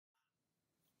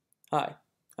Hi,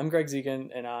 I'm Greg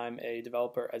Zegan, and I'm a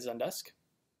developer at Zendesk.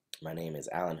 My name is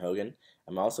Alan Hogan.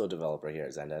 I'm also a developer here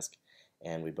at Zendesk,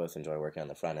 and we both enjoy working on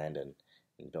the front end and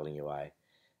building UI.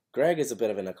 Greg is a bit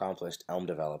of an accomplished Elm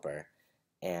developer,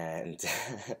 and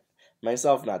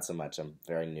myself not so much. I'm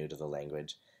very new to the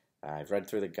language. I've read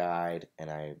through the guide, and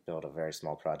I built a very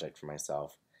small project for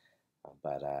myself,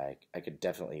 but I could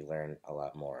definitely learn a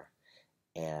lot more.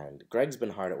 And Greg's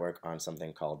been hard at work on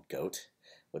something called GOAT,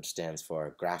 which stands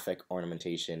for Graphic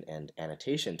Ornamentation and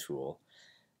Annotation Tool,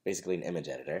 basically an image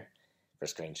editor for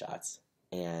screenshots.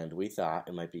 And we thought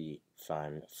it might be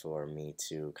fun for me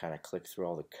to kind of click through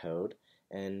all the code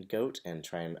in GOAT and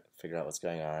try and figure out what's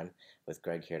going on with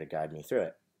Greg here to guide me through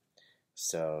it.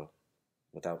 So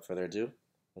without further ado,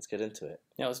 let's get into it.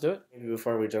 Yeah, let's do it. Maybe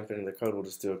before we jump into the code, we'll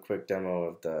just do a quick demo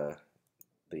of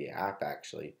the app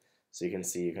actually. So you can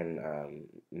see you can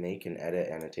make and edit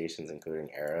annotations including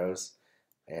arrows,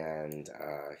 and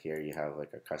here you have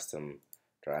like a custom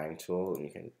drawing tool, and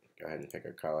you can go ahead and pick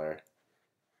a color,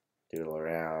 doodle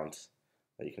around.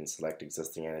 You can select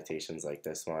existing annotations like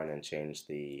this one and change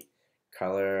the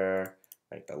color,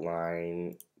 like the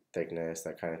line thickness,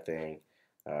 that kind of thing.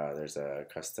 There's a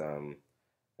custom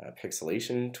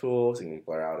pixelation tool, so you can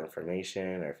blur out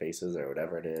information or faces or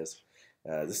whatever it is.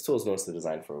 This tool is mostly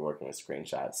designed for working with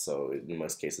screenshots, so in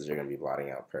most cases you're going to be blotting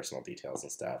out personal details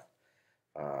and stuff.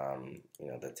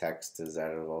 The text is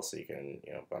editable, so you can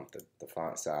bump the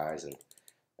font size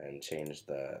and change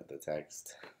the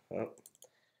text. Oh,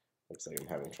 looks like I'm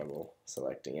having trouble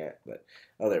selecting it, but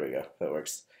oh, there we go, that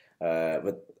works.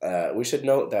 But we should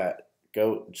note that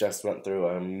Goat just went through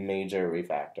a major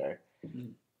refactor.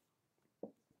 Mm-hmm.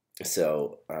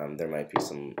 So there might be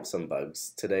some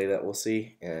bugs today that we'll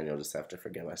see, and you'll just have to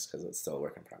forgive us because it's still a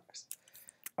work in progress.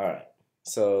 Alright,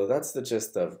 so that's the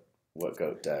gist of what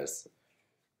Goat does.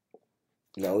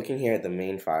 Now looking here at the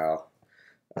main file,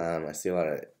 I see a lot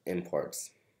of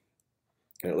imports.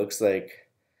 And it looks like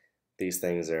these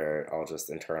things are all just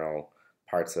internal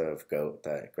parts of Goat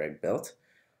that Greg built,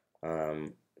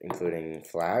 including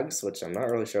flags, which I'm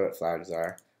not really sure what flags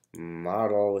are.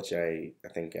 Model, which I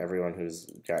think everyone who's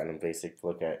gotten a basic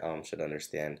look at Elm should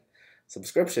understand.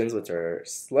 Subscriptions, which are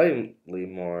slightly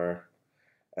more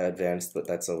advanced, but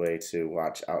that's a way to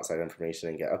watch outside information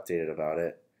and get updated about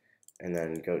it. And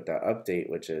then goat.update,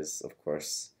 which is, of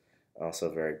course, also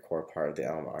a very core part of the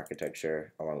Elm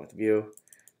architecture, along with Vue.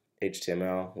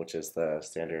 HTML, which is the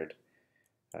standard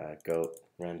Goat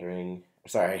rendering,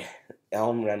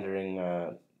 Elm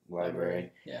rendering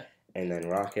library. Yeah. And then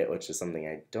Rocket, which is something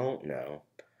I don't know.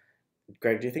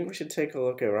 Greg, do you think we should take a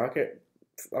look at Rocket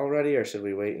already, or should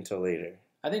we wait until later?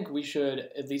 I think we should,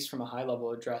 at least from a high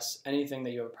level, address anything that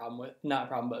you have a problem with. Not a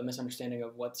problem, but a misunderstanding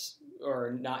of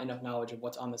or not enough knowledge of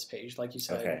what's on this page. Like you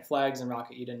said, okay. Flags and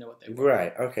Rocket, you didn't know what they were.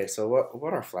 Right, okay, so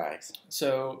what are flags?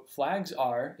 So flags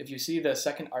are, if you see the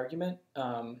second argument,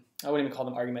 I wouldn't even call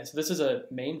them arguments. So this is a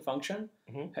main function,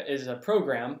 is a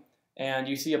program, and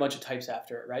you see a bunch of types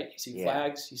after it, right? You see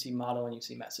flags, you see model, and you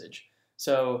see message.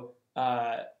 So,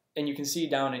 and you can see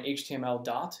down in HTML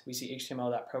dot, we see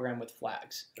HTML.program with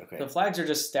flags. Okay. The flags are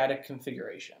just static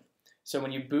configuration. So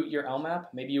when you boot your Elm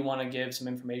app, maybe you want to give some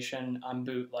information on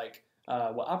boot, like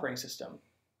what operating system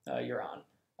you're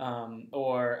on.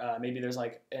 Or maybe there's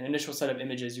like an initial set of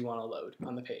images you want to load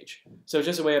on the page. So it's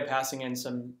just a way of passing in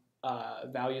some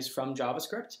values from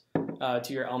JavaScript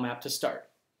to your Elm app to start.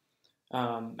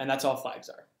 And that's all flags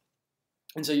are.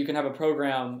 And so you can have a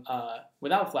program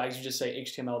without flags. You just say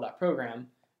html.program,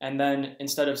 and then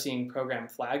instead of seeing program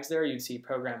flags there, you'd see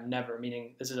program never,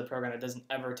 meaning this is a program that doesn't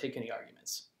ever take any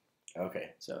arguments.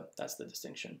 Okay. So that's the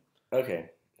distinction.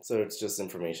 Okay. So it's just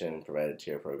information provided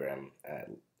to your program at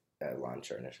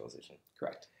launch or initialization.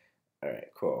 Correct. All right,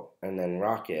 cool. And then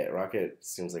Rocket. Rocket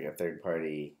seems like a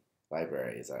third-party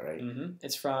library. Is that right? Mm-hmm.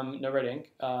 It's from No-Red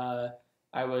Ink.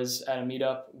 I was at a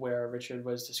meetup where Richard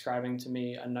was describing to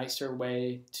me a nicer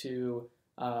way to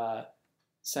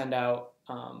send out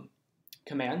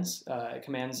commands.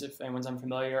 Commands, if anyone's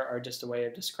unfamiliar, are just a way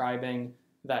of describing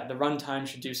that the runtime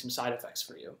should do some side effects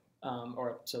for you.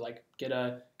 Or so like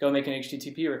go make an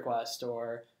HTTP request,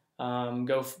 or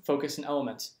go focus an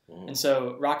element. Mm-hmm. And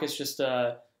so Rocket's just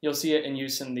you'll see it in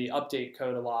use in the update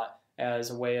code a lot as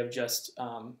a way of just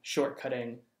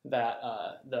shortcutting that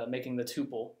making the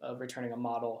tuple of returning a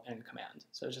model and command.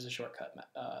 So it's just a shortcut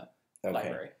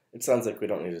library. It sounds like we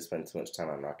don't need to spend too much time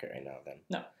on Rocket right now then.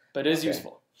 No, but it is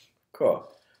useful.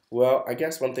 Cool. Well, I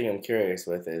guess one thing I'm curious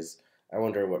with is I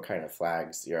wonder what kind of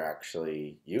flags you're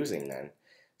actually using then.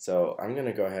 So I'm going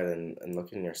to go ahead and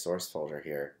look in your source folder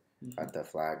here at the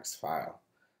flags file.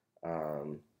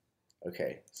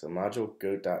 Okay, so module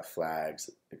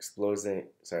goat.flags exposing.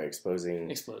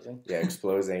 Exploding. Yeah,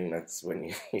 exploding. That's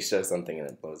when you show something and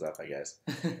it blows up, I guess.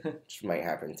 Which might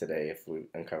happen today if we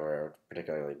uncover a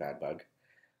particularly bad bug.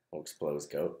 We'll expose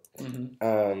goat.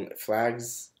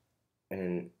 Flags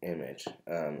an image,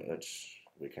 which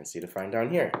we can see defined down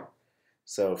here.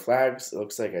 So flags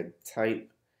looks like a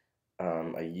type,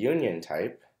 a union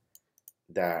type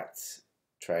that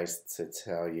tries to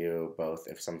tell you both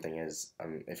if something is,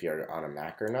 if you're on a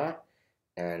Mac or not,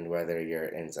 and whether you're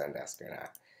in Zendesk or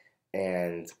not.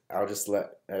 And I'll just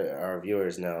let our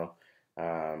viewers know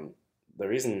the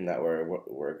reason that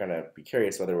we're gonna be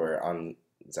curious whether we're on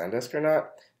Zendesk or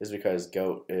not is because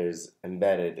Goat is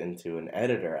embedded into an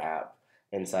editor app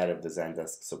inside of the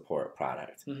Zendesk support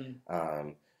product.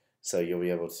 So you'll be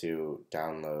able to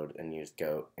download and use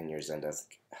Goat in your Zendesk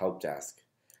help desk.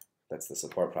 That's the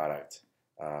support product,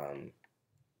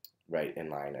 right in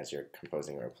line as you're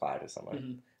composing a reply to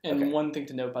someone. And one thing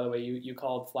to note, by the way, you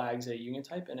called flags a union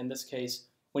type, and in this case,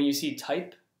 when you see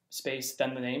type space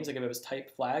then the names, like if it was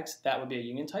type flags, that would be a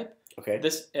union type. Okay.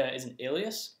 This is an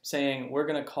alias saying we're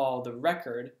going to call the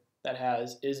record that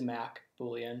has is Mac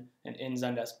Boolean and in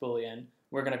Zendesk Boolean.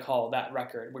 We're going to call that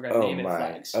record. We're going to name it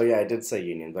flags. Oh yeah, I did say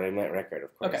union, but I meant record,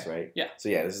 of course, right? Yeah. So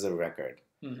yeah, this is a record,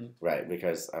 right?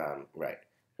 Because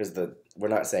we're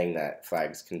not saying that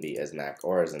flags can be as Mac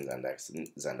or as in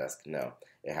Zendesk. No,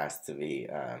 it has to be.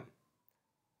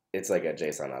 It's like a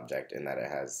JSON object in that it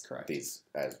has these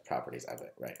as properties of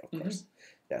it, right? Of course.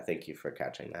 Yeah, thank you for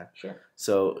catching that. Sure.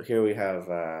 So here we have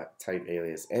type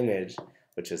alias image,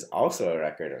 which is also a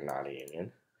record and not a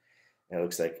union. And it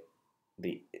looks like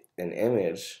an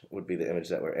image would be the image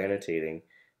that we're annotating,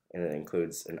 and it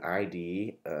includes an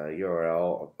ID,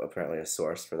 URL, apparently a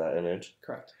source for that image.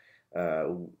 Correct.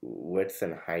 Width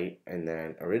and height, and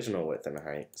then original width and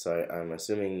height. So I'm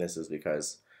assuming this is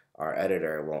because our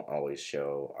editor won't always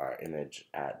show our image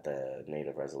at the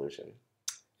native resolution.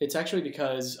 It's actually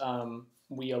because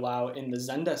we allow, in the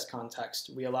Zendesk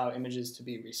context, we allow images to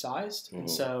be resized. And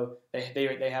so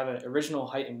they have an original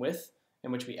height and width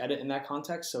in which we edit in that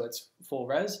context, so it's full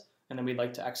res, and then we'd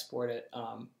like to export it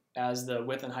as the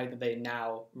width and height that they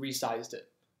now resized it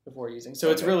before using. So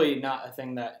it's really not a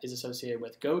thing that is associated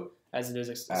with Goat as it is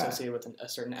associated with a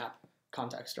certain app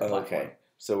context or platform. Okay,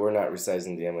 so we're not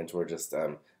resizing the image, we're just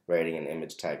writing an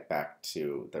image tag back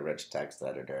to the rich text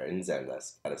editor in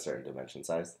Zendesk at a certain dimension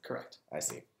size? Correct. I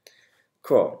see.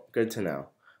 Cool. Good to know.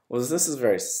 Well, this is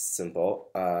very simple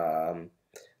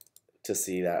to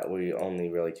see that we only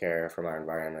really care from our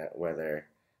environment whether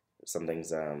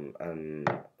something's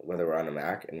whether we're on a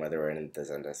Mac and whether we're in the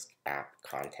Zendesk app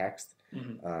context,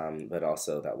 but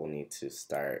also that we'll need to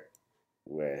start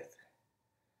with,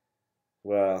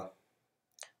 well,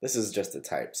 this is just a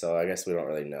type, so I guess we don't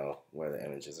really know where the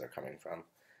images are coming from.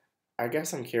 I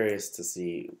guess I'm curious to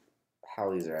see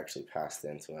how these are actually passed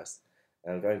into us.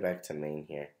 And I'm going back to main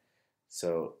here.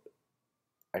 So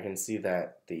I can see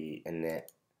that the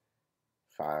init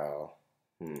file,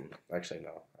 actually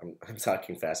no, I'm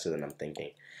talking faster than I'm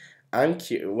thinking.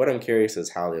 What I'm curious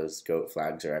is how those Goat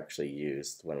flags are actually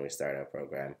used when we start our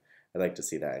program. I'd like to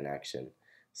see that in action.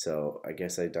 So I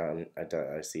guess I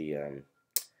see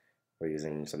we're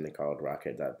using something called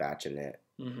rocket.batchinit,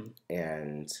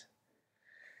 and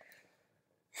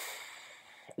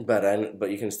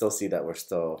but you can still see that we're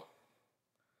still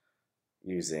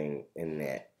using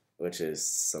init, which is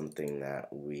something that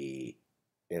we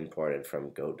imported from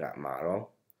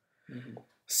goat.model.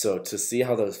 So to see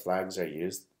how those flags are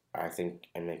used, I think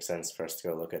it makes sense for us to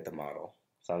go look at the model.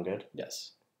 Sound good?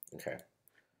 Yes. Okay.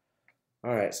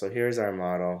 All right, so here's our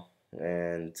model.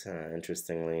 And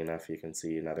interestingly enough, you can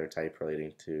see another type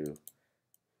relating to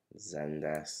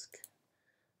Zendesk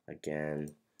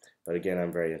again. But again,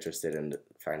 I'm very interested in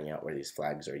finding out where these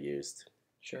flags are used.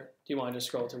 Sure. Do you want to just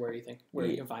scroll to where you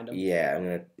can find them? Yeah, I'm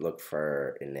going to look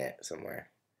for init somewhere.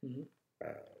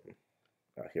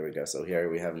 Here we go. So here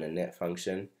we have an init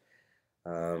function.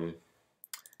 And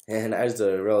as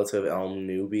a relative Elm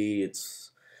newbie,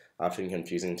 it's often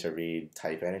confusing to read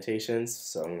type annotations,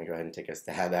 so I'm going to go ahead and take a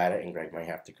stab at it, and Greg might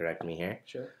have to correct me here.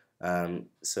 Sure.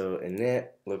 So init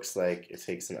looks like it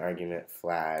takes an argument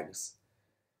flags,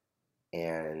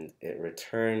 and it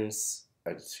returns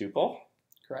a tuple.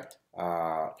 Correct.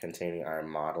 Containing our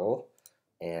model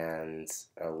and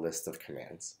a list of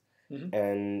commands.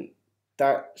 And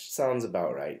that sounds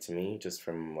about right to me, just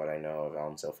from what I know of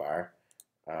Elm so far,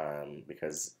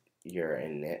 because your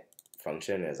init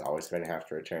function is always going to have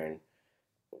to return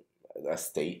a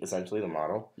state, essentially, the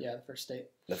model. Yeah, the first state.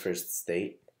 The first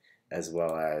state, as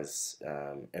well as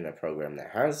in a program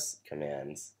that has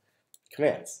commands,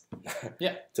 commands.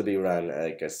 Yeah. To be run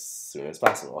like as soon as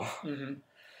possible. Mm-hmm.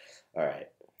 All right.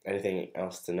 Anything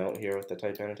else to note here with the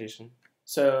type annotation?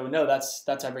 So no, that's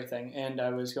everything. And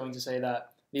I was going to say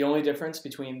that the only difference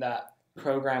between that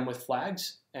program with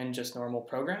flags and just normal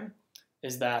program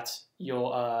is that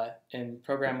you'll in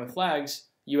program with flags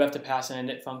you have to pass an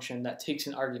init function that takes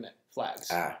an argument flags.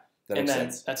 That and makes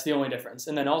then sense. That's the only difference.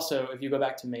 And then also if you go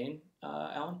back to main,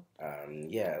 Alan.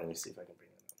 Yeah. Let me see if I can bring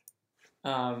that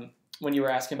up. When you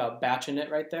were asking about batch init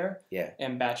right there, Yeah.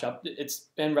 and batch up, it's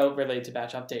been related to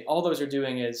batch update. All those are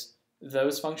doing is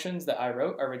those functions that I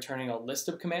wrote are returning a list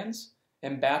of commands,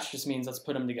 and batch just means let's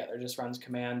put them together. It just runs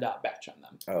command.batch on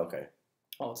them. Oh, okay.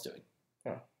 All it's doing.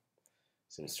 Oh,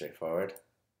 seems straightforward.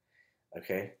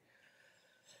 Okay.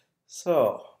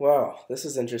 So, wow, this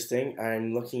is interesting.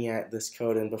 I'm looking at this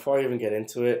code, and before I even get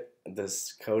into it,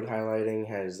 this code highlighting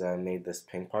has made this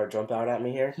pink part jump out at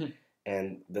me here.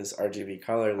 And this RGB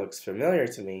color looks familiar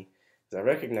to me because I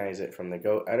recognize it from the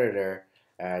Go editor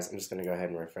as, I'm just going to go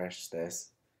ahead and refresh this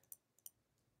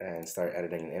and start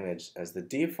editing an image, as the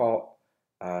default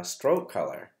stroke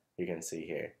color you can see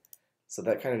here. So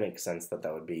that kind of makes sense that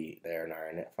that would be there in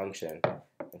our init function.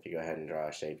 If you go ahead and draw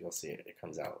a shape, you'll see it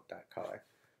comes out that color.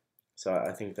 So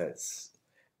I think that's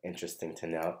interesting to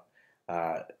note.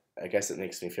 I guess it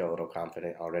makes me feel a little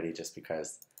confident already just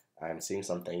because I'm seeing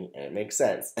something and it makes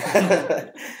sense.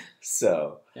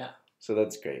 So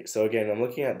that's great. So again, I'm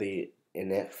looking at the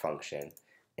init function,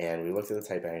 and we looked at the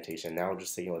type annotation. Now we're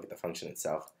just taking a look at the function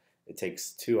itself. It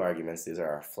takes two arguments. These are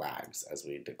our flags, as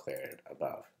we declared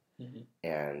above. Mm-hmm.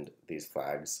 And these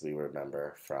flags we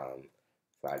remember from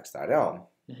flags.elm.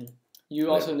 Mm-hmm. You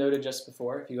also noted just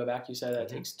before, if you go back, you said that it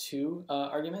takes two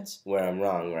arguments. Where I'm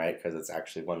wrong, right? Because it's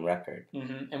actually one record.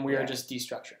 Mm-hmm. And we are just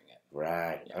destructuring it.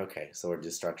 Right. Yeah. Okay. So we're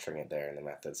destructuring it there in the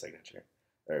method signature,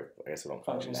 or I guess we don't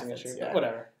call it function methods. signature, but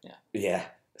whatever. Yeah. Yeah.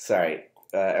 Sorry.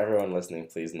 Everyone listening,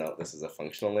 please note this is a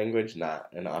functional language, not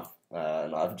an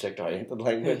object-oriented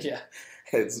language. Yeah.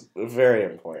 It's very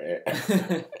important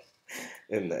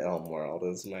in the Elm world,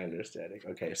 is my understanding.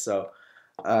 Okay. So,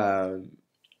 I'm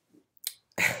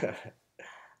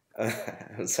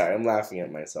sorry. I'm laughing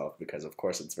at myself because, of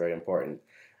course, it's very important.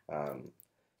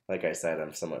 Like I said,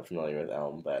 I'm somewhat familiar with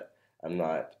Elm, but I'm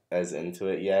not as into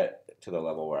it yet to the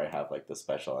level where I have like the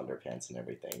special underpants and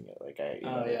everything. Like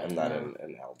I'm not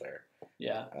an elder.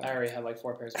 Yeah, I already have like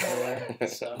 4 pairs of underwear.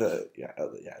 So.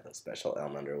 the special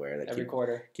Elm underwear that every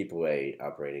quarter keep away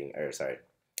operating. Or sorry,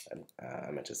 I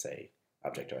meant to say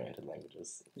object-oriented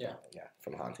languages. Yeah,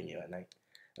 from haunting you at night.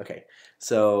 Okay,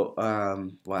 so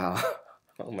wow,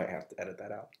 I might have to edit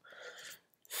that out.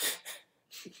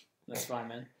 That's fine,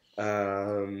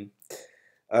 man.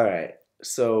 All right.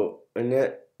 So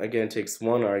init again takes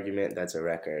one argument that's a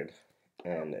record,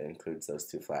 and it includes those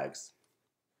two flags.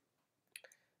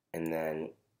 And then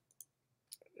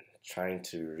trying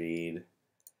to read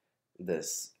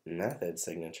this method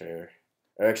signature,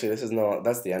 or actually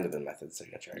that's the end of the method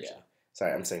signature. Actually. Yeah.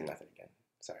 Sorry, I'm saying method again.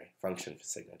 Sorry, function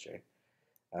signature.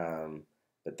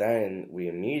 But then we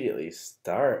immediately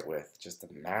start with just a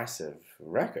massive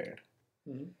record.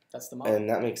 Mm-hmm. That's the model. And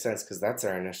that makes sense because that's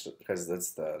our initial, because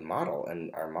that's the model,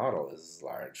 and our model is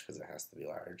large because it has to be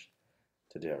large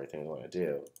to do everything we want to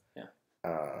do. Yeah.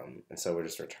 And so we're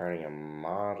just returning a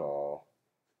model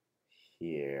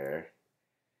here.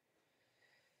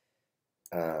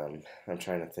 I'm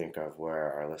trying to think of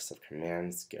where our list of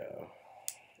commands go,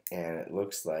 and it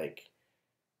looks like.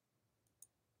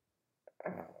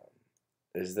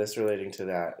 Is this relating to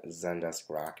that Zendesk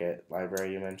Rocket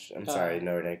library you mentioned? I'm sorry,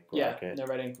 Node-RED Rocket. Yeah,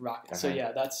 Node-RED Rocket. So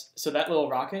yeah, so that little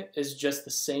rocket is just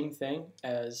the same thing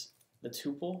as the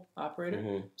tuple operator.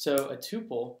 Mm-hmm. So a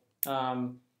tuple,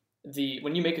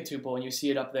 when you make a tuple and you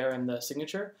see it up there in the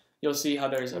signature, you'll see how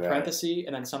there's a parenthesis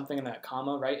and then something in that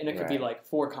comma, right? And it could be like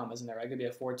 4 commas in there, right? It could be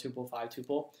a 4 tuple, 5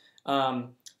 tuple.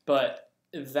 But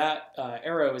that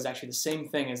arrow is actually the same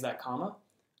thing as that comma.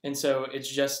 And so it's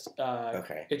just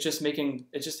it's just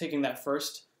taking that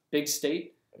first big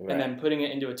state and then putting it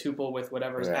into a tuple with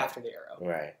whatever's after the arrow.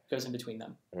 Right. Goes in between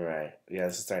them. Right. Yeah,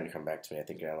 this is starting to come back to me. I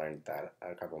think I learned that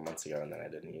a couple of months ago and then I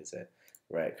didn't use it.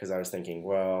 Right. Because I was thinking,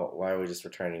 well, why are we just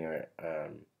returning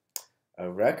a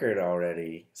record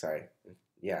already? Sorry.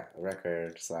 Yeah, a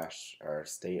record / our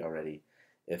state already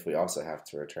if we also have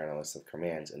to return a list of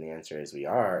commands. And the answer is we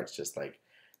are. It's just like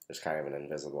there's kind of an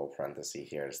invisible parenthesis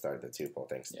here to start the tuple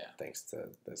thanks to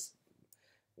this,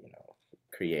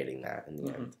 creating that in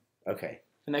the end. Okay.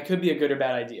 And that could be a good or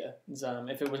bad idea.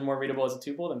 If it was more readable as a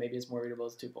tuple, then maybe it's more readable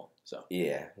as a tuple. So.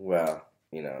 Yeah. Well,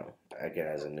 again,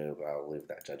 as a noob, I'll leave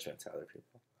that judgment to other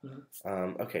people.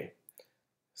 Mm-hmm. Okay.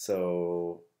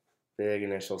 So big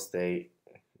initial state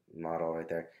model right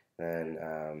there. Then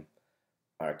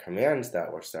our commands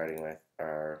that we're starting with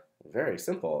are very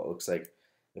simple. It looks like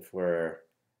if we're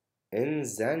in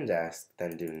Zendesk,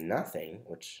 then do nothing,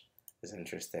 which is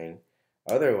interesting.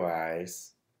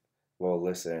 Otherwise, we'll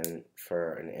listen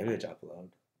for an image upload.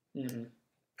 Mm-hmm.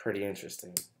 Pretty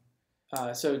interesting.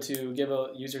 So to give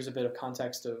users a bit of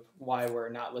context of why we're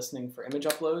not listening for image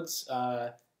uploads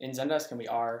in Zendesk, and we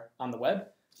are on the web,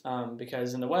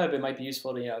 because in the web it might be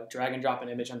useful to drag and drop an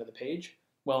image onto the page.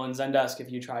 Well, in Zendesk,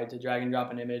 if you tried to drag and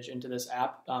drop an image into this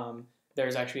app,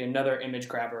 there's actually another image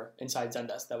grabber inside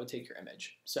Zendesk that would take your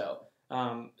image. So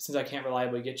since I can't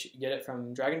reliably get it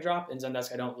from drag and drop in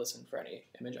Zendesk, I don't listen for any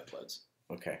image uploads.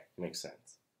 Okay, makes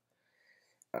sense.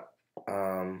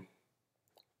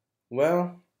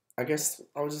 Well, I guess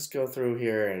I'll just go through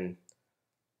here, and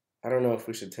I don't know if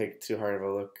we should take too hard of a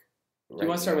look. Do you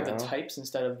want to start with the types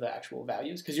instead of the actual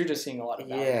values? Because you're just seeing a lot of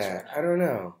values right now. I don't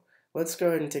know. Let's go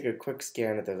ahead and take a quick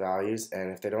scan at the values,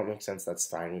 and if they don't make sense, that's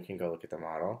fine. We can go look at the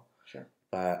model. Sure.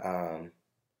 But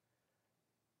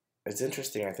it's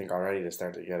interesting, I think, already to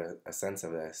start to get a sense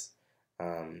of this.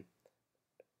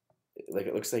 Like,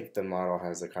 it looks like the model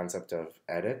has a concept of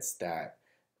edits that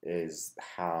is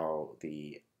how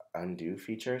the undo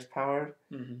feature is powered.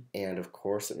 Mm-hmm. And of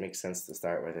course, it makes sense to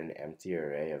start with an empty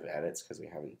array of edits because we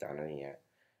haven't done any yet.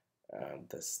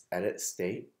 This edit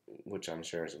state, which I'm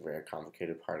sure is a very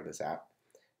complicated part of this app,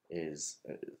 is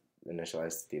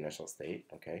initialized to the initial state.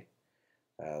 Okay.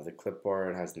 The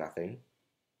clipboard has nothing.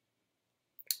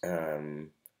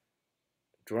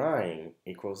 Drawing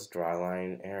equals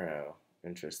drawline arrow.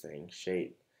 Interesting.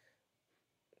 Shape.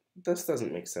 This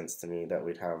doesn't make sense to me that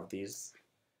we'd have these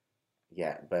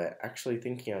yet, but actually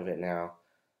thinking of it now,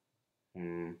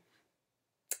 no,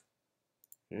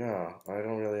 I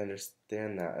don't really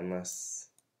understand that unless.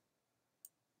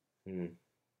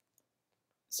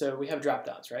 So we have drop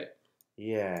downs, right?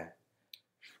 Yeah,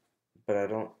 but I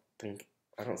don't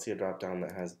see a drop down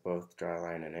that has both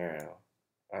drawline and arrow.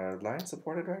 Are lines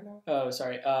supported right now? Oh,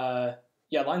 sorry.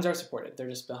 Yeah, lines are supported. They're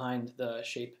just behind the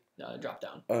shape drop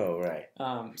down. Oh, right.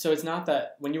 So it's not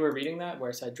that when you were reading that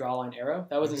where it said draw line arrow,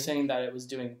 that wasn't saying that it was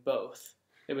doing both.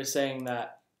 It was saying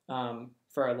that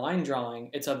for a line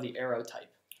drawing, it's of the arrow type.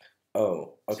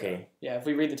 Oh, okay. So, yeah, if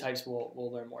we read the types,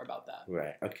 we'll learn more about that.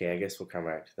 Right. Okay, I guess we'll come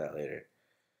back to that later.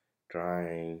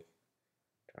 Drawline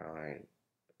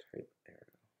type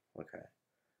arrow. Okay.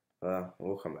 Well,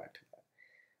 we'll come back to that.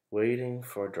 Waiting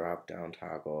for drop down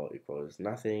toggle equals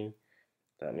nothing.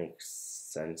 That makes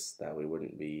sense that we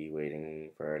wouldn't be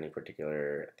waiting for any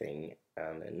particular thing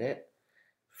in it.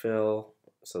 Fill,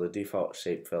 so the default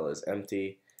shape fill is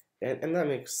empty. And that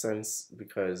makes sense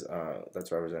because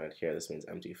that's represented here. This means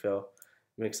empty fill.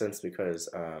 It makes sense because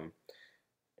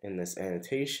in this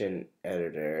annotation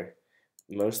editor,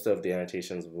 most of the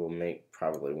annotations we'll make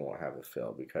probably won't have a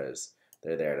fill because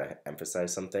they're there to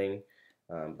emphasize something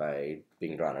by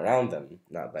being drawn around them,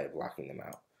 not by blocking them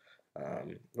out.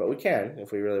 But we can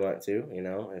if we really want to,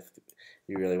 if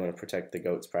you really want to protect the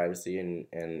goat's privacy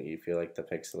and you feel like the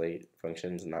pixelate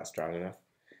function is not strong enough,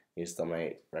 you still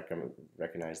might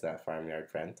recognize that farmyard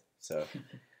friend. So,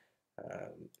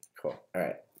 cool. All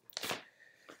right.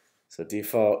 So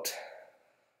default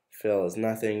fill is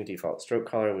nothing. Default stroke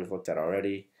color we've looked at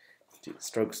already.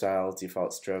 Stroke style,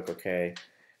 default stroke, okay.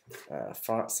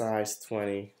 Font size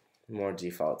 20. More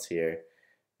defaults here.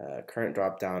 Current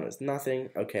drop down is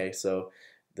nothing. Okay, so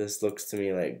this looks to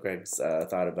me like Greg's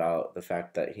thought about the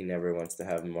fact that he never wants to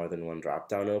have more than one drop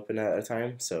down open at a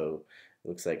time. So it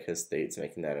looks like his state's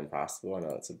making that impossible. I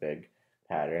know it's a big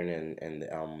pattern in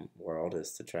the Elm world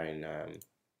is to try and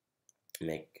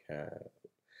make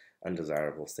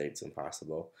undesirable states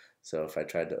impossible. So if I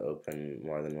tried to open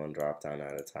more than one drop down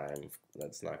at a time,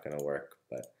 that's not going to work.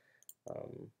 But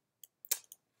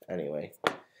anyway.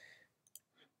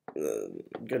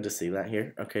 Good to see that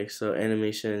here. Okay, so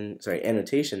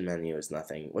annotation menu is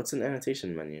nothing. What's an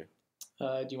annotation menu?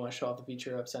 Do you want to show off the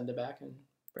feature of send to back and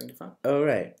bring to front? Oh,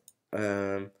 right.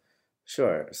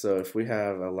 Sure. So if we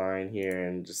have a line here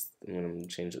and I'm going to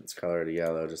change its color to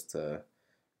yellow just to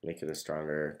make it a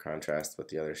stronger contrast with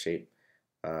the other shape.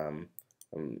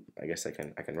 I guess I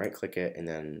can right click it and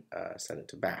then send it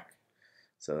to back.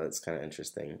 So that's kind of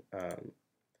interesting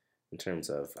in terms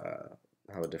of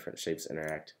how the different shapes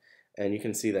interact. And you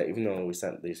can see that even though we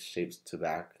sent these shapes to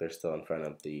back, they're still in front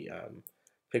of the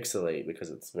pixelate because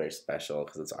it's very special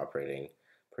because it's operating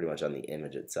pretty much on the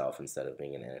image itself instead of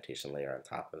being an annotation layer on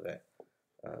top of it,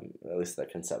 at least at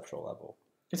the conceptual level.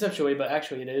 Conceptually, but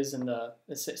actually it is in the,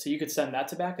 so you could send that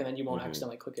to back and then you won't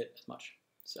accidentally click it as much.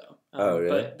 So, oh, really?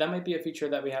 But that might be a feature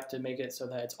that we have to make it so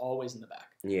that it's always in the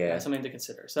back. Yeah. Something to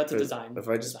consider. So that's a design. If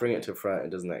I just bring it to front, it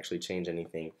doesn't actually change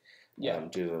anything. Yeah.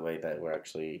 Due to the way that we're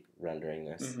actually rendering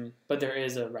this. But there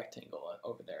is a rectangle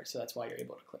over there, so that's why you're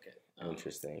able to click it.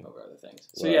 Interesting. Over other things.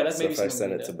 So yeah, that's maybe if I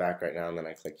send it to back right now and then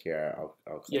I click here, I'll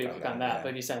click click on that. But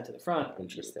if you send it to the front,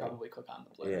 interesting. You probably click on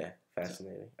the blur. Yeah,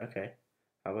 fascinating. So. Okay,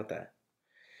 how about that?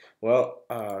 Well,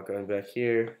 going back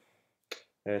here,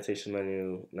 annotation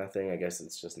menu, nothing. I guess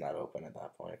it's just not open at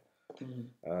that point.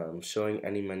 Showing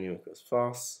any menu equals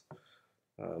false.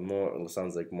 It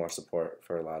sounds like more support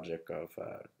for logic of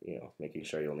making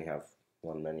sure you only have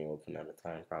one menu open at a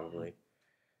time, probably.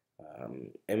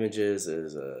 Images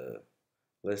is a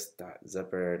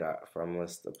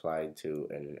list.zipper.fromList applied to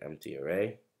an empty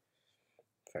array.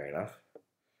 Fair enough.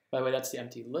 By the way, that's the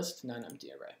empty list, not an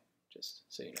empty array. Just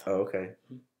so you know. Oh, okay.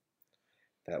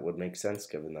 That would make sense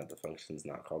given that the function's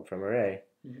not called from array.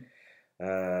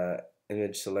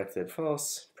 Image selected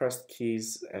false. Pressed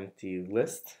keys empty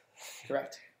list.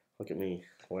 Correct. Look at me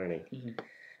learning.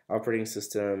 Operating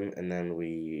system, and then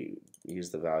we use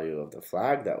the value of the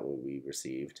flag that we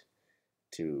received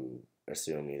to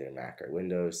assume either Mac or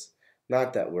Windows.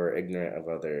 Not that we're ignorant of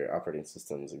other operating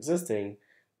systems existing,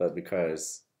 but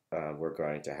because we're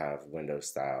going to have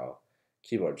Windows-style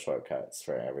keyboard shortcuts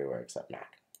for everywhere except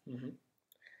Mac.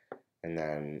 And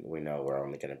then we know we're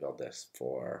only going to build this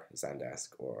for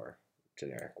Zendesk or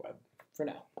generic web. For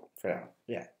now,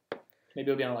 yeah. Maybe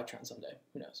it'll be on Electron someday.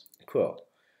 Who knows? Cool.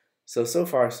 So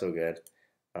far, so good.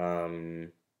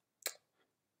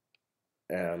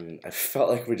 I felt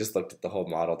like we just looked at the whole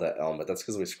model to Elm, but that's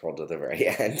because we scrolled to the very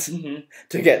end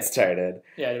to get started.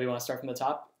 Yeah, do we want to start from the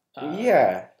top?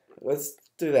 Yeah, let's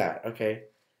do that. Okay.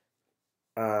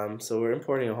 So we're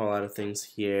importing a whole lot of things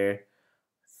here.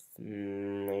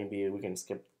 Maybe we can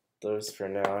skip those for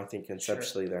now. I think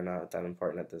conceptually they're not that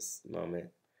important at this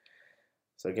moment.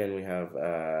 So again, we have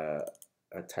a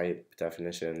type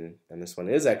definition, and this one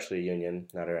is actually a union,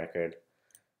 not a record.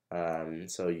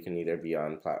 So you can either be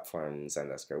on platform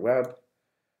Zendesk or web,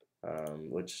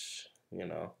 which,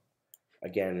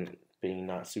 again, being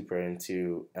not super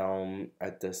into Elm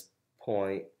at this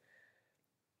point,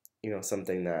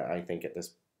 something that I think at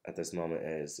this moment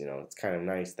is, it's kind of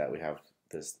nice that we have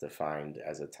this defined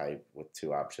as a type with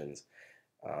two options.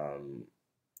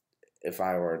 If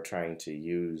I were trying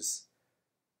to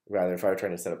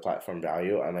set a platform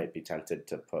value, I might be tempted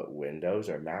to put Windows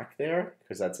or Mac there,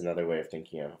 because that's another way of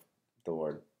thinking of the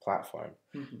word platform.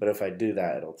 But if I do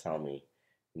that, it'll tell me,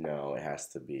 no, it has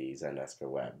to be Zendesk or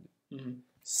web.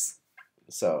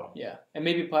 So yeah, and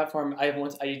maybe platform. I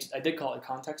did call it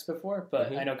context before,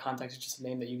 but I know context is just a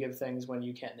name that you give things when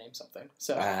you can't name something.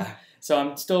 So so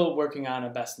I'm still working on a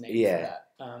best name for that.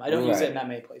 I don't use it in that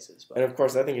many places. But. And of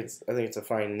course, I think it's a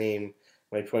fine name.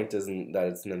 My point isn't that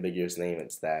it's an ambiguous name.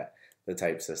 It's that the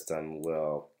type system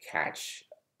will catch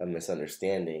a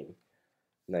misunderstanding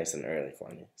nice and early for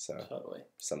me. So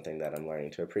something that I'm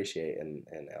learning to appreciate in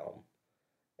Elm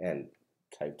and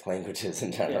typed languages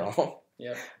in general.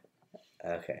 Yeah.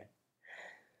 Okay.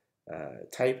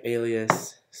 Type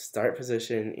alias start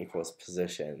position equals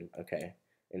position. Okay,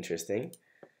 interesting.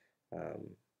 I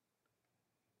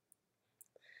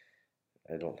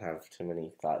don't have too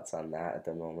many thoughts on that at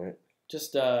the moment.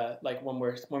 Just like when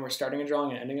we're starting a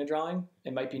drawing and ending a drawing,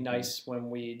 it might be nice when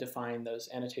we define those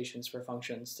annotations for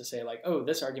functions to say like, oh,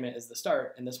 this argument is the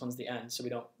start and this one's the end, so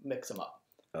we don't mix them up.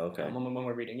 Okay. When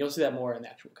we're reading, you'll see that more in the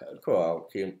actual code. Cool. I'll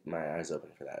keep my eyes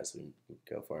open for that as we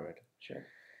go forward. Sure.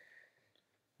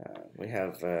 We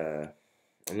have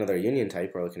another union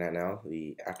type we're looking at now.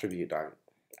 The attribute gotta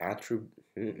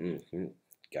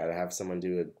have someone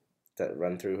do a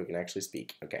run through who can actually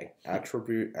speak. Okay.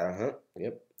 Attribute.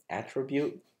 Yep.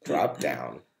 Attribute drop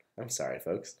down. I'm sorry,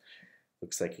 folks.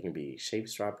 Looks like it can be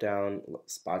shapes drop down,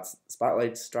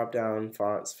 spotlights drop down,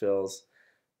 fonts, fills,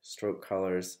 stroke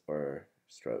colors, or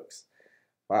strokes.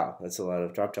 Wow, that's a lot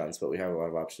of drop downs, but we have a lot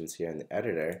of options here in the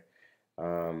editor.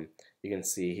 You can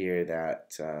see here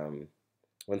that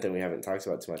one thing we haven't talked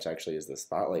about too much actually is the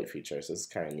spotlight feature. So this is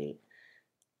kind of neat.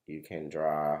 You can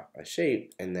draw a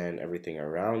shape, and then everything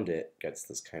around it gets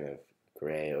this kind of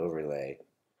gray overlay,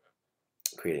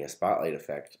 creating a spotlight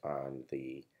effect on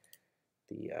the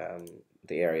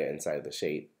area inside the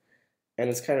shape. And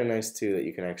it's kind of nice too that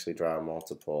you can actually draw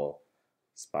multiple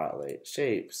spotlight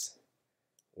shapes,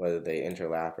 whether they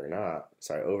overlap or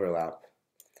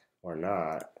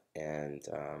not, and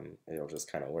it'll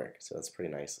just kind of work. So that's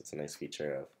pretty nice. It's a nice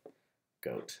feature of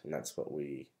Goat, and that's what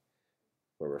we're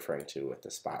referring to with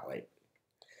the spotlight.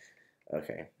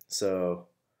 Okay, so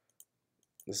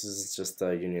This is just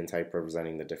the union type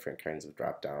representing the different kinds of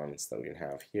drop downs that we can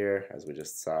have here. As we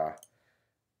just saw,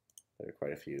 there are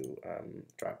quite a few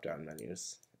drop down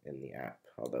menus in the app,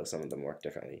 although some of them work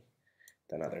differently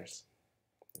than others.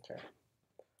 Okay.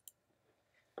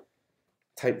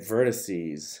 Type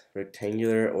vertices,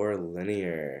 rectangular or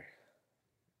linear.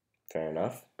 Fair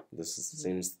enough. This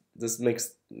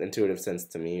makes intuitive sense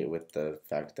to me with the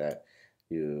fact that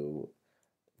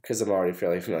because I'm already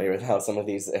fairly familiar with how some of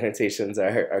these annotations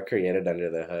are created under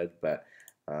the hood, but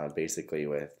basically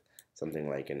with something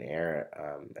like an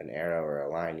arrow or a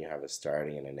line, you have a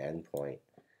starting and an end point,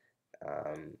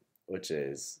 which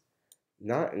is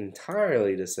not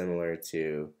entirely dissimilar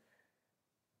to,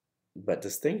 but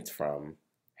distinct from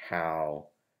how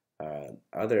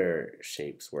other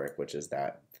shapes work, which is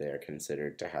that they're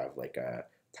considered to have like a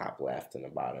top left and a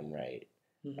bottom right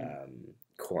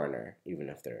corner, even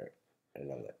if they're an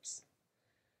ellipse.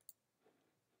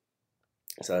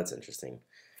 So that's interesting.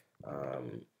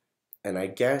 And I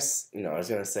guess, I was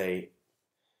going to say,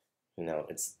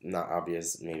 it's not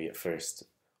obvious maybe at first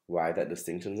why that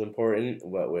distinction is important,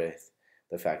 but with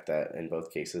the fact that in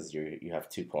both cases you have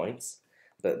 2 points.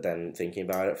 But then thinking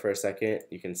about it for a second,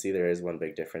 you can see there is one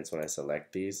big difference when I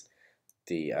select these.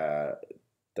 The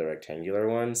rectangular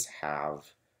ones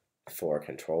have 4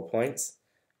 control points,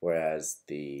 whereas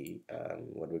the,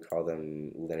 what do we call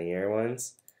them, linear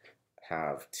ones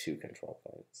have 2 control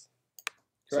points.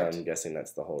 Correct. So I'm guessing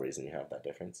that's the whole reason you have that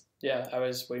difference. Yeah, I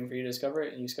was waiting for you to discover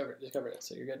it, and you discovered it,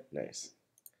 so you're good. Nice.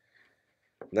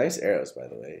 Nice arrows, by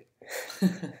the way.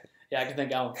 Yeah, I can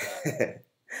thank Alan for that.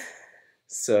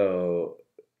 So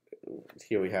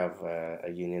here we have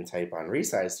a union type on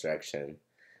resize direction.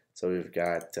 So we've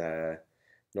got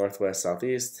northwest,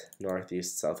 southeast,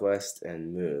 northeast, southwest,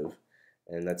 and move.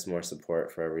 And that's more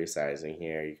support for resizing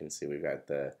here. You can see we've got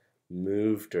the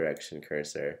move direction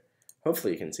cursor.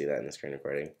 Hopefully you can see that in the screen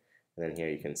recording. And then here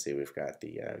you can see we've got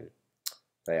the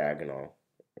diagonal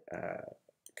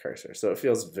cursor. So it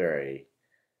feels very...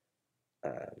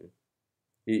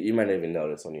 You might not even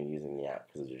notice when you're using the app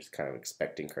because you're just kind of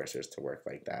expecting cursors to work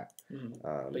like that.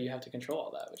 But you have to control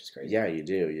all that, which is crazy. Yeah, you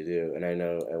do. And I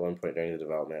know at one point during the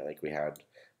development, like we had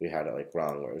it like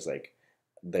wrong, where it was like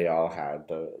they all had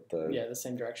the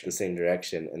same direction. The same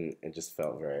direction, and it just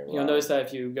felt very wrong. You'll notice that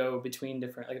if you go between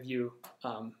different, like if you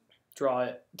draw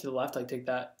it to the left, like take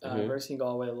that verse and go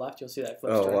all the way to the left, you'll see that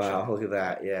flips direction. Oh wow, look at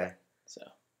that, yeah. So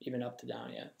even up to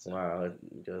down, yeah. So. Wow,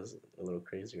 it goes a little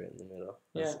crazy right in the middle,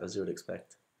 as you would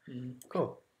expect.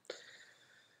 Cool.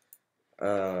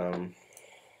 Then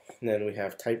we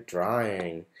have type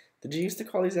drawing. Did you used to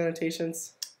call these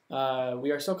annotations?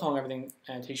 We are still calling everything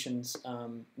annotations.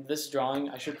 This drawing,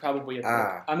 I should probably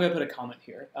I'm going to put a comment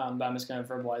here, but I'm just going to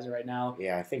verbalize it right now.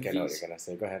 Yeah, I think I know what you're going to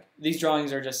say. Go ahead. These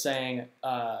drawings are just saying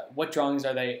what drawings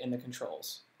are they in the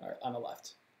controls on the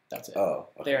left. That's it. Oh,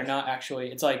 okay. They are not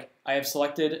actually, it's like I have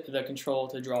selected the control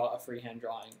to draw a freehand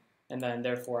drawing, and then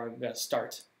therefore I'm going to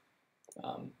start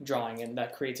drawing, and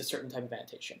that creates a certain type of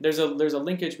annotation. There's a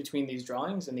linkage between these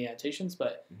drawings and the annotations,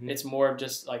 but it's more of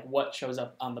just like what shows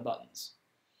up on the buttons.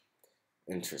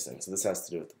 Interesting. So this has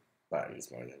to do with the buttons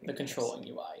more than the controlling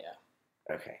UI,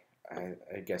 yeah. Okay.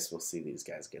 I guess we'll see these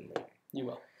guys again later. You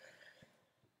will.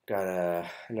 Got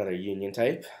another union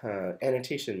type.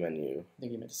 Annotation menu. I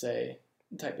think you meant to say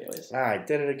type alias. I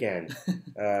did it again.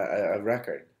 A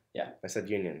record. Yeah. I said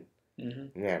union.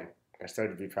 Man, I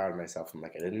started to be proud of myself. I'm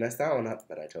like, I didn't mess that one up,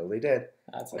 but I totally did.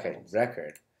 That's okay, nice.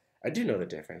 Record. I do know the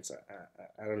difference.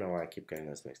 I don't know why I keep getting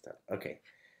those mixed up. Okay.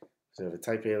 So the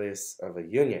type alias of a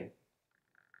union.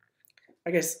 I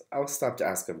guess I'll stop to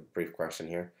ask a brief question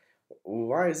here.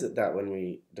 Why is it that when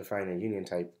we define a union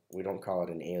type, we don't call it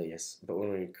an alias, but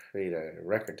when we create a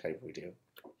record type, we do?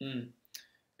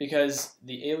 Because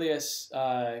the alias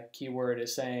keyword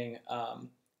is saying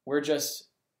we're just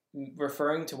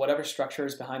referring to whatever structure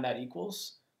is behind that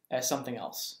equals as something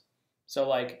else. So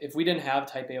like if we didn't have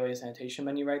type alias annotation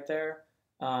menu right there,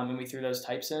 and we threw those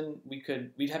types in,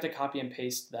 we'd have to copy and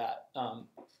paste that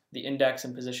the index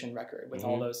and position record with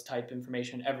all those type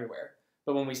information everywhere.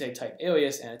 But when we say type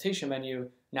alias annotation menu,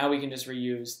 now we can just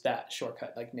reuse that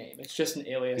shortcut like name. It's just an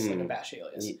alias like a bash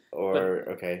alias.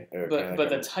 But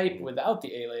the type without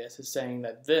the alias is saying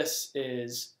that this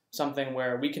is something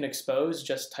where we can expose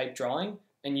just type drawing,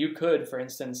 and you could, for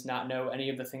instance, not know any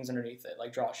of the things underneath it,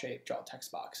 like draw a shape, draw a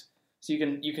text box. So you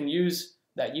can use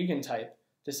that union type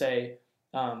to say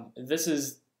this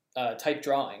is type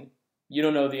drawing. You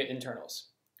don't know the internals.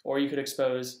 Or you could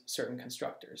expose certain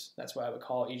constructors. That's why I would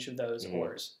call each of those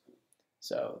ORs.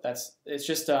 So it's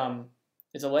just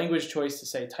it's a language choice to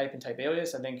say type and type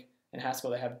alias. I think In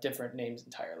Haskell, they have different names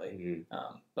entirely,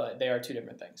 but they are two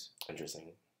different things.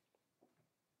 Interesting.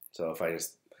 So if I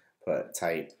just put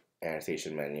type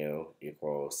annotation menu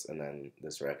equals and then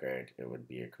this record, it would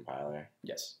be your compiler.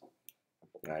 Yes.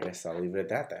 I guess I'll leave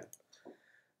it at that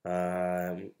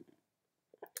then.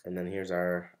 And then here's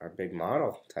our big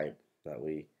model type that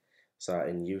we saw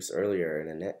in use earlier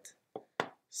in init.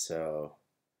 So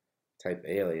type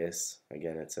alias,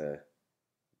 again, it's a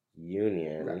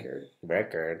union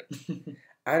record.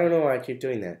 I don't know why I keep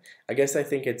doing that. I guess I'm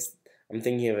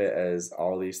thinking of it as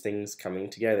all these things coming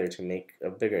together to make a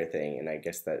bigger thing, and I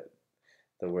guess that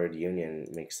the word union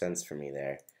makes sense for me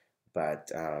there.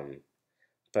 But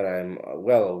I'm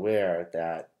well aware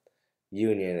that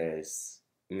union is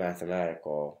a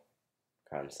mathematical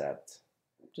concept.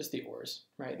 Just the ors,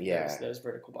 right? Yeah. Those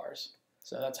vertical bars.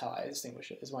 So that's how I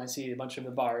distinguish it, is when I see a bunch of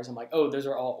the bars, I'm like, oh, those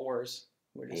are all ors.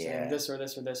 We're just saying this or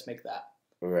this or this make that.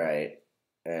 Right.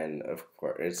 And of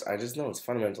course, I just know it's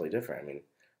fundamentally different. I mean,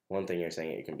 one thing you're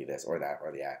saying, it can be this or that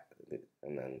or that.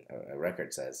 And then a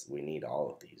record says we need all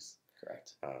of these.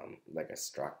 Correct. Like a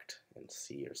struct in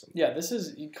C or something. Yeah,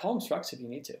 you call them structs if you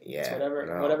need to. Yeah. It's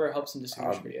whatever helps them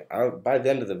distinguish for you. By the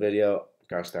end of the video,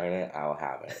 gosh darn it, I'll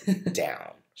have it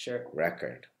down. Sure.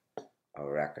 Record. A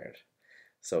record.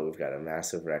 So we've got a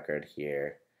massive record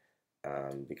here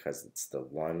because it's the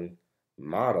one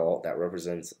model that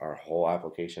represents our whole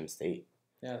application state.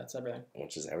 Yeah, that's everything.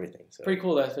 Which is everything. So pretty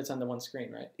cool that it fits on the one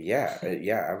screen, right? Yeah,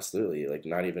 absolutely. Like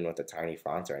not even with the tiny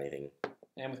fonts or anything.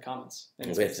 And with comments.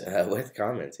 With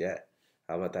comments, yeah.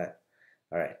 How about that?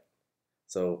 All right.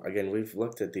 So again, we've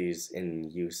looked at these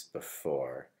in use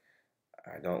before.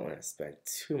 I don't want to spend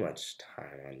too much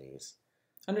time on these.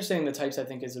 Understanding the types, I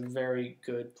think, is a very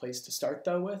good place to start,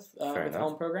 though, with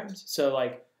Helm programs. So,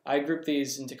 like, I grouped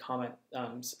these into comment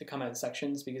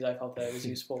sections because I felt that it was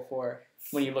useful for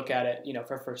when you look at it,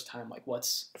 for first time, like what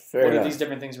are these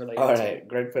different things related to? All right,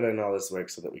 Greg put in all this work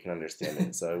so that we can understand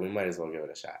it, so we might as well give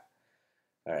it a shot.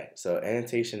 All right, so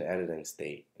annotation editing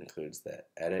state includes the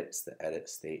edits, the edit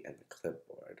state, and the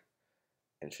clipboard.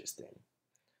 Interesting.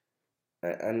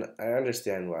 And I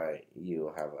understand why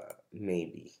you have a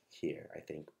maybe here, I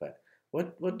think, but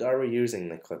what are we using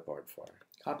the clipboard for?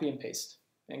 Copy and paste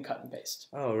and cut and paste.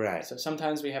 Oh, right. So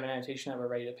sometimes we have an annotation that we're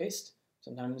ready to paste.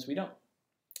 Sometimes we don't.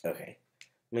 Okay.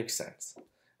 Makes sense.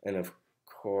 And of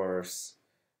course,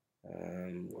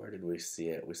 where did we see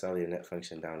it? We saw the init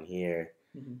function down here.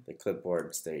 Mm-hmm. The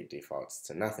clipboard state defaults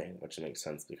to nothing, which makes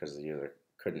sense because the user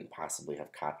couldn't possibly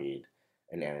have copied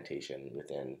an annotation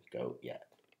within Goat yet.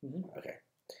 Mm-hmm. Okay.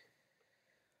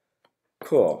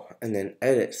 Cool. And then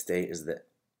edit state is the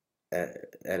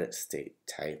edit state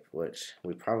type, which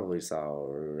we probably saw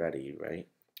already, right?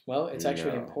 Well, it's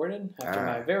actually imported after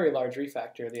my very large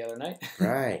refactor the other night.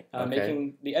 Right. Okay.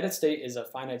 Making the edit state is a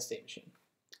finite state machine.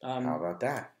 How about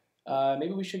that?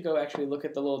 Maybe we should go actually look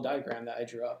at the little diagram that I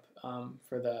drew up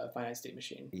for the finite state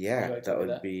machine. Yeah, that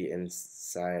would be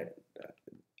inside.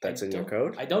 That's in your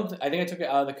code? I think I took it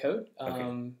out of the code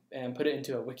and put it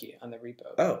into a wiki on the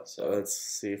repo. Oh, so let's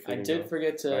see if we can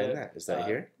forget to find that. Is that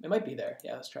here? It might be there.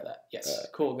 Yeah, let's try that. Yes.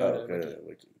 Cool. Go to the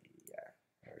wiki.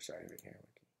 Yeah. Or sorry, right here.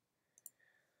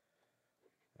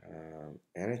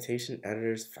 Annotation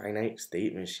editor's finite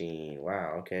state machine.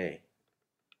 Wow. Okay.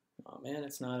 Oh man,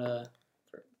 it's not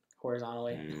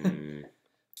horizontally.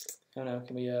 I don't know.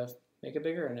 Can we make it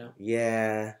bigger or no?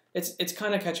 Yeah. It's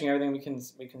kind of catching everything. We can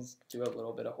do a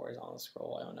little bit of horizontal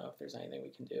scroll. I don't know if there's anything we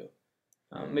can do.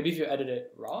 Maybe if you edit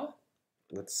it raw.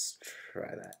 Let's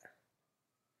try that.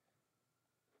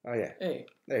 Oh yeah. Hey.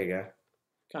 There you go.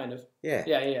 Kind of. Yeah.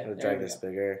 Yeah. I'll drag this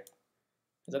bigger.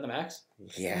 Is that the max?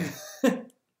 Yeah.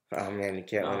 Oh man, you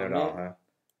can't win it all,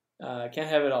 huh? Can't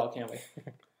have it all, can we?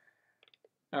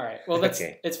 All right. Well,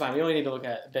 it's fine. We only need to look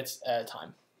at bits at a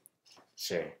time.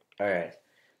 Sure. All right.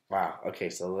 Wow. Okay,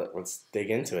 so let's dig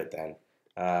into it then.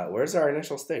 Where's our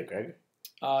initial state, Greg?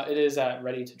 It is at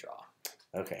ready to draw.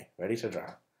 Okay, ready to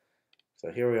draw. So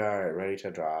here we are at ready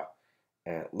to draw,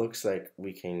 and it looks like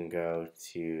we can go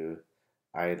to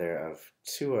either of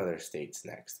two other states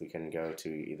next. We can go to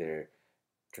either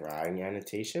drawing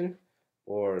annotation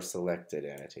or selected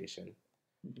annotation.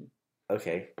 Mm-hmm.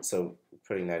 Okay, so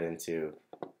putting that into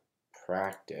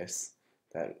practice,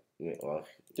 do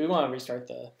we want to restart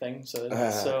the thing so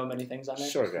there's so many things on there?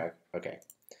 Sure, Greg. Okay.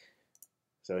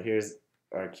 So here's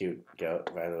our cute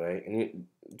goat, by the way. And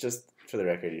just for the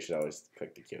record, you should always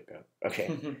click the cute goat.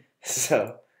 Okay.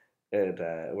 So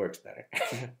it works better.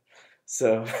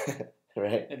 So,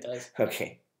 right? It does.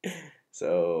 Okay.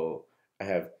 So I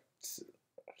have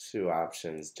two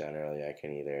options generally. I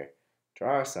can either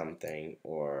draw something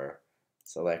or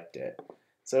select it.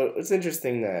 So it's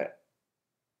interesting that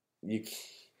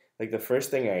like the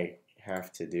first thing I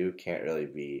have to do can't really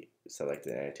be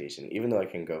selected annotation, even though I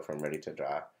can go from ready to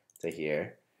draw to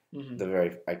here.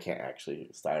 I can't actually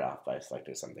start off by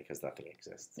selecting something because nothing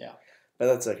exists. Yeah, but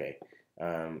that's okay.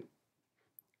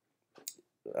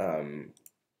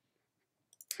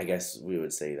 I guess we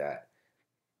would say that,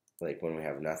 like, when we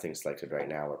have nothing selected right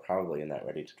now, we're probably in that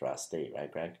ready to draw state,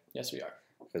 right, Greg? Yes, we are.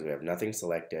 Because we have nothing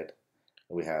selected.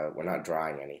 We're not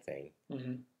drawing anything.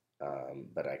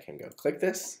 But I can go click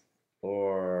this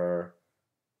or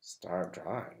start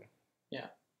drawing. Yeah.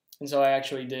 And so I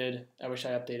wish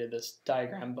I updated this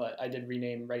diagram, but I did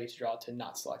rename ready to draw to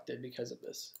not selected because of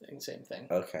this same thing.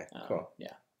 Okay, cool.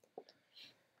 Yeah.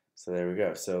 So there we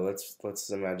go. So let's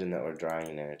imagine that we're drawing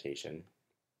an annotation.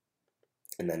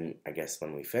 And then I guess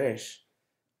when we finish,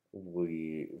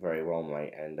 we very well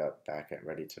might end up back at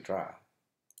ready to draw.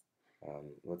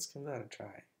 Let's give that a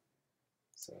try.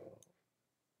 So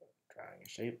drawing a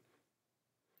shape.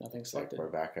 Nothing selected. We're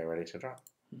back at ready to draw.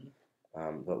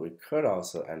 But we could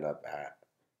also end up at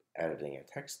editing a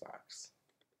text box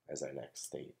as our next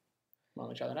state. Want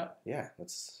me to try that out? Yeah,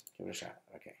 let's give it a shot.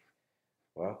 Okay.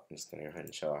 Well, I'm just going to go ahead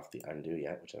and show off the undo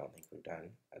yet, which I don't think we've done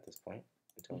at this point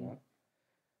until now.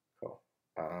 Cool.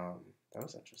 That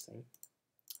was interesting.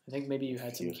 I think maybe you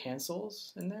had some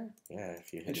cancels in there. Yeah,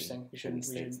 if you interesting. We should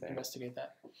investigate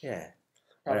that. Yeah.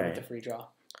 Probably with the free draw.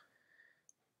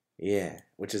 Yeah,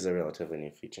 which is a relatively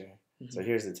new feature. So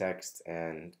here's the text,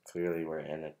 and clearly we're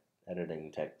in an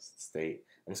editing text state.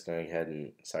 I'm just going to go ahead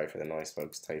and, sorry for the noise,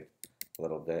 folks, type a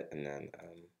little bit and then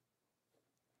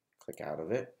click out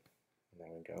of it. And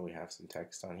there we go. We have some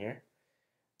text on here.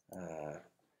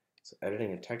 So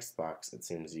editing a text box, it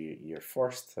seems you're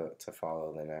forced to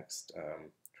follow the next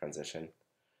transition,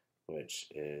 which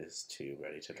is to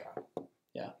ready to draw.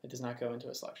 Yeah, it does not go into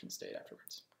a selection state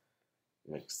afterwards.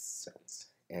 Makes sense.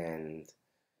 And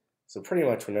so pretty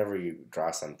much whenever you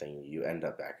draw something, you end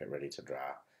up back at ready to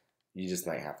draw. You just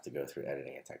might have to go through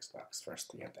editing a text box first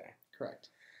to get there. Correct.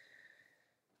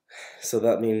 So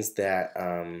that means that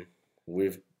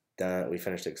we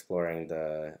finished exploring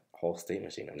the whole state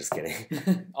machine. I'm just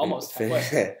kidding. Almost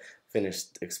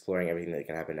finished exploring everything that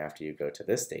can happen after you go to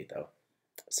this state, though.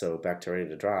 So back to ready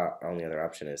to draw, our only other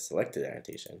option is selected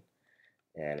annotation.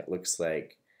 And it looks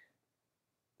like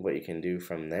what you can do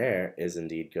from there is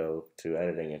indeed go to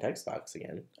editing a text box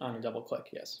again. On a double click,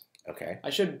 yes. Okay. I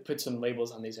should put some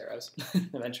labels on these arrows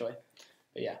eventually.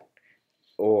 But yeah.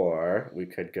 Or we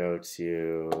could go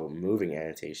to moving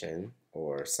annotation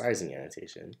or sizing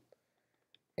annotation.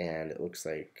 And it looks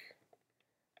like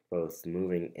both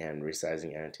moving and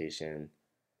resizing annotation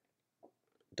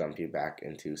dump you back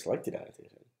into selected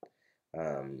annotation.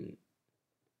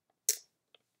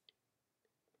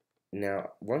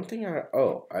 Now, one thing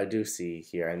I do see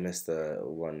here, I missed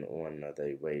one of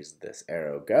the ways this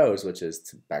arrow goes, which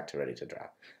is back to ready to draw.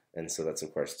 And so that's,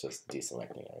 of course, just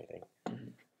deselecting everything.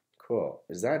 Cool.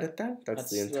 Is that it then? That's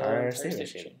the entire state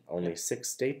machine. Only 6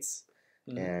 states.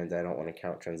 And I don't want to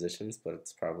count transitions, but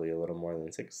it's probably a little more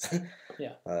than 6.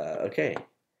 Yeah. Okay.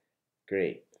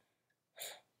 Great.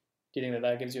 Do you think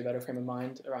that gives you a better frame of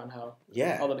mind around how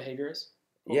all the behavior is?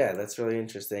 Cool. Yeah, that's really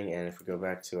interesting. And if we go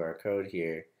back to our code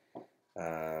here,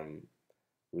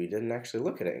 we didn't actually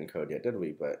look at it in code yet, did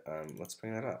we? But let's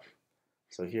bring that up.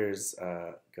 So here's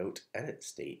goat edit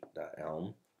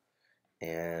state.elm,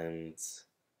 and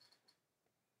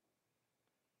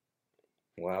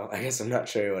well, I guess I'm not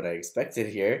sure what I expected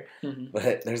here,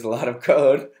 but there's a lot of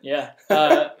code. Yeah.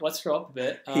 Let's scroll up a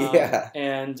bit.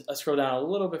 And let's scroll down a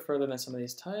little bit further than some of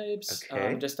these types.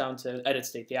 Okay. Just down to edit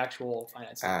state, the actual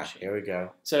finite state machine. Here we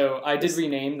go. So I did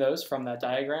rename those from that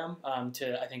diagram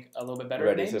to, I think, a little bit better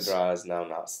Ready names. to draw is now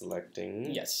not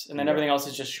selecting. Yes. And then everything else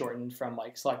is just shortened from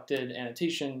like selected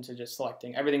annotation to just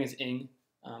selecting. Everything is ing.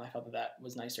 I felt that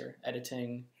was nicer.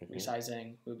 Editing,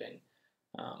 resizing, moving.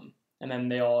 And then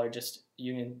they all are just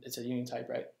union. It's a union type,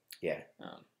 right? Yeah.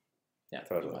 Yeah.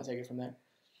 Totally. You want to take it from there?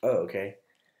 Oh, okay.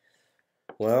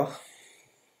 Well,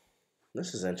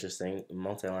 this is interesting.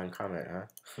 Multi-line comment, huh?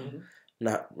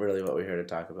 Not really what we're here to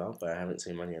talk about, but I haven't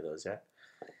seen many of those yet.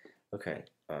 Okay.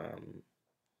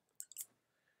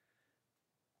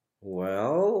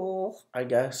 Well, I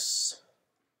guess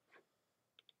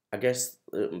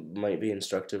it might be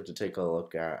instructive to take a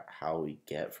look at how we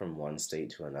get from one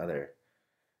state to another.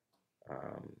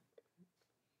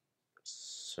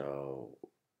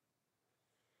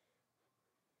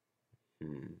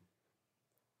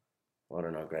 Well, I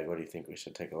don't know, Greg. What do you think we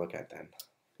should take a look at then?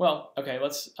 Well, okay.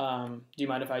 Let's. Do you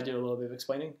mind if I do a little bit of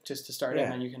explaining just to start, Yeah.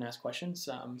 and then you can ask questions?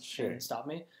 Sure. And stop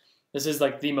me. This is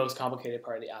like the most complicated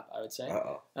part of the app, I would say.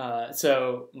 Uh-oh.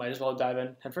 So might as well dive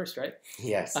in head first, right?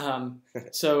 Yes.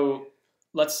 So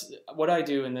what I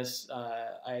do in this,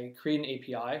 I create an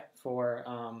API for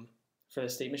the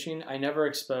state machine. I never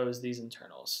expose these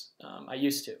internals. I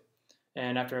used to.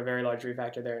 And after a very large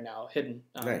refactor, they're now hidden.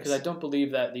 Because I don't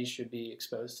believe that these should be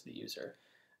exposed to the user.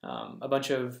 A bunch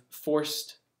of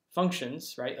forced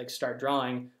functions, right, like start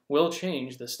drawing, will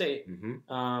change the state.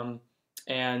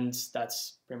 And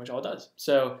that's pretty much all it does.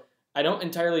 So I don't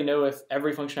entirely know if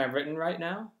every function I've written right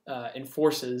now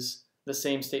enforces the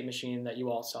same state machine that you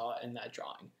all saw in that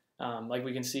drawing. Like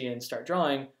we can see in start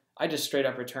drawing, I just straight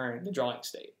up return the drawing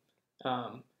state.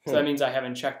 So that means I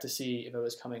haven't checked to see if it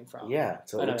was coming from. Yeah,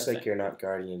 so it looks like you're not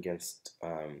guarding against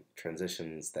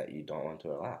transitions that you don't want to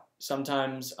allow.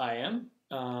 Sometimes I am.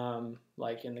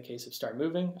 Like in the case of start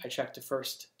moving, I check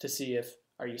first to see if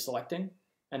are you selecting,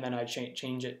 and then I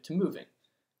change it to moving.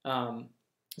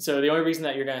 So the only reason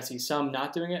that you're going to see some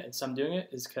not doing it and some doing it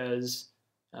is because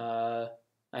I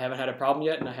haven't had a problem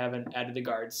yet, and I haven't added the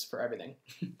guards for everything.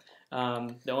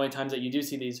 The only times that you do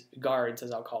see these guards,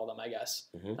 as I'll call them, I guess,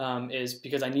 is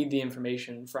because I need the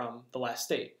information from the last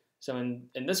state. So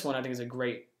in this one, I think is a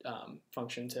great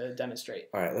function to demonstrate.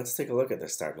 All right, let's take a look at the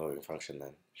start moving function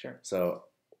then. Sure. So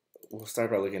we'll start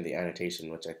by looking at the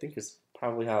annotation, which I think is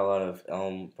probably how a lot of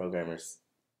Elm programmers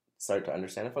start to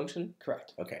understand a function.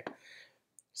 Correct. Okay.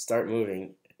 Start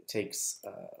moving takes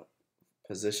a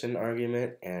position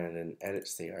argument and an edit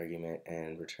state argument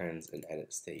and returns an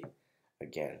edit state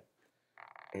again.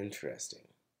 Interesting.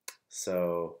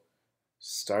 So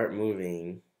start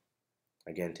moving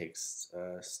again takes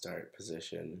start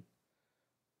position.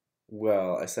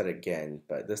 Well, I said again,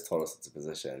 but this told us it's a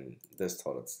position. This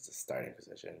told us it's a starting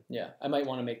position. Yeah, I might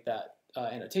want to make that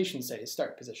annotation say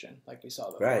start position, like we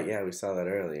saw before. Right, yeah, we saw that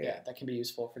earlier. Yeah, that can be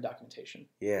useful for documentation.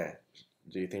 Yeah.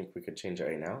 Do you think we could change it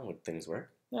right now? Would things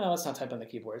work? No, let's not type on the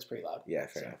keyboard. It's pretty loud. Yeah,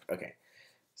 fair enough. Okay.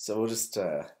 So we'll just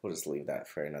leave that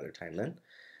for another time then.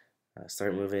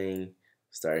 Start moving,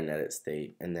 start an edit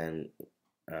state, and then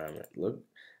look.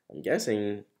 I'm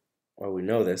guessing. Well, we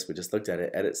know this. We just looked at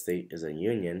it. Edit state is a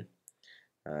union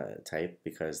type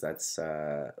because that's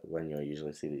when you'll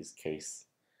usually see these case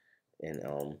in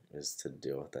Elm is to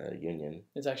deal with a union.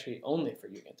 It's actually only for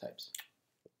union types.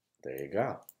 There you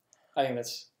go. I think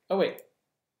that's. Oh wait.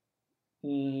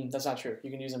 That's not true.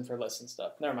 You can use them for lists and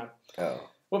stuff. Never mind. Oh.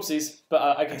 Whoopsies.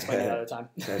 But I can explain that another time.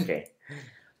 Okay.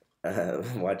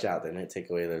 Watch out. They might take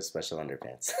away those special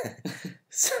underpants.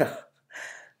 So,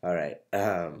 all right.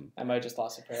 I might have just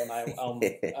lost a pair of my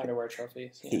underwear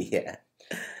trophies. Yeah.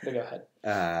 But go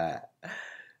ahead.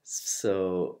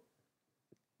 So,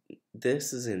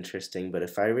 this is interesting, but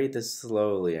if I read this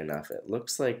slowly enough, it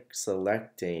looks like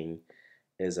selecting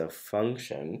is a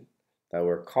function that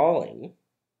we're calling,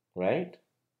 right?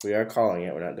 We are calling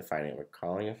it. We're not defining it. We're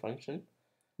calling a function.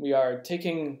 We are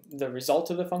taking the result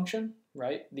of the function,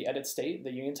 right? The edit state,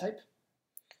 the union type.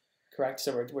 Correct?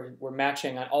 So we're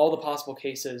matching on all the possible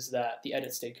cases that the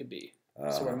edit state could be.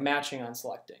 So we're matching on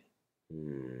selecting.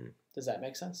 Does that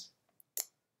make sense?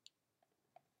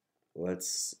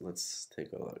 Let's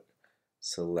take a look.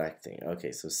 Selecting.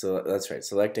 Okay, so that's right.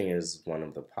 Selecting is one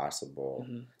of the possible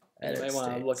edit states. You might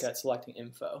want to look at selecting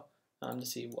info to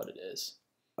see what it is.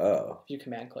 Oh. If you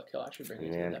command click, it'll actually bring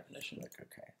you to the definition.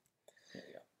 Okay. There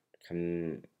you go.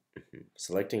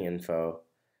 Selecting info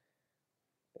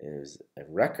is a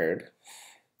record.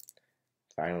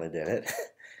 Finally did it.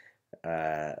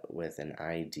 With an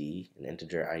ID, an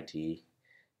integer ID,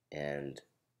 and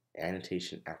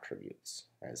annotation attributes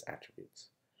as attributes.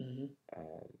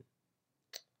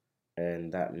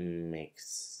 And that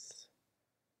makes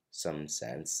some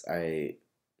sense. I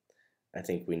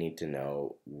think we need to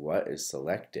know what is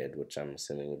selected, which I'm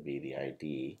assuming would be the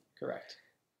ID. Correct.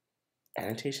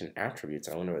 Annotation attributes,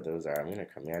 I wonder what those are. I'm going to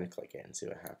command click it and see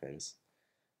what happens.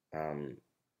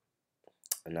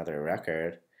 Another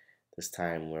record, this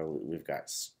time where we've got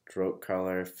stroke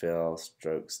color, fill,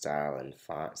 stroke style, and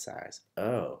font size.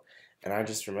 Oh, and I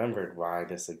just remembered why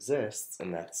this exists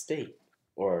in that state.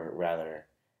 Or rather,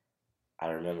 I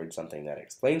remembered something that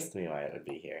explains to me why it would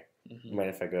be here. You mind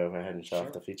if I go ahead and show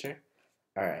off the feature?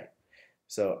 All right.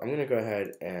 So I'm going to go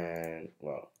ahead and,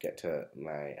 get to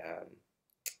my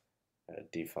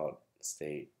default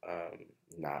state,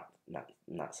 not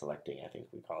selecting, I think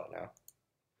we call it now.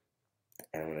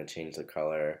 And I'm going to change the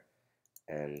color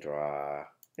and draw,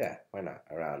 why not,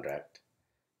 a round rect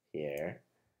here.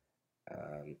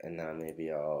 And now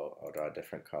maybe I'll draw a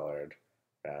different colored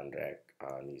round rect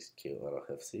on these cute little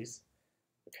hoofsies.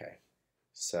 Okay,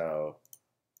 so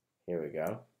here we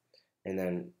go. And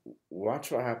then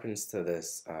watch what happens to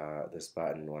this this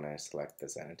button when I select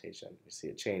this annotation. You see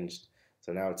it changed.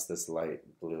 So now it's this light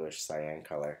bluish cyan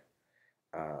color.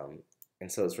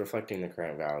 And so it's reflecting the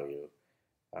current value.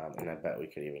 And I bet we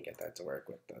could even get that to work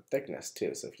with the thickness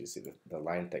too. So if you see the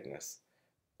line thickness,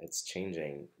 it's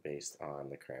changing based on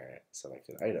the current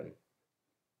selected item.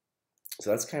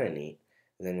 So that's kind of neat.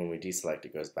 And then when we deselect,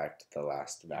 it goes back to the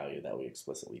last value that we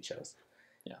explicitly chose.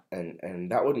 Yeah.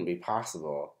 And that wouldn't be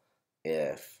possible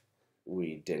if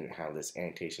we didn't have this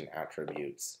annotation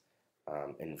attributes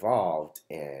involved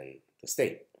in the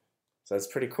state. So that's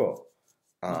pretty cool.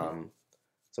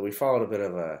 So we followed a bit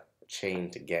of a chain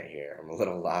to get here. I'm a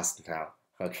little lost now.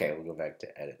 Okay, we'll go back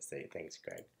to edit state. Thanks,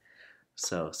 Greg.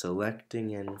 So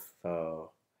selecting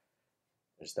info,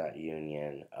 there's that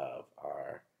union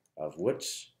of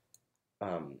which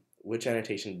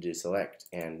annotation to select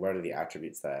and what are the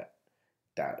attributes that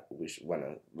we should want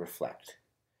to reflect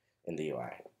in the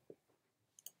UI.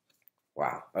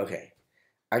 Wow. Okay.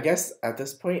 I guess at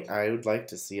this point I would like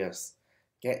to see us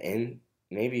get in.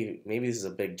 Maybe this is a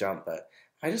big jump, but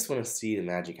I just want to see the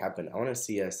magic happen. I want to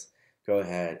see us go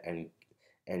ahead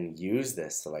and use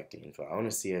this selecting info. I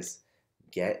want to see us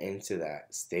get into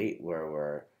that state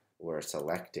where we're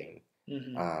selecting.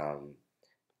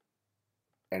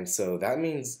 And so that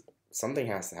means something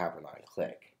has to happen on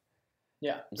click.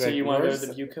 Yeah. Greg, so you want to go to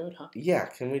the view code, huh? Yeah.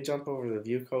 Can we jump over to the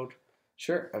view code?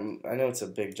 Sure. I know it's a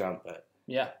big jump, but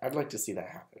yeah, I'd like to see that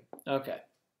happen. Okay.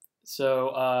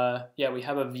 So yeah, we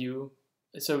have a view.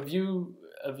 So a view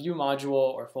module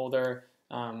or folder.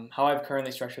 How I've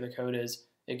currently structured the code is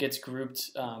it gets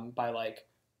grouped by like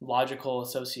logical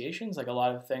associations, like a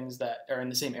lot of things that are in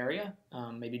the same area.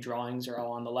 Maybe drawings are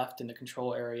all on the left in the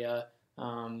control area.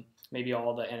 Maybe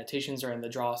all the annotations are in the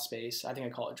draw space. I think I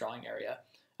call it drawing area.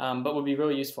 But would be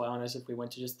really useful, honest, if we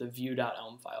went to just the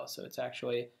view.elm file. So it's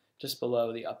actually just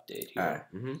below the update here.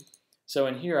 So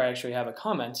in here, I actually have a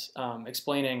comment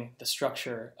explaining the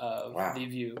structure of the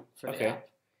view for the app.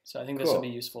 So I think this will be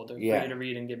useful for you to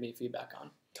read and give me feedback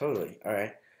on. Totally. All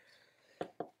right.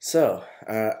 So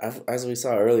as we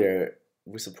saw earlier,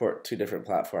 we support two different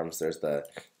platforms. There's the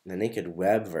naked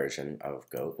web version of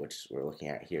Goat, which we're looking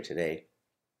at here today,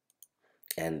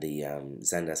 and the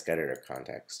Zendesk Editor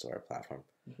context store platform.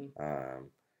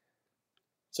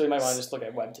 So we might want to just look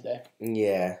at web today.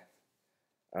 Yeah.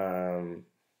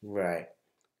 Right.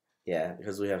 Yeah,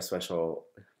 because we have special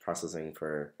processing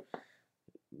for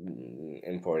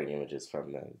importing images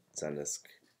from the Zendesk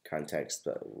context,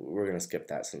 but we're going to skip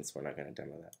that since we're not going to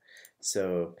demo that.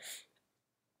 So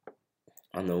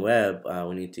on the web,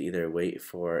 we need to either wait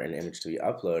for an image to be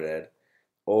uploaded,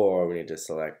 or we need to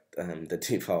select the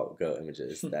default Goat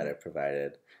images that are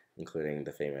provided, including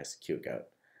the famous cute goat.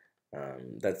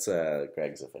 That's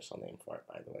Greg's official name for it,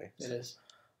 by the way. It is.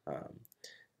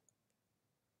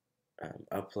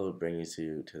 Upload brings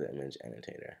you to the image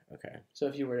annotator. Okay. So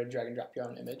if you were to drag and drop your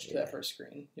own image to that first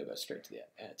screen, you'll go straight to the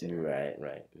annotator.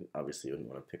 Right. Obviously, you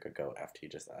wouldn't want to pick a goat after you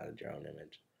just added your own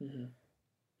image.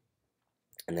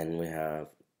 And then we have,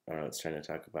 it's trying to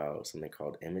talk about something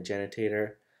called image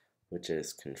annotator, which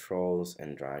is controls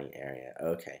and drawing area.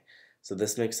 Okay. So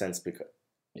this makes sense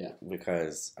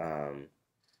because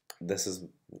this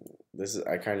is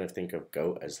I kind of think of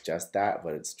Goat as just that,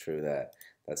 but it's true that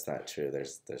that's not true.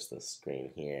 There's this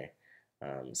screen here.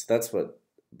 So that's what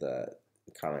the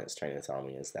comment is trying to tell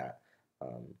me, is that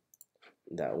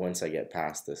that once I get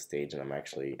past this stage and I'm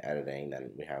actually editing,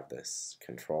 then we have this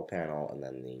control panel, and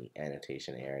then the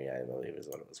annotation area, I believe is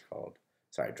what it was called.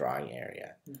 Sorry, drawing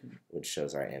area, which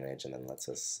shows our image and then lets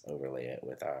us overlay it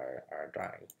with our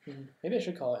drawing. Maybe I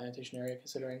should call it annotation area,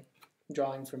 considering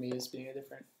drawing for me is being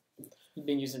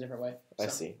used in a different way. So. I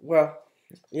see. Well,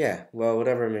 yeah. Well,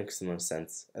 whatever makes the most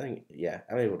sense. I think,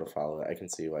 I'm able to follow it. I can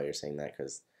see why you're saying that,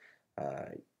 because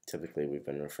typically we've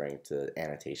been referring to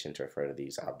annotation to refer to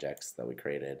these objects that we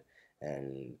created,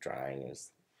 and drawing is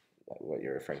what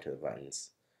you're referring to, the buttons.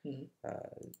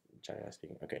 Generally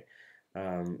speaking. Okay.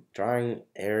 Drawing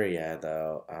area,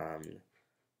 though,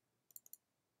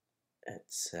 it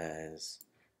says,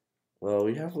 well,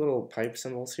 we have little pipe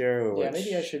symbols here. Yeah,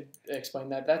 maybe I should explain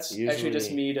that. That's actually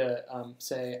just me to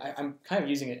say, I'm kind of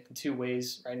using it in two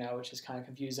ways right now, which is kind of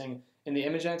confusing. In the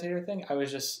image annotator thing, I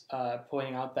was just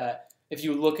pointing out that if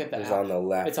you look at the app, on the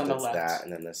left, it's on the left. That,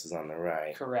 and then this is on the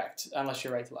right. Correct, unless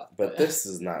you're right to left. But this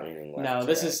is not meaning left. No,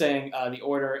 this is saying the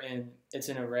order it's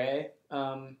an array.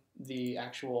 The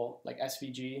actual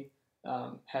SVG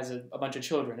has a bunch of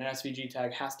children. An SVG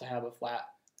tag has to have a flat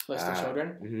list of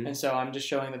children. And so I'm just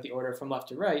showing that the order from left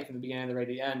to right, from the beginning of the right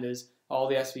to the end, is all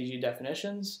the SVG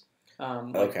definitions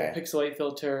like the pixelate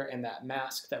filter and that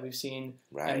mask that we've seen.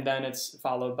 Right. And then it's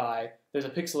followed by, there's a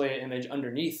pixelated image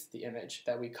underneath the image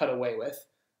that we cut away with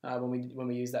when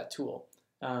we use that tool.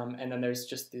 And then there's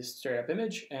just this straight up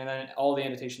image, and then all the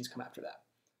annotations come after that.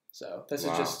 So this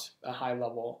is just a high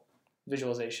level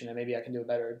visualization, and maybe I can do a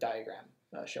better diagram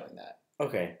showing that.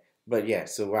 Okay, but yeah,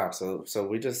 so wow, so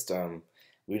we just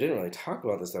we didn't really talk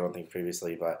about this, I don't think,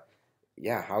 previously, but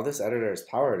yeah, how this editor is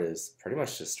powered is pretty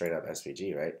much just straight up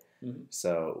SVG, right? Mm-hmm.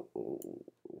 So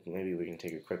maybe we can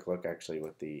take a quick look actually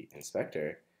with the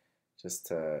inspector, just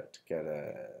to get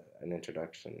an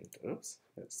introduction. Oops,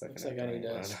 looks like I need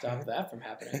to stop that from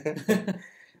happening.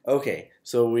 Okay,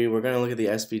 so we're going to look at the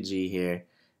SVG here,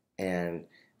 and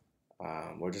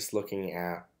we're just looking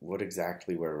at what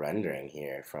exactly we're rendering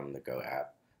here from the Go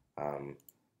app.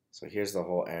 So here's the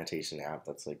whole annotation app.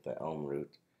 That's like the Elm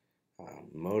root.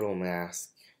 Modal mask,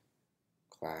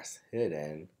 class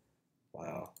hidden.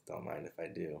 Well, don't mind if I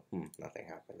do. Nothing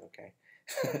happened. Okay.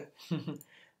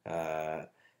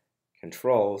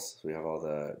 Controls. We have all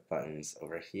the buttons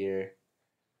over here.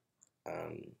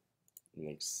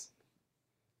 Makes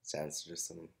sense. Just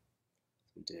some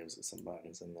divs with some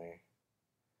buttons in there.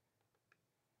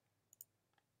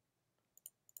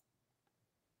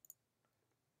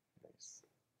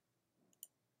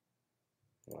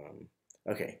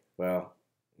 Okay, well,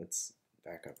 let's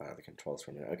back up out of the controls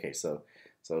for a minute. Okay, so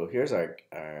here's our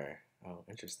oh,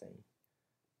 interesting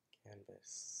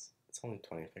canvas. It's only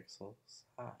 20 pixels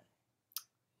high.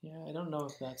 Yeah, I don't know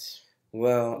if that's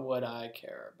well what I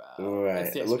care about.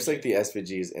 Right, it looks like the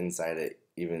SVG is inside it,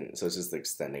 even so. It's just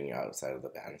extending outside of the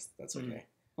bands. That's okay.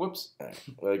 Whoops. All right.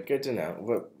 Well, good to know.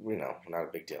 But not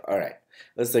a big deal. All right,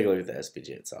 let's take a look at the SVG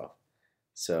itself.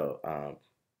 So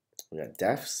we got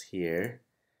defs here.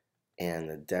 And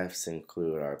the defs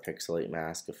include our pixelate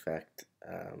mask effect,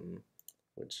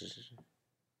 which is,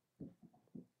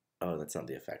 oh, that's not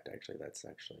the effect actually, that's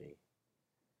actually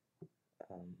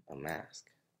a mask.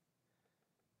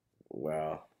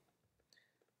 Well,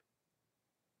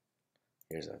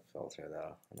 here's a filter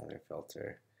though, another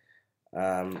filter. Do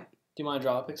you want to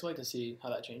draw a pixelate to see how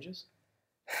that changes?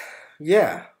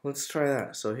 Yeah, let's try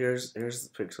that. So here's the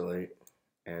pixelate,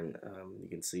 and you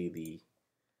can see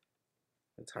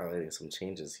it's highlighting some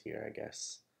changes here, I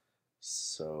guess.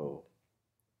 So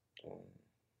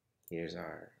here's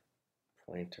our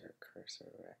pointer cursor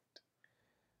rect.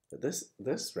 But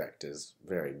this rect is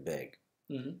very big.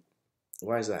 Mm-hmm.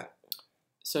 Why is that?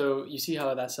 So you see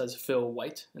how that says fill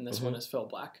white, and this one is fill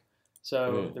black.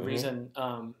 So the reason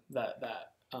the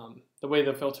way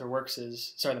the filter works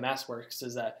the mask works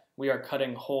is that we are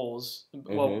cutting holes.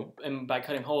 Well, and by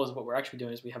cutting holes, what we're actually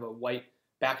doing is we have a white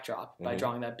backdrop by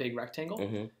drawing that big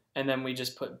rectangle, and then we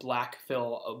just put black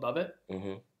fill above it,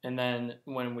 and then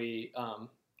when we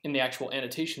in the actual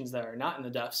annotations that are not in the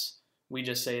defs, we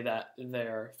just say that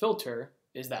their filter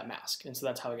is that mask, and so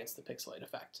that's how it gets the pixelate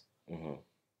effect.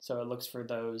 So it looks for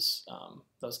those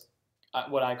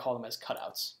what I call them as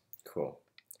cutouts. Cool.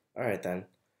 All right then.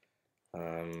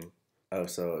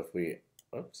 So if we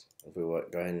go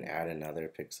ahead and add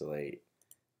another pixelate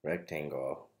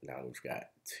rectangle, now we've got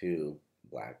two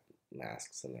black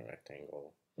masks in the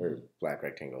rectangle, or black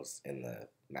rectangles in the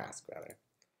mask rather.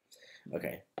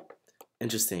 Okay,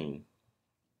 interesting.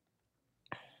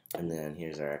 And then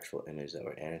here's our actual image that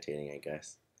we're annotating, I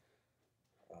guess.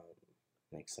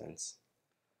 Makes sense.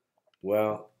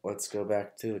 Well, let's go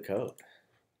back to the code.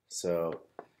 So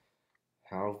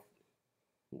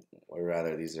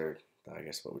these are, I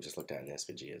guess, what we just looked at in the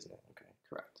SVG, isn't it? Okay.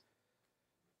 Correct.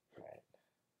 All right.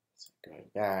 So going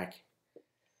back, it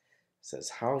says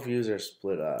how views are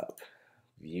split up.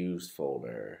 Views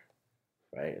folder,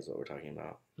 right, is what we're talking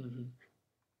about.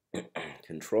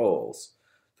 Controls.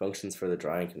 Functions for the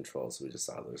drawing controls. So we just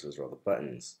saw those are all the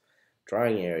buttons.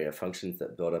 Drawing area. Functions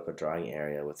that build up a drawing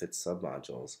area with its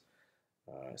submodules.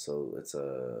 So it's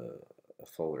a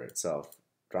folder itself.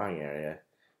 Drawing area,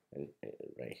 and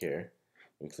right here,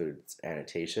 includes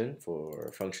annotation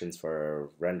for functions for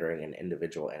rendering an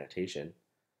individual annotation.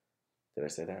 Did I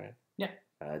say that right? Yeah.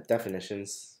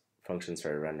 Definitions, functions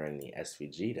for rendering the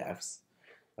SVG defs,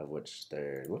 of which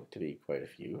there look to be quite a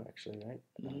few actually, right?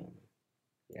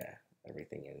 Yeah,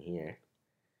 everything in here,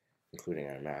 including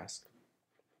our mask.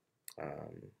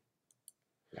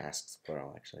 Masks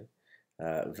plural actually.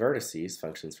 Vertices,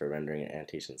 functions for rendering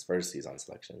annotations, vertices on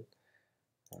selection,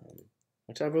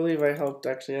 which I believe I helped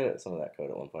actually edit some of that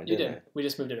code at one point. You did. We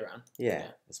just moved it around.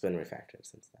 Yeah, it's been refactored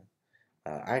since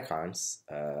then. Icons,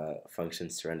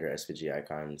 functions to render SVG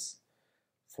icons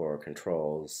for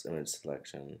controls, image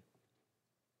selection,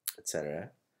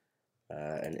 etc.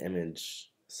 An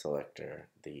image selector,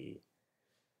 the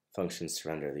functions to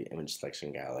render the image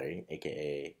selection gallery,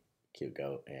 aka cute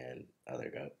goat and other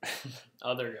goat.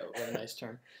 Other goat, what a nice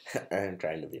term. I'm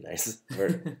trying to be nice.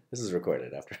 This is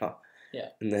recorded after all. Yeah.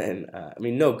 And then,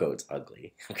 no goat's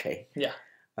ugly, okay? Yeah.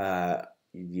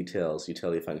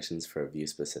 Utility functions for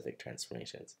view-specific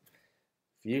transformations.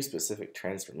 View-specific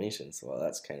transformations, well,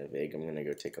 that's kind of vague. I'm going to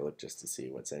go take a look just to see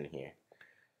what's in here.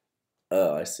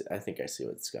 Oh, I see. I think I see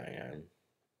what's going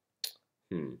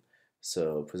on.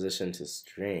 So position to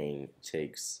string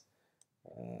takes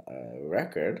a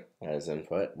record as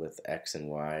input with X and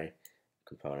Y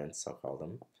components, I'll call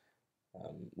them.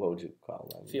 What would you call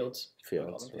them? Fields.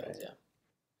 Fields, right. Fields, yeah.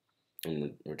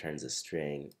 And returns a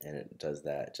string, and it does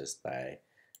that just by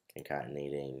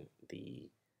concatenating the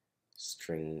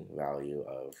string value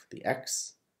of the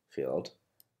X field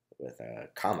with a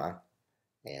comma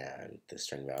and the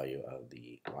string value of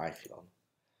the Y field.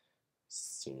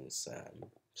 Seems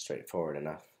straightforward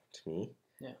enough to me.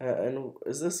 Yeah. And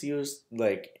is this used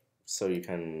like so you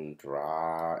can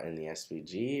draw in the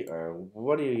SVG, or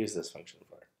what do you use this function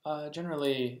for?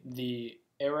 Generally, the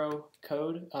arrow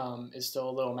code is still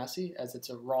a little messy as it's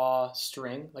a raw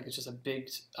string, like it's just a big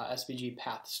SVG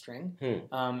path string.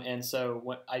 And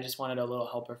so I just wanted a little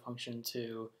helper function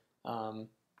to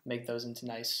make those into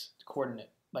nice coordinate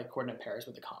pairs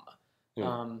with a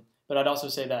comma. But I'd also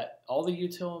say that all the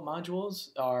util modules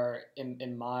are,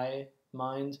 in my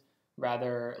mind,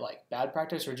 rather like bad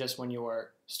practice, or just when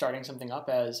you're starting something up,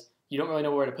 as you don't really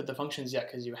know where to put the functions yet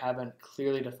because you haven't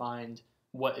clearly defined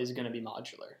what is going to be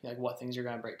modular, like what things are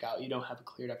going to break out. You don't have a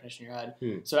clear definition in your head.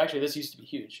 So actually this used to be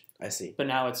huge. I see. But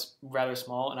now it's rather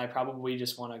small, and I probably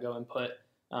just want to go and put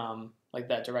like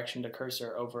that direction to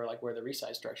cursor over like where the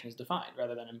resize direction is defined,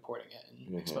 rather than importing it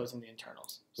and exposing the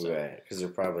internals. So, right, because you're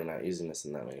probably not using this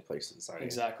in that many places, are you?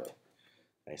 Exactly.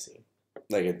 I see.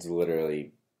 Like it's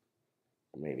literally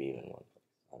maybe even one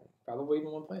place. Probably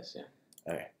even one place,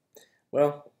 yeah. Okay.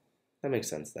 Well, that makes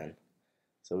sense then.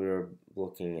 So we were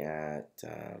looking at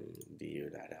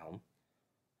view.elm.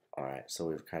 Alright, so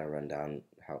we've kind of run down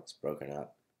how it's broken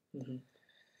up.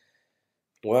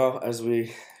 Well, as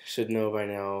we should know by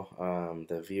now,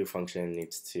 the view function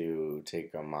needs to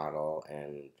take a model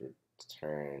and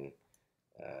return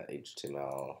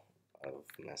HTML of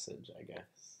message, I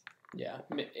guess. Yeah.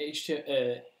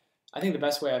 I think the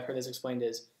best way I've heard this explained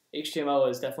is HTML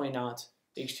is definitely not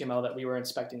HTML that we were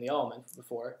inspecting the element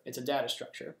before. It's a data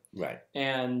structure. Right.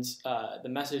 And the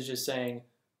message is saying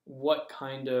what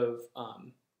kind of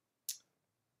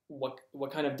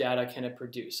what kind of data can it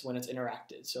produce when it's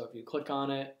interacted. So if you click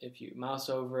on it, if you mouse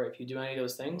over, if you do any of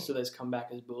those things, so those come back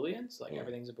as booleans, like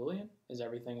everything's a boolean. Is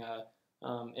everything a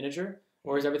integer,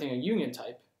 or is everything a union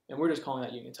type? And we're just calling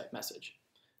that union type message.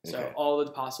 So all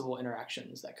the possible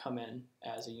interactions that come in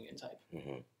as a union type.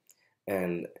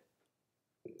 And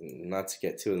not to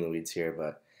get too in the weeds here,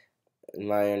 but in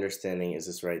my understanding, is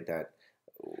this right that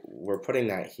we're putting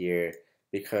that here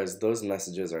because those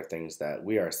messages are things that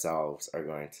we ourselves are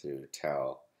going to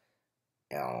tell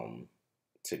Elm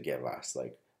to give us.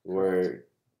 Like we're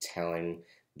telling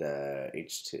the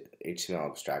HTML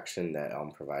abstraction that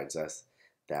Elm provides us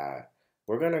that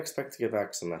we're going to expect to get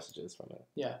back some messages from it.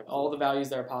 Yeah, all the values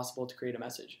that are possible to create a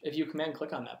message. If you command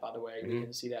click on that, by the way, we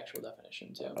can see the actual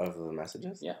definition too. Of the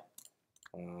messages? Yeah.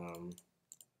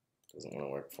 Doesn't want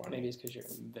to work for me. Maybe it's because you're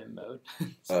in Vim mode.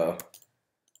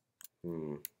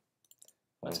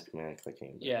 That's command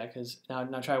clicking. Yeah, because now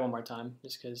try one more time,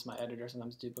 just because my editor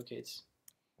sometimes duplicates.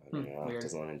 I don't know. It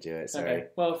doesn't want to do it. Sorry. Okay.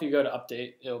 Well, if you go to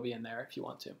update, it'll be in there if you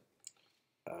want to.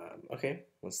 Okay.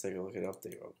 Let's take a look at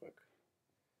update real quick.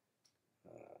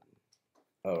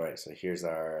 Right. So here's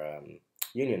our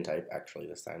union type, actually,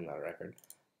 this time, not a record,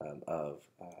 of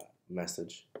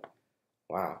message.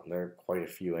 Wow, there are quite a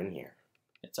few in here.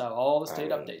 It's all the state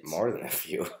updates. More than a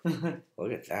few.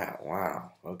 Look at that.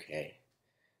 Wow. Okay.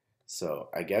 So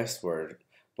I guess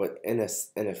in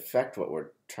effect, what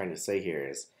we're trying to say here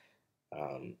is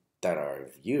that our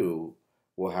view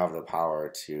will have the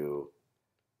power to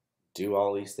do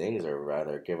all these things, or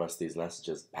rather give us these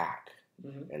messages back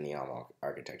in the Elm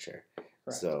architecture.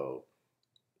 Correct. So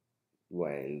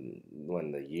when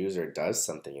the user does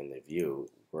something in the view,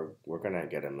 we're gonna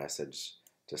get a message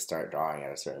to start drawing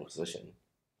at a certain position,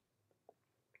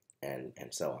 and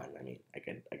so on. I mean, I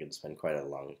could spend quite a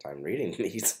long time reading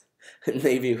these.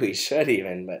 Maybe we should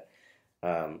even, but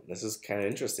this is kind of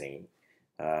interesting.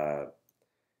 Like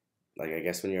I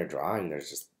guess when you're drawing,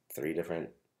 there's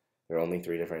only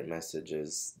three different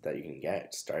messages that you can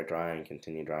get: start drawing,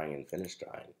 continue drawing, and finish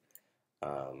drawing.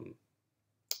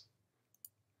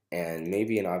 And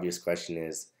maybe an obvious question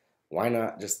is, why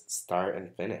not just start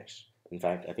and finish? In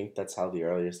fact, I think that's how the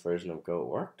earliest version of Go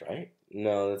worked, right?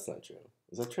 No, that's not true.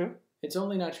 Is that true? It's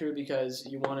only not true because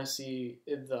you want to see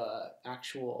the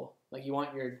actual, like you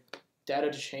want your data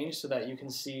to change so that you can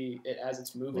see it as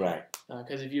it's moving. Right.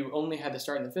 Because if you only had the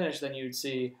start and the finish, then you'd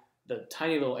see the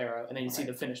tiny little arrow and then you'd see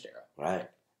the finished arrow. Right.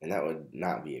 And that would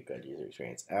not be a good user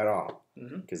experience at all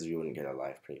because you wouldn't get a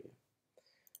live preview.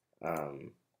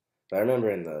 But I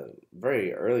remember in the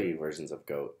very early versions of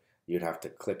Goat, you'd have to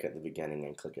click at the beginning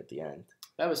and click at the end.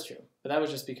 That was true, but that was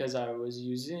just because I was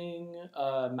using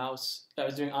mouse. I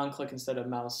was doing on click instead of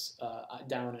mouse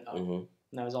down and up, and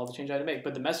that was all the change I had to make.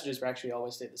 But the messages were actually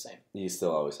always stayed the same. You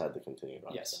still always had the continued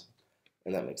on. Yes,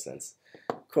 and that makes sense.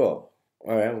 Cool.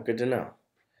 All right. Well, good to know.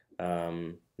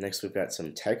 Next, we've got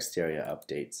some text area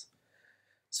updates.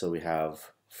 So we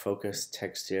have focus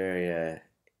text area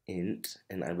int,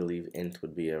 and I believe int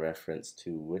would be a reference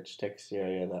to which text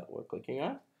area that we're clicking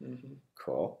on.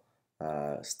 Cool.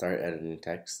 Start editing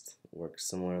text works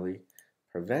similarly.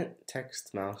 Prevent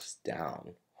text mouse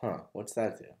down. Huh, what's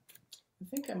that do? I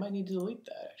think I might need to delete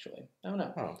that, actually. I don't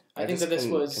know. Oh, I think that this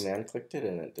was... command clicked it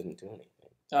and it didn't do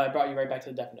anything. I brought you right back to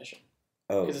the definition.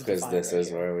 Oh, because this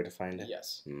is where we defined it?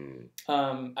 Yes.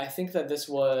 I think that this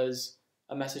was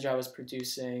a message I was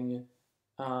producing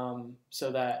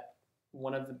so that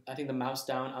I think the mouse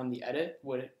down on the edit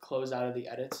would close out of the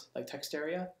edit, like text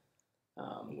area.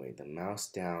 Wait, the mouse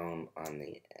down on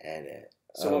the edit.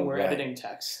 So when we're editing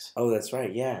text. Oh, that's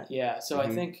right. Yeah. Yeah. So I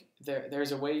think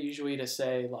there's a way usually to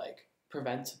say like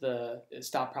prevent the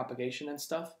stop propagation and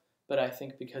stuff. But I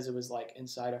think because it was like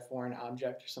inside a foreign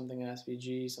object or something in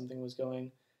SVG, something was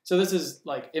going. So this is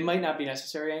like it might not be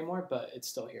necessary anymore, but it's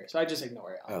still here. So I just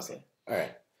ignore it. Honestly.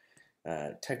 Okay. All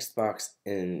right. Text box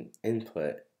in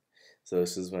input. So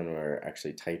this is when we're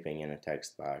actually typing in a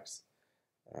text box.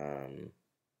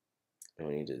 And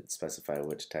we need to specify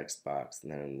which text box,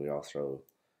 and then we also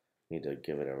need to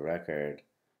give it a record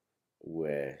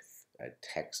with a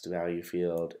text value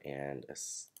field and a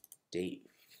state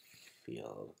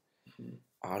field.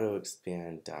 Auto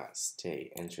expand dot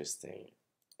state. Interesting.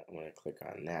 I'm going to click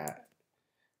on that.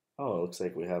 Oh, it looks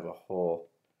like we have a whole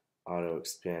auto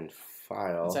expand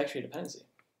file. It's actually a dependency.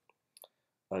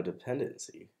 A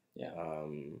dependency. Yeah.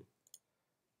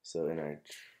 So in our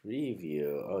tree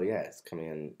view, oh yeah, it's coming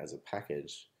in as a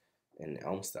package in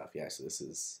Elm stuff. Yeah, so this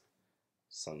is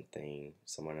something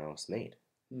someone else made.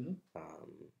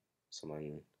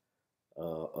 Someone,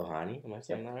 Ohani, am I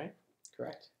saying that right?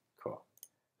 Correct. Cool.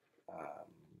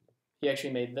 He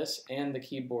actually made this and the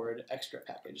keyboard extra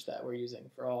package that we're using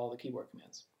for all the keyboard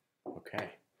commands. Okay.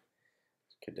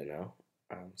 Good to know.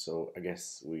 So I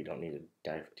guess we don't need to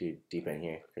dive too deep in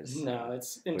here because no,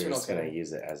 it's internal. We're just going to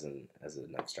use it as an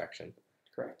abstraction.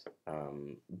 Correct.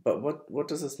 But what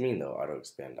does this mean though? Auto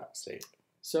expand dot state.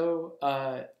 So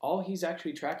all he's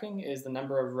actually tracking is the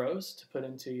number of rows to put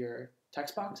into your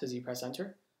text box as you press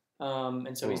enter,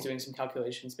 and so he's doing some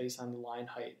calculations based on the line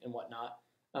height and whatnot.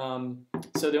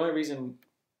 So the only reason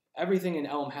everything in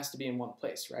Elm has to be in one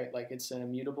place, right? Like it's an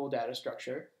immutable data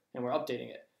structure, and we're updating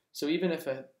it. So even if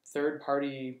a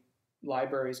third-party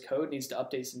library's code needs to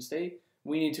update some state,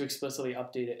 we need to explicitly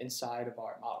update it inside of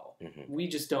our model. We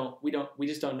just don't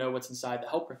know what's inside the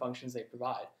helper functions they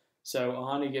provide. So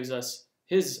Ohani gives us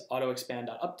his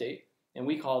auto-expand.update, and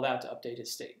we call that to update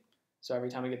his state. So every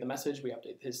time we get the message, we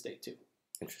update his state too.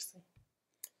 Interesting.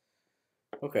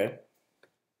 Okay.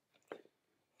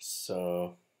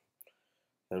 So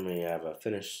then we have a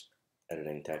finish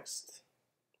editing text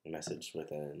message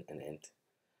with an int.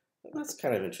 That's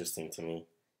kind of interesting to me.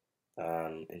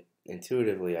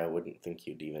 Intuitively, I wouldn't think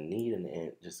you'd even need an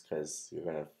int just because you're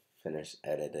going to finish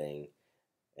editing,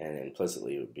 and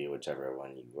implicitly it would be whichever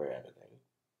one you were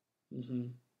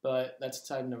editing. But that's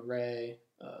inside an array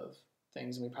of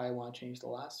things, and we probably want to change the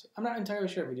last. I'm not entirely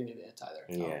sure if we do need the int either.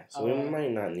 Yeah, so we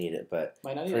might not need it, but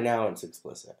for now it's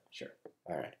explicit. Sure.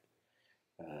 All right.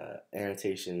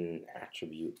 Annotation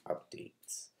attribute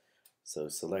updates. So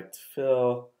select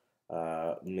fill,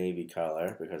 maybe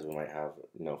color, because we might have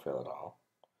no fill at all.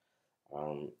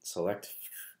 Select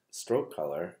stroke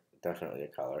color, definitely a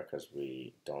color, because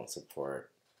we don't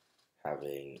support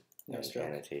having an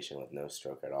annotation with no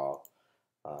stroke at all.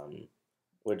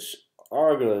 Which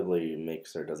arguably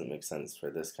makes or doesn't make sense for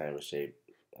this kind of a shape,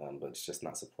 but it's just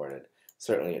not supported.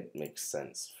 Certainly it makes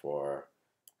sense for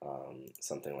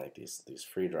something like these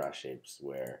free draw shapes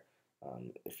where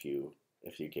if you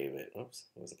gave it, oops,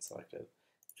 it wasn't selected.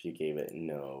 If you gave it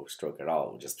no stroke at all,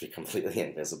 it would just be completely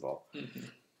invisible.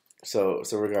 So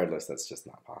regardless, that's just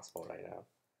not possible right now,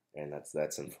 and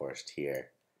that's enforced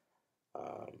here,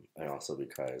 and also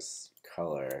because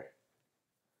color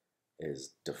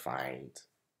is defined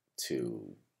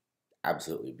to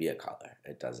absolutely be a color.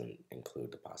 It doesn't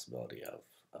include the possibility of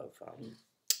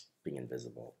being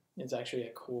invisible. It's actually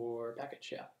a core package,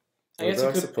 yeah. I Well, guess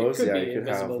I suppose, it could yeah, be you could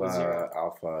have invisible to 0.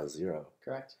 alpha 0.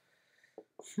 Correct.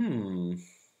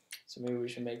 So maybe we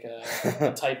should make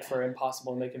a type for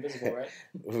impossible and make invisible, right?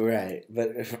 Right,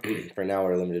 but for now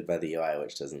we're limited by the UI,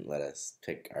 which doesn't let us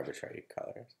pick arbitrary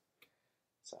colors.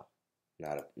 So,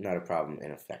 not a problem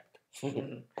in effect.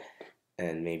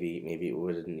 And maybe it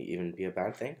wouldn't even be a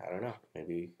bad thing. I don't know.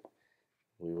 Maybe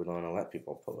we would want to let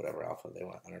people put whatever alpha they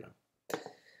want. I don't know.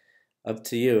 Up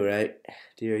to you, right,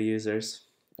 dear users?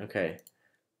 Okay.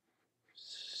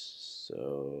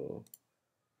 So,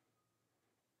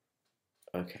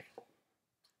 okay.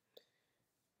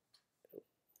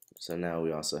 So now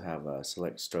we also have a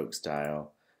select stroke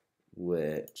style,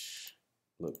 which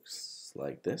looks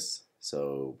like this.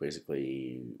 So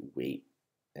basically weight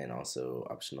and also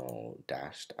optional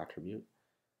dashed attribute.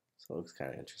 So it looks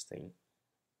kind of interesting.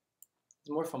 It's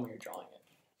more fun when you're drawing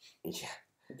it. Yeah.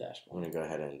 The dash. I'm going to go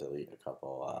ahead and delete a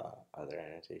couple other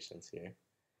annotations here.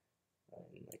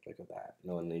 Like, look at that.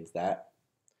 No one needs that.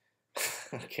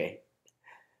 Okay.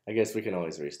 I guess we can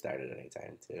always restart it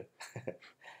anytime too.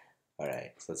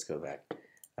 Alright, so let's go back.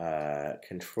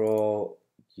 Control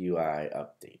UI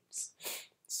updates.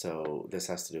 So this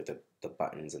has to do with the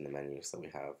buttons and the menus that we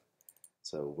have.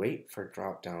 So wait for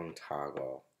drop down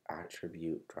toggle,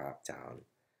 attribute drop down.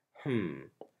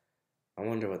 I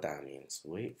wonder what that means.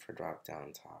 Wait for drop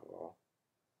down toggle.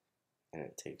 And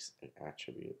it takes an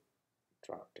attribute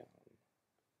drop down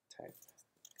type.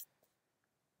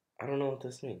 I don't know what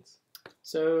this means.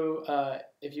 So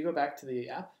if you go back to the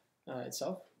app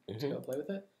itself, to go play with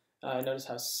it, notice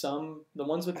how the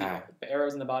ones with the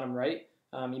arrows in the bottom right,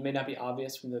 you may not be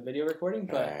obvious from the video recording,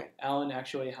 but Alan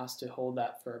actually has to hold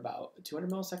that for about 200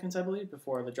 milliseconds, I believe,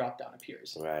 before the drop down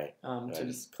appears. Right. I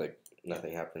just click,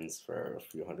 nothing happens for a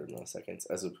few hundred milliseconds,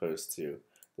 as opposed to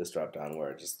this drop down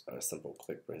where just a simple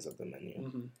click brings up the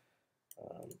menu.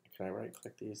 Can I right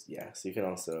click these? Yeah, so you can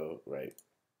also right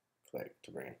click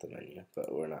to bring up the menu,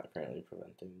 but we're not currently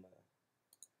preventing that.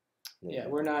 Yeah,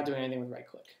 we're not doing anything with right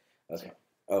click. Okay. So.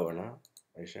 Oh, we're not?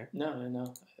 Are you sure?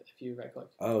 No. If you right click.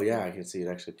 Oh yeah, I can see it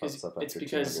actually pops up after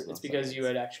 200 milliseconds. It's because you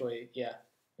had actually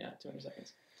 200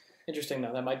 seconds. Interesting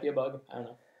though. That might be a bug. I don't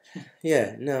know.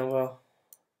 Yeah. No. Well.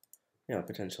 Yeah.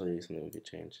 Potentially something we could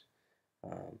change.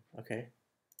 Okay.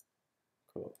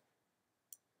 Cool.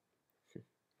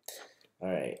 All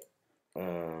right.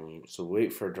 So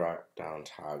wait for drop down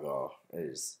toggle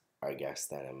is, I guess,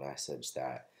 then a message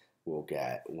that we'll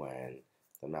get when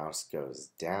the mouse goes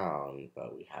down,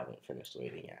 but we haven't finished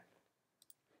waiting yet.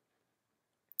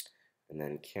 And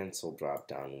then cancel drop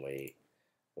down wait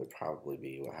would probably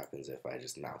be what happens if I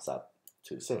just mouse up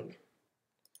too soon.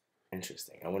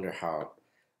 Interesting. I wonder how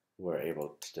we're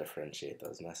able to differentiate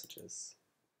those messages.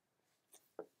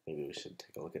 Maybe we should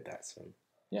take a look at that soon.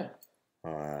 Yeah.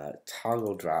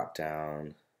 Toggle drop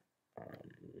down.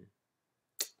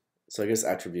 So I guess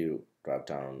attribute drop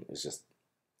down is just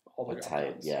a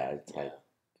type. Yeah, type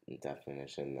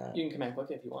definition that you can command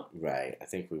click it if you want. Right. I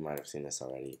think we might have seen this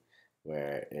already,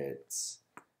 where it's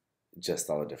just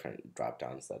all the different drop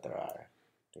downs that there are.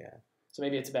 Yeah. So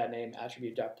maybe it's a bad name,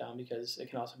 attribute drop down, because it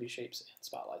can also be shapes and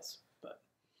spotlights. But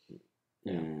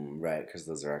right, because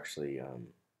those are actually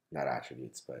not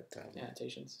attributes, but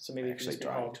annotations. So maybe it can just be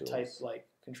called type like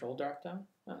control drop down.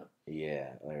 I don't know.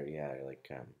 Yeah, or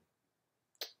like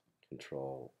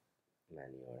control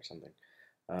menu or something.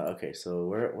 Okay, so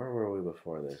where were we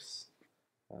before this?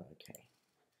 Okay.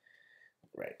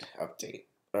 Right, update.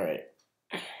 All right.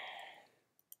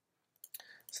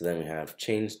 So then we have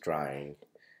change drawing,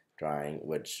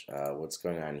 which what's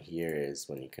going on here is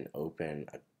when you can open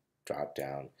a drop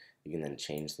down, you can then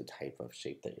change the type of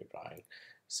shape that you're drawing.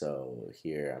 So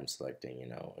here I'm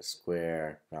selecting, a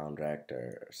square, round rect,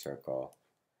 or a circle,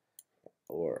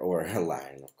 or a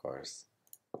line, of course.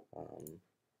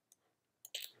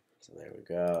 So there we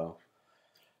go.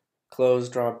 Close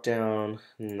drop down,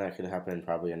 and that could happen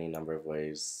probably any number of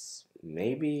ways.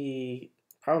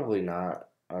 Probably not.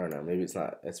 I don't know. Maybe it's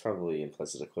not. It's probably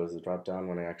implicit to close the drop down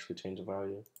when I actually change a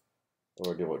value.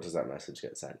 Or what does that message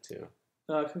get sent to?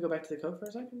 Can we go back to the code for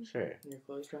a second? Sure. Your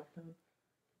close drop down.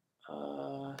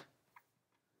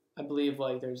 I believe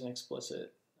there's an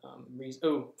explicit reason.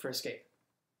 Oh, for escape.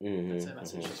 That's a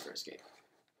message just for escape.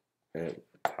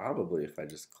 Probably if I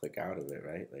just click out of it,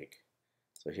 right?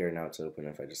 So here now it's open.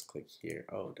 If I just click here,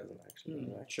 it doesn't actually.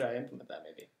 Should I implement that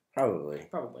maybe?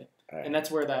 Probably. Right. And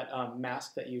that's where that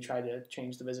mask that you tried to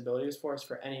change the visibility is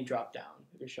for any drop down.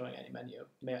 If you're showing any menu,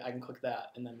 I can click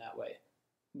that, and then that way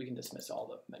we can dismiss all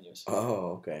the menus.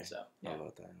 Oh, okay. So yeah. How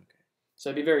about that? Okay. So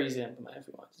it'd be very easy to implement if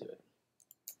we wanted to do it.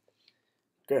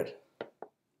 Good.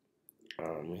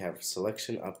 We have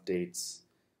selection updates.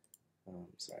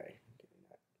 Sorry,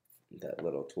 getting that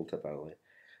little tooltip out of the way.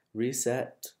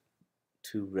 Reset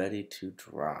to ready to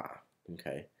draw.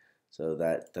 Okay, so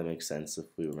that makes sense if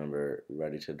we remember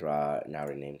ready to draw now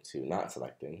renamed to not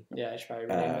selecting. Yeah, I should probably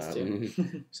rename this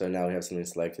too. So now we have something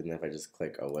selected, and if I just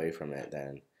click away from it,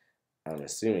 then I'm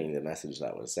assuming the message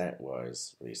that was sent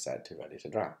was reset to ready to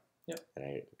draw. Yep. And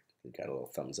I got a little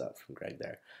thumbs up from Greg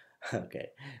there. Okay,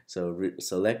 so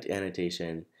select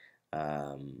annotation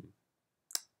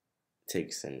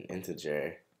takes an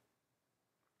integer,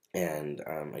 and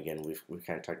again, we've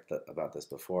kind of talked about this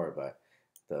before, but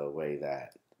the way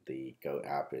that the Go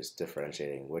app is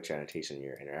differentiating which annotation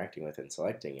you're interacting with and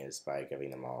selecting is by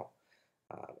giving them all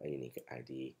a unique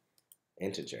ID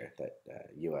integer, that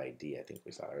UID I think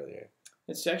we saw earlier.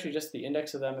 It's actually just the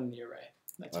index of them in the array.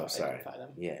 That's how I identify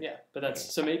them. Yeah. Yeah, but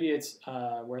that's so maybe it's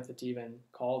worth it to even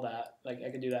call that. Like I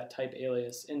could do that type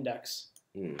alias index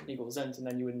equals int, and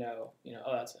then you would know,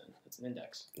 oh, that's an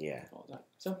index. Yeah. All the time.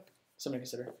 So something to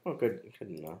consider. Oh, good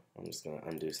to know. I'm just gonna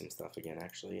undo some stuff again,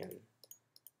 actually, and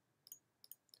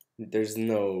there's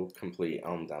no complete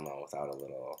Elm demo without a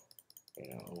little,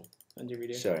 undo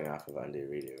redo. Showing off of undo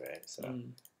redo, right? So, all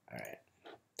right.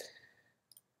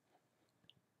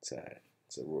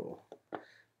 It's a rule.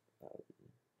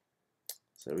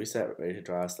 So reset, ready to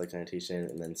draw, select annotation,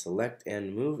 and then select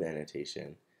and move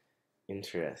annotation.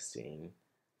 Interesting.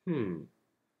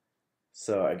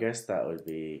 So I guess that would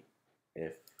be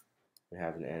if we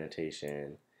have an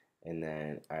annotation and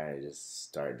then I just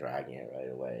start dragging it right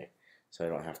away. So I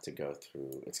don't have to go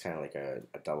through, it's kind of like a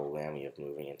double whammy of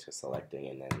moving into selecting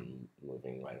and then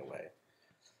moving right away.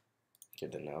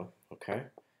 Good to know. Okay.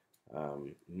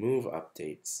 Move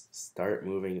updates, start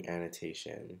moving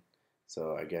annotation.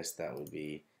 So I guess that would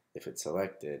be if it's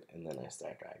selected and then I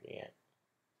start dragging it.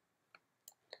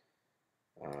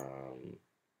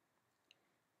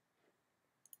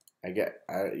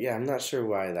 I'm not sure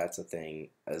why that's a thing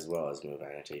as well as move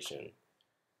annotation.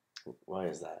 Why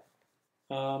is that?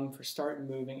 For start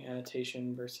moving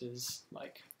annotation versus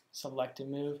like select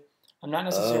and move, I'm not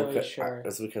necessarily sure.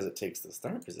 That's because it takes the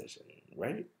start position,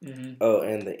 right? Mm-hmm. Oh,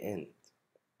 and the end.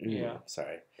 Yeah.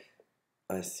 Sorry.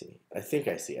 I see. I think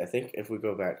if we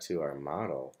go back to our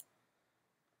model,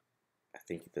 I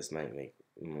think this might make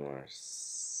more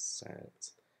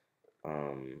sense.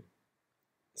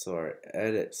 So our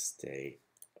edit state,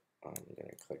 I'm going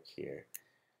to click here.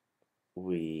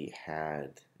 We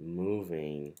had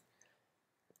moving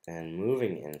and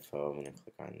moving info. I'm going to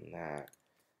click on that.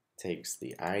 Takes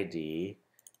the ID,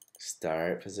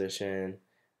 start position,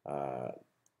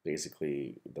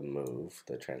 basically the move,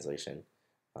 the translation.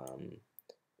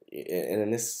 And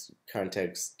in this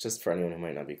context, just for anyone who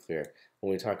might not be clear,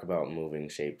 when we talk about moving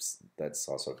shapes, that's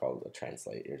also called a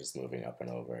translate. You're just moving up and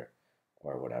over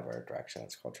or whatever direction.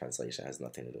 It's called translation. It has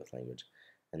nothing to do with language.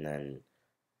 And then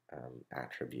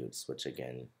attributes, which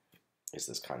again is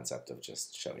this concept of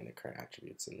just showing the current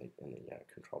attributes in the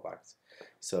control box.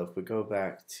 So if we go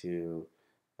back to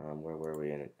where were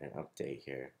we in an update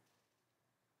here,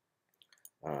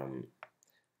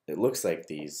 it looks like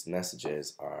these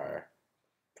messages are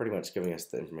pretty much giving us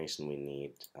the information we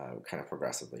need kind of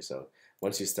progressively. So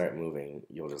once you start moving,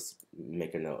 you'll just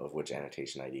make a note of which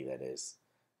annotation ID that is.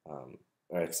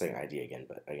 Or it's saying ID again,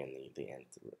 but again, the end.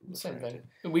 Same thing.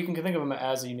 We can think of them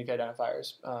as unique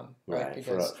identifiers, right?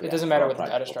 Because it doesn't matter what the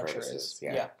data structure is.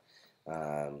 Yeah.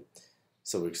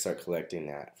 So we start collecting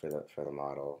that for the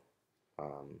model.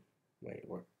 Here we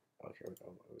go.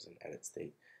 It was an edit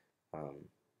state. So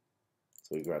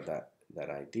we grab that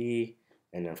ID,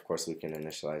 and then of course we can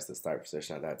initialize the start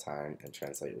position at that time, and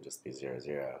translate will just be 0,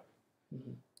 0.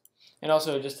 Mm-hmm. And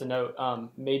also, just to note,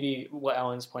 maybe what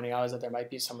Alan's pointing out is that there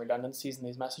might be some redundancies in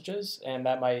these messages, and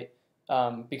that might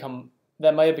have become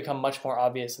much more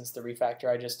obvious since the refactor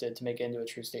I just did to make it into a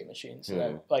true state machine. So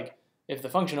that, like, if the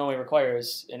function only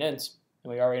requires an int,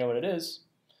 and we already know what it is,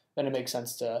 then it makes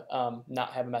sense to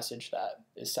not have a message that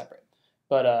is separate.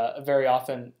 But very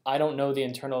often, I don't know the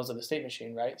internals of the state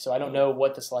machine, right? So I don't know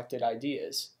what the selected ID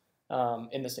is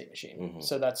in the state machine. Mm-hmm.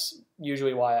 So that's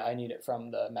usually why I need it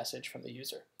from the message from the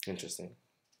user. Interesting.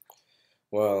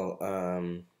 Well,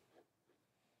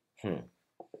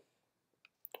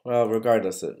 well,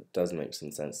 regardless, it does make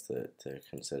some sense to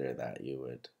consider that you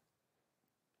would,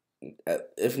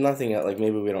 if nothing else, like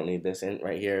maybe we don't need this int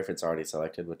right here if it's already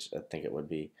selected, which I think it would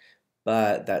be.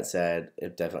 But that said,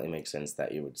 it definitely makes sense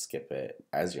that you would skip it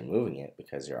as you're moving it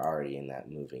because you're already in that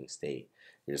moving state.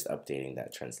 You're just updating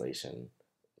that translation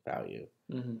value.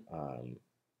 Mm-hmm.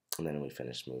 And then we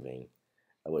finish moving,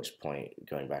 at which point,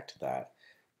 going back to that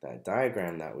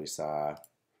diagram that we saw,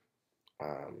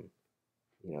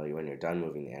 when you're done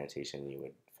moving the annotation, you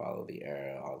would follow the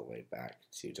arrow all the way back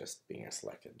to just being a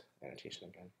selected annotation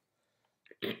again.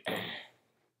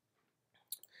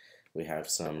 We have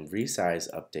some resize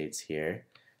updates here.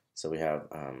 So we have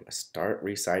a start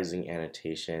resizing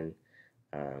annotation,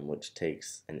 which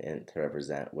takes an int to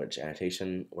represent which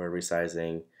annotation we're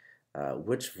resizing,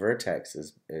 which vertex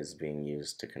is being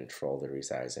used to control the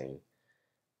resizing,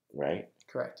 right?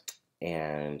 Correct.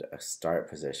 And a start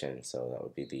position, so that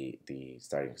would be the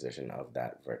starting position of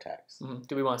that vertex. Mm-hmm.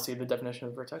 Do we want to see the definition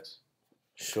of vertex?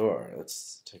 Sure.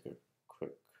 Let's take a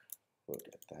quick look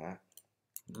at that.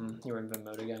 You're in Vim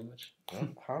mode again, which...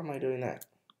 How am I doing that?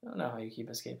 I don't know how you keep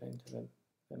escaping to Vim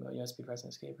mode. You must be pressing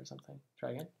escape or something.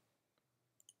 Try again.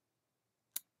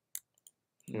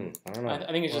 I don't know.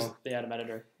 I think it's just the Atom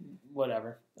editor.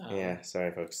 Whatever. Yeah,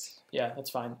 sorry, folks. Yeah, that's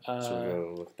fine. Should we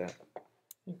go look at that? I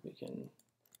think we can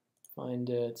find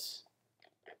it.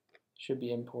 Should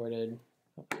be imported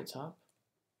up at the top.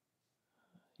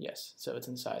 Yes, so it's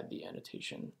inside the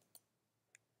annotation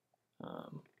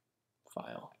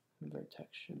file. Vertex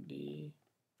should be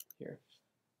here.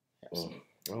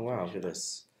 Oh wow, look at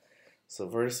this. So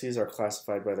vertices are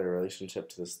classified by their relationship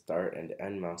to the start and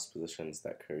end mouse positions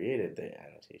that created the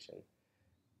annotation.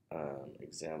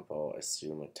 Example,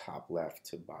 assume a top left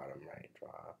to bottom right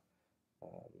draw.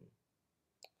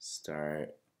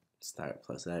 Start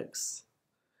plus x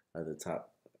are the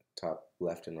top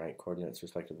left and right coordinates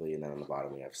respectively, and then on the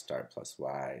bottom we have start plus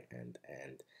y and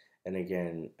end. And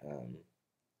again,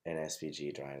 in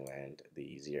SVG drawing land,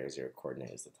 the 0, 0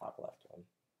 coordinate is the top left one.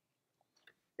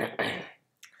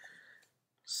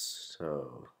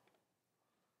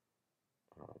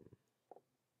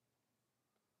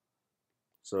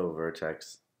 So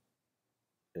vertex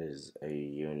is a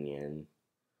union,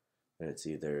 and it's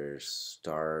either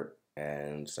start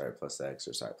and start plus x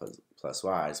or start plus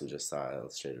y, as we just saw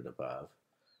illustrated above.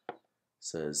 It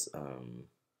says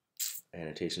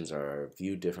annotations are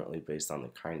viewed differently based on the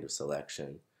kind of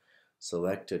selection.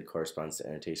 Selected corresponds to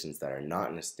annotations that are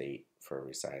not in a state for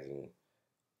resizing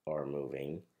or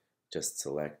moving, just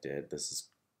selected. This is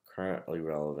currently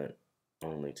relevant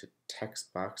only to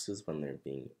text boxes when they're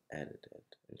being edited.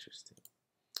 Interesting.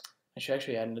 I should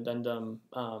actually add an addendum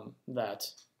that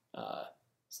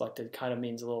selected kind of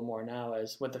means a little more now,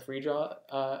 as with the free draw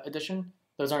edition,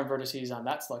 those aren't vertices on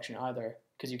that selection either,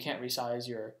 because you can't resize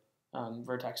your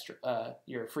vertex,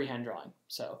 your freehand drawing.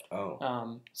 So,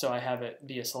 so I have it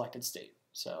be a selected state.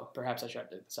 So perhaps I should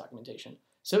update this documentation.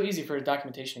 So easy for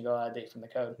documentation to go out of date from the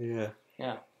code. Yeah.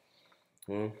 Yeah.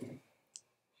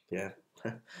 Yeah.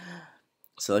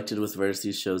 Selected with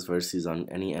vertices shows vertices on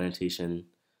any annotation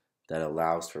that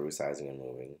allows for resizing and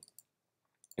moving,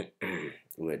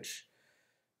 which,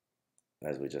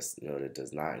 as we just noted,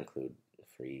 does not include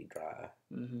free draw.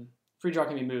 Mm-hmm. Free draw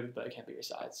can be moved, but it can't be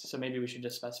resized. So maybe we should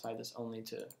just specify this only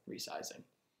to resizing.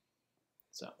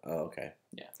 So. Oh, okay.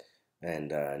 Yeah.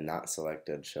 And not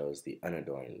selected shows the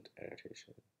unadorned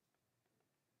annotation.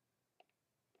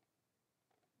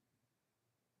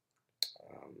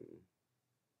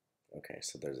 Okay,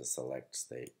 so there's a select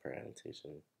state per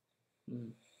annotation.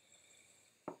 Mm.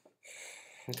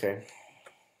 Okay.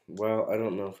 Well, I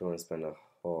don't know if we want to spend a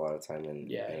whole lot of time in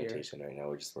annotation here. right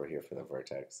now. We're here for the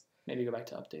vertex. Maybe go back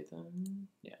to update then.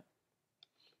 Yeah.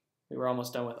 We were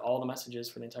almost done with all the messages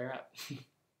for the entire app.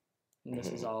 And this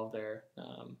is all of their...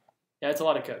 yeah, it's a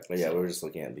lot of code. But yeah, we were just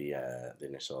looking at the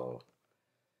initial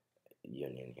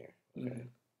union here. Okay.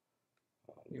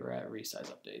 We were at resize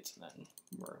updates, and then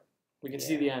we can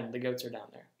see the end. The goats are down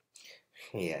there.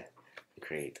 Yeah,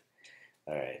 great.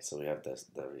 All right, so we have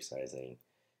the resizing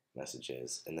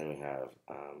messages, and then we have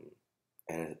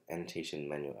annotation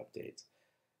menu updates.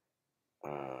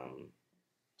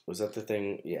 Was that the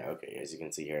thing? Yeah, okay. As you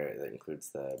can see here, that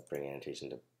includes the bring annotation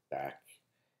to back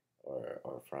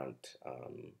or front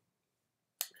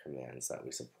commands that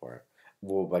we support.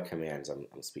 Well, by commands, I'm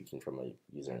speaking from a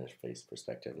user interface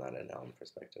perspective, not an Elm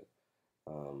perspective.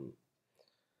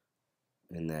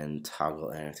 And then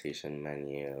toggle annotation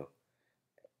menu.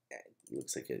 It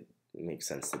looks like it makes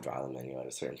sense to draw the menu at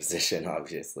a certain position,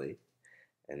 obviously.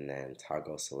 And then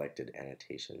toggle selected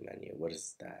annotation menu. What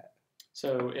is that?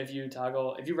 So if you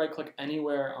right click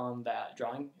anywhere on that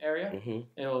drawing area,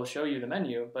 it'll show you the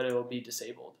menu, but it will be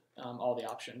disabled. All the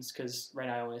options, because right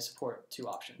now I only support 2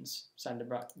 options. Send to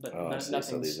but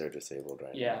so these are disabled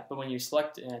right now. Yeah, but when you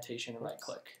select annotation and right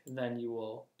click, then you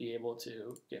will be able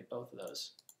to get both of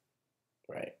those.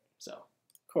 Right. So.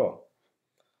 Cool.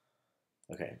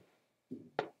 Okay.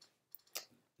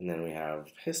 And then we have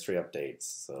history updates.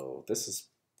 So this is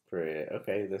pretty,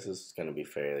 okay, this is going to be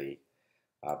fairly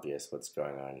obvious what's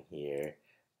going on here.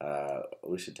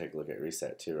 We should take a look at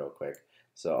reset too real quick.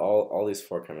 So all these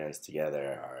 4 commands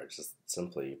together are just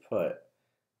simply put,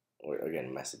 or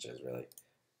again, messages really.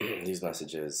 These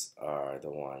messages are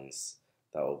the ones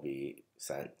that will be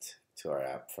sent to our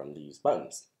app from these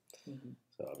buttons.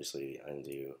 So obviously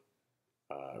undo,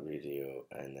 redo,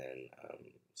 and then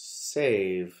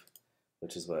save,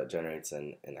 which is what generates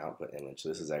an output image.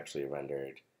 This is actually a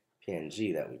rendered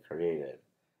PNG that we created.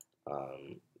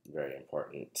 Very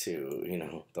important to, you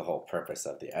know, the whole purpose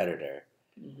of the editor.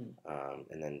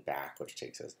 And then back, which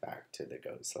takes us back to the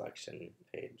goat selection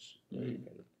page. Where you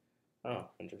can, oh,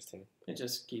 interesting. It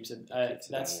just keeps it.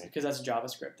 That's because that's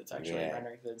JavaScript. That's actually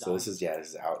rendering the DOM. So this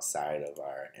is outside of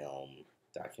our Elm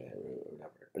document root or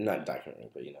whatever. Not document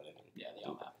root, but you know what I mean. Yeah, the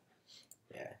Elm app.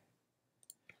 Yeah.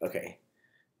 Okay.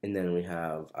 And then we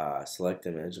have select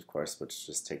image, of course, which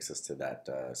just takes us to that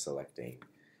selecting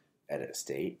edit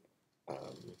state.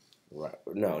 Right.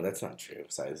 No, that's not true.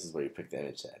 Sorry, this is where you pick the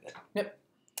image to edit. Yep.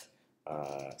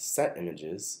 Set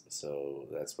images, so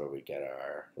that's where we get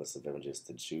our list of images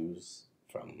to choose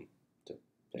from to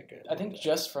pick it. I think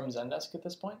just from Zendesk at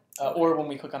this point, or when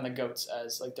we click on the goats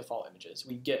as like default images,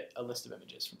 we get a list of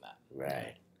images from that.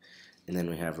 Right. And then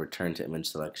we have return to image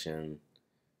selection.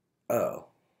 Oh,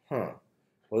 huh.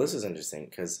 Well, this is interesting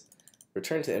because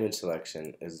return to image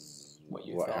selection is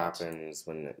what happens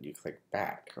when you click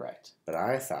back. Correct. But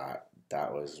I thought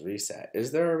that was reset.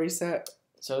 Is there a reset?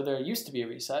 So there used to be a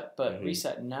reset, but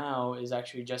reset now is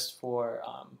actually just for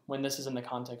when this is in the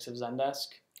context of Zendesk.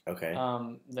 Okay.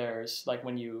 There's like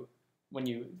when you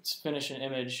finish an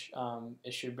image,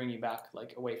 it should bring you back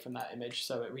like away from that image.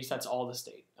 So it resets all the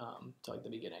state to like the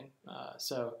beginning.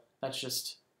 So that's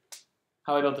just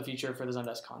how I built the feature for the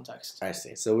Zendesk context. I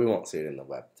see. So we won't see it in the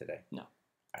web today. No.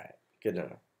 All right. Good to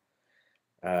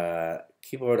know.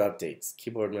 Keyboard updates.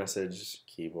 Keyboard message.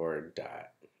 Keyboard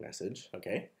dot message.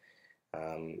 Okay.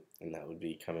 And that would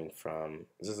be coming from.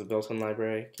 Is this a built-in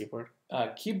library keyboard?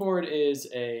 Keyboard is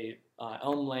a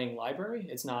Elm-lang library.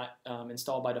 It's not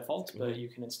installed by default, but you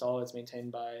can install it. It's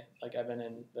maintained by like Evan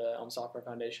and the Elm Software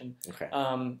Foundation. Okay.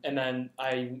 And then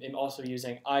I am also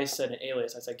using, I set an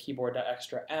alias. I said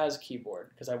keyboard.extra as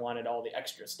keyboard because I wanted all the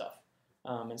extra stuff.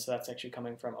 And so that's actually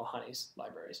coming from Ohani's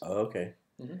libraries. Oh, okay.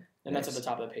 And that's at the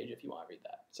top of the page if you want to read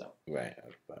that. So right.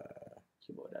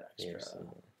 Keyboard.extra.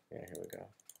 Yeah, here we go.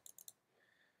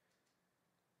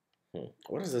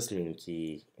 What does this mean,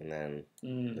 key, and then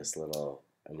this little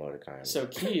emoticon? So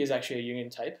key is actually a union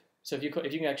type. So if you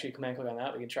can actually command click on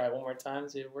that, we can try it one more time,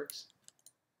 see if it works.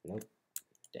 Nope.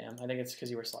 Damn, I think it's because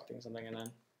you were selecting something and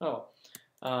then,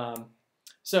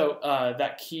 so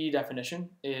that key definition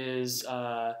is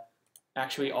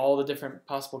actually all the different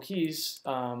possible keys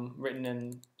written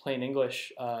in plain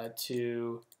English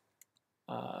to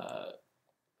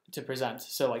present.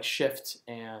 So like shift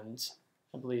and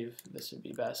I believe this would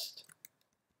be best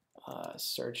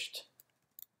searched.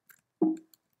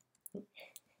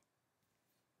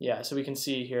 Yeah, so we can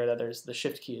see here that there's the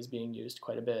shift key is being used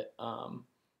quite a bit.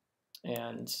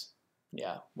 And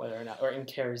yeah, whether or not, or in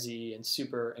care Z and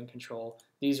super and control,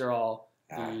 these are all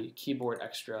the keyboard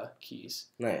extra keys.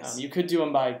 Nice. You could do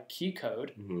them by key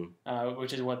code,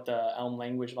 which is what the Elm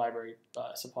language library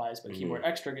supplies, but keyboard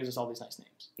extra gives us all these nice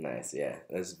names. Nice, yeah.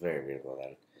 That's very readable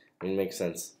then. I mean, it makes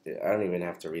sense. I don't even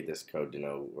have to read this code to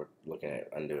know we're looking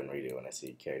at undo and redo when I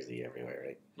see care Z everywhere,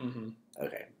 right?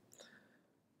 Okay.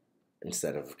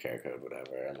 Instead of care code,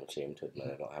 whatever. I'm ashamed to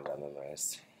admit I don't have that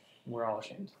memorized. We're all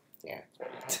ashamed. Yeah.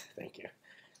 Thank you.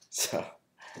 So,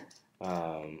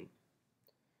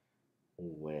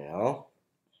 well,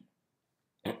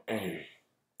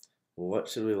 what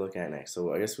should we look at next?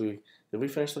 So I guess did we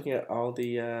finish looking at all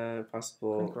the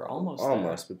possible? I think we're almost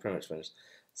there. We pretty much finished.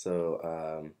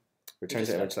 So, return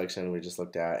to image selection we just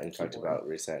looked at and talked about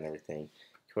reset and everything.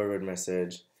 Keyboard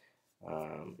message.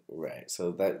 Right.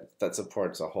 So that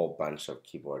supports a whole bunch of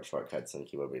keyboard shortcuts and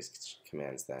keyboard-based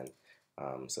commands then.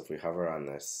 So if we hover on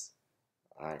this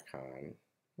icon,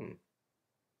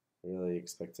 really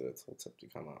expected a tooltip to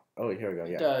come up. Oh, here we go.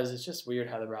 Yeah. It does. It's just weird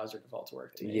how the browser defaults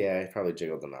work to me. Yeah, I probably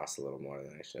jiggled the mouse a little more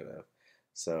than I should have.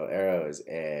 So arrow is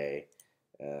A.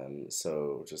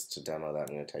 So just to demo that,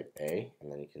 I'm going to type A,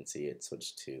 and then you can see it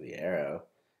switched to the arrow.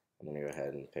 I'm going to go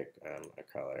ahead and pick a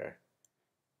color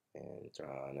and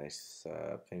draw a nice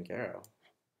pink arrow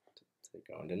to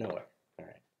go into nowhere. All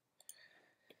right.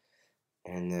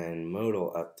 And then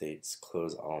modal updates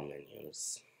close all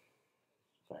menus.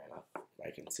 Fair enough.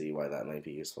 I can see why that might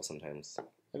be useful sometimes.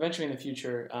 Eventually in the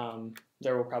future,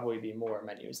 there will probably be more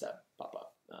menus that pop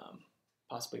up.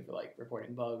 possibly for like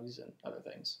reporting bugs and other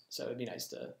things. So it'd be nice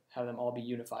to have them all be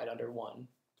unified under one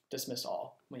dismiss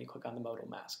all when you click on the modal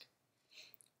mask.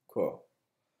 Cool.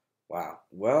 Wow.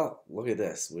 Well, look at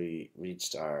this. We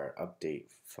reached our update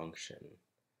function.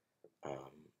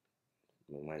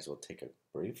 We might as well take a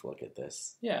brief look at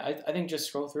this. Yeah, I think just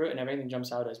scroll through it and if anything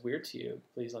jumps out as weird to you,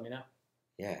 please let me know.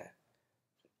 Yeah.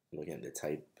 Looking at the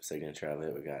type signature of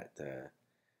it, we got the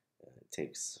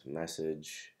takes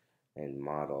message and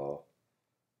model,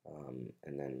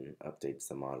 and then updates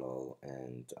the model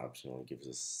and optionally gives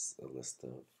us a list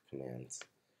of commands.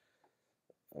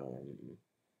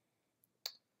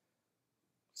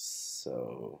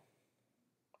 So,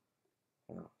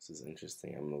 wow, this is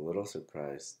interesting. I'm a little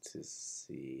surprised to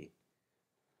see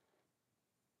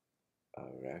a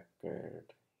record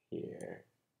here.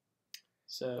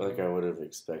 So, like I would have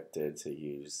expected to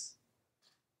use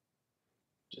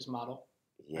just model.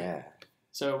 Yeah. Right?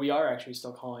 So we are actually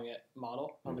still calling it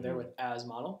model over there with as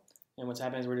model. And what's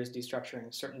happening is we're just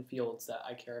destructuring certain fields that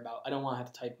I care about. I don't want to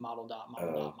have to type model dot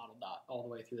all the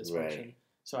way through this function.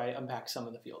 So I unpack some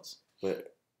of the fields.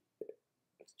 But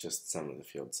just some of the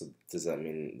fields. So does that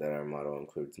mean that our model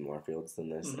includes more fields than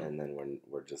this? And then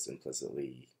we're just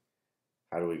implicitly,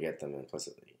 how do we get them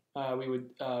implicitly? We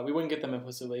wouldn't get them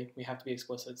implicitly. We have to be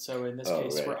explicit. So in this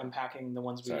case, we're unpacking the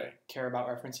ones we care about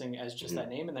referencing as just that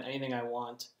name, and then anything I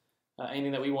want,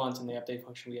 anything that we want in the update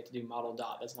function, we have to do model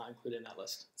dot. That's not included in that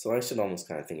list. So I should almost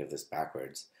kind of think of this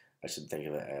backwards. I should think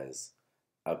of it as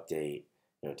update,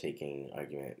 taking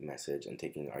argument message and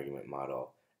taking argument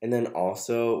model, and then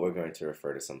also we're going to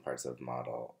refer to some parts of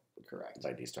model. Correct.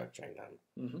 By destructuring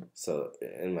them. So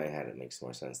in my head, it makes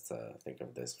more sense to think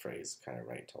of this phrase kind of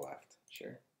right to left.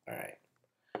 Sure. All right.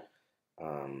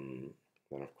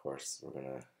 Then, of course, we're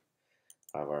going to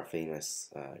have our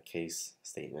famous case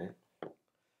statement.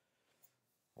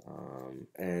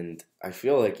 And I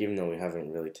feel like even though we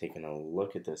haven't really taken a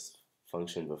look at this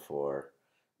function before,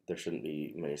 there shouldn't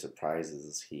be many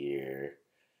surprises here.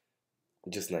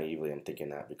 Just naively, I'm thinking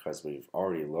that because we've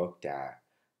already looked at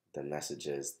the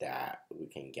messages that we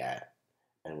can get,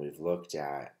 and we've looked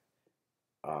at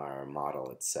our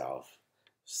model itself.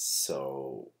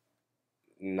 So,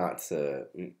 not to,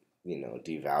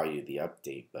 devalue the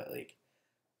update, but like,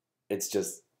 it's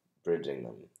just bridging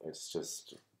them. It's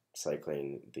just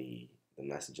cycling the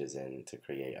messages in to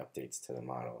create updates to the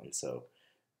model. And so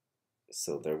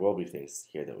there will be things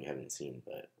here that we haven't seen,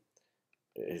 but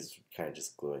it is kind of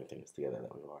just gluing things together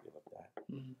that we've already looked at.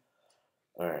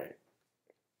 All right.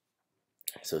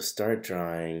 So start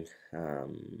drawing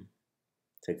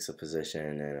takes a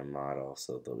position and a model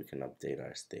so that we can update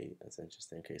our state. That's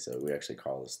interesting. Okay, so we actually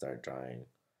call the start drawing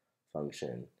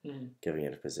function, giving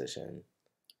it a position.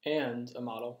 And a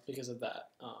model because of that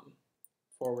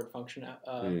forward function.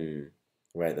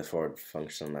 Right, the forward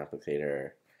function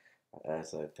applicator,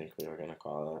 as I think we were going to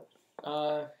call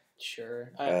it.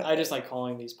 Sure. I just like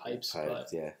calling these pipes.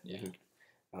 Pipes, but, yeah.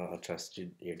 I'll trust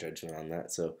your judgment on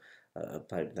that. So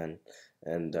pipe then.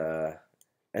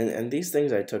 And these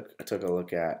things I took a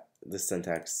look at. This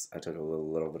syntax I took a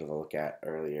little bit of a look at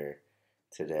earlier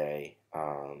today,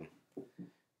 and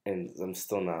I'm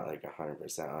still not like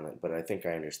 100% on it, but I think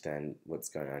I understand what's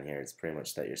going on here. It's pretty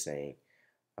much that you're saying,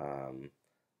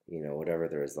 whatever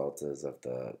the result is of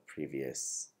the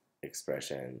previous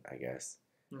expression, I guess,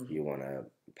 you want to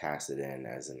pass it in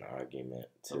as an argument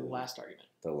to the last argument.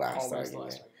 The last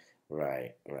argument.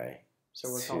 Right. So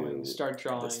we're calling start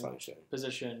drawing, this function.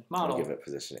 Position, model. We'll give it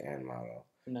position and model.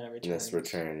 And then it returns. And this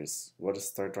returns, what does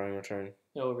start drawing return?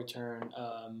 It will return,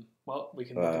 we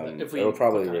can look at that. It will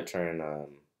probably return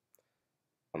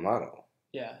a model.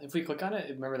 Yeah, if we click on it,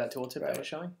 remember that tooltip that was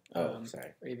showing?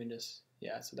 Sorry. Or even just,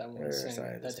 so that one was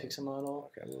saying that takes a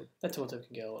model. Okay, that tooltip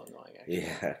can get a little annoying, actually.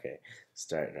 Yeah, okay.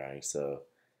 Start drawing, so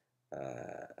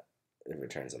it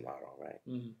returns a model, right?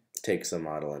 Takes a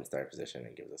model in start position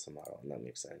and gives us a model, and that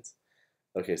makes sense.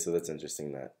 Okay, so that's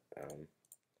interesting that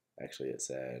actually it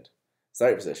said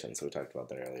start position, so we talked about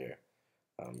that earlier.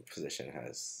 Position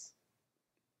has,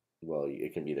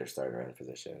 it can be either start or end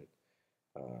position.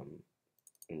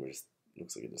 And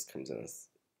looks like it just comes in as,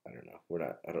 I don't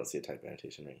know. I don't see a type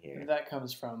annotation right here. That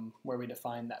comes from where we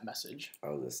define that message.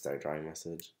 Oh, the start drawing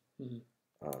message?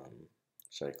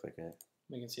 Should I click it?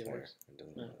 We can see it works.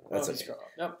 That's okay.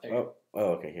 Nope, there you go.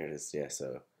 Oh, okay, here it is. Yeah,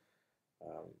 so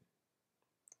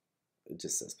it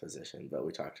just says position, but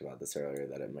we talked about this earlier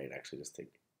that it might actually just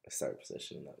take a start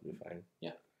position and that would be fine.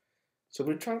 Yeah. Should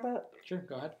we try that? Sure,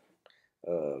 go ahead.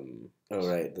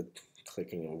 Right, the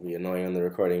clicking will be annoying on the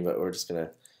recording, but we're just going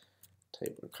to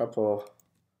type a couple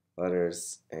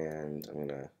letters and I'm going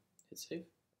to hit save.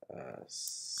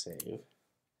 Save.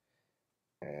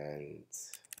 and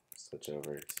switch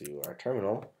over to our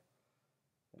terminal.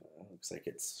 Looks like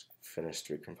it's finished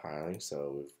recompiling,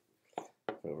 so we've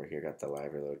over here got the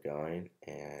library load going,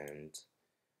 and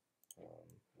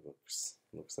looks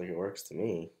like it works to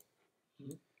me.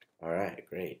 All right,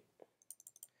 great.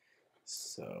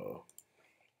 So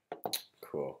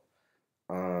cool.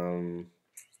 And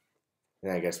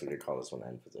I guess we could call this one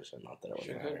end position. Not that it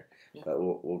would matter, but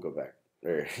we'll go back.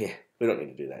 Or yeah, we don't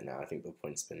need to do that now. I think the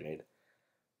point's been made.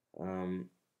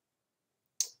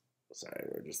 Sorry,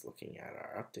 we're just looking at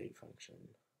our update function.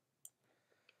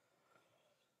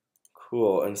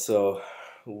 Cool, and so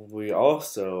we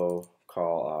also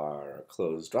call our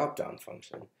close dropdown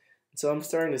function. So I'm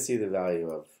starting to see the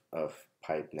value of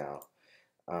pipe now.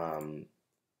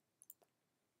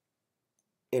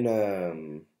 In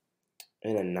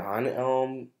a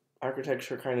non-Elm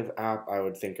architecture kind of app, I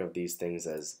would think of these things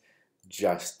as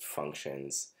just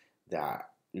functions that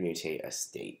mutate a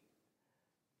state,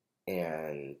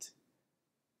 and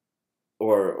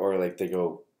or like they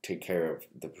go take care of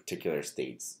the particular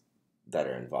states that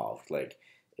are involved. Like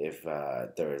if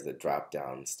there is a drop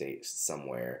down state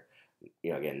somewhere,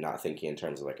 again, not thinking in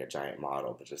terms of like a giant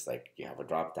model, but just like you have a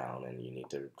drop down and you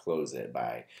need to close it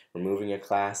by removing a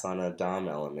class on a DOM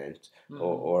element,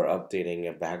 or updating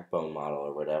a backbone model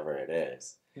or whatever it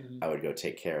is. I would go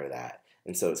take care of that.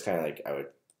 And so it's kind of like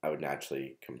I would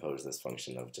naturally compose this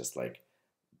function of just like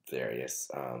various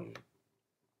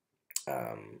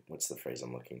what's the phrase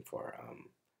I'm looking for?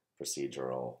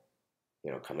 Procedural,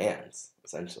 commands,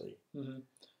 essentially.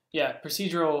 Yeah,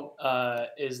 procedural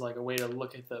is like a way to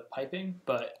look at the piping,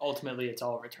 but ultimately it's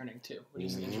all returning to, which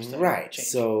is an interesting change.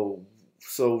 So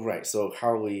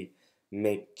how we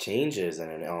make changes in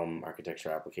an Elm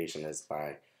architecture application is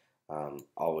by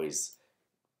always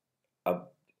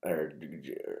not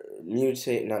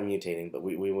mutating, but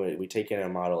we take in a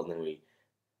model and then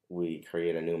we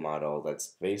create a new model that's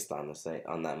based on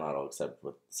that model, except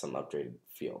with some updated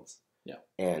fields. Yeah.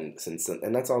 And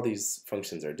that's all these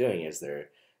functions are doing, is they're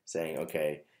saying,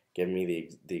 okay, give me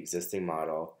the existing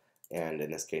model, and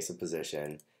in this case a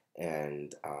position,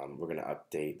 and we're going to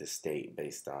update the state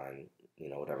based on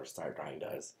whatever start drawing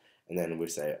does. And then we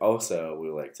say also we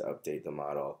would like to update the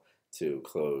model to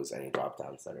close any drop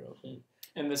downs that are open.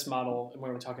 And this model,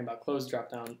 when we're talking about close drop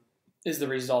down, is the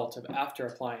result of after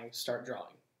applying start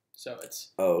drawing. So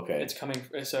it's it's coming.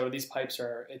 So these pipes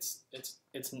are it's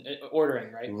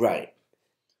ordering, right? Right.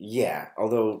 Yeah.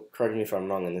 Although, correct me if I'm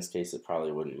wrong. In this case, it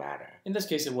probably wouldn't matter. In this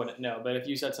case, it wouldn't. No. But if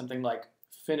you said something like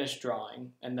finish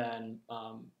drawing and then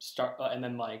start and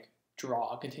then like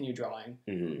continue drawing,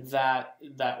 that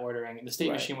ordering, the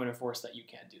state machine would enforce that you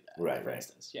can't do that. Right. For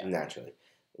instance. Yeah. Naturally.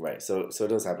 Right. So it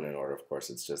does happen in order. Of course,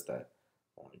 it's just that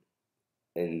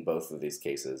in both of these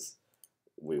cases,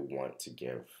 we want to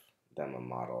give them a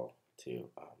model to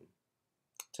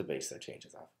base their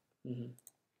changes off.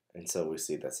 And so we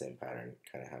see that same pattern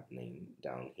kind of happening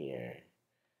down here,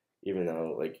 even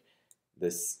though like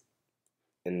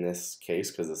in this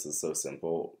case, because this is so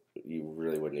simple, you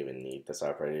really wouldn't even need this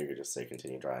operator. You could just say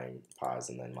continue drawing, pause,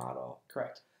 and then model.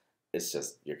 Correct. It's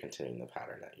just you're continuing the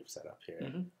pattern that you've set up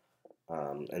here.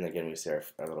 And again, we see our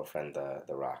little friend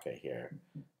the rocket here,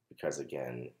 because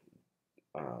again,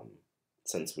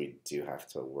 since we do have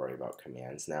to worry about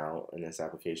commands now in this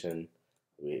application,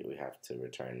 we have to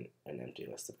return an empty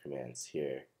list of commands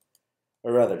here,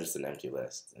 or rather just an empty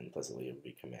list. Implicitly it would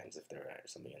be commands if there are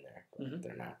something in there, but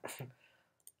they're not.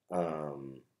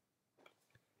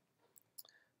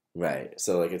 Right,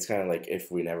 so like it's kind of like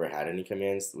if we never had any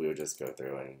commands, we would just go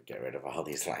through and get rid of all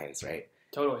these lines, right?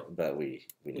 Totally. But we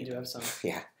need to have some.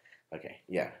 Yeah. Okay.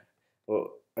 Yeah.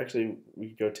 Well, actually, we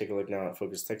could go take a look now at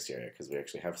focus text area, because we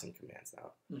actually have some commands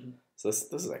now. So this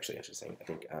is actually interesting. I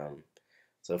think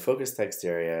so. Focus text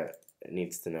area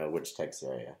needs to know which text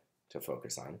area to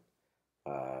focus on.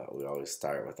 We always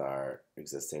start with our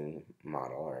existing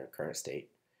model, our current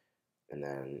state, and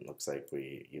then it looks like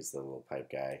we use the little pipe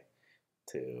guy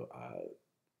to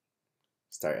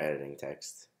start editing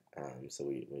text. So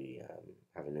we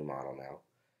have a new model now,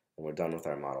 and we're done with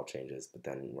our model changes, but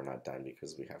then we're not done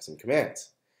because we have some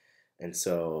commands. And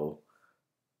so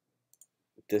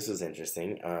this is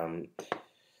interesting.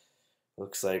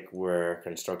 Looks like we're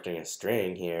constructing a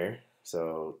string here.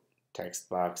 So text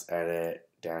box edit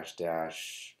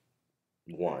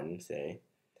 --1, say.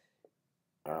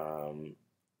 And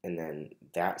then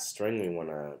that string we want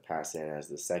to pass in as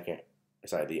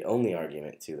the only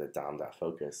argument to the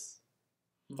dom.focus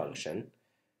function.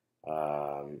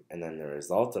 And then the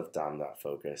result of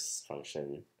dom.focus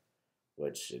function,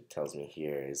 which it tells me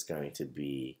here, is going to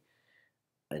be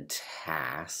a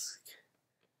task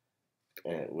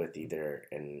with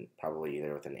probably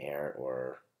either with an error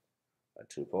or a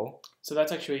tuple. So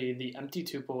that's actually the empty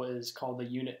tuple is called the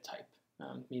unit type,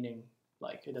 meaning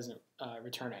like it doesn't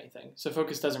return anything. So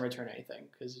focus doesn't return anything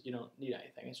because you don't need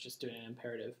anything. It's just doing an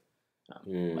imperative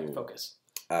like focus.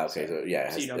 Okay, so yeah,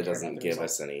 so it doesn't give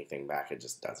us anything back. It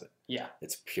just does it. Yeah.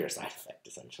 It's pure side effect,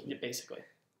 essentially. Yeah, basically.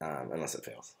 Unless it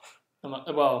fails.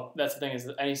 Well, that's the thing is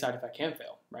that any side effect can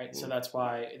fail, right? So that's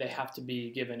why they have to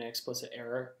be given an explicit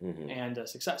error and a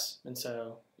success. And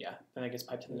so, yeah, then it gets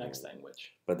piped to the next thing,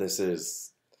 which... But this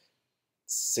is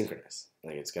synchronous.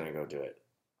 Like, it's going to go do it.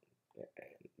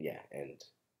 Yeah, and,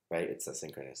 right? It's a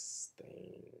synchronous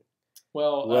thing.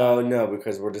 Well, no,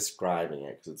 because we're describing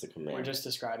it because it's a command. We're just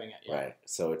describing it, yeah. Right.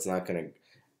 So it's not going to...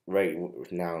 Right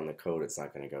now in the code, it's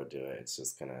not going to go do it. It's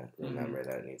just going to remember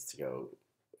that it needs to go...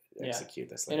 execute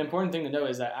this later. An important thing to know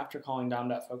is that after calling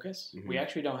dom.focus, we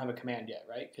actually don't have a command yet,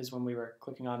 right? Because when we were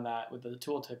clicking on that with the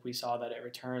tooltip, we saw that it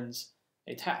returns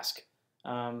a task.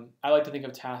 I like to think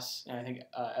of tasks, and I think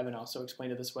Evan also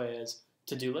explained it this way, as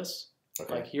to-do lists.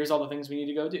 Okay. Like, here's all the things we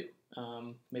need to go do.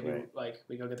 Maybe like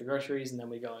we go get the groceries, and then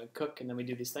we go and cook, and then we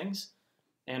do these things.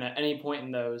 And at any point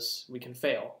in those, we can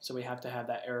fail. So we have to have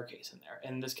that error case in there.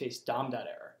 In this case,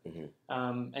 dom.error.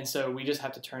 And so we just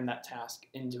have to turn that task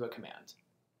into a command.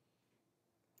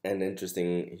 And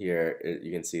interesting here,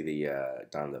 you can see the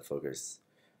dom.focus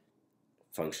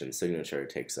function signature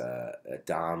takes a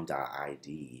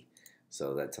dom.id.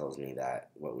 So that tells me that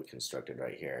what we constructed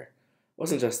right here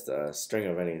wasn't just a string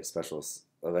of any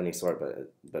any sort,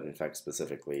 but in fact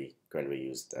specifically going to be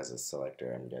used as a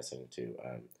selector, I'm guessing, to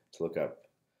look up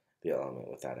the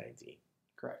element with that ID.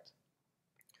 Correct.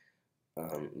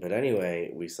 But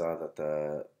anyway, we saw that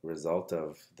the result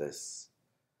of this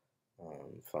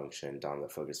function,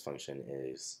 dom.focus function,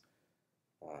 is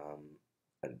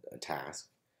a task,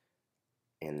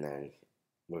 and then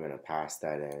we're going to pass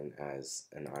that in as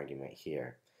an argument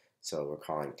here. So we're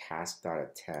calling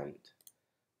task.attempt,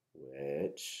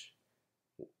 which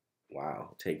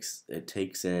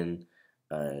takes in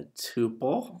a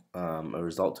tuple, a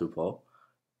result tuple,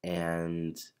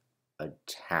 and a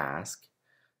task,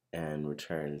 and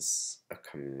returns a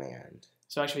command.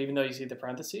 So actually, even though you see the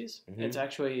parentheses, it's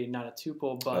actually not a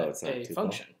tuple, but a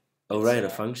function. Oh, right, a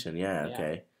function. Yeah,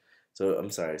 okay. So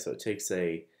I'm sorry. So it takes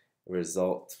a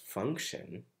result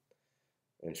function,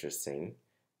 interesting,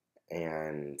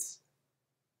 and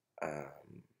a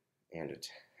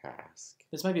task.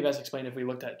 This might be best explained if we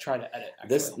looked at try to edit.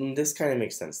 Actually. This kind of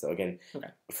makes sense though. Again,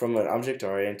 from an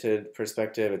object-oriented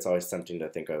perspective, it's always tempting to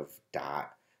think of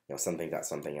dot. Something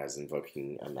as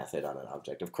invoking a method on an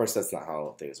object. Of course, that's not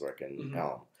how things work in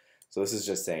Elm. So this is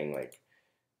just saying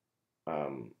I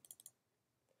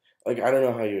don't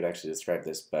know how you would actually describe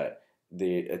this, but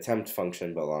the attempt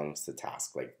function belongs to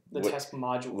task, like the task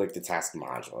module. Like the task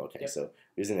module. Okay, so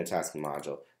using the task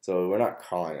module. So we're not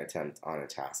calling attempt on a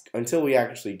task until we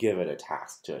actually give it a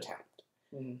task to attempt.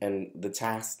 And the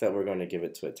task that we're going to give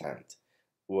it to attempt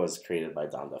was created by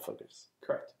dom.focus.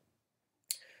 Correct.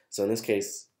 So in this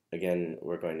case, again,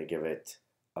 we're going to give it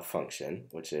a function,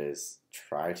 which is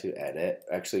try to edit.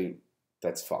 Actually,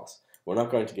 that's false. We're not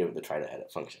going to give it the try to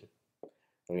edit function.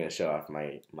 I'm going to show off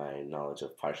my knowledge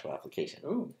of partial application.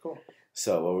 Ooh, cool.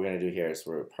 So what we're going to do here is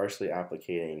we're partially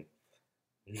applicating.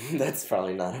 That's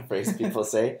probably not a phrase people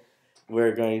say.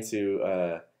 We're going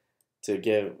to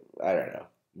give, I don't know,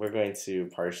 we're going to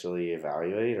partially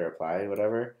evaluate or apply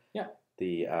whatever. Yeah.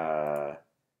 The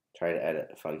try to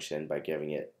edit function by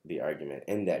giving it the argument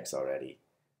index already.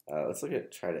 Let's look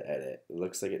at try to edit. It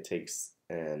looks like it takes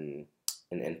an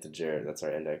integer, that's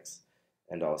our index,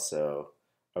 and also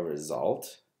a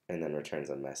result, and then returns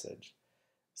a message.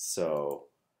 So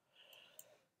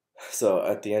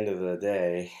at the end of the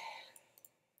day,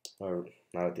 or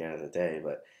not at the end of the day,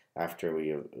 but after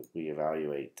we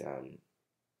evaluate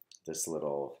this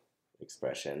little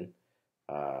expression,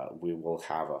 we will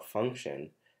have a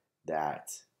function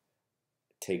that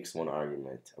takes one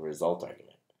argument, a result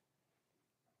argument.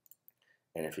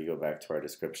 And if you go back to our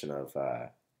description of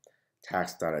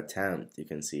task.attempt, you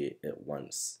can see it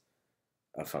wants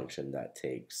a function that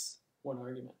takes one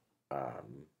argument.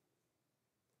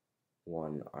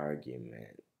 One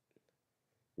argument.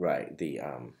 Right, the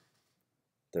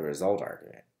result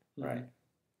argument, right?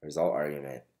 Result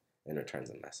argument, and returns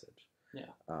a message.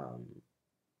 Yeah.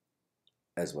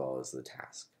 As well as the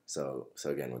task. So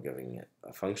again, we're giving it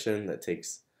a function that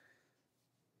takes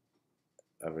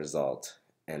a result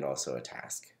and also a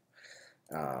task.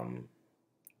 And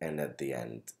at the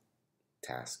end,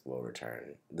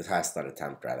 the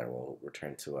task.attempt will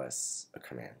return to us a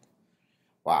command.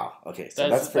 Wow. Okay, so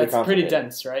that's pretty pretty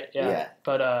dense, right? Yeah. Yeah.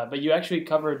 But you actually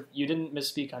covered. You didn't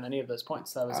misspeak on any of those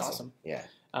points. That was awesome. Yeah.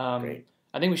 Great.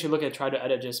 I think we should look at try to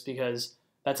edit just because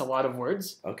that's a lot of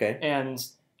words. Okay. And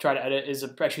try to edit is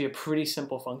actually a pretty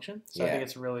simple function. So I think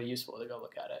it's really useful to go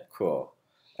look at it. Cool.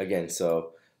 Again,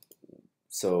 so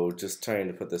just trying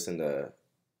to put this into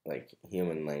like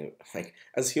human language, like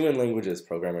as human languages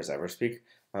programmers ever speak,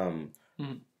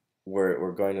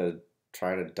 we're going to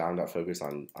try to focus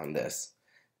on this,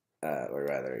 or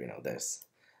rather, this,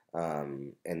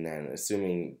 and then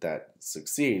assuming that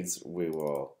succeeds, we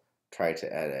will try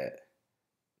to edit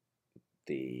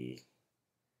the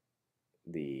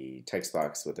text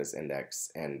box with this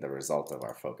index and the result of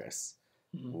our focus,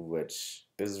 which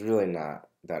is really not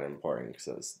that important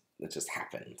because it just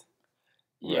happened.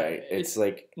 Yeah, right? It's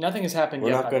like nothing has happened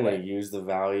we're yet. We're not going to use the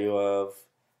value of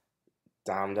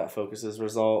dom.focus's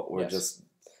result. We're just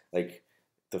like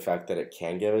the fact that it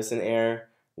can give us an error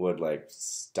would like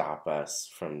stop us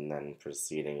from then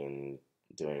proceeding and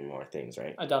doing more things,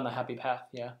 right? Down the happy path,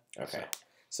 yeah. Okay.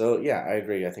 So yeah, I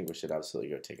agree. I think we should absolutely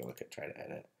go take a look at try to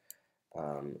edit.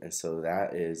 And so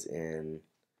that is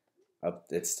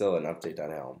it's still in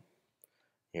update.elm.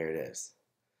 Here it is.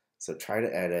 So try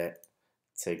to edit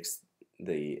takes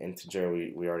the integer,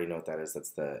 we already know what that is. That's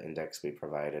the index we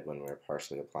provided when we were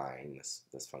partially applying this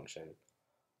function.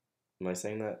 Am I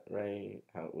saying that right?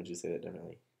 How would you say that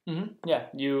differently? Yeah,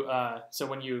 you. So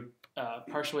when you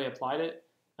partially applied it,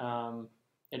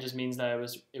 it just means that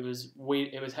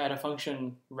it had a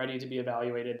function ready to be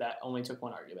evaluated that only took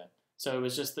one argument. So it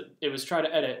was just that it was try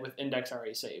to edit with index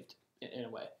already saved in a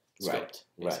way. Scoped,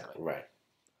 basically. Right.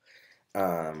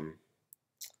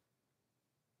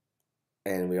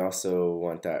 And we also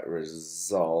want that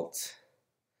result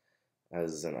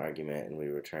as an argument, and we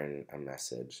return a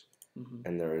message.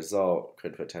 And the result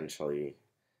could potentially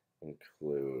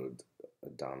include a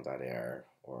dom.error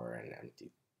or an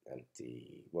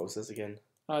empty. What was this again?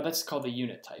 That's called the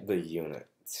unit type. The unit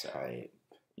type.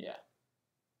 Yeah.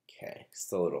 Okay,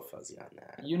 still a little fuzzy on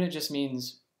that. Unit just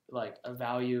means like a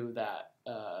value that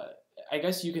I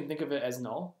guess you can think of it as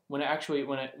null. When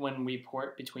we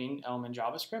port between Elm and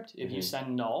JavaScript, if you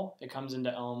send null, it comes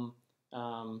into Elm,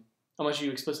 unless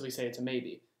you explicitly say it's a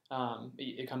maybe.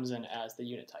 It comes in as the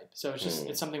unit type. So it's just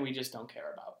it's something we just don't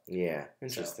care about. Yeah,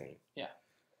 interesting. So, yeah.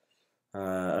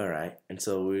 All right, and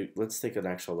so let's take an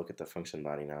actual look at the function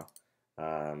body now.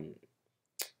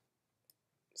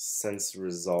 Since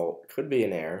result could be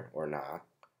an error or not.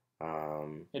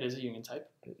 It is a union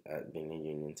type. Being a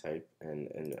union type,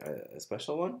 and a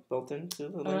special one built into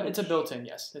the language? It's a built-in,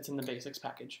 yes. It's in the basics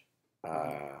package.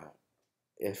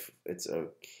 If it's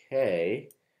okay,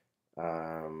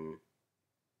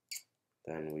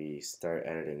 then we start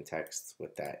editing text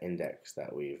with that index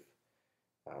that we've,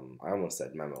 I almost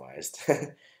said memoized,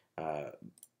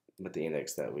 but the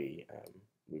index that we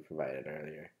provided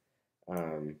earlier.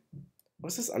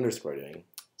 What's this underscore doing?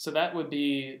 So that would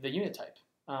be the unit type.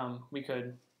 We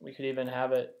could even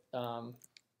have it,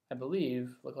 I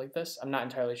believe, look like this. I'm not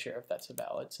entirely sure if that's a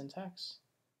valid syntax.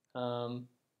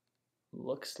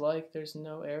 Looks like there's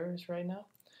no errors right now.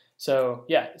 So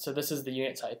yeah, so this is the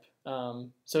unit type.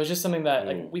 So it's just something that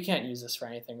like we can't use this for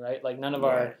anything, right? Like none of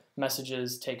our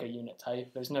messages take a unit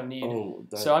type. There's no need.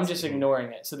 So I'm just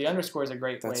ignoring it. So the underscore is a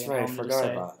great way. That's right. I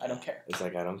forgot about that. I don't care. It's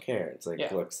like I don't care. It's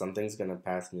like look, something's gonna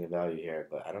pass me a value here,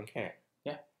 but I don't care.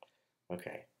 Yeah.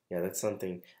 Okay. Yeah, that's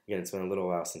something. Again, it's been a little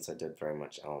while since I did very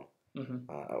much Elm.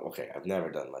 Okay, I've never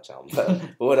done much Elm, but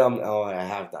what Elm I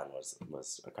have done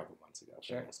was a couple months ago.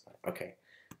 Sure. Okay,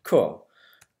 cool.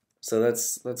 So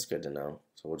that's good to know.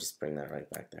 So we'll just bring that right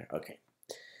back there. Okay.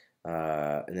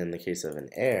 And in the case of an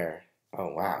error,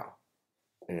 oh wow.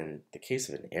 And in the case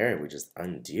of an error, we just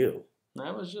undo.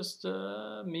 That was just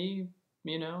me,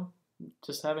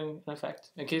 just having an effect.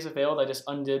 In case it failed, I just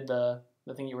undid the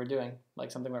thing you were doing,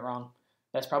 like something went wrong.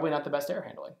 That's probably not the best error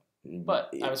handling,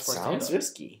 but I was forced to handle it. Sounds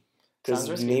risky.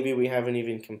 Because maybe we haven't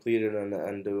even completed an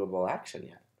undoable action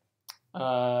yet.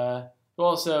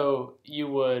 Well, so you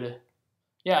would,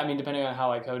 depending on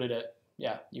how I coded it,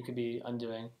 you could be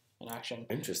undoing an action.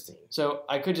 Interesting. So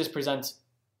I could just present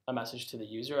a message to the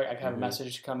user. I could have a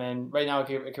message come in. Right now,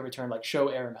 it could return like show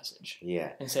error message.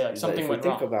 Yeah. And say like something went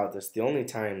wrong. If we think about this, the only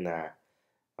time that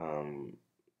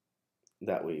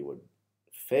that we would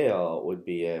fail would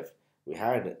be if we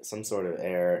had some sort of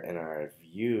error in our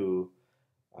view,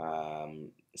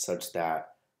 such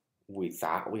that we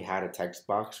thought we had a text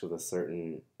box with a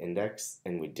certain index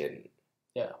and we didn't.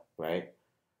 Yeah. Right?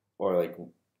 Or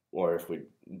if we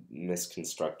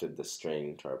misconstructed the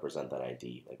string to represent that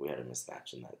ID, like we had a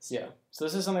mismatch in that string. Yeah. So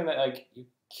this is something that like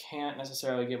can't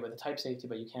necessarily get with the type safety,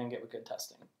 but you can get with good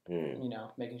testing. You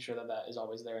know, making sure that that is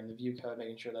always there in the view code,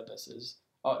 making sure that this is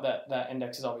that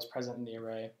index is always present in the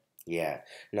array. Yeah.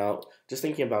 Now, just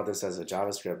thinking about this as a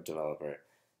JavaScript developer,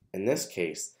 in this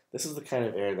case, this is the kind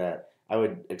of error that I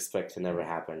would expect to never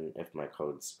happen if my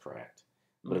code's correct.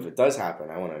 But if it does happen,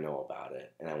 I want to know about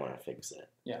it and I want to fix it.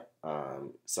 Yeah.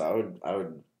 So I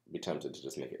would be tempted to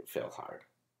just make it fail hard.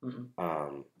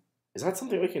 Mm-hmm. Is that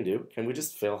something we can do? Can we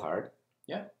just fail hard?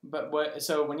 Yeah, but what?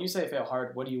 So when you say fail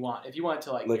hard, what do you want? If you want it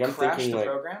to I'm crash thinking, the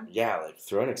program, yeah,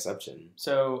 throw an exception.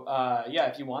 So yeah,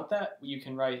 if you want that, you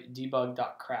can write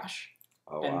debug.crash,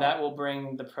 and that will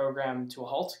bring the program to a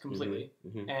halt completely,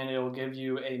 and it will give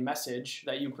you a message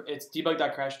that it's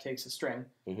debug.crash takes a string,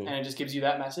 and it just gives you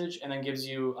that message, and then gives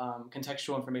you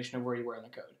contextual information of where you were in the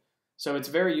code. So it's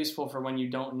very useful for when you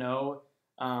don't know,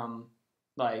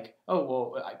 like, oh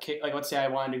well, let's say I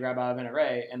wanted to grab out of an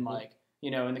array, and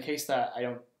in the case that I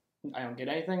don't get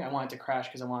anything, I want it to crash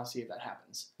because I want to see if that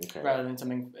happens, rather than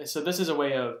something. So this is a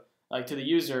way of, to the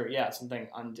user, yeah, something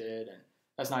undid, and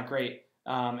that's not great.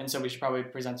 And so we should probably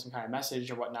present some kind of message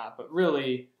or whatnot. But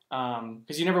really,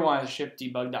 because you never want to ship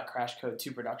debug.crash code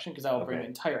to production, because that will bring the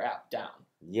entire app down.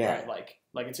 Yeah. Right?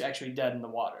 Like it's actually dead in the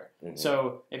water.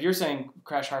 So if you're saying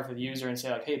crash hard for the user and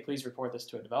say hey, please report this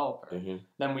to a developer,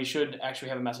 then we should actually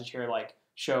have a message here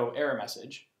show error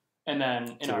message. And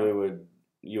then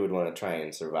you would want to try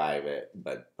and survive it,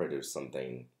 but produce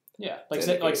something. Yeah,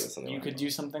 you could do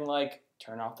something like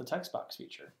turn off the text box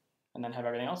feature, and then have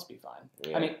everything else be fine.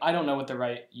 Yeah. I mean, I don't know what the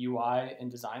right UI and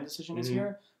design decision is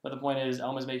here, but the point is,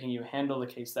 Elm is making you handle the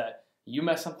case that you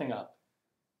mess something up,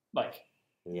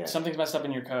 something's messed up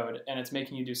in your code, and it's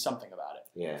making you do something about it.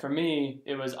 Yeah. For me,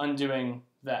 it was undoing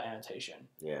that annotation.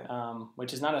 Yeah.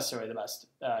 Which is not necessarily the best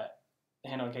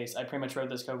handling case. I pretty much wrote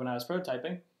this code when I was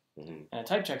prototyping. And it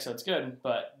type checks, so it's good.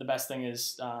 But the best thing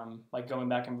is going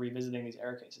back and revisiting these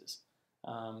error cases.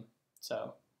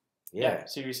 So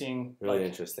you're seeing really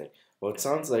interesting. Well, it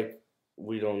sounds like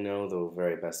we don't know the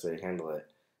very best way to handle it.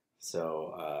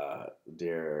 So,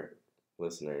 dear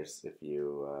listeners, if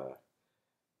you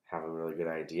have a really good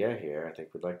idea here, I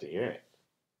think we'd like to hear it.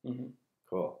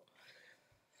 Cool.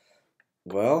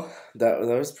 Well, that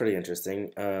was pretty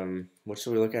interesting. What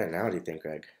should we look at now, do you think,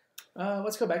 Greg?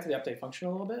 Let's go back to the update function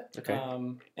a little bit. Okay.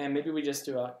 And maybe we just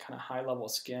do a kind of high-level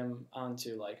skim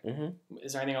onto,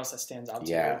 is there anything else that stands out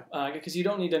to you? Because you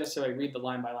don't need to necessarily read the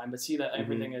line by line, but see that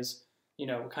everything is,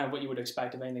 kind of what you would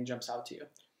expect if anything jumps out to you.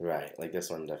 Right. Like this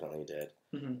one definitely did.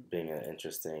 Being an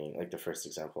interesting, the first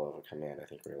example of a command I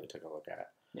think we really took a look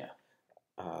at. Yeah.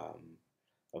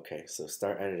 Okay, so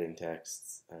start editing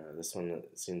texts. This one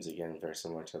seems, again, very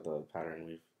similar to the pattern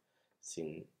we've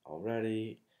seen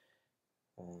already.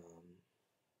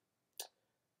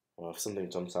 Well, if something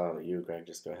jumps out at you, Greg,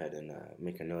 just go ahead and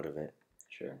make a note of it.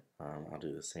 Sure. I'll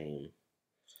do the same.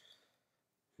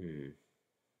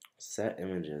 Set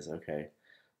images. Okay.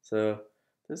 So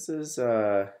this is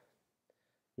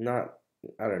not,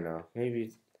 I don't know,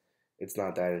 maybe it's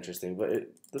not that interesting, but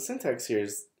the syntax here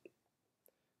is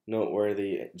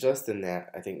noteworthy just in that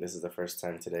I think this is the first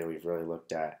time today we've really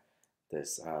looked at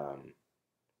this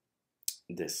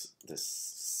this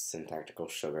syntactical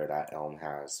sugar that Elm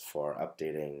has for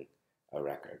updating a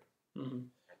record.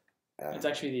 It's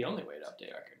actually the only way to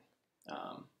update a record.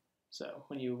 So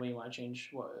when you want to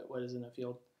change what is in a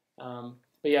field.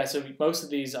 But yeah, so most of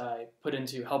these I put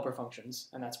into helper functions,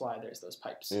 and that's why there's those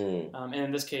pipes. And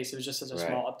in this case, it was just such a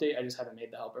small update, I just haven't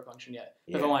made the helper function yet.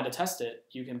 Yeah. If I wanted to test it,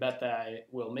 you can bet that I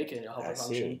will make it a helper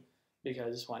function,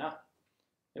 because why not?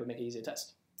 It would make it easy to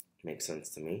test. Makes sense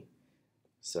to me.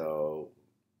 So,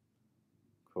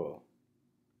 cool.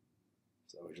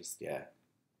 So we're just,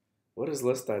 What does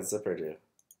list.zipper do?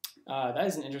 That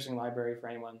is an interesting library for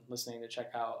anyone listening to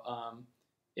check out.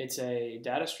 It's a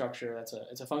data structure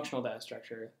it's a functional data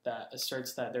structure that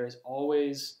asserts that there is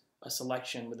always a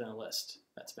selection within a list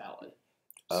that's valid.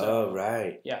 So,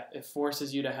 right. Yeah, it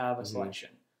forces you to have a selection.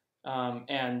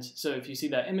 And so if you see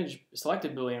that image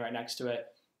selected Boolean right next to it,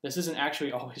 this isn't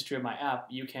actually always true of my app.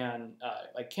 You can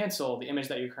cancel the image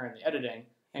that you're currently editing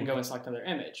and go and select another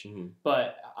image.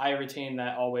 But I retain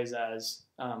that always as,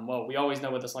 we always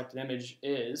know what the selected image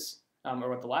is, or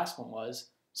what the last one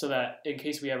was, so that in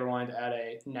case we ever wanted to add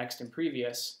a next and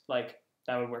previous,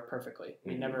 that would work perfectly.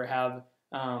 We never have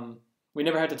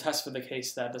to test for the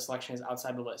case that the selection is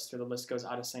outside the list or the list goes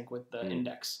out of sync with the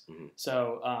index.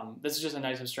 So this is just a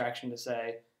nice abstraction to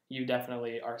say you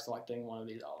definitely are selecting one of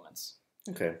these elements.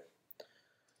 Okay.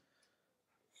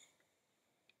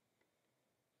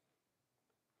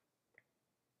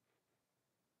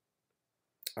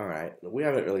 All right. We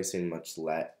haven't really seen much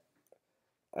let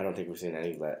I don't think we've seen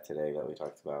any let today that we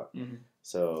talked about. Mm-hmm.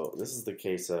 So this is the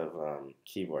case of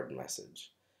keyboard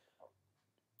message.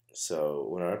 So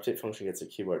when our update function gets a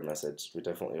keyboard message, we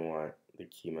definitely want the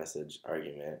key message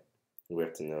argument. We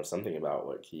have to know something about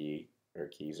what key or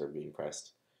keys are being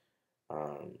pressed.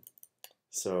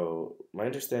 So my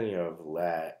understanding of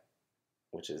let,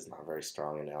 which is not very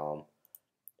strong in Elm,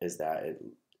 is that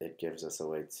it gives us a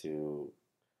way to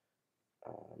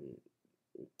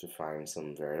define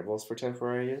some variables for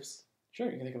temporary use. Sure,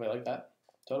 you can think of it like that.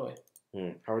 Totally.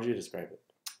 How would you describe it?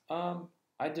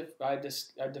 I define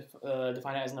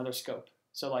it as another scope.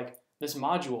 So like this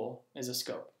module is a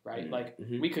scope, right? Like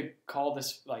we could call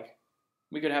this like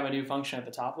we could have a new function at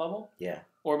the top level. Yeah.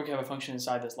 Or we could have a function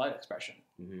inside this let expression.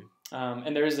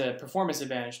 And there is a performance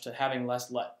advantage to having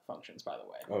less let functions, by the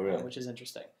way. Oh, really? Which is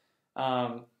interesting.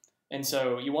 And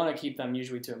so you want to keep them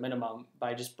usually to a minimum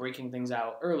by just breaking things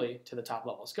out early to the top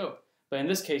level scope. But in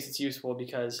this case, it's useful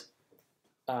because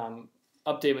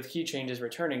update with key change is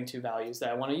returning to values that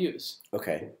I want to use.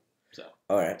 Okay. So.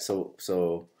 All right.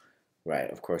 So right.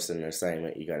 Of course, in an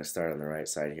assignment, you got to start on the right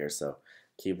side here. So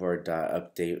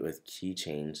keyboard.update with key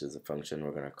change is a function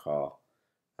we're going to call.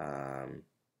 I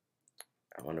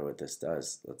wonder what this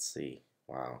does. Let's see.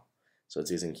 Wow. So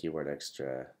it's using keyboard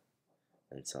extra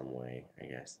in some way, I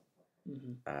guess.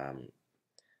 I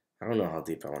don't know how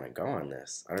deep I want to go on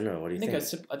this. I don't know. What do you think?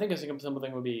 I think a simple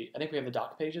thing would be, I think we have the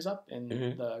doc pages up in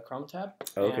the Chrome tab.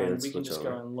 Okay, and let's we can just over.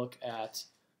 go and look at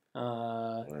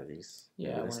one of these.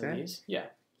 Yeah, one of these. Yeah.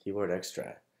 Keyboard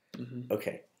extra.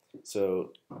 Okay.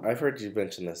 So I've heard you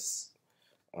mention this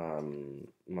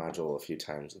module a few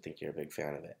times. I think you're a big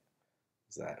fan of it.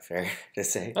 Is that fair to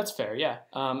say? That's fair, yeah.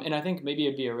 And I think maybe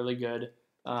it'd be a really good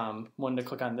one to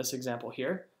click on this example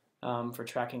here. For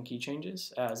tracking key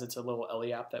changes, as it's a little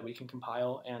LE app that we can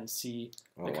compile and see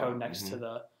the code next to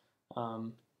the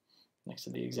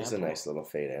example. It's a nice little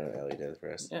fade out LE does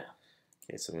for us. Yeah.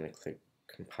 Okay, so I'm gonna click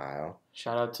compile.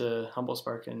 Shout out to Humble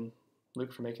Spark and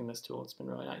Luke for making this tool. It's been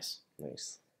really nice.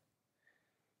 Nice.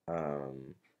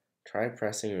 Try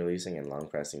pressing, releasing, and long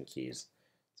pressing keys.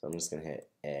 So I'm just gonna hit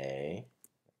A.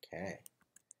 Okay.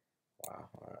 Wow.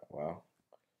 Wow.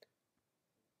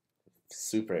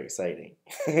 Super exciting.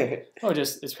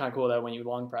 It's kind of cool that when you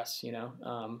long press,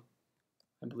 I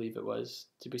believe it was.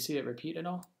 Did we see it repeat at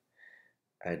all?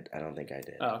 I don't think I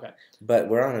did. Oh, okay. But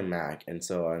we're on a Mac, and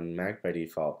so on Mac by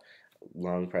default,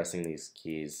 long pressing these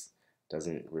keys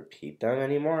doesn't repeat them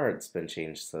anymore. It's been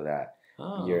changed so that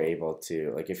you're able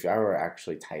to, like, if I were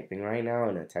actually typing right now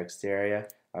in a text area,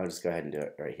 I would just go ahead and do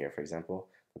it right here, for example.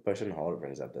 The push and hold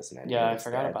brings up this menu. Yeah, I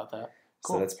forgot about that.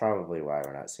 Cool. So that's probably why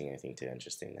we're not seeing anything too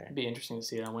interesting there. It'd be interesting to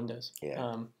see it on Windows.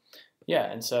 Yeah.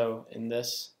 And so in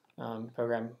this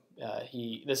program,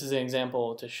 this is an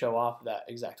example to show off that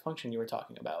exact function you were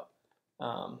talking about,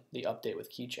 the update with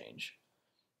key change.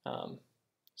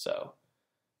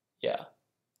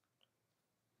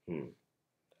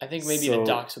 I think maybe the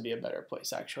docs would be a better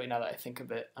place, actually, now that I think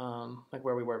of it, like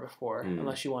where we were before,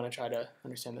 unless you want to try to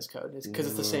understand this code, because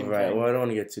it's the same thing. Right, well, I don't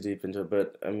want to get too deep into it,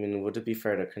 but, I mean, would it be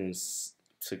fair to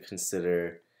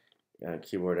consider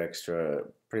Keyboard Extra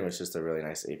pretty much just a really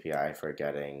nice API for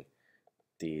getting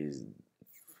these...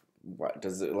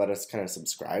 does it let us kind of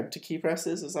subscribe to key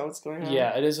presses? Is that what's going on?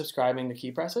 Yeah, it is subscribing to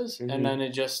key presses, and then it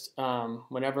just,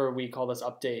 whenever we call this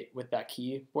update with that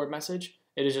keyboard message,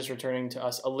 it is just returning to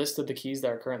us a list of the keys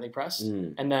that are currently pressed,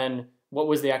 and then what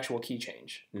was the actual key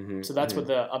change. So that's what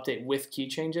the update with key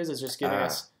changes is just giving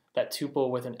us that tuple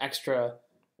with an extra,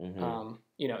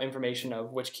 information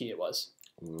of which key it was.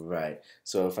 Right.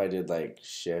 So if I did like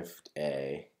Shift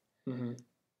A,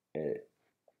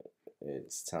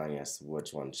 it's telling us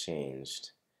which one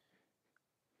changed,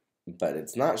 but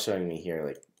it's not showing me here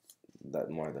like that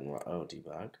more than what. Oh,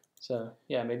 debug. So,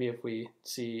 yeah, maybe if we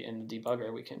see in the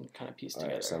debugger, we can kind of piece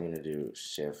together. Alright, so I'm going to do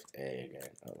Shift A again.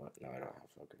 Oh, no, I don't have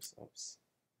focus. Oops.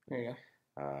 There you go.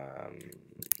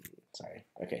 Sorry.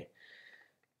 Okay.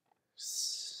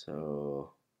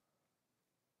 So,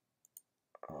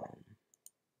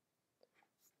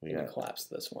 we can collapse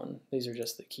this one. These are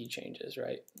just the key changes,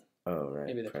 right? Oh, right.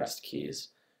 Maybe the pressed keys.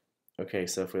 Okay,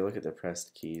 so if we look at the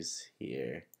pressed keys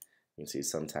here, you can see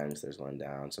sometimes there's one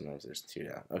down, sometimes there's two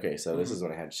down. Okay, so this is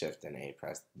when I had Shift and A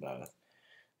pressed both.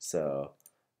 So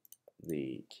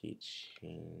the key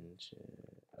change.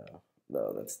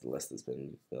 No, that's the list that's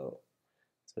been built.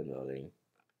 It's been building.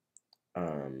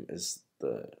 Are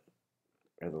the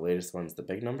latest ones the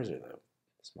big numbers or the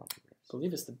small numbers? I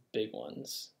believe it's the big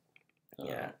ones.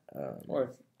 Yeah.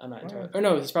 Or I'm not entirely. Or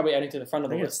no, it's probably adding to the front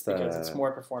of the list because it's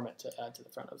more performant to add to the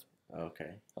front of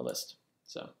a list.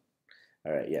 So.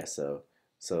 All right. Yeah. So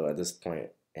at this point,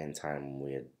 in time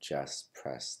we had just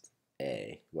pressed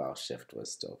A while shift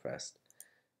was still pressed.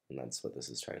 And that's what this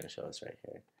is trying to show us right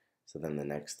here. So then the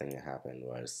next thing that happened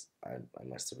was I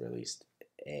must have released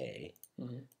A.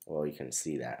 Mm-hmm. Well, you can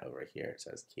see that over here. It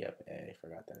says key up A.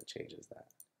 Forgot that it changes that.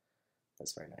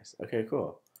 That's very nice. Okay,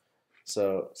 cool.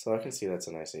 So I can see that's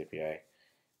a nice API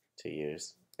to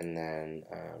use. And then,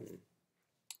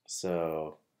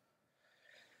 So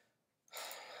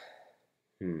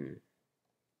is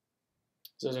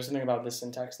there something about this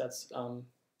syntax that's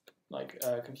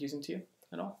confusing to you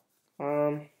at all?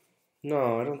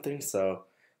 No, I don't think so.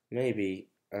 Maybe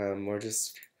we're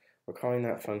calling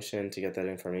that function to get that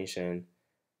information.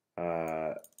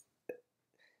 And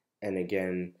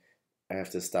again, I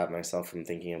have to stop myself from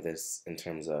thinking of this in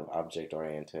terms of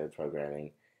object-oriented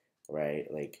programming, right?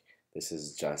 Like, this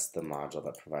is just the module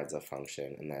that provides a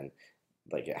function, and then,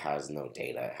 like, it has no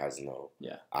data, it has no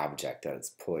object that it's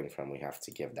pulling from. We have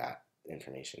to give that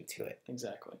information to it.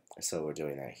 Exactly. So we're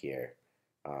doing that here.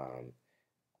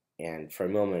 And for a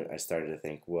moment, I started to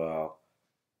think, well,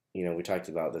 we talked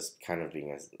about this kind of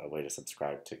being a way to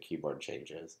subscribe to keyboard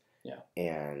changes. Yeah.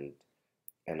 And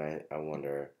I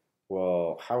wonder,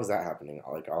 well, how is that happening?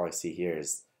 Like, all I see here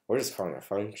is we're just calling a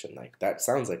function. Like, that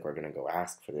sounds like we're going to go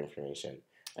ask for the information,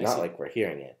 not like we're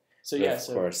hearing it. So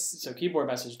so keyboard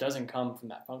message doesn't come from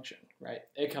that function, right?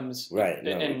 It comes right.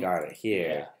 No, we got it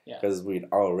here because we'd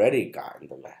already gotten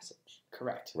the message.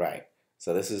 Correct. Right.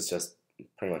 So this is just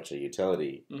pretty much a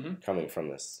utility coming from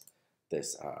this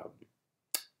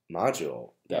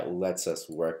module that lets us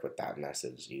work with that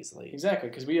message easily. Exactly,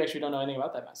 because we actually don't know anything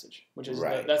about that message, which is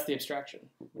that's the abstraction.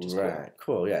 Which is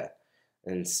cool, yeah.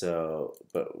 And so,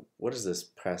 but what is this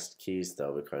pressed keys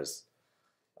though? Because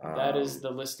that is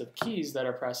the list of keys that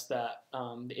are pressed that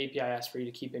the API asks for you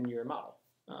to keep in your model.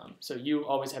 So you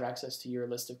always have access to your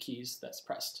list of keys that's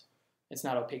pressed. It's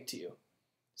not opaque to you.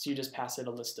 So you just pass it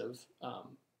a list of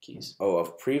keys. Oh,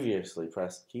 of previously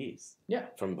pressed keys? Yeah.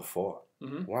 From before?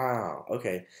 Mm-hmm. Wow,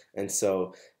 okay. And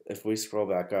so if we scroll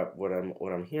back up, what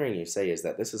I'm hearing you say is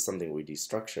that this is something we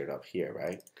destructured up here,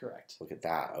 right? Correct. Look at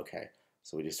that, okay.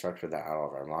 So we destructured that out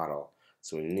of our model.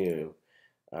 So we knew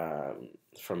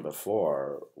from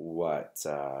before what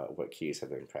keys had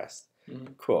been pressed.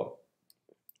 Mm-hmm. Cool.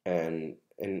 And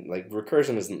like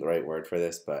recursion isn't the right word for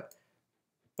this, but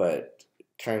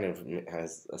kind of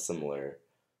has a similar.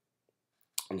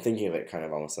 I'm thinking of it kind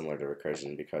of almost similar to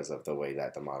recursion because of the way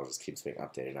that the model just keeps being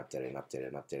updated,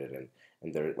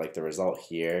 and the result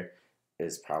here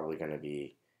is probably going to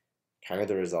be kind of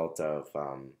the result of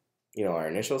our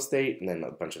initial state and then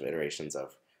a bunch of iterations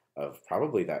of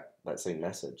probably that same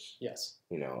message. Yes.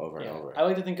 Over and over. I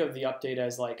like to think of the update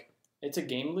as like it's a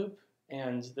game loop,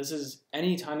 and this is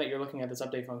any time that you're looking at this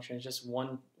update function is just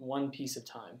one piece of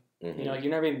time. Mm-hmm.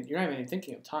 You're not even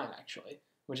thinking of time actually,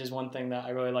 which is one thing that I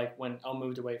really like when Elm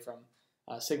moved away from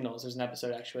signals. There's an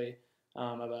episode actually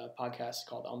of a podcast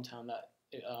called Elm-lang that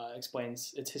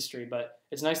explains its history, but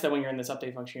it's nice that when you're in this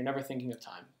update function, you're never thinking of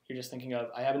time. You're just thinking of,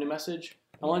 I have a new message,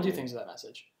 I want to do things with that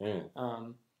message.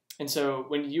 And so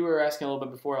when you were asking a little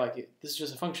bit before, like, this is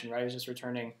just a function, right? It's just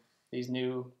returning these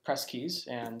new press keys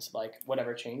and, like,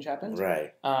 whatever change happens.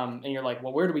 Right. And you're like,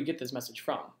 well, where do we get this message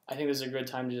from? I think this is a good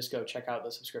time to just go check out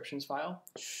the subscriptions file.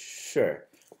 Sure.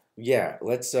 Yeah,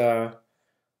 let's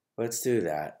do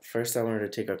that. First, I wanted to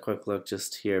take a quick look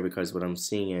just here because what I'm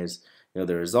seeing is,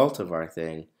 the result of our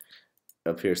thing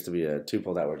appears to be a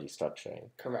tuple that we're destructuring.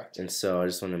 Correct. And so I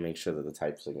just want to make sure that the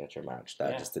type signature matched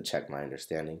that, just to check my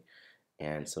understanding.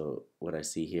 And so what I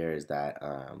see here is that,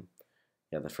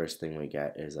 the first thing we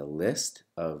get is a list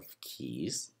of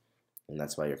keys, and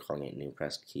that's why you're calling it new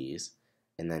pressed keys.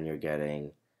 And then you're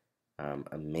getting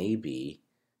a maybe,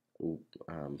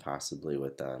 possibly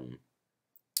with a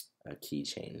key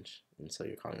change. And so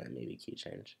you're calling that maybe key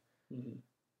change. Mm-hmm.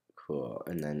 Cool.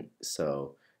 And then,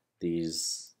 so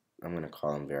these, I'm going to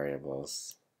call them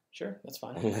variables. Sure, that's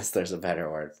fine. Unless there's a better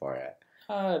word for it.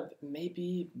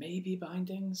 Maybe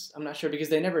bindings. I'm not sure because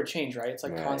they never change, right? It's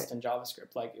like constant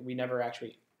JavaScript. Like we never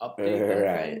actually update that.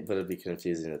 Right, thing. But it'd be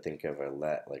confusing to think of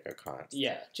like a const.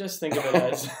 Yeah, just think of it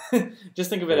as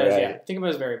think of it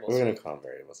as variables. We're gonna call them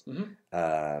variables.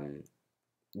 Mm-hmm.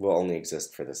 Will only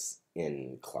exist for this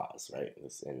in clause, right?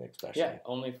 This in expression. Yeah,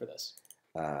 only for this.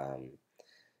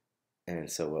 And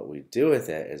so what we do with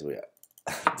it is we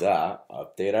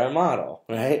update our model,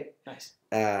 right? Nice.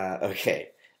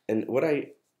 Okay. And what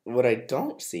I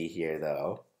don't see here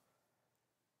though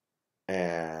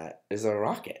is a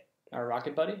rocket. Our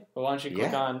rocket buddy? Well, why don't you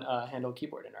click on handle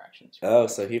keyboard interactions? Oh,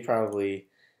 so he probably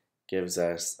gives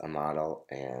us a model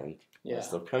and Yeah.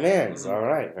 list of commands. All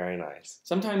right, very nice.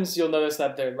 Sometimes you'll notice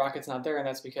that the rocket's not there, and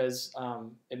that's because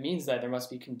it means that there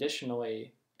must be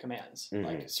conditionally commands.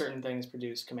 Like certain things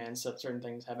produce commands, so certain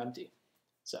things have empty.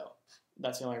 So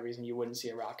that's the only reason you wouldn't see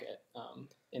a rocket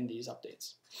in these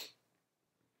updates.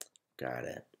 Got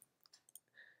it.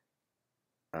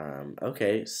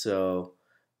 Okay, so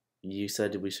you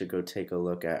said we should go take a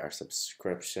look at our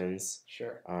subscriptions.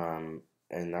 Sure.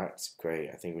 And that's great.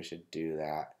 I think we should do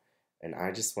that. And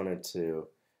I just wanted to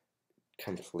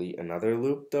complete another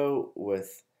loop though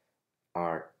with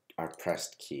our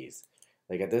pressed keys.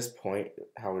 Like at this point,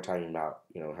 how we're talking about,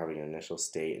 having an initial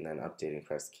state and then updating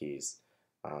pressed keys,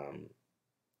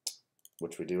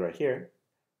 which we do right here.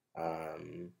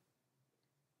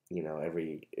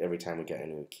 Every time we get a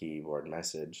new keyboard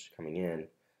message coming in,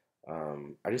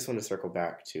 I just want to circle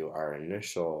back to our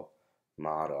initial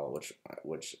model,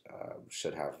 which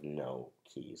should have no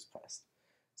keys pressed.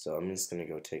 So I'm just going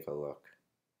to go take a look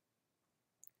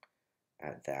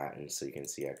at that, and so you can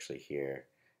see actually here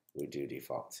we do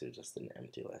default to just an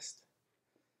empty list.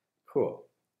 Cool.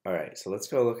 All right, so let's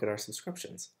go look at our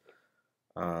subscriptions.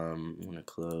 I'm going to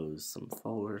close some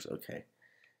folders. Okay,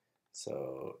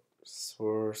 so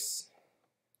source,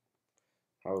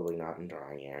 probably not in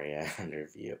drawing area, under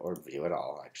view, or view at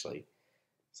all actually.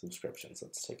 Subscriptions,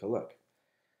 let's take a look.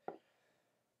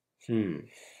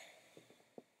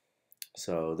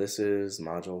 So this is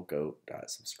module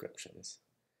goat.subscriptions,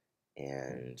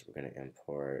 and we're going to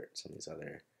import some of these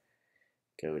other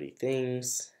goaty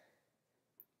things.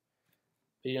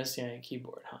 But you don't see any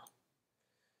keyboard, huh?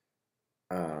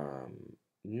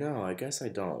 No, I guess I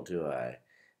don't, do I?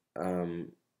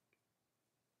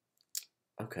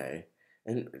 Okay.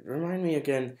 And remind me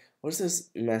again, what does this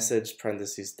message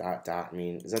parentheses dot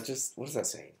mean? Is that just, what is that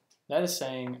saying? That is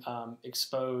saying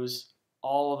expose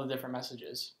all of the different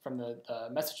messages from the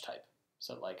message type.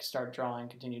 So like start drawing,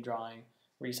 continue drawing,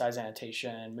 resize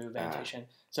annotation, move annotation.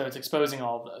 So it's exposing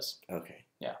all of those. Okay.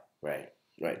 Yeah. Right,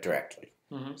 directly.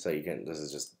 So this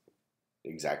is just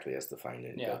exactly as defined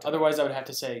in Goat. Otherwise I would have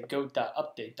to say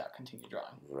goat.update.continue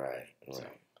drawing. Right.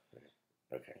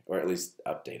 Okay, or at least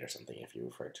update or something if you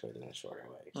refer to it in a shorter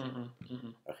way.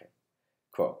 Okay,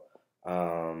 cool.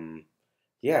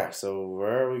 Yeah, so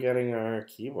where are we getting our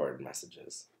keyboard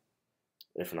messages?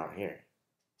 If not here.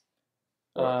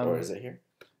 Or is it here?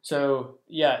 So,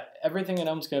 yeah, everything in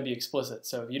Elm's going to be explicit.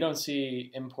 So if you don't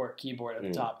see import keyboard at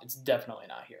the top, it's definitely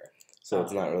not here. So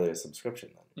it's not really a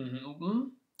subscription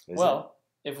then? Well,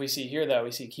 if we see here, though,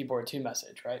 we see keyboard to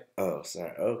message, right? Oh,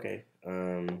 sorry. Okay.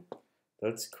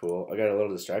 That's cool. I got a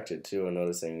little distracted too in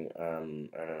noticing an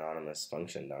anonymous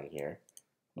function down here.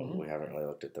 We haven't really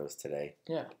looked at those today.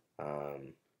 Yeah.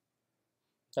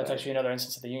 That's actually another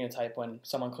instance of the unit type. When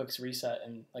someone clicks reset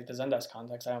in like the Zendesk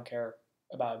context, I don't care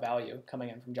about a value coming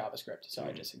in from JavaScript, so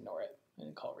I just ignore it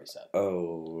and call reset.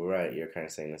 Oh, right. You're kind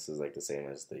of saying this is like the same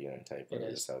as the unit type, where It we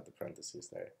is. just have the parentheses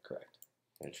there. Correct.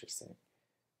 Interesting.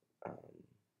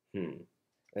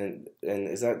 And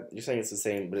is that, you're saying it's the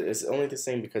same, but it's only the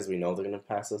same because we know they're going to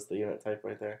pass us the unit type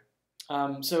right there?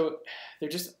 So they're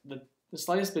just the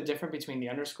slightest bit different between the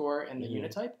underscore and the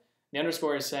unit type. The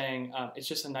underscore is saying, it's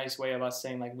just a nice way of us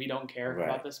saying, like, we don't care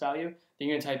about this value. The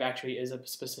unit type actually is a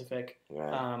specific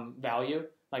value.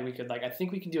 Like, we could, I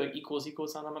think we can do, equals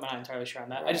on them. I'm not entirely sure on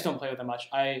that. I just don't play with them much.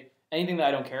 Anything that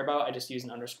I don't care about, I just use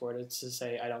an underscore to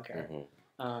say I don't care.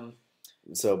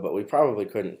 But we probably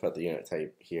couldn't put the unit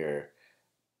type here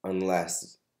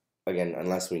unless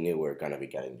we knew we were going to be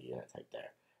getting the unit type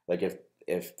there. Like,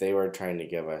 if they were trying to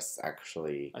give us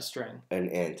actually a string, an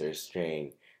int or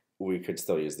string, we could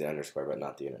still use the underscore, but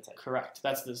not the unit type. Correct.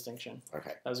 That's the distinction.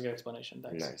 Okay. That was a good explanation.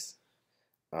 Thanks. Nice.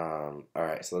 All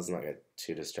right, so let's not get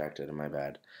too distracted. My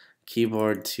bad.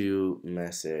 Keyboard to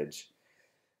message.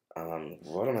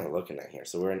 What am I looking at here?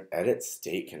 So we're in edit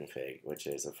state config, which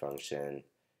is a function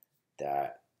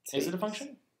that Is it a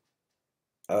function?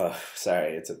 Oh,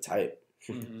 sorry, it's a type.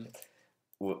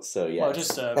 So yeah. Well,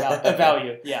 just a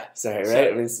value. Yeah. Sorry,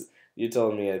 right? I mean, you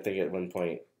told me, I think at one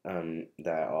point,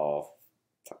 that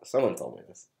someone told me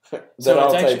this. That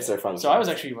all types are functions. So I was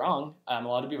actually wrong. I'm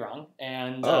allowed to be wrong.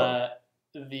 And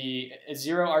the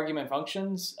zero argument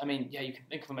functions, I mean, yeah, you can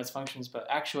think of them as functions, but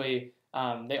actually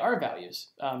they are values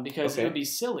because it would be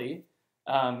silly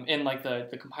in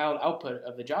the compiled output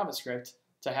of the JavaScript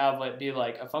to have it be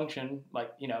like a function,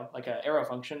 like an arrow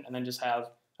function, and then just have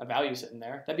a value sitting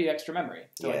there. That'd be extra memory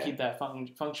to keep that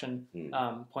function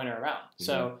pointer around.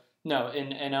 So no,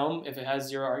 in Elm, if it has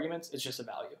zero arguments, it's just a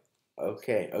value.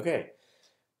 Okay.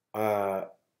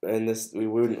 And this we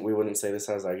wouldn't say this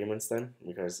has arguments then,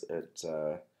 because it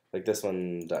like this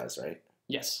one does, right?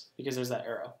 Yes, because there's that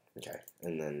arrow. Okay,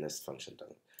 and then this function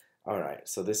doesn't. All right,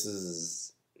 so this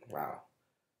is, wow.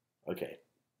 Okay,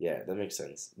 yeah, that makes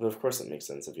sense. But of course it makes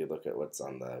sense if you look at what's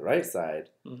on the right side,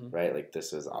 right? Like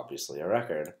this is obviously a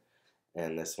record,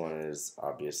 and this one is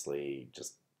obviously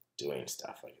just doing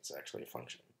stuff, like it's actually a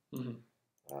function.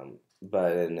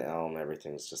 But in Elm,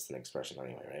 everything's just an expression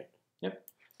anyway, right? Yep.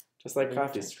 Just like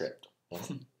CoffeeScript.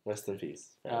 Rest in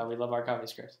peace. We love our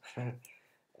CoffeeScript.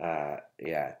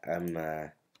 Yeah,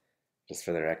 I'm, just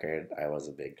for the record, I was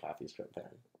a big CoffeeScript fan.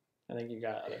 I think you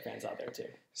got other fans out there too.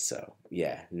 So,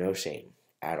 yeah, no shame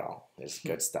at all. It's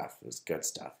good stuff. It was good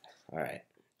stuff. All right.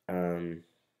 I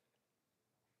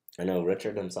know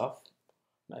Richard himself.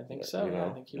 I think so. You know,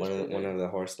 I think he was one of the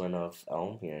horsemen of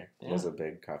Elm here was a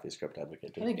big CoffeeScript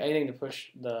advocate too. I think anything to push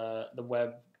the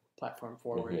web platform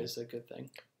forward is a good thing.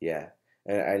 Yeah,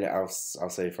 and I'll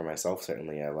say for myself,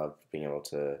 certainly I love being able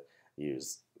to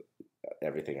use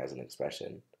everything as an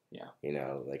expression. Yeah. You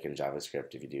know, like in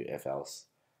JavaScript, if you do if-else,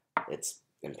 it's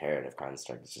imperative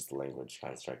construct. It's just a language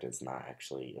construct. It's not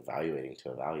actually evaluating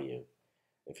to a value.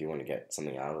 If you want to get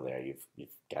something out of there, you've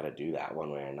got to do that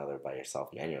one way or another by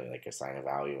yourself manually, like assign a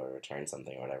value or return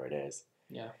something or whatever it is.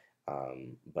 Yeah.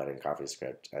 But in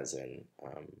CoffeeScript, as in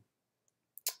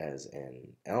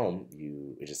Elm,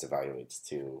 it just evaluates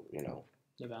to, you know,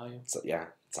 the value. So yeah,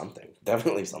 something,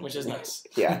 definitely something. Which is nice.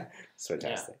 Yeah, it's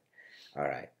fantastic. Yeah. All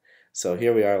right, so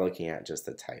here we are looking at just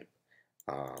the type,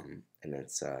 and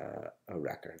it's a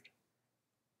record.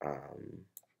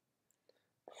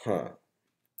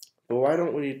 But why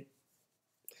don't we?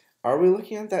 Are we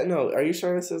looking at that? No. Are you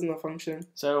sure this isn't a function?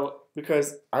 So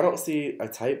because I don't see a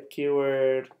type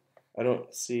keyword. I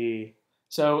don't see.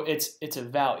 So it's a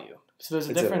value. So there's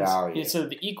a difference. Yeah, so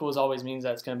the equals always means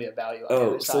that it's going to be a value.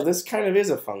 Oh, so this kind of is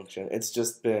a function. It's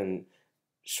just been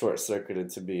short-circuited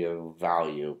to be a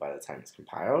value by the time it's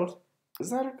compiled.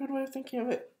 Is that a good way of thinking of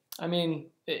it? I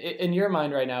mean, in your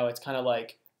mind right now, it's kind of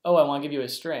like, oh, I want to give you a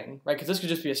string, right? Because this could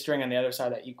just be a string on the other side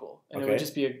of that equal, and it would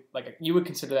just be you would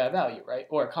consider that a value, right,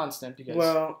 or a constant because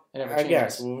it never changes. I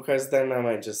guess because then I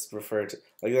might just refer to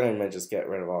then I might just get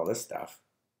rid of all this stuff.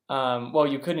 Well,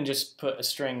 you couldn't just put a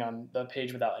string on the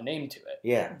page without a name to it.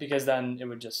 Yeah. Because then it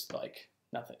would just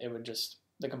nothing. It would just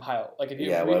the compile if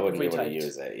you I wouldn't be able to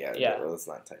use it. Yeah. Well, it's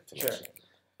not typed. Sure.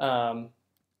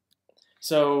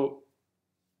 So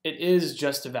it is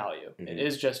just a value. Mm-hmm. It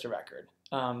is just a record.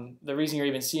 The reason you're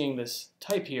even seeing this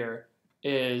type here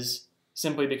is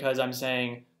simply because I'm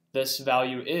saying this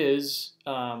value is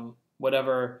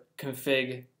whatever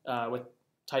config with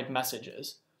type message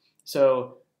is.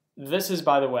 So this is,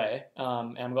 by the way,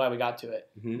 and I'm glad we got to it,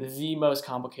 the most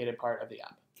complicated part of the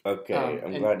app. Okay,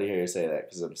 I'm glad to hear you say that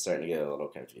because I'm starting to get a little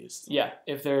confused. Yeah,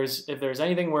 if there's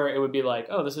anything where it would be like,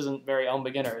 oh, this isn't very Elm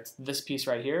beginner, it's this piece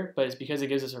right here, but it's because it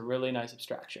gives us a really nice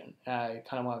abstraction. I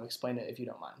kind of want to explain it if you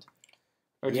don't mind.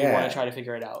 Or do you want to try to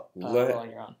figure it out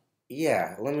on your own?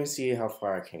 Yeah, let me see how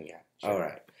far I can get. Sure. All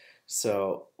right,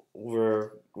 so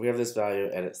we have this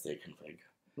value edit state config,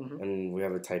 and we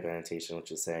have a type annotation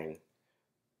which is saying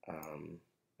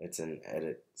it's an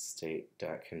edit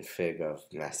state.config of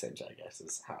message, I guess,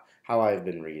 is how I've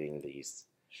been reading these.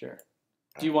 Sure.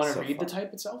 Do you want to read the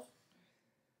type itself?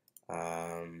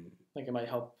 Like it might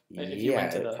help if you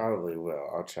went to the... it probably will.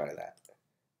 I'll try that.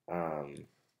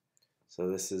 So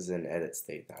this is an edit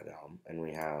state.elm, and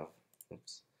we have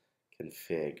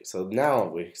config. So now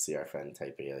we see our friend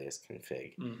type alias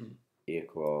config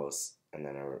equals, and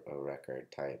then a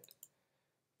record type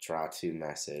draw to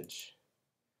message,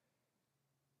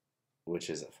 which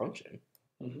is a function.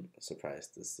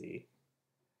 Surprised to see.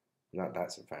 Not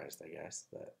that surprised, I guess,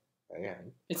 but I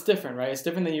am. It's different, right? It's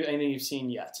different than anything you've seen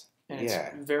yet. And it's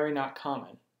very not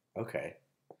common. Okay.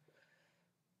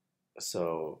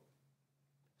 So,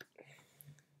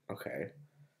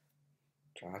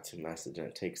 draw to message, and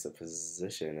it takes a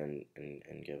position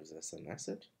and gives us a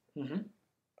message?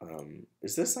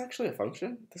 Is this actually a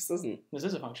function? This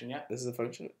is a function, yeah. This is a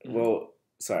function? Well,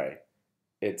 sorry.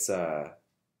 It's a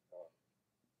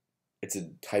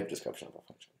type description of a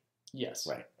function. Yes.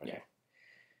 Right. Okay.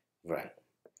 Yeah. Right.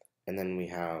 And then we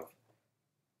have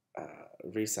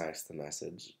resize the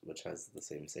message, which has the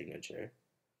same signature.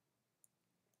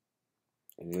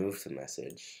 Move to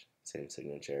message, same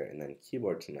signature, and then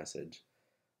keyboard to message,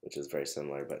 which is very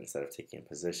similar, but instead of taking a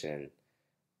position,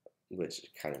 which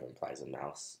kind of implies a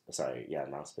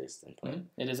mouse-based input.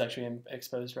 It is actually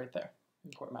exposed right there.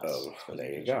 Import mouse. Oh,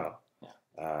 there you go.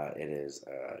 Yeah. It is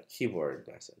a keyboard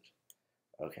message.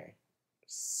 Okay.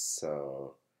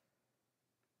 So,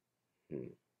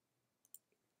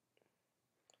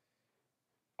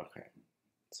 Okay.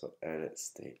 So edit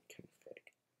state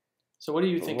config. So what do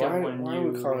you think of when why you...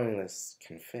 are we calling this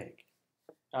config?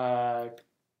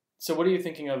 So what are you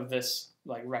thinking of this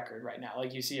like record right now?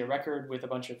 Like you see a record with a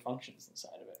bunch of functions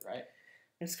inside of it, right?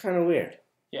 It's kind of weird.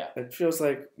 Yeah. It feels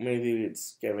like maybe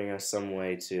it's giving us some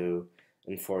way to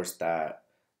enforce that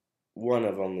one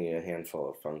of only a handful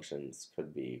of functions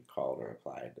could be called or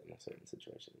applied in a certain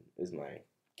situation, is my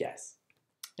guess.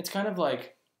 It's kind of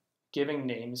like giving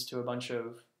names to a bunch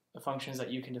of functions that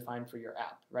you can define for your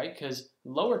app, right? Because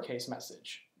lowercase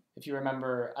message, if you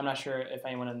remember, I'm not sure if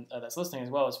anyone that's listening as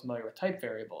well is familiar with type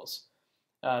variables.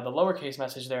 The lowercase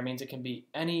message there means it can be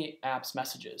any app's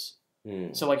messages.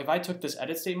 So like if I took this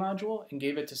edit state module and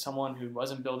gave it to someone who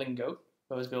wasn't building Goat,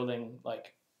 but was building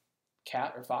like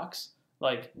cat or fox,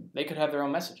 like they could have their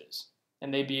own messages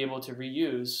and they'd be able to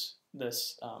reuse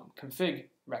this config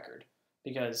record,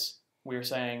 because we're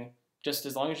saying just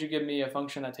as long as you give me a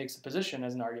function that takes the position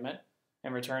as an argument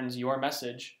and returns your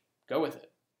message, go with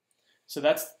it. So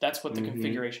that's what the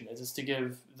configuration is to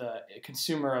give the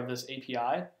consumer of this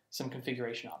API some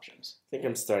configuration options. I think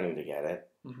I'm starting to get it.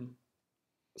 Mm-hmm.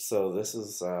 So this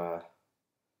is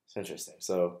it's interesting.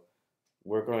 So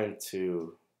we're going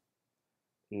to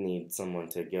need someone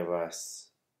to give us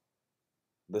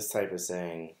this type of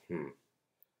saying,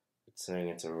 it's saying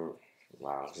it's a,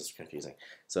 wow, this is confusing.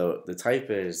 So the type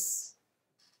is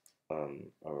a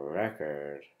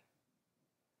record,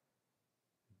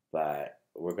 but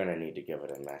we're going to need to give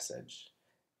it a message.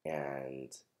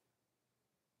 And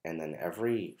then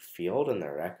every field in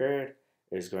the record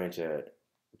is going to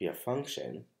be a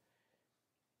function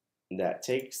that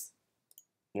takes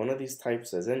one of these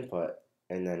types as input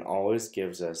and then always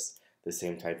gives us the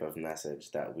same type of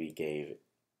message that we gave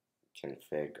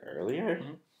config earlier.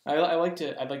 Mm-hmm. I'd like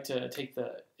to take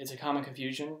it's a common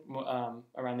confusion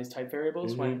around these type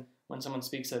variables when someone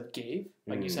speaks of gave,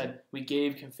 like you said, we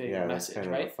gave config a message, that's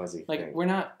kind right? of a fuzzy like thing. we're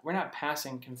not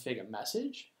passing config a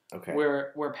message. Okay.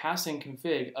 We're passing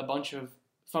config a bunch of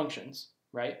functions,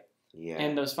 right? Yeah.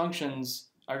 And those functions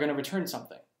are going to return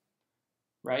something,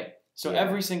 right? So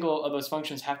every single of those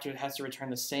functions has to return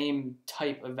the same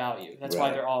type of value. That's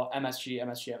why they're all MSG.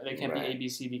 They can't be A, B,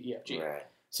 C, D, E, F, G. Right.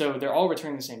 So they're all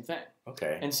returning the same thing.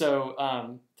 Okay. And so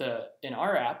in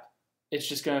our app, it's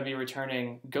just going to be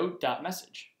returning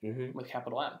goat.message with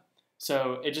capital M.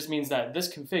 So it just means that this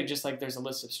config, just like there's a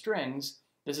list of strings,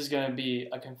 this is going to be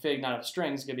a config not of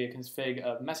strings, it's going to be a config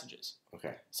of messages.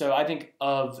 Okay. So I think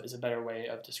of is a better way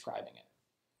of describing it,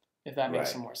 if that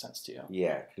makes some more sense to you.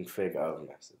 Yeah, config of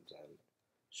message.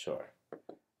 Sure.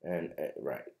 And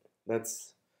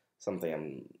that's something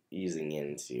I'm easing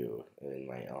into in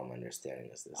my Elm understanding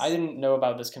is this. I didn't know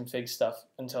about this config stuff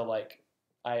until like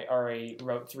I already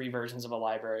wrote 3 versions of a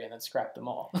library and then scrapped them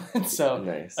all. So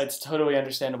nice. It's totally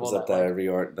understandable. Was that the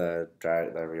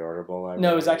reorderable library?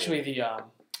 No, it was actually the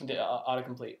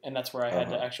autocomplete, and that's where I had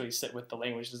to actually sit with the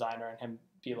language designer and him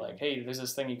be like, "Hey, there's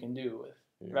this thing you can do with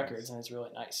records, and it's really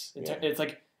nice. It's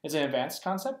like it's an advanced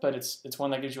concept, but it's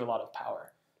one that gives you a lot of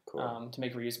power to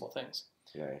make reusable things."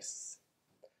 Nice.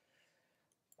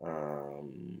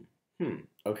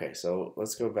 Okay, so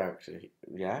let's go back to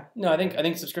No, I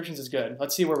think subscriptions is good.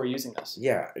 Let's see where we're using this.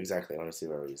 Yeah, exactly. I want to see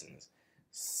where we're using this.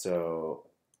 So,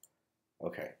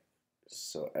 okay,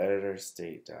 so edit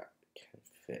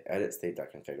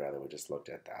state.config rather. We just looked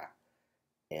at that,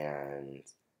 and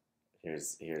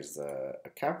here's a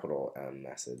capital M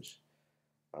message,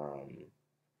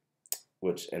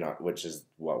 which is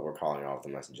what we're calling all of the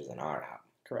messages in our app.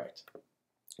 Correct.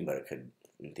 But it could,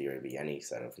 in theory, be any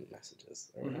set of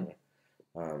messages or whatever.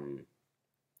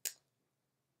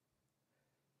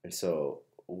 And so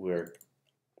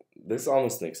this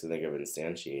almost makes me think of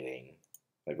instantiating,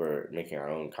 like we're making our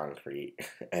own concrete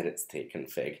edit state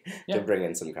config to bring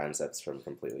in some concepts from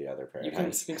completely other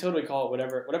paradigms. You can totally call it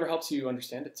whatever helps you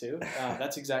understand it too.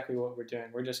 That's exactly what we're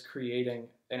doing. We're just creating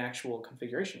an actual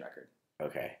configuration record.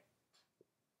 Okay.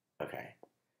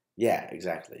 Yeah,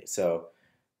 exactly. So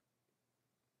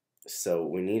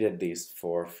we needed these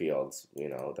 4 fields,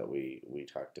 that we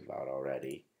talked about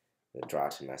already: the draw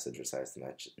to message, resize the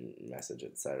message,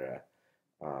 etc.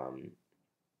 And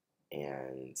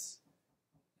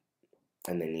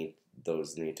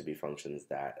those need to be functions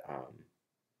that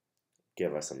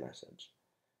give us a message,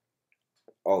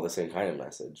 all the same kind of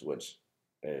message, which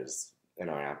is in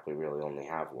our app we really only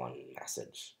have one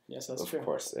message. Yes, that's true. Of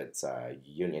course, it's a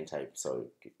union type, so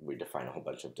we define a whole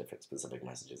bunch of different specific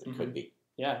messages it could be.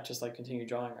 Yeah, just like continue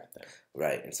drawing right there.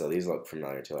 Right, and so these look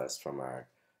familiar to us from our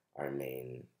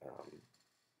main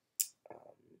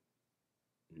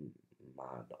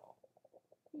model.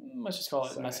 Let's just call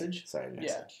it message. Sorry,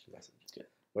 message. Yeah, message. That's good.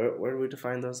 Where do we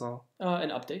define those all? An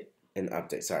update. An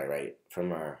update. Sorry, right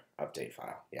from our update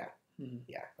file. Yeah. Mm-hmm.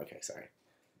 Yeah. Okay. Sorry.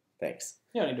 Thanks.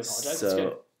 You don't need to apologize.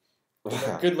 So, it's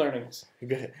wow. good learnings.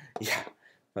 Good. Yeah.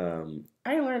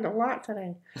 I learned a lot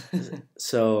today.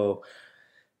 So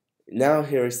now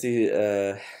here we see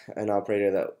an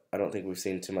operator that I don't think we've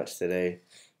seen too much today,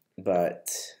 but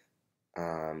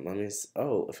let me.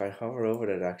 Oh, if I hover over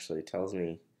it, it actually tells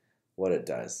me what it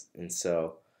does, and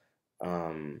so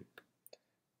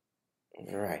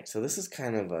right. So this is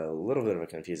kind of a little bit of a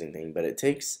confusing thing, but it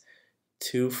takes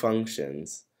two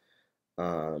functions,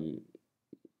 one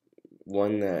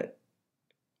that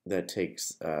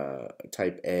takes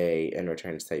type A and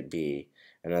returns type B,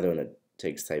 another one that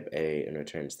takes type A and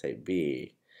returns type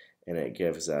B, and it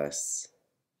gives us.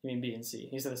 You mean B and C?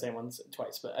 These are the same ones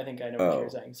twice, but I think I know what you're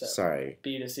saying. So sorry.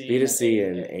 B to C. B to C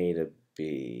and A. A to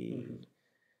B,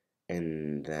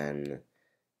 and then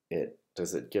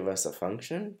does it give us a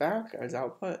function back as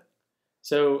output?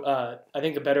 So I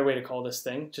think a better way to call this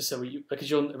thing, just so because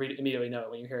you'll immediately know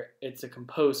it when you hear it, it's a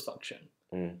compose function.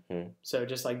 Mm-hmm. So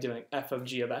just like doing f of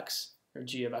g of x or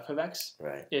g of f of x,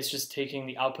 right? It's just taking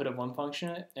the output of one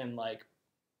function and like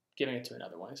giving it to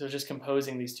another one. So it's just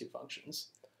composing these two functions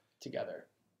together.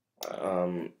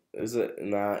 Is it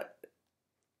not?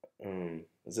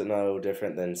 Is it no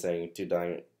different than saying to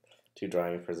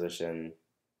drawing position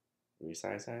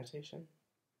resize annotation?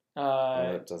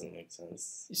 That doesn't make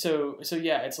sense. So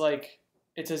yeah,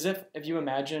 it's as if you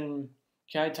imagine.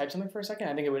 Can I type something for a second?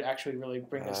 I think it would actually really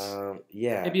bring this.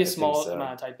 Yeah, it'd be a small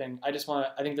amount of typing. I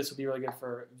think this would be really good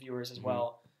for viewers as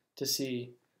well to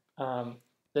see.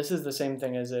 This is the same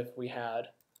thing as if we had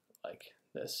like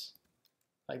this,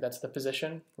 like that's the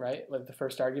position, right? Like the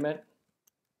first argument.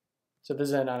 So this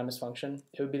is an anonymous function.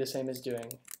 It would be the same as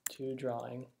doing to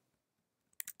drawing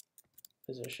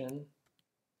position,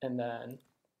 and then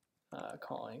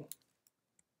calling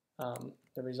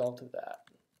the result of that.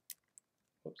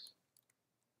 Whoops.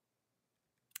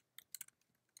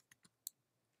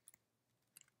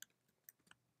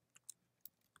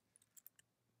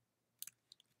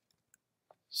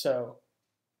 So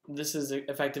this is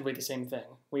effectively the same thing.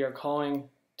 We are calling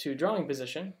to drawing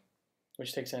position,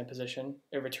 which takes in a position.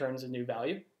 It returns a new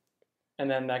value, and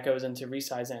then that goes into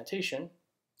resize annotation.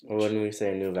 When we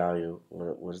say a new value,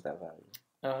 what is that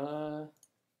value?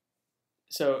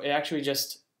 So it actually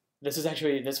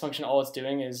this function, all it's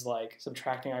doing is like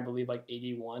subtracting, I believe, like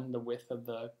 81, the width of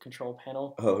the control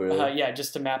panel. Oh, really? Yeah,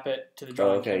 just to map it to the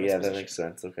drawing. Okay, yeah, position. That makes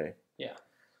sense. Okay. Yeah.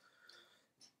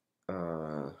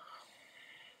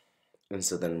 And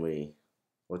so then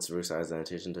what's resize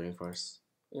annotation doing for us?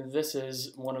 This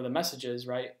is one of the messages,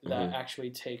 right, that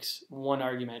actually takes one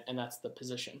argument, and that's the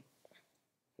position.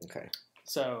 Okay.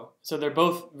 So they're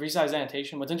both resize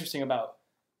annotation. What's interesting about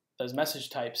those message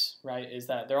types, right, is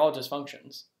that they're all just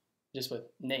functions, just with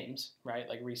names, right,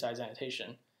 like resize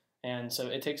annotation. And so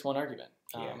it takes one argument,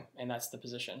 and that's the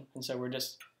position. And so we're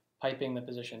just piping the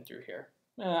position through here.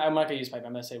 I'm not going to use pipe.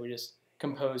 I'm going to say we just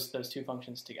compose those two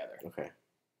functions together. Okay.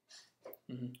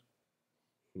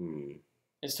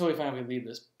 It's totally fine if we leave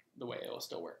this the way it will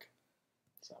still work.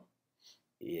 So.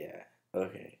 Yeah.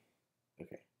 Okay.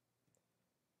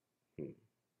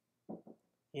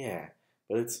 Yeah,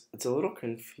 but it's a little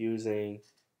confusing.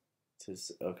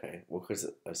 Okay. Well,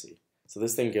 because I see. So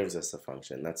this thing gives us a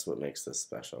function. That's what makes this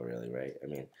special, really, right? I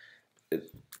mean,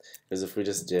 because if we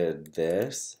just did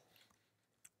this,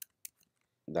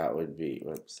 that would be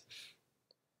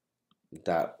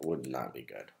that would not be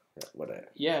good. Would it?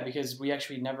 Yeah, because we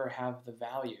actually never have the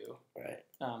value right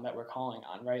that we're calling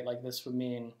on, right? Like this would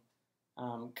mean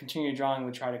continue drawing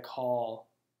would try to call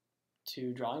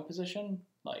to drawing position,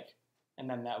 like, and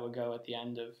then that would go at the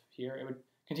end of here. It would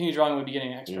continue drawing would be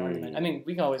getting an extra argument. I mean,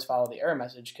 we can always follow the error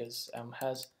message because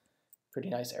has pretty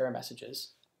nice error messages.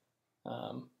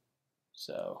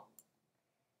 So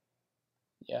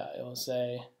yeah, it will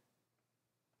say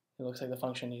it looks like the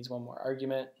function needs one more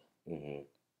argument.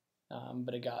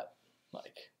 But it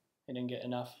didn't get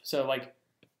enough. So like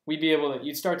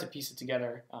you'd start to piece it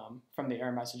together from the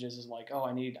error messages as like, oh,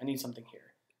 I need something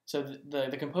here. So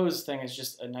the compose thing is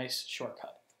just a nice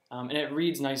shortcut, and it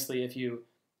reads nicely if you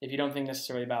don't think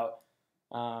necessarily about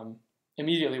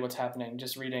immediately what's happening.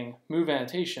 Just reading move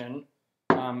annotation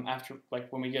after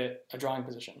like when we get a drawing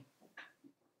position.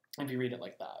 If you read it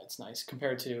like that, it's nice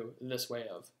compared to this way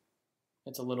of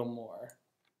it's a little more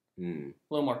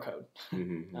code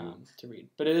to read,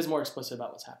 but it is more explicit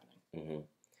about what's happening.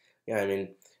 Yeah, I mean,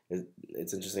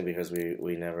 it's interesting because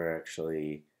we never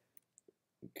actually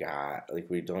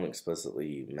we don't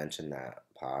explicitly mention that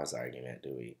pause argument,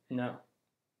 do we? No.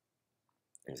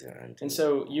 And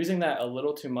so using that a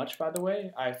little too much, by the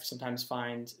way, I sometimes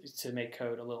find to make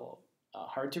code a little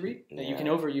hard to read. Yeah. You can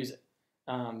overuse it,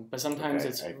 but sometimes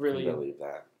it's really. I believe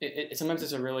that. Sometimes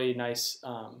it's a really nice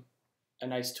a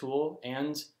nice tool.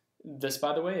 And this,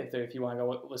 by the way, if you want to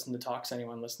go listen to talks,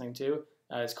 anyone listening to,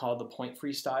 is called the point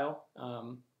free style.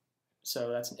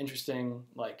 So that's an interesting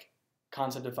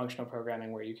concept of functional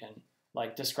programming where you can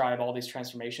describe all these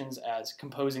transformations as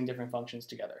composing different functions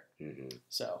together. Mm-hmm.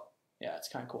 So yeah, it's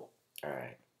kind of cool. All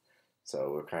right.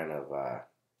 So we're kind of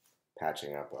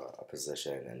patching up a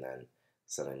position and then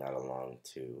sending that along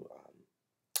to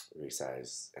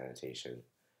resize annotation.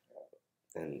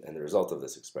 And the result of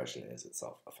this expression is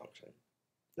itself a function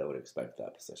that would expect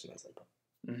that position as input.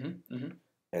 Mm-hmm. Mm-hmm.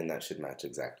 And that should match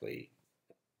exactly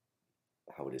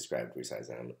how we described resize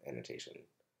annotation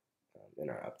in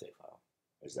our update file,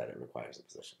 is that it requires a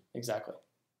position. Exactly.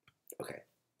 Okay.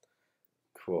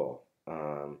 Cool.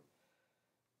 And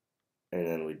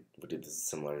then we did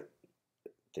similar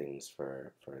things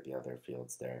for the other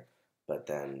fields there. But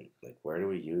then, where do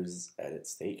we use edit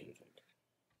state config?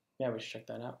 Yeah, we should check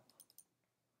that out.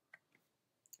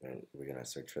 And we're going to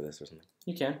search for this or something?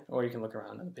 You can, or you can look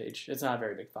around on the page. It's not a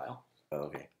very big file. Oh,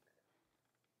 okay.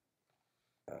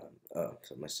 So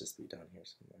it must just be down here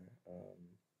somewhere.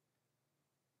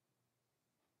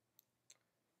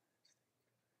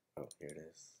 Oh, here it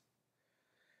is.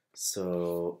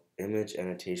 So, image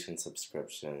annotation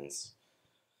subscriptions.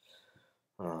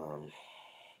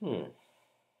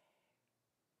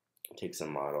 Takes a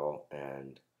model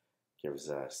and gives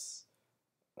us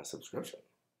a subscription.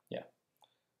 Yeah.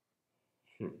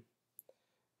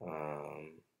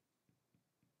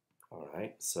 All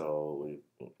right. So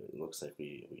it looks like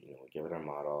we give it our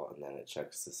model, and then it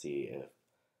checks to see if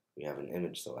we have an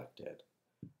image selected.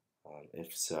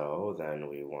 If so, then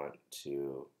we want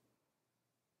to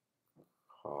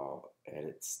call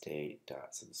edit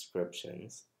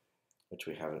state.subscriptions, which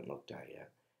we haven't looked at yet.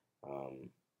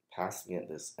 Passing it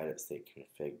this edit state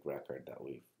config record that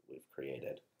we've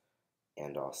created,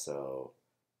 and also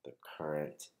the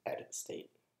current edit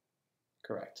state.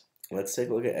 Correct. Let's take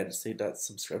a look at edit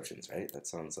state.subscriptions, right? That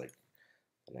sounds like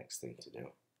the next thing to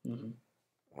do. Mm-hmm.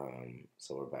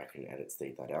 So we're back in edit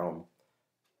state.elm,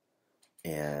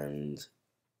 and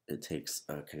it takes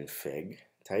a config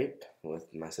type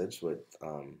with message with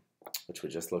which we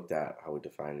just looked at how we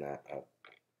define that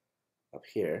up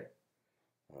here.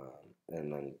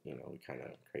 And then we kind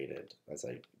of created, as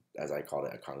I called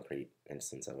it, a concrete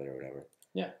instance of it or whatever.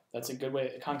 Yeah, that's a good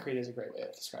way. Concrete is a great way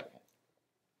of describing it.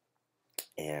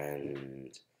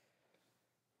 And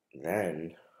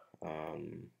then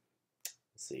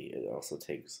let's see, it also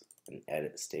takes an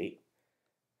edit state,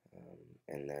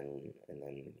 and then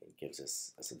it gives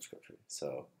us a subscription.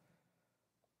 So,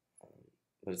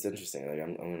 but it's interesting.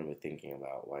 I'm going to be thinking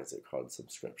about why is it called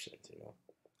subscriptions?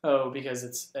 Oh, because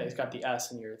it's got the S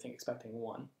and you're expecting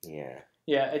one. Yeah.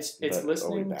 Yeah, it's but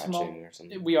listening are we batching or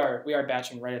something? We are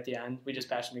batching right at the end. We just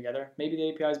batch them together. Maybe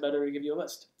the API is better to give you a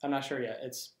list. I'm not sure yet.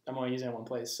 I'm only using it in one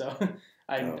place, so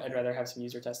I'd rather have some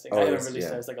user testing. I haven't released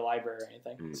it as a library or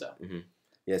anything. Mm-hmm.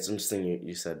 Yeah, it's interesting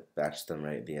you said batch them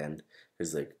right at the end,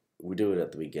 because we do it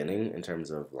at the beginning in terms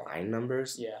of line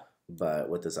numbers. Yeah. But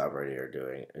what this operator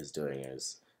is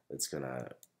it's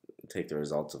gonna take the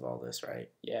results of all this,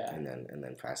 right? Yeah. And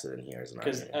then pass it in here as an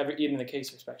argument. Because even the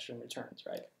case expression returns,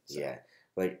 right? So. Yeah.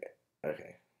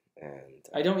 Okay. And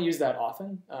I don't use that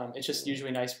often. It's just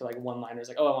usually nice for one-liners,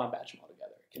 I want to batch them all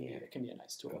together. It can be a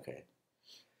nice tool. Okay.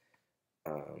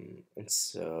 And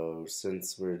so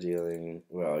since we're dealing,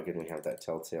 again, we have that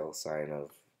telltale sign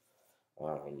of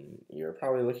you're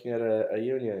probably looking at a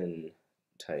union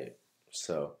type.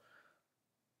 So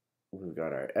we've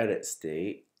got our edit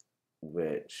state,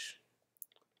 which,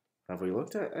 have we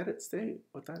looked at edit state,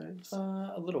 what that is?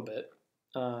 A little bit.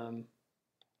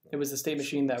 It was the state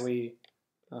machine that we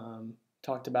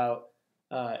talked about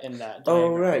in that diagram.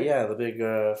 Oh, right, yeah, the big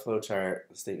flowchart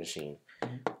state machine.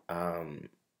 Mm-hmm.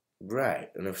 Right,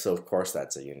 and of course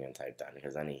that's a union type then,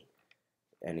 because any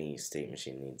state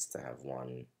machine needs to have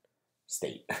one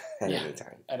state at any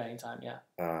time. At any time, yeah.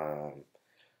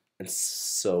 And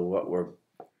so what we're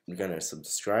going to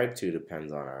subscribe to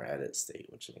depends on our edit state,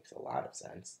 which makes a lot of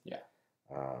sense. Yeah.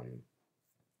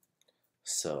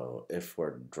 So if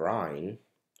we're drawing,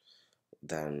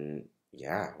 then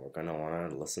we're going to want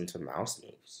to listen to mouse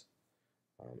moves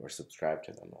or subscribe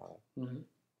to them all. Mm-hmm.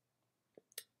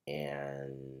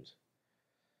 And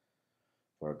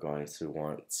we're going to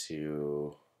want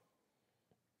to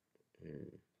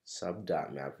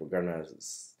sub.map. We're going to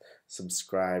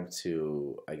subscribe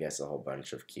to, I guess, a whole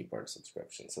bunch of keyboard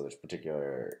subscriptions. So there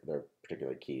are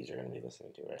particular keys you're going to be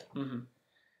listening to, right? Mm-hmm.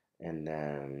 And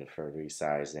then for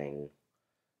resizing,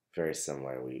 very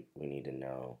similar. We need to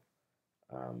know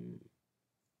um,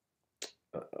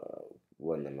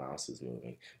 when the mouse is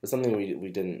moving. But something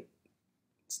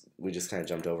we just kind of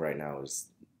jumped over right now is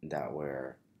that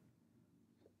we're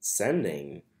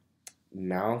sending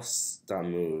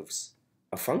mouse.moves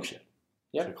a function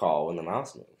to call when the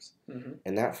mouse moves. Mm-hmm.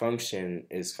 And that function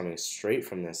is coming straight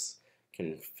from this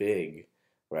config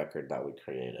record that we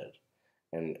created.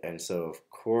 And so, of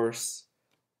course,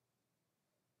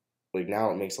 like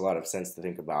now it makes a lot of sense to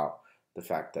think about the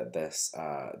fact that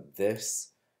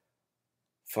this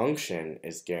function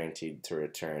is guaranteed to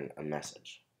return a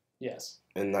message. Yes.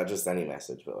 And not just any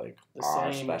message, but like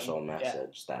our special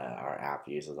message that our app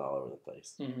uses all over the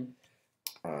place.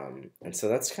 Mm-hmm. And so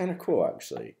that's kind of cool,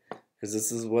 actually, because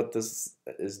this is what this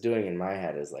is doing in my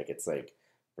head is like it's like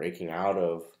breaking out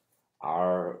of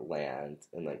our land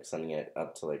and like sending it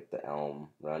up to like the Elm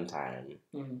runtime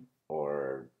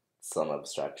or some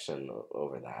abstraction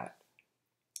over that.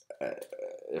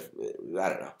 If I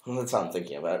don't know, that's how I'm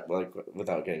thinking about it, like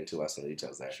without getting too lost in the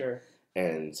details there. Sure.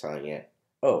 And telling it,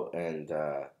 oh, and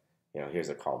here's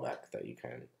a callback that you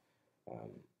can,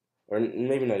 or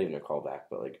maybe not even a callback,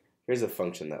 but like here's a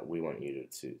function that we want you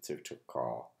to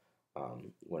call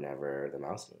whenever the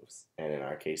mouse moves. And in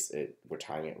our case, we're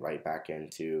tying it right back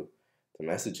into the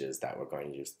messages that we're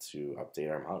going to use to update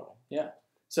our model. Yeah.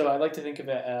 So I like to think of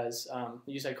it as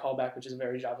you said callback, which is a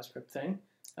very JavaScript thing.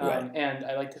 Right. And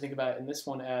I like to think about it in this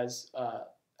one as I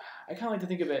kind of like to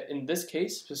think of it in this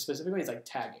case specifically as like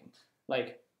tagging.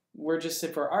 Like we're just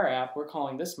for our app, we're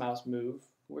calling this mouse move.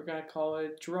 We're gonna call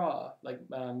it draw, like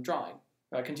drawing,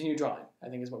 continue drawing. I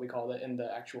think is what we called it in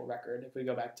the actual record. If we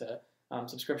go back to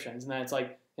subscriptions, and then it's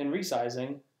like in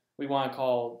resizing, we want to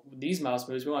call these mouse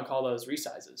moves. We want to call those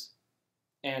resizes,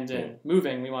 and in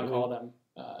moving, we want to call them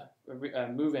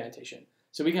move annotation.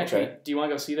 So we can actually. Do you want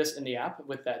to go see this in the app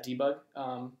with that debug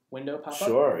window pop up?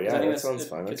 Sure. Yeah, that sounds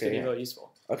fun. It's going to be really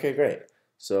useful. Okay, great.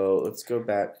 So let's go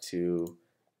back to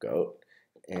Goat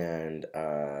and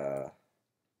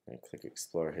click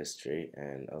Explore History,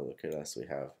 and oh, look at us. We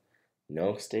have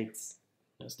no states.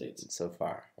 No states so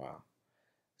far. Wow.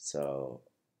 So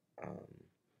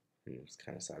it's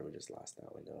kind of sad we just lost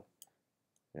that window.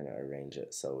 I'm gonna arrange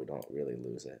it so we don't really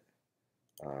lose it.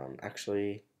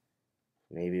 Actually.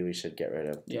 Maybe we should get rid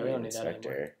of the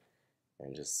inspector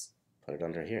and just put it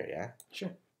under here, yeah?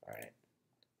 Sure. All right.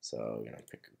 So we're going to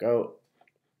pick a goat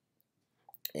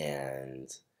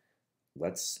and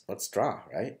let's draw,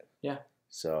 right? Yeah.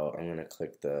 So I'm going to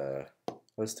click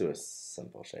let's do a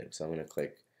simple shape. So I'm going to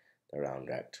click the round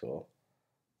rect tool.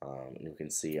 And you can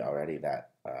see already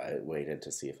that it waited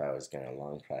to see if I was going to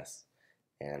long press,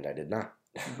 and I did not.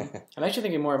 I'm actually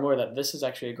thinking more and more that this is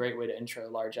actually a great way to intro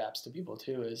large apps to people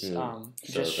too, is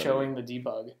just showing the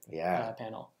debug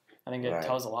panel. I think it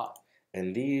tells a lot.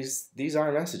 And these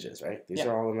are messages, right? These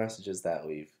are all the messages that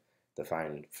we've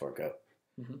defined for Goat.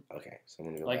 Okay, so I'm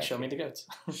going to go back show me the goats.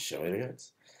 Show me the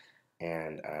goats.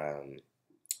 And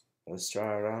let's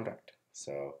draw a round rect.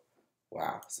 So,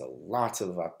 wow. So lots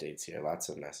of updates here, lots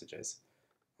of messages.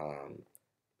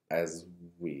 As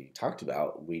we talked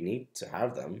about, we need to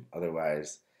have them,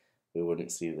 otherwise we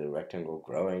wouldn't see the rectangle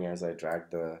growing as I drag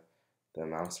the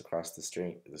mouse across the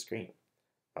screen.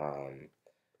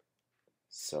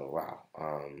 So wow.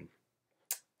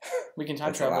 We can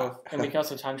time travel, and we can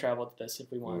also time travel to this if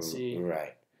we want to see.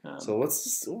 Right. So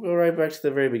we'll go right back to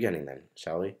the very beginning then,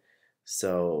 shall we?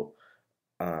 So,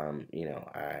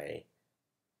 I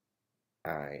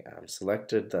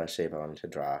selected the shape I wanted to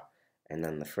draw. And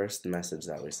then the first message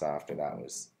that we saw after that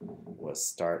was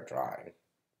start drawing.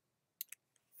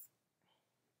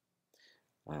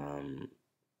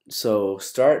 So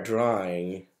start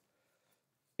drawing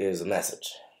is a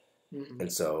message.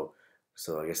 And so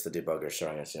I guess the debugger is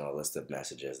showing us, a list of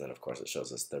messages. And of course it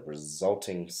shows us the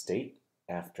resulting state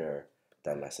after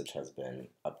that message has been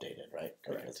updated, right?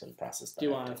 Correct. It's been processed. Do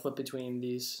you want to flip between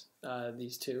these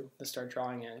two, the start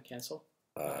drawing and cancel?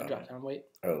 Drop down wait.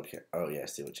 Okay. Oh yeah,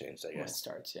 see what changed, I guess. When it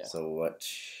starts, yeah. So what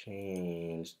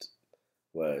changed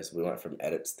was we went from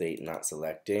edit state not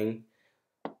selecting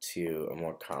to a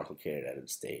more complicated edit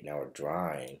state. Now we're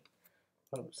drawing.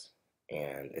 Oops.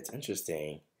 And it's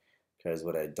interesting because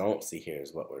what I don't see here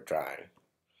is what we're drawing.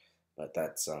 But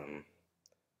that's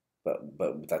but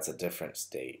that's a different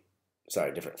state.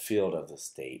 Sorry, different field of the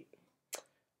state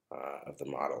of the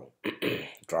model.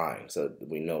 Drawing. So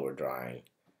we know we're drawing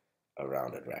a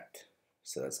rounded rect.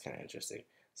 So that's kind of interesting.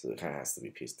 So it kind of has to be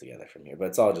pieced together from here. But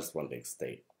it's all just one big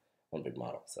state, one big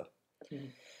model. So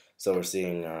so we're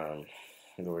seeing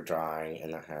we're drawing,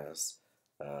 and that has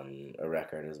a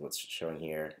record is what's showing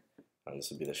here. This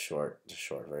would be the short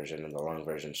version, and the long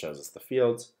version shows us the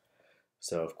fields.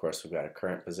 So of course we've got a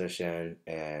current position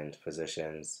and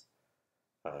positions,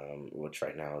 which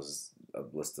right now is a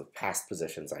list of past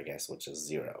positions, I guess, which is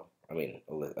 0. I mean,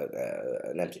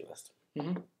 an empty list.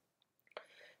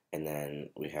 And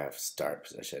then we have start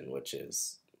position, which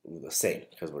is the same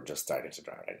because we're just starting to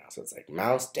draw right now. So it's like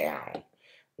mouse down.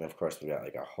 And of course we got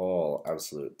like a whole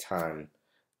absolute ton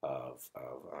of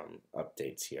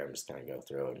updates here. I'm just gonna go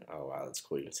through and oh wow, that's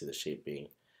cool. You can see the shape being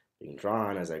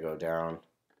drawn as I go down.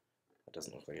 It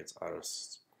doesn't look like it's auto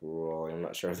scrolling. I'm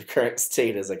not sure if the current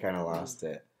state is. I kind of lost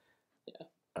it. Yeah.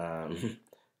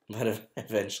 But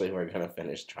eventually we're gonna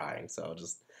finish trying. So I'll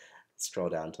just scroll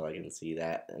down until I can see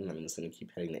that, and then I'm just gonna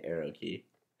keep hitting the arrow key.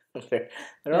 there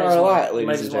are a lot,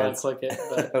 ladies and gents. You might just want to click it.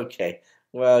 But... Okay.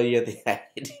 Well, you get the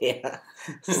idea.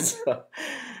 So,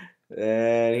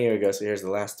 and here we go. So here's the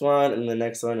last one, and the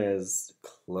next one is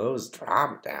close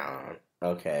drop down.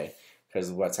 Okay,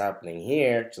 because what's happening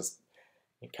here, just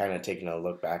kind of taking a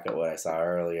look back at what I saw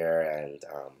earlier, and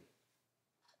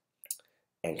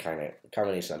kind of a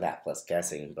combination of that plus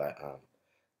guessing. But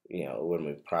you know, when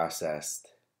we processed,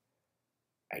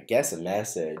 I guess, a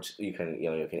message, you can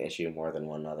issue more than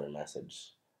one other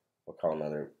message, or call more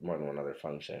than one other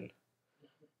function.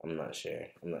 I'm not sure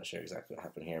exactly what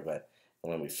happened here, but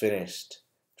when we finished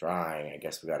drawing, I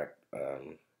guess we got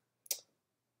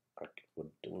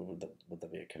would there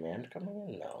be a command coming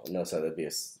in? No. So that'd be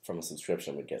from a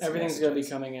subscription we'd get. Everything's gonna be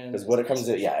coming in. Because what it comes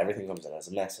in, everything comes in as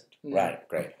a message. Right,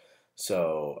 great.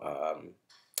 So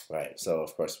so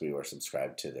of course we were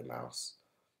subscribed to the mouse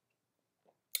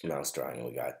drawing, and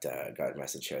we got a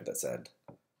message here that said,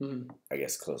 I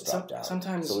guess, close drop down.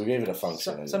 Sometimes, so we gave it a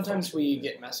function. Sometimes we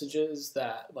get messages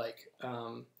that like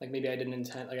maybe I didn't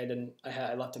intend,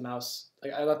 I left a mouse,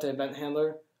 like I left an event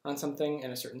handler on something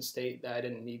in a certain state that I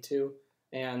didn't need to,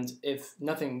 and if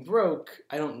nothing broke,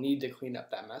 I don't need to clean up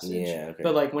that message. Yeah. Okay.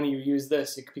 But like when you use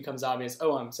this, it becomes obvious.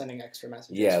 Oh, I'm sending extra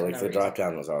messages. Yeah, like the drop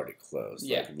down was already closed.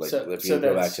 Yeah. Like if you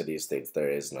go back to these states, there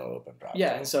is no open drop down.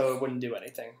 Yeah, and so it wouldn't do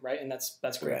anything, right? And that's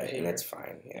great behavior. And that's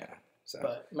fine. Yeah. So,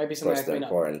 but it might be something. Of course, the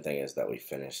important thing is that we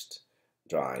finished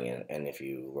drawing, and if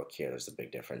you look here, there's a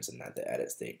big difference in that the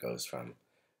edit state goes from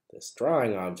this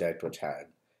drawing object, which had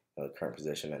the current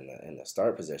position and the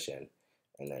start position,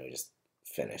 and then we just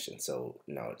finish, and so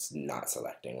no, it's not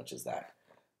selecting, which is that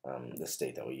the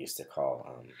state that we used to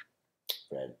call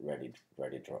ready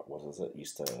draw. What was it? We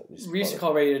used to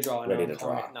call ready to draw. Ready to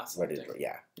draw. Not selecting. Ready to draw.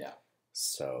 Yeah. Yeah.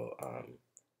 So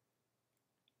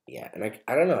yeah, and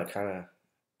I don't know. I kind of.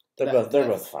 They're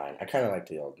both fine. I kind of like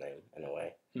the old name in a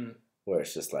way, where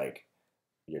it's just like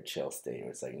your chill state,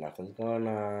 where it's like nothing's going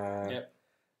on. Yep.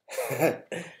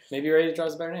 Maybe Ready to Draw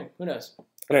is a better name. Who knows?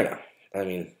 I don't know. I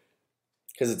mean,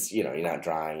 because it's you're not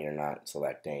drawing, you're not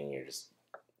selecting, you're just.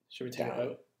 Should we take a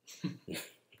vote?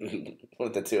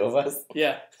 With the two of us?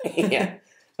 Yeah. Yeah.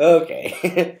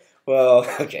 Okay. Well,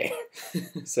 okay.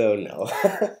 So no.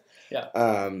 Yeah.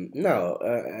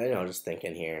 No. Just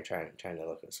thinking here, trying to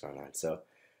look what's going on. So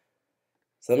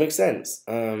that makes sense.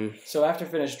 So after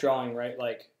finished drawing, right?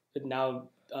 Like now,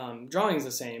 drawing is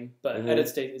the same, but edit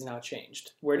state is now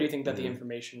changed. Where do you think that the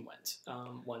information went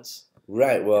once?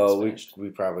 Right. Well, we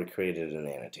probably created an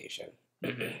annotation.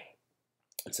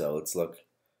 So let's look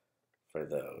for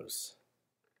those.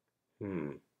 I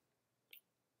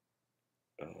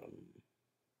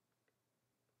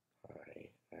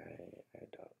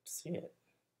don't see it.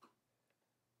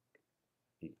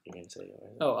 You can say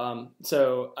it.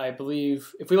 So I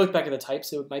believe if we look back at the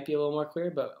types, it might be a little more clear,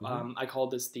 but I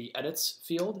called this the edits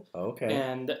field. Okay.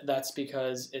 And that's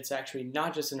because it's actually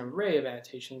not just an array of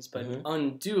annotations, but an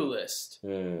undo list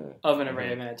of an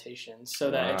array of annotations, so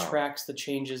that it tracks the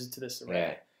changes to this array.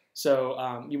 Right. So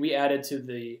we added to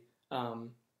the,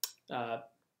 I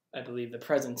believe, the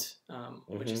present,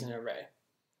 which is an array.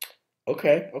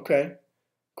 Okay.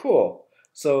 Cool.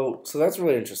 So that's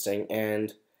really interesting,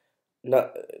 and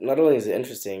not only is it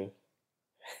interesting,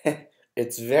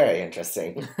 it's very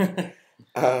interesting.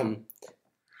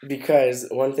 Because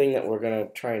one thing that we're going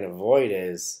to try and avoid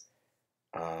is,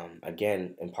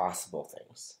 again, impossible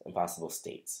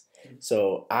states.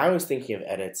 So I was thinking of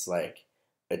edits like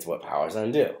it's what powers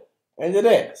undo, and it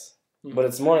is. But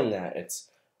it's more than that. It's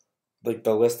like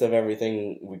the list of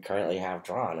everything we currently have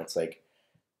drawn. It's like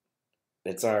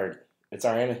it's our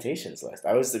annotations list.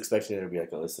 I was expecting there to be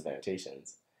like a list of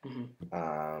annotations.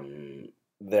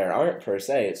 There aren't per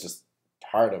se. It's just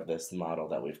part of this model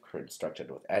that we've constructed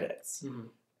with edits.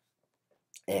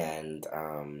 And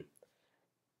I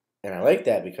like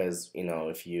that because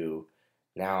if you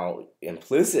now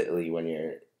implicitly when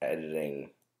you're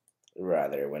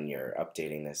when you're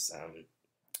updating this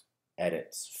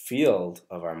edits field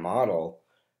of our model,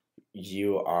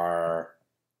 you are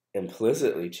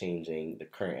implicitly changing the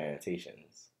current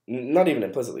annotations. Not even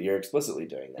implicitly, you're explicitly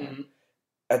doing that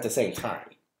at the same time.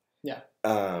 Yeah.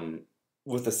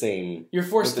 With the same. You're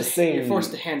forced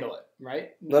to handle it,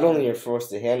 right? Not only you're forced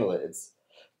to handle it, it's.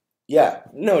 Yeah.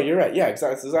 No, you're right. Yeah,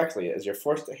 exactly it is. You're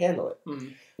forced to handle it. Mm-hmm.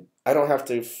 I don't have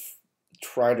to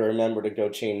try to remember to go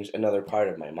change another part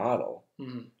of my model.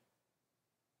 Mm-hmm.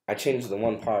 I change the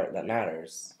one part that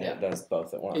matters, and it does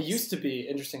both at once. It used to be,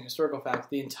 interesting historical fact,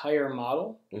 the entire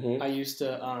model I used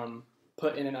to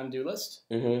put in an undo list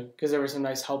because there were some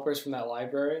nice helpers from that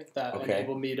library that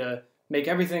enabled me to make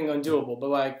everything undoable. But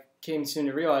what I came soon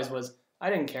to realize was I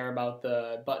didn't care about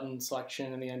the button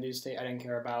selection in the undo state. I didn't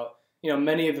care about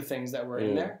many of the things that were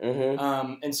in there.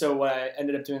 And so what I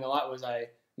ended up doing a lot was I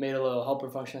made a little helper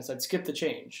function that said skip the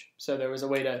change. So there was a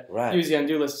way to use the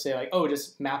undo list to say like, oh,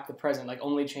 just map the present, like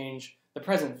only change the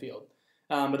present field.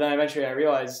 But then eventually I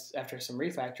realized after some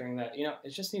refactoring that, it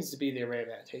just needs to be the array of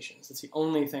annotations. It's the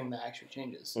only thing that actually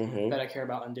changes that I care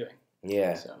about undoing.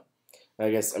 Yeah. So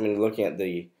I guess, looking at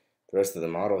the rest of the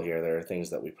model here, there are things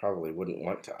that we probably wouldn't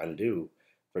want to undo.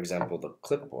 For example, the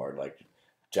clipboard. Like,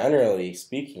 generally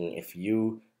speaking, if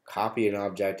you copy an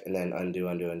object and then undo,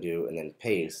 and then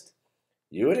paste,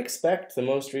 you would expect the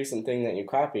most recent thing that you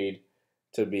copied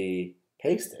to be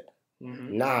pasted,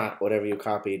 not whatever you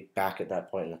copied back at that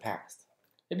point in the past.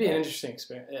 It'd be an interesting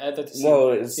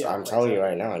experience. I'm telling you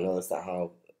right now, I know that's not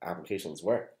how applications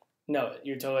work. No,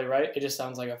 you're totally right. It just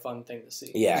sounds like a fun thing to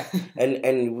see. Yeah,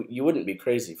 and you wouldn't be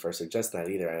crazy for suggesting that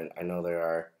either. And I know there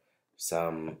are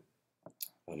some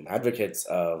advocates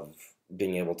of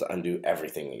being able to undo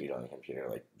everything that you do on the computer,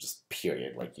 like just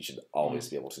period. Like you should always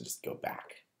be able to just go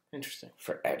back. Interesting.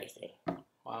 For anything.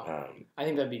 Wow. I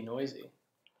think that'd be noisy.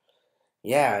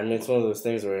 Yeah, it's one of those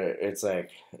things where it's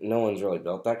like no one's really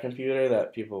built that computer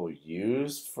that people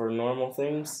use for normal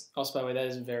things. Also, by the way, that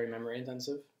is very memory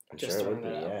intensive. I'm sure it would be,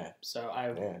 yeah. So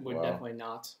I would definitely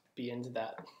not be into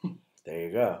that. There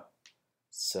you go.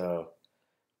 So,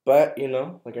 but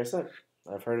like I said,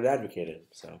 I've heard it advocated.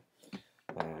 So,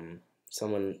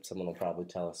 someone will probably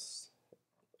tell us.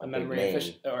 A memory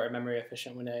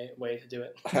efficient way to do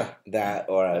it. That,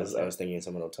 or I was thinking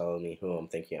someone will tell me who I'm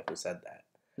thinking of who said that.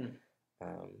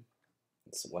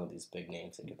 It's one of these big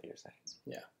names in computer science.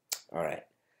 Yeah. All right.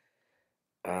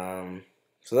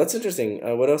 So that's interesting.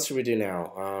 What else should we do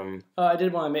now? I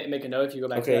did want to make a note. If you go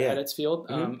back to the edits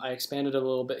field, I expanded a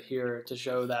little bit here to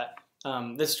show that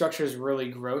this structure is really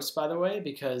gross, by the way,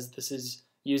 because this is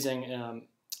using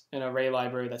an array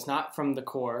library that's not from the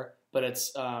core, but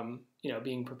it's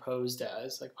being proposed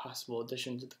as like possible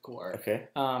addition to the core. Okay.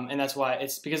 And that's why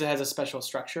it's because it has a special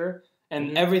structure,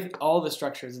 and all the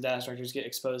structures, the data structures, get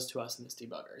exposed to us in this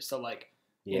debugger. So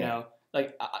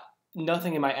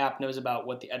nothing in my app knows about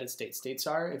what the edit states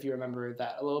are. If you remember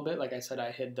that a little bit, like I said,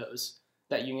 I hid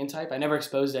that union type. I never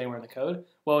exposed it anywhere in the code.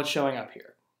 Well, it's showing up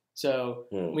here. So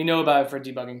we know about it for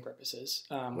debugging purposes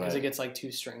because it gets like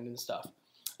two-stringed and stuff.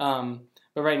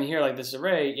 But right in here, like this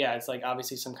array, it's like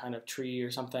obviously some kind of tree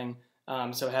or something.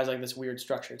 So it has like this weird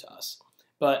structure to us.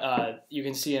 But you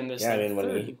can see in this. Yeah,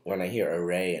 when I hear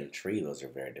array and tree, those are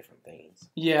very different things.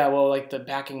 Yeah, well, like the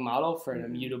backing model for an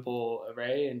immutable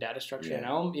array and data structure in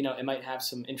Elm, it might have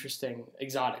some interesting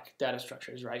exotic data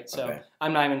structures, right? So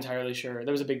I'm not even entirely sure.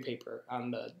 There was a big paper on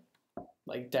the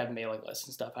dev mailing list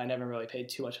and stuff. I never really paid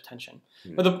too much attention.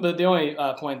 But the only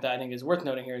point that I think is worth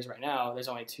noting here is right now there's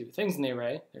only two things in the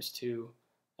array. There's two.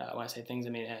 When I say things, I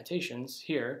mean annotations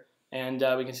here, and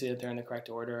we can see that they're in the correct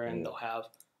order and they'll have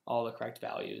all the correct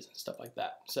values and stuff like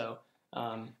that. So,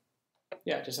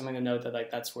 just something to note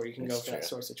that that's where you can go for that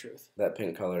source of truth. That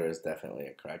pink color is definitely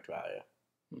a correct value.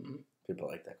 People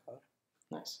like that color.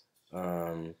 Nice.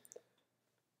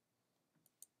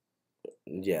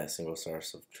 Yeah, single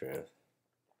source of truth.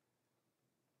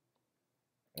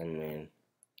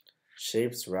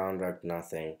 Shapes, round, rect,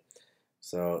 nothing.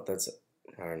 So that's,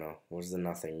 I don't know. What's the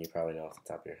nothing? You probably know off the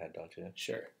top of your head, don't you?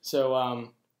 Sure. So,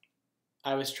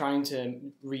 I was trying to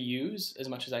reuse as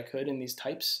much as I could in these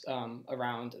types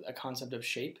around a concept of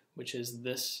shape, which is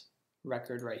this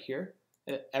record right here.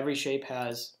 Every shape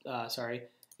has, a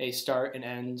start, an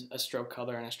end, a stroke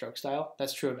color, and a stroke style.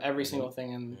 That's true of every single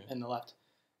thing in the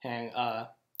left-hand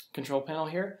control panel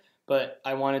here. But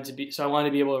I wanted to be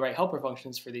able to write helper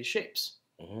functions for these shapes,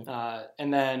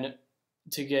 and then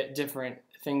to get different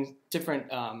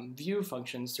view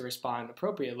functions to respond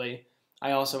appropriately.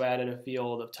 I also added a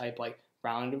field of type like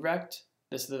rounded rect.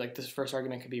 This first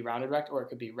argument could be rounded rect, or it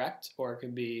could be rect, or it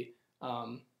could be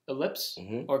ellipse,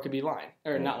 or it could be line,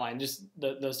 or not line, just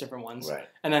those different ones. Right.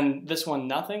 And then this one,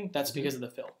 nothing, that's because of the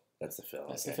fill. That's the fill.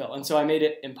 That's the fill. And so I made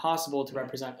it impossible to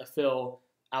represent a fill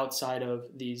outside of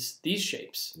these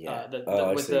shapes. Yeah.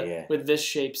 With this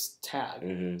shape's tag.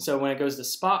 Mm-hmm. So when it goes to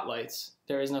spotlights,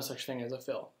 there is no such thing as a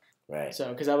fill. Right. So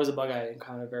because that was a bug I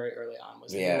encountered very early on.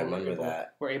 Was I remember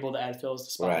that. We're able to add fills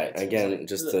to spotlights. Right. Again,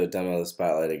 just to demo the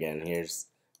spotlight again. Here's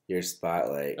your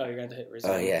spotlight. Oh, you're going to hit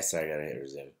resume. Oh yeah, sorry, I gotta hit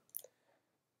resume.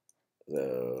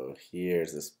 So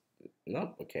here's this.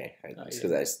 Nope. Okay.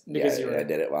 Because I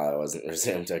did it while I wasn't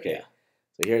resumed. Okay. Yeah.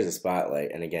 So here's a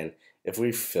spotlight, and again, if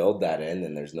we filled that in,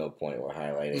 then there's no point we're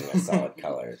highlighting a solid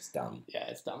color. It's dumb. Yeah,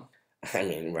 it's dumb. I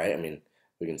mean, right? I mean,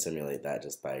 we can simulate that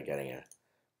just by getting a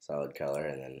solid color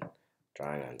and then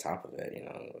drawing on top of it. You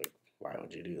know, like, why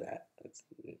would you do that? It's,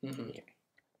 okay.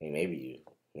 I mean, maybe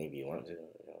you want to. You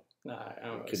know. No, I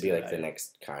don't. Really it could be like the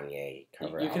next Kanye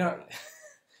cover album.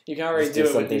 You can already do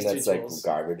it with these two tools. Something that's like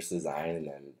garbage design, and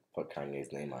then put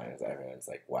Kanye's name on it, so everyone's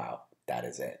like, "Wow, that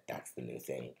is it. That's the new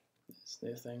thing." It's the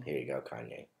new thing. Here you go,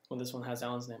 Kanye. Well, this one has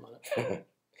Alan's name on it.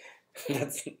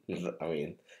 I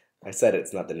mean, I said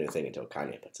it's not the new thing until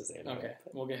Kanye puts his name on it. Okay,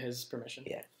 we'll get his permission.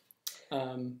 Yeah.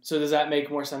 So does that make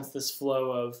more sense? This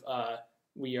flow of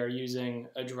we are using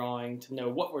a drawing to know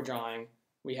what we're drawing.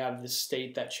 We have this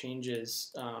state that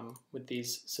changes with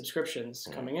these subscriptions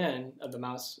coming in. The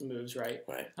mouse moves, right?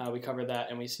 Right. We cover that,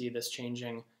 and we see this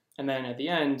changing. And then at the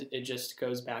end, it just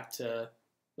goes back to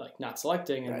like not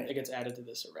selecting, and it gets added to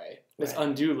this array, this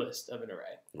undo list of an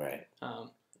array. Right.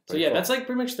 So yeah, that's like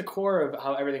pretty much the core of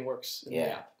how everything works in the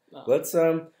app. Let's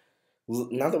now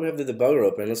that we have the debugger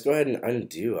open, let's go ahead and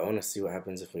undo. I want to see what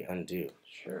happens if we undo.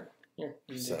 Sure. Here.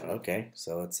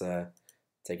 So let's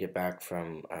take it back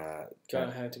from. Go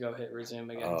ahead to go hit resume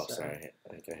again. Oh, sorry. I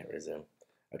think I hit resume.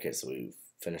 Okay, so we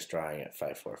finished drawing at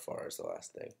 544 is the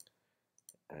last thing.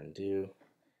 Undo.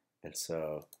 And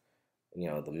so, you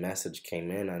know, the message came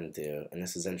in undo. And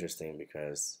this is interesting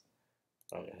because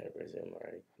I'm going to hit resume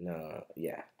already. No,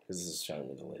 yeah, because this is showing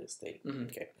me the latest state. Mm-hmm.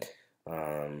 Okay.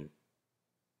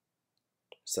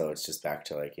 So it's just back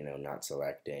to like, you know, not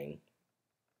selecting.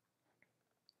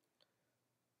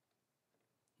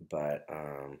 But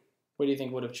what do you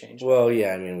think would have changed? Well,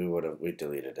 yeah, I mean, we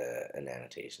deleted an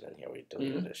annotation in here. We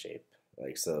deleted a shape.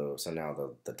 Like so now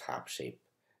the top shape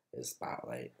is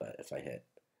spotlight. But if I hit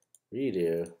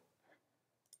redo,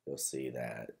 you'll see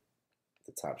that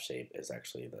the top shape is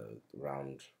actually the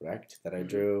round rect that I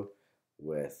drew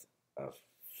with a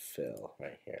fill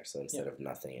right here. So instead of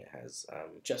nothing, it has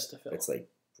just a fill. It's like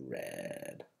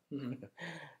red.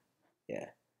 Yeah.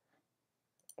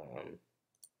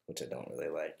 Which I don't really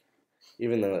like.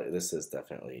 Even though this is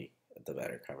definitely the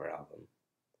better cover album.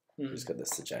 Just got the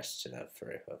suggestion of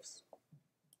furry hoofs.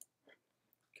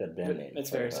 Good band name. It's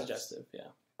very suggestive,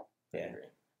 yeah. Yeah, I agree.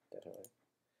 Definitely.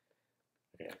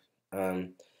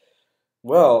 Okay.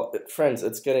 Well, friends,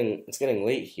 it's getting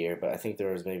late here, but I think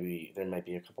there might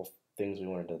be a couple things we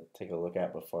wanted to take a look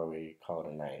at before we call it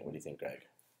a night. What do you think, Greg?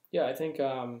 Yeah, I think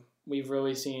we've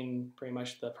really seen pretty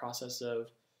much the process of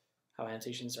how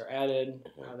annotations are added,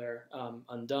 how they're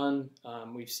undone.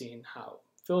 We've seen how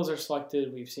fills are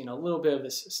selected. We've seen a little bit of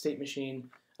this state machine.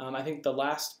 I think the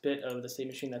last bit of the state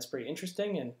machine that's pretty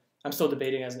interesting, and I'm still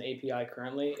debating as an API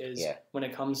currently, is when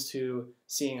it comes to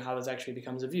seeing how this actually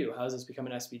becomes a view. How does this become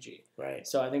an SVG? Right.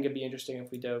 So I think it'd be interesting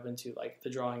if we dove into like the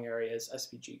drawing area's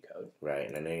SVG code. Right,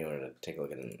 and I know you wanted to take a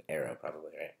look at an arrow probably,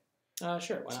 right?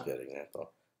 Sure, why not? That's a good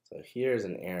example. So here's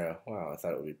an arrow. Wow, I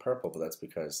thought it would be purple, but that's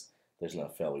because there's no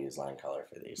fill. We use line color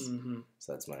for these,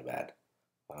 so that's my bad.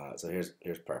 So here's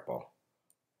purple,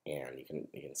 and you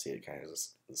can see it kind of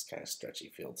this kind of stretchy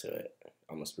feel to it,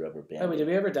 almost rubber band. Oh, did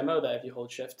we ever demo that if you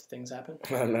hold shift, things happen?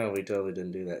 No, we totally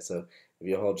didn't do that. So if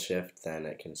you hold shift, then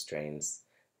it constrains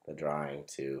the drawing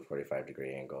to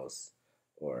 45-degree angles,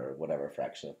 or whatever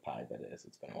fraction of pi that is.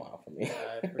 It's been a while for me.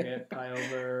 I forget pi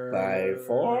over... Pi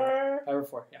 4? Pi over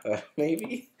 4, yeah.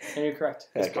 Maybe? And you're correct,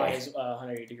 because pi is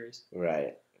 180 degrees.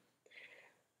 Right.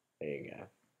 There you go.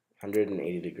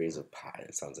 180 degrees of pi.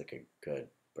 That sounds like a good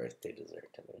birthday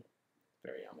dessert to me.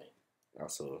 Very yummy.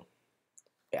 Also,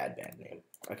 bad name.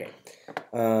 Okay.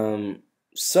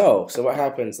 So what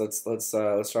happens? Let's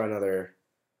draw another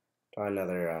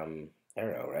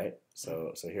arrow, right?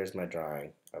 So here's my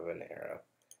drawing of an arrow,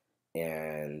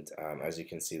 and as you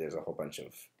can see, there's a whole bunch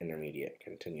of intermediate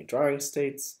continued drawing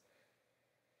states.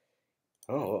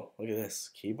 Oh, look at this.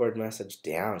 Keyboard message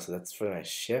down. So that's for my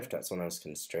shift. That's when I was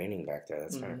constraining back there.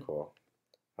 That's kind of cool.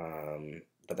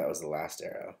 But that was the last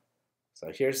arrow.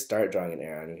 So here's start drawing an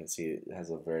arrow, and you can see it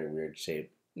has a very weird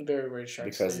shape. Very weird shape.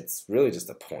 Because it's really just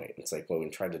a point. It's like when we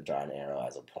tried to draw an arrow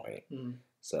as a point.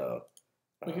 So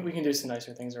we can do some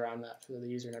nicer things around that so the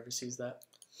user never sees that.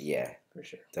 Yeah. For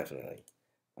sure. Definitely.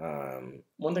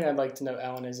 One thing I'd like to note,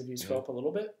 Alan, is if you scroll up a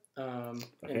little bit Okay.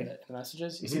 in the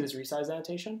messages, you see this resize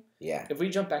annotation? Yeah. If we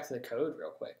jump back to the code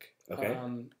real quick, Okay.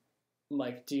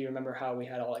 like, do you remember how we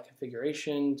had all that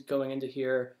configuration going into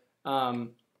here?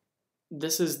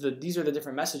 These are the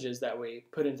different messages that we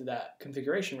put into that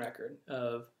configuration record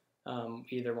of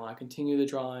we either want to continue the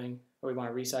drawing or we want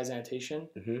to resize annotation.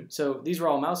 Mm-hmm. So these were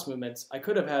all mouse movements. I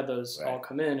could have had those Right. all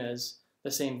come in as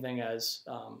the same thing as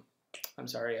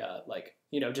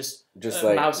just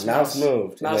like mouse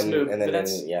moved, moved. But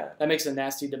yeah, that makes a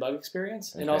nasty debug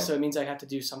experience, and also it means I have to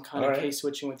do some kind of case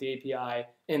switching with the API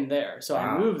in there. So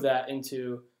I moved that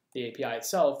into the API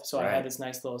itself, so I had this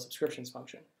nice little subscriptions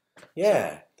function.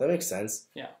 Yeah, that makes sense.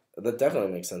 Yeah, that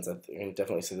definitely makes sense. I can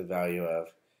definitely see the value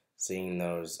of seeing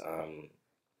those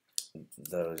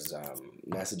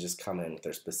messages come in with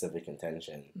their specific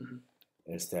intention. Mm-hmm.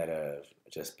 Instead of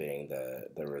just being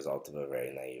the result of a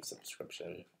very naive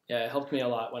subscription. Yeah, it helped me a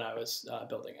lot when I was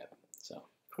building it. So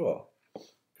cool,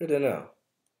 good to know.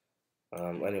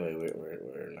 Anyway,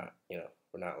 we're not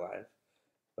we're not live,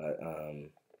 but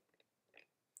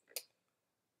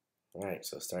right.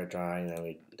 So start drawing. Then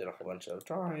we did a whole bunch of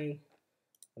drawing.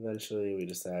 Eventually, we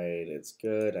decided it's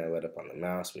good. I let up on the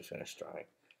mouse. We finished drawing.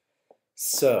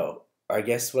 So I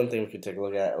guess one thing we could take a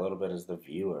look at a little bit is the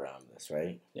view around this,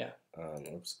 right? Yeah.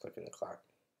 Oops, clicking the clock.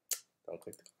 Don't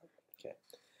click the clock. Okay.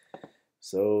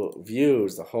 So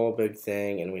views, the whole big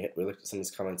thing, and we looked at some of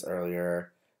these comments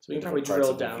earlier. So we can probably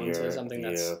drill down to something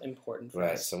that's important for us.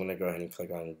 Right, so I'm going to go ahead and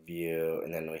click on view,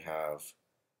 and then we have,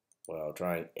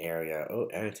 drawing area. Oh,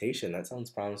 annotation, that sounds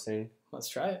promising. Let's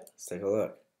try it. Let's take a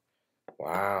look.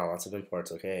 Wow, lots of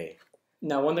imports, okay.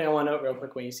 Now, one thing I want to note real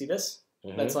quick when you see this,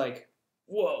 that's like,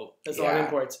 whoa, that's a lot of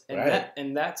imports.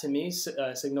 And that to me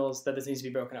signals that this needs to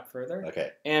be broken up further.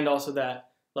 Okay. And also that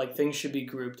things should be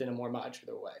grouped in a more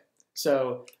modular way.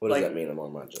 So what does that mean, a more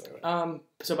modular way?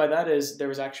 So by that is there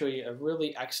was actually a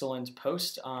really excellent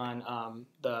post on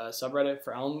the subreddit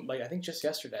for Elm, I think just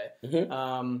yesterday,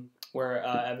 where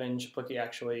Evan Chaplicky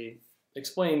actually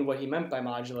explained what he meant by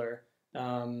modular,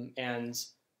 and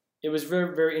it was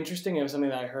very, very interesting. It was something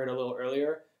that I heard a little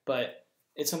earlier, but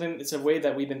it's a way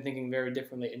that we've been thinking very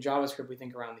differently. In JavaScript, we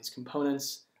think around these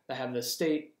components that have this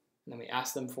state, and then we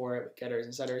ask them for it with getters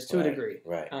and setters to a degree.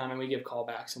 Right. And we give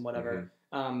callbacks and whatever.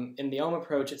 In the Elm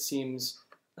approach, it seems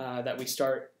that we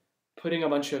start putting a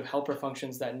bunch of helper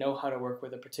functions that know how to work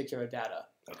with a particular data.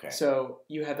 Okay. So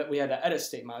we had the edit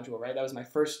state module, right? That was my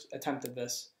first attempt at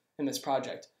this in this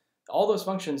project. All those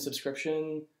functions,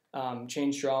 subscription,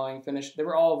 change drawing, finish, they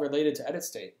were all related to edit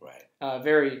state. Right.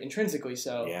 Very intrinsically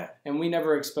so. Yeah. And we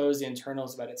never exposed the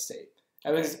internals of edit state.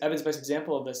 Evan's best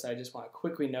example of this that I just want to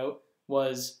quickly note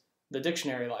was the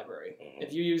dictionary library.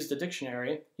 If you use the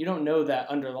dictionary, you don't know that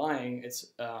underlying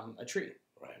it's a tree.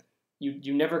 Right.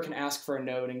 You never can ask for a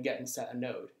node and get and set a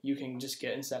node. You can just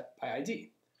get and set by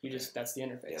ID. That's the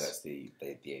interface. Yeah, that's the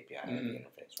API the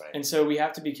interface, right? And so we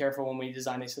have to be careful when we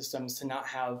design these systems to not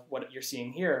have what you're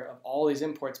seeing here of all these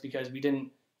imports because we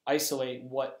didn't isolate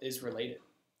what is related.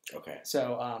 Okay.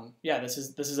 So this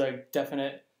is a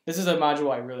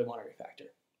module I really want to refactor.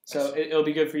 So it'll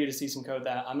be good for you to see some code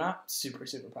that I'm not super,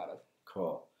 super proud of.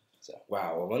 Cool. So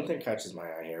wow. Well, one thing catches my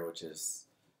eye here, which is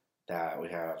that we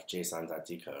have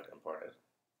JSON.decode imported.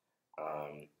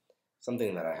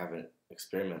 Something that I haven't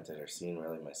experimented or seen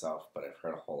really myself, but I've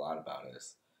heard a whole lot about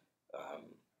is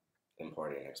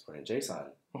importing and exporting JSON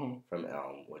from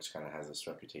Elm, which kind of has this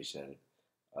reputation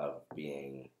of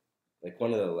being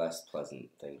one of the less pleasant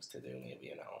things to do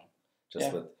maybe in Elm.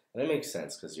 And it makes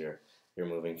sense because you're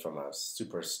moving from a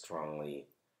super strongly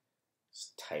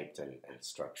typed and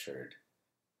structured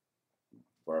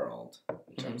world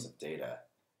in terms of data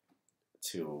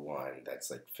to one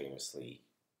that's famously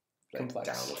complex,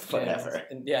 down with whatever.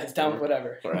 Yeah, it's down with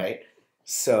whatever. Right?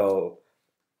 So,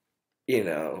 it's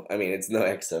no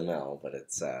XML, but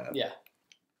it's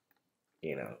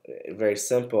very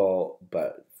simple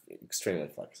but extremely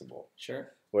flexible.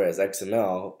 Sure. Whereas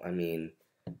XML, I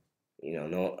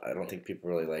don't think people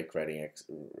really like writing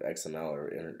XML or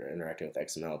interacting with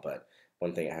XML, but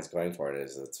one thing it has going for it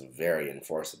is it's very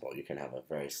enforceable. You can have a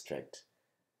very strict,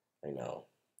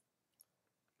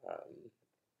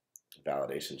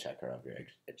 validation checker of your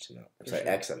XML.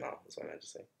 XML is what I meant to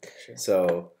say.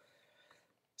 Sure.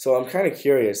 So I'm kind of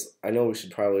curious. I know we should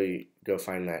probably go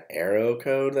find that arrow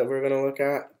code that we're going to look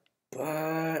at,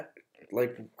 but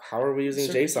how are we using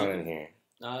JSON in here?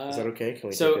 Is that okay? Can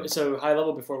we? So high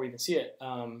level before we even see it.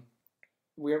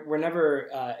 We're never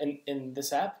in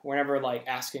this app. We're never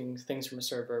asking things from a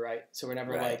server, right? So we're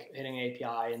never hitting an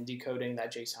API and decoding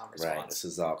that JSON response. Right. This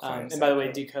is all client and by the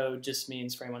way, decode just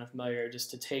means, for anyone unfamiliar, just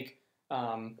to take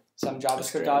some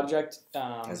JavaScript object.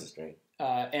 As a string.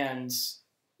 And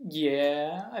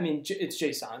yeah, I mean, it's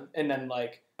JSON. And then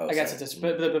like, I guess it's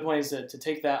but the point is to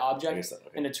take that object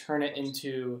and to turn it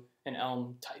into an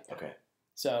Elm type. Okay.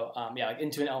 So, yeah, like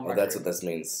into an Elm Well, record. that's what this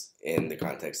means in the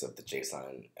context of the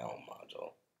JSON Elm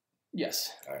module.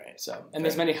 Yes. All right. So, and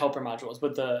there's many helper modules,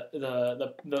 but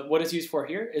the what it's used for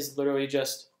here is literally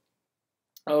just,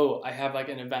 oh, I have like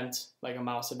an event, like a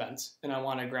mouse event, and I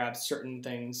want to grab certain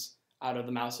things out of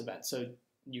the mouse event, so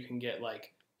you can get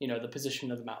like, you know, the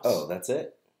position of the mouse. Oh, that's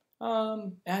it.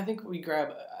 And I think I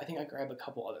grab a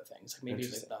couple other things, like maybe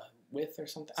like the width or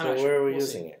something. So where are we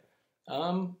using it?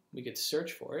 We could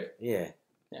search for it. Yeah.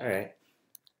 All right.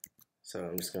 So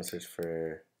I'm just gonna search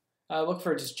for. Look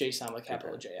for just JSON with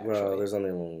capital J. Actually. Well, there's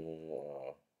only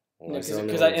one.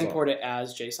 Because I import it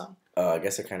as JSON. Oh, I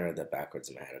guess I kind of read that backwards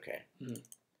in my head. Okay. Mm-hmm.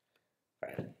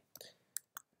 Right.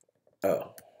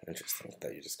 Oh, interesting. I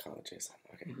thought you just call it JSON.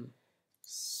 Okay. Mm-hmm.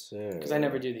 So. Because I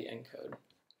never do the encode.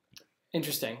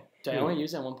 Interesting. Do I only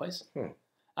use it in one place? Hmm.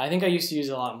 I think I used to use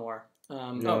it a lot more.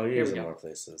 No, you use it more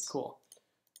places. Cool.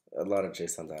 A lot of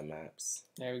JSON.maps.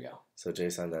 There we go. So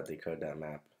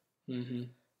JSON.decode.map.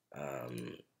 Mm-hmm.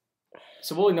 Um.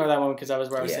 So we'll ignore that one because that was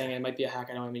where I was saying it might be a hack.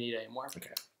 I don't even need it anymore.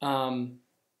 Okay.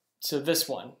 So this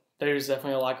one, there's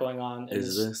definitely a lot going on.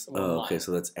 Is this? Oh, okay.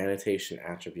 So that's annotation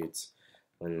attributes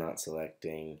when not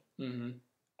selecting. Mm-hmm.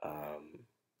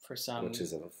 For some. Which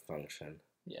is a function.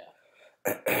 Yeah.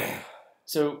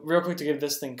 So real quick to give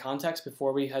this thing context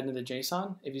before we head into the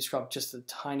JSON, if you scroll up just a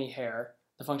tiny hair,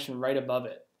 the function right above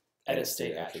it, edit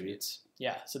state attributes.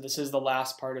 Yeah. So this is the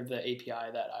last part of the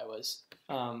API that I was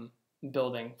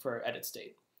building for edit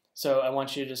state. So I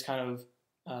want you to just kind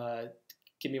of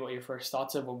give me what your first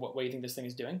thoughts of what you think this thing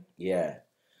is doing. Yeah.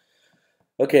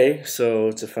 Okay, so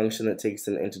it's a function that takes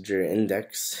an integer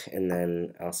index and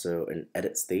then also an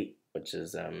edit state, which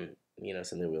is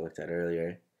something we looked at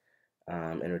earlier,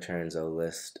 and returns a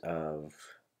list of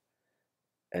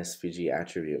SVG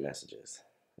attribute messages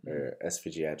or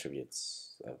SVG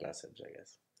attributes of message, I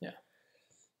guess. Yeah.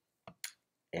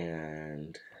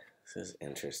 And this is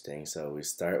interesting. So we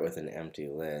start with an empty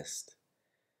list,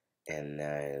 and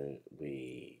then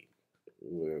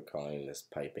we're calling this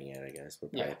piping it, I guess. We're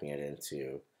piping it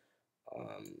into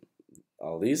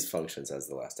all these functions as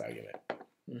the last argument.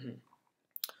 Mm-hmm.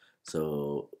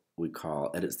 So we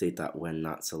call edit state.when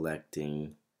not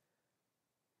selecting,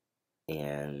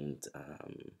 and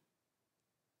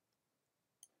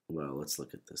well, let's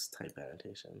look at this type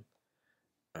annotation.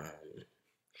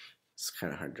 It's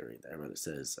kind of hard to read there, but it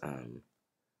says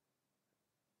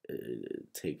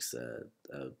it takes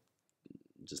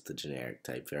just a generic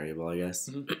type variable, I guess.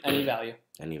 Mm-hmm. Any value.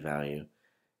 Any value.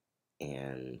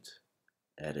 And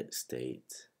edit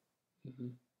state. Mm-hmm.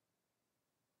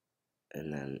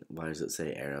 And then why does it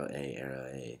say arrow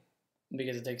A?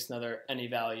 Because it takes another any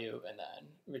value and then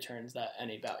returns that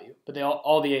any value. But they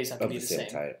all the A's have to be the same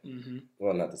type. Mm-hmm.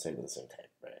 Well, not the same, but the same type,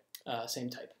 right? Same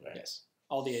type, right. Yes.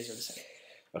 All the A's are the same.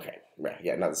 Okay, right.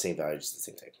 Yeah, not the same value, just the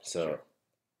same type. So, sure.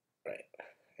 Right.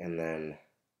 And then,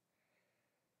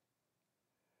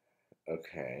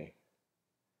 okay.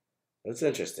 That's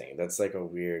interesting. That's like a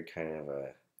weird kind of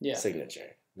a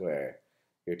signature where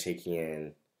you're taking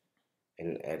in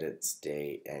an edit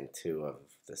state and two of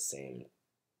the same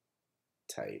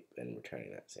type and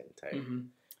returning that same type. Mm-hmm.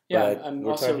 Yeah, but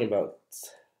we're talking about.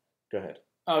 Go ahead.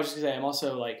 I was just gonna say, I'm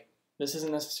also like, this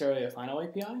isn't necessarily a final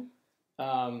API.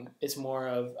 It's more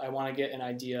of I want to get an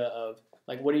idea of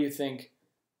like, what do you think,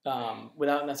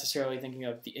 without necessarily thinking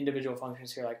of the individual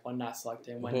functions here, like when not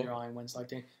selecting, when drawing, when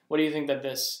selecting. What do you think that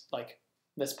this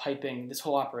piping, this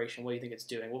whole operation, what do you think it's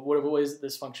doing? What is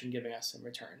this function giving us in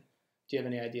return? Do you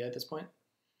have any idea at this point?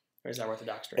 Or is that worth a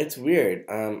doctorate? It's weird.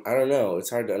 I don't know. It's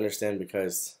hard to understand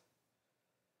because,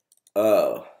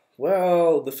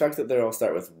 well, the fact that they all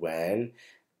start with when,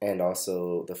 and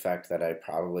also the fact that I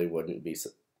probably wouldn't be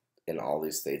in all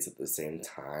these states at the same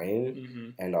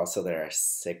time, and also there are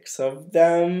 6 of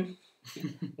them,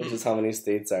 which is how many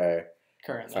states our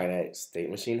currently finite state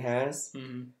machine has,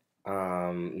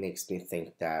 makes me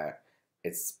think that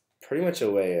it's pretty much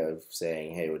a way of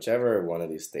saying, hey, whichever one of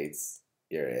these states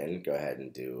you're in, go ahead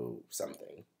and do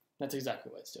something. That's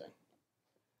exactly what it's doing.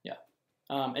 Yeah.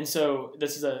 And so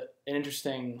this is an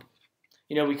interesting,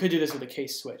 we could do this with a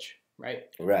case switch, right?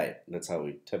 Right. That's how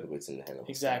we typically seem to handle it.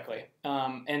 Exactly.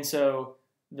 And so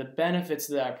the benefits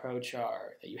of that approach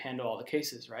are that you handle all the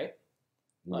cases, right?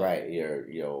 Right.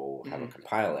 You'll have a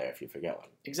compiler if you forget one.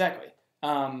 Exactly.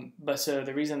 But so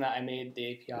the reason that I made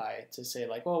the API to say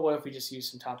like, well, what if we just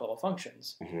use some top level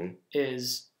functions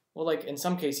is, well, like in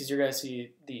some cases you're going to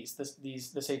see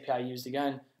this API used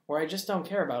again where I just don't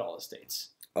care about all the states.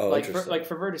 Oh, like interesting.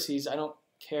 for vertices, I don't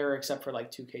care except for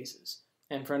like 2 cases.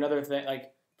 And for another thing,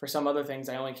 like for some other things,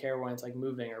 I only care when it's like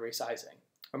moving or resizing.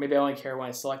 Or maybe I only care when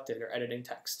it's selected or editing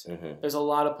text. There's a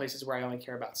lot of places where I only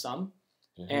care about some.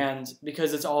 And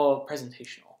because it's all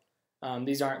presentational.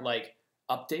 These aren't like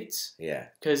updates. Yeah.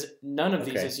 Because none of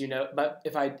these, as you know, but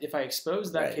if I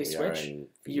expose that case switch,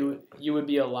 you would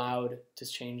be allowed to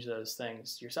change those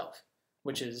things yourself,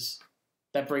 which is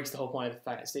that breaks the whole point of the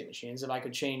finite state machines.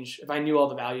 If I knew all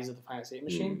the values of the finite state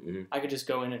machine, I could just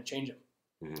go in and change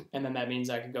them, and then that means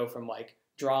I could go from like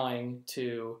drawing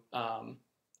to I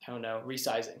don't know,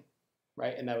 resizing,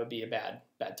 right? And that would be a bad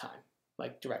time,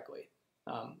 like directly.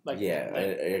 I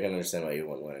can understand why you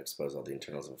wouldn't want to expose all the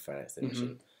internals of a finite state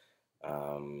machine.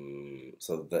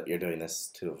 So that you're doing this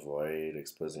to avoid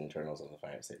exposing internals of the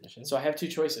finite state machine. So I have 2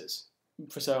 choices.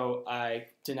 So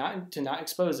to not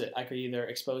expose it, I could either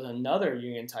expose another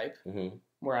union type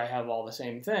where I have all the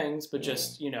same things, but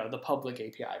just the public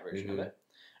API version of it,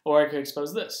 or I could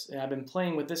expose this. And I've been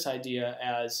playing with this idea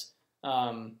as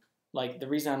like the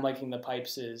reason I'm liking the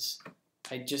pipes is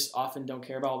I just often don't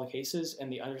care about all the cases,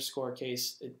 and the underscore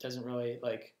case, it doesn't really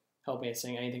like help me at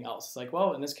saying anything else. It's like,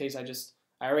 well, in this case, I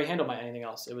already handled my anything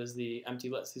else. It was the empty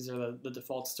list. These are the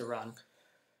defaults to run.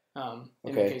 In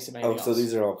the case of anything else. So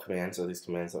these are all commands. So these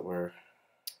commands that were.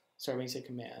 Sorry, when you say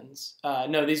commands,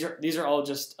 no, these are all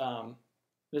just.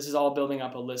 This is all building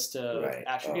up a list of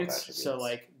attributes. So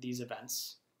like these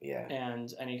events. Yeah.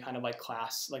 And any kind of like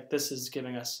class, like this is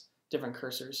giving us different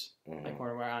cursors. Like when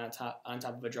we're on top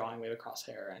of a drawing, we have a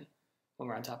crosshair, and when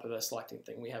we're on top of a selecting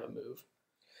thing, we have a move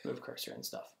cursor and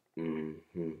stuff.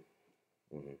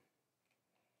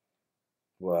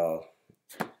 Well,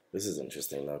 this is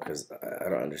interesting though, because I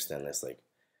don't understand this. Like,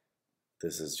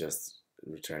 this is just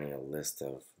returning a list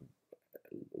of,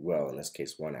 well, in this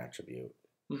case, one attribute.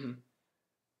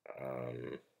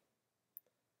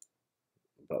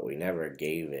 But we never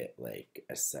gave it like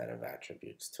a set of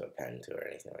attributes to append to or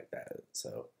anything like that.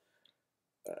 So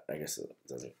I guess it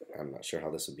doesn't. I'm not sure how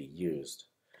this would be used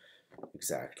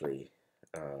exactly.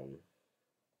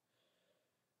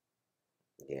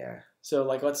 Yeah. So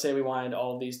like, let's say we wanted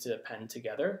all of these to append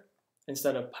together.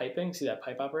 Instead of piping, see that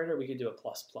pipe operator, we could do a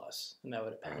 ++, and that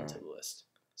would append to the list.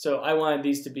 So I wanted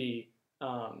these to be,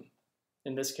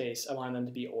 in this case, I wanted them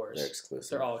to be ORs. They're exclusive.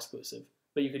 They're all exclusive.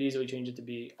 But you could easily change it to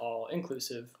be all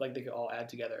inclusive, like they could all add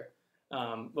together.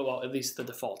 Well, at least the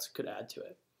default could add to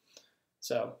it.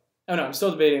 So, I don't know, I'm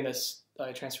still debating this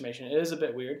transformation. It is a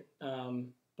bit weird,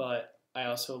 but I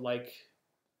also like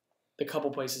the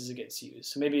couple places it gets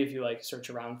used. So maybe if you like search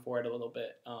around for it a little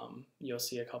bit, you'll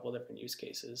see a couple different use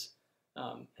cases.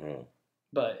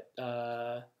 But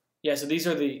yeah, so this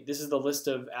is the list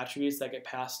of attributes that get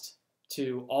passed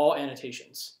to all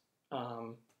annotations.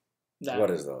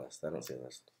 What is the list? I don't see a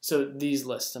list. So these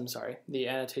lists, I'm sorry, the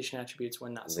annotation attributes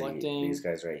when not selecting. These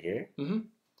guys right here?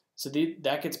 So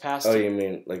that gets passed. Oh, you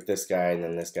mean like this guy and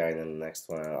then this guy and then the next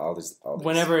one? All these.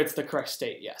 Whenever it's the correct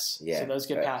state, yes. Yeah. So those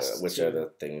get passed. Which are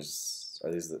the things?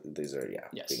 Are these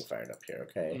yes. being fired up here?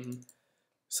 Okay.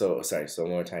 So sorry. So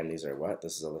one more time. These are what?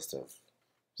 This is a list of.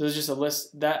 So there's just a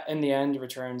list that in the end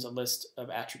returns a list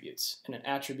of attributes, and an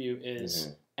attribute is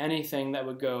anything that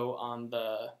would go on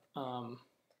the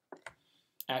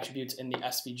attributes in the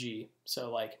SVG.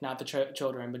 So like not the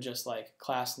children, but just like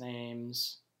class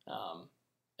names,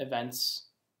 events,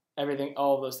 everything.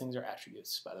 All of those things are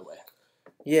attributes, by the way.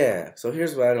 Yeah. So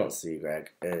here's what I don't see,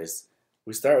 Greg, is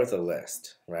we start with a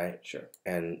list, right? Sure.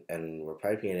 And we're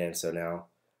piping it in. So now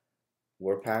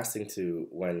we're passing to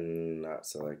when not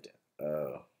selected.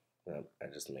 Oh,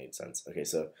 that just made sense. Okay,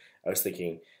 so I was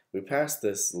thinking we pass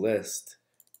this list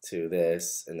to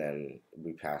this, and then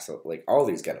we pass like all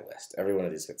these get a list. Every one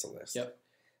of these gets a list. Yep.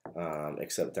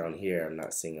 Except down here, I'm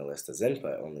not seeing a list as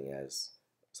input, only as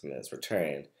something that's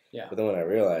returned. Yeah. But then what I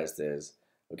realized is,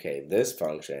 okay, this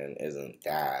function isn't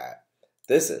that.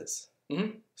 This is.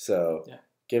 So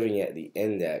giving it the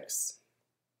index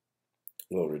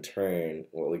will return.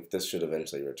 Well, like this should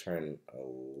eventually return a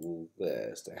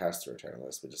list. It has to return a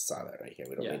list. We just saw that right here.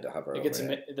 We don't need to hover over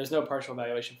it. There's no partial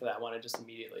evaluation for that one. It just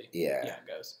immediately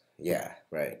goes. Yeah,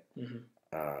 right. And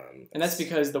that's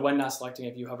because the when not selecting,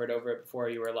 if you hovered over it before,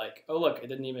 you were like, oh, look, it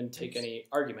didn't even take any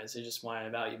arguments. It just wanted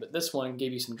a value. But this one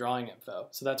gave you some drawing info.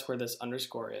 So that's where this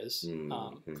underscore is.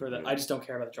 For that, I just don't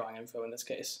care about the drawing info in this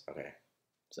case. Okay.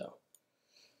 So.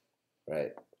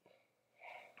 Right.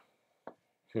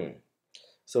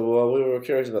 So, well, we were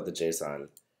curious about the JSON.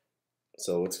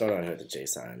 So, what's going on here with the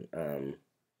JSON?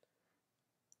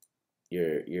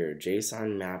 Your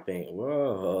JSON mapping.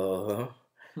 Whoa.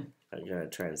 I'm gonna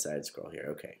try and side scroll here.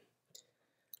 Okay.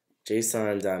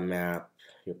 JSON.map,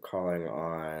 you're calling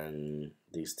on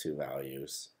these two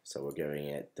values. So we're giving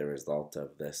it the result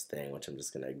of this thing, which I'm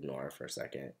just going to ignore for a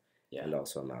second, and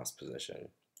also a mouse position.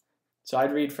 So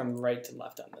I'd read from right to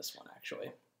left on this one,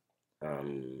 actually.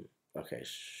 Okay,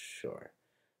 sure.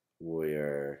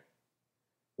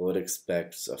 It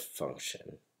expects a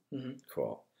function.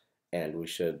 Cool. And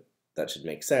that should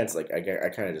make sense. Like, I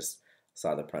kind of just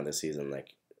saw the parentheses and,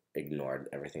 like, ignored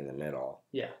everything in the middle.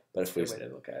 Yeah. But if we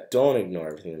don't ignore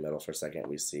everything in the middle for a second,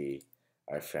 we see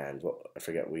our friend, well, I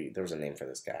forget, there was a name for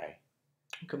this guy.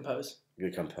 Compose.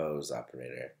 The compose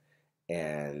operator.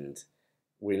 And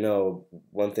we know,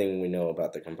 one thing we know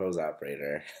about the compose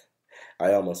operator,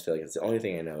 I almost feel like it's the only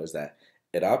thing I know, is that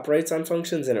it operates on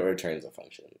functions and it returns a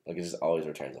function. Like, it just always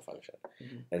returns a function.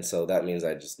 And so that means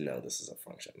I just know this is a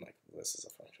function. Like, this is a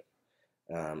function.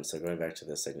 So going back to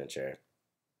the signature,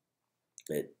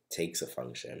 it takes a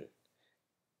function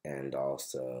and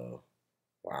also,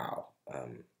 wow,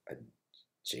 a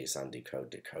JSON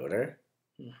decoder.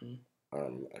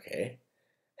 Okay.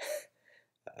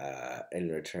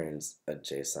 And returns a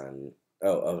JSON,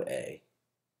 of A.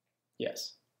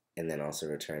 Yes. And then also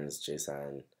returns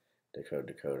JSON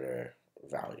decoder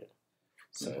value.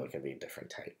 So it can be a different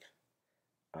type.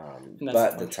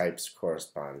 But the types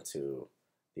correspond to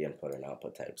the input and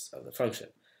output types of the function.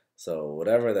 So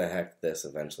whatever the heck this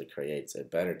eventually creates,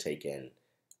 it better take in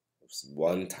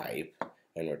one type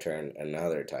and return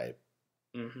another type.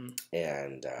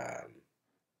 And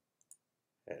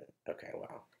okay,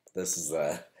 wow, this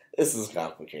is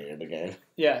complicated again.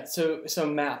 Yeah. So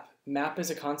map is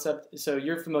a concept. So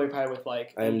you're familiar probably with,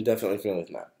 like, I'm definitely familiar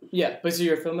with map. Yeah, but so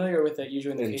you're familiar with it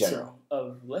usually in the case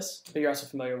of lists, but you're also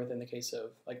familiar with it in the case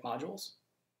of, like, modules.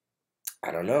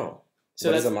 I don't know. So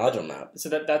what is a module map? So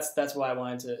that's why I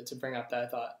wanted to bring up that. I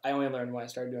thought I only learned when I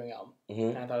started doing Elm,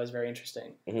 and I thought it was very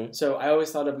interesting. So I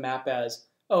always thought of map as,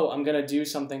 oh, I'm going to do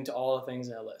something to all the things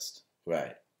in a list.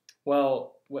 Right.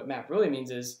 Well, what map really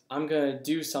means is I'm going to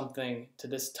do something to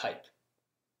this type.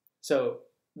 So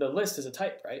the list is a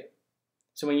type, right?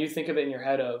 So when you think of it in your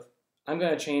head of, I'm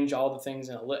going to change all the things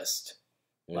in a list,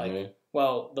 like,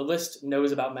 well, the list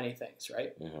knows about many things,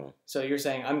 right? So you're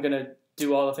saying, I'm going to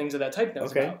do all the things that that type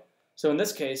knows about. So in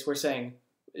this case, we're saying,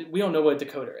 we don't know what a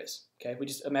decoder is, okay? We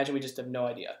just have no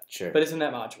idea. Sure. But it's in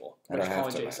that module. We're just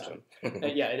calling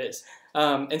JSON. Yeah, it is.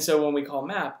 And so when we call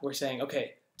map, we're saying,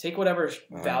 okay, take whatever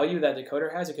value that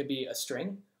decoder has. It could be a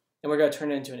string, and we're going to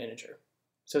turn it into an integer.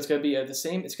 So it's going to be the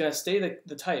same. It's going to stay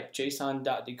the type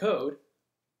JSON.decode,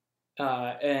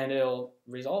 and it'll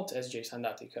result as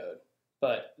JSON.decode.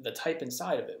 But the type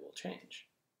inside of it will change.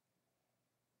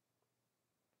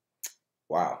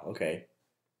 Wow, okay.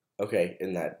 Okay,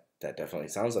 and that definitely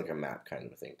sounds like a map kind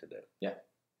of a thing to do. Yeah.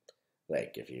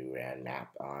 Like, if you ran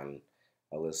map on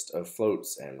a list of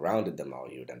floats and rounded them all,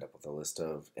 you would end up with a list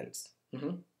of ints.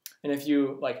 And if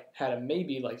you, like, had a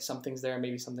maybe, like, something's there,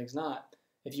 maybe something's not,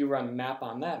 if you run map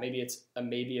on that, maybe it's a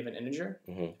maybe of an integer.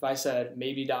 If I said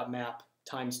maybe.map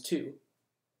times 2,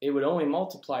 it would only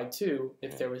multiply 2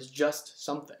 if there was just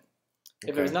something.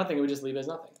 If there was nothing, it would just leave as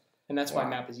nothing. And that's why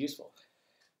map is useful.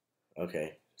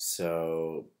 Okay,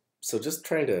 so just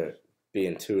trying to be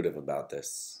intuitive about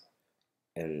this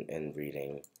and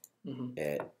reading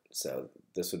it. So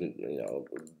this would,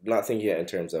 not thinking it in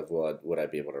terms of, well, would I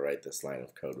be able to write this line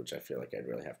of code, which I feel like I'd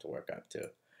really have to work up to.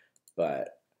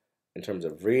 But in terms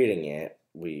of reading it,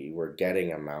 we were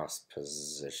getting a mouse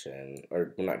position,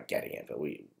 or we're not getting it, but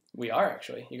we are,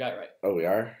 actually. You got it right. Oh, we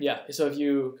are? Yeah. So if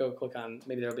you go click on,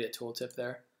 maybe there'll be a tooltip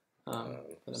there for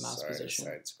the mouse position.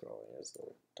 Side scrolling is the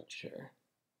Sure.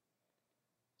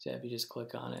 So yeah, if you just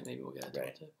click on it, maybe we'll get a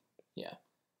tooltip. Yeah.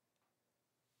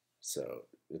 So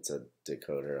it's a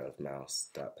decoder of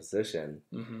mouse.position,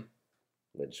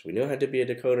 which we knew had to be a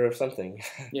decoder of something.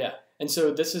 Yeah. And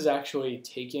so this is actually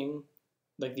taking,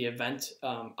 like, the event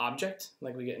object,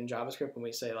 like we get in JavaScript when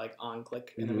we say, like, on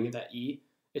click, and then we get that E.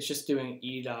 It's just doing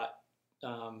E dot,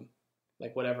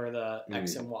 like, whatever the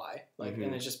X and Y, like,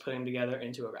 and it's just putting them together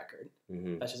into a record.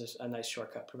 That's just a nice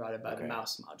shortcut provided by the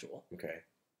mouse module. Okay.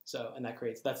 So, and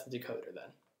that's the decoder then.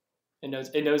 It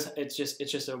knows it's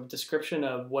just a description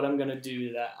of what I'm going to do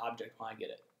to that object when I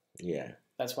get it. Yeah.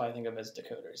 That's why I think of it as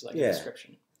decoders, like a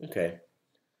description. Okay.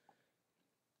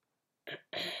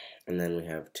 And then we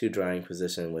have toDrawing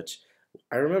position, which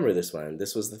I remember this one.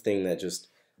 This was the thing that just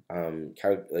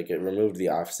it removed the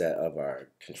offset of our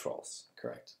controls.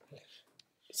 Correct.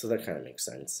 So that kind of makes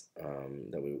sense.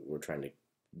 That we were trying to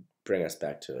bring us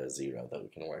back to a 0 that we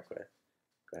can work with.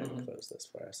 Go ahead and close this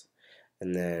for us.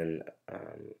 And then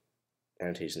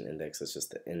annotation index is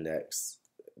just the index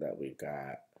that we've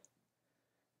got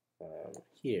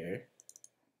here.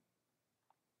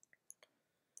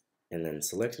 And then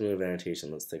select and move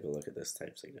annotation. Let's take a look at this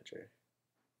type signature.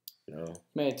 No.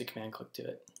 May have to command click to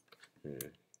it.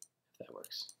 If that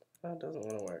works. Oh, it doesn't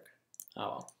want to work.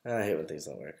 Oh, well. I hate when things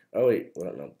don't work. Oh, wait.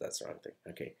 Well, no, that's the wrong thing.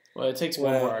 Okay. Well, it takes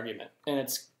one more argument. And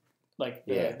it's like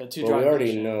the two well, drawing we already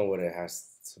position. know what it has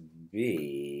to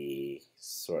be,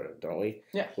 sort of, don't we?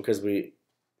 Yeah. Because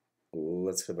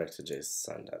let's go back to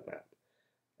JSON.map.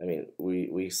 I mean,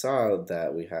 we saw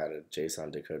that we had a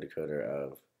JSON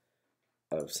decoder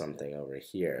of something over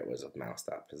here. It was a mouse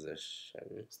dot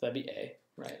position. So that'd be A,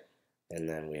 right? And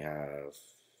then we have,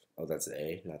 oh, that's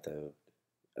A, not the,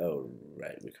 oh,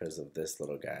 right, because of this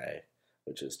little guy,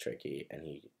 which is tricky, and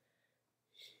he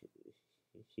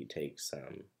takes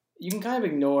You can kind of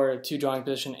ignore two drawing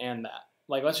position and that.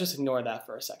 Like, let's just ignore that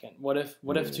for a second. What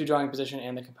if two drawing position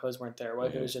and the compose weren't there? What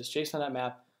if it was just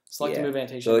JSON.map, select and move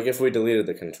annotation? So like if we deleted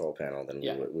the control panel, then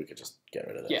we could just get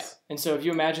rid of this. Yeah, and so if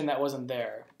you imagine that wasn't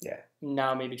there, yeah,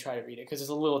 now maybe try to read it, because it's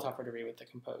a little tougher to read with the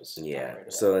compose. Yeah,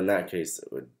 so in that case,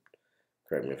 it would,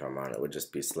 correct me if I'm wrong, it would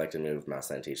just be select and move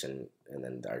mouse annotation, and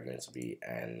then the arguments would be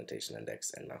annotation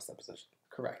index and mouse position.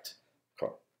 Correct.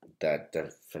 Cool. That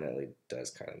definitely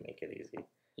does kind of make it easy.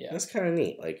 Yeah. That's kind of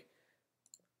neat. Like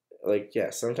yeah,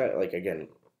 sometimes, like, again,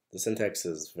 the syntax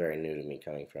is very new to me,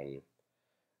 coming from,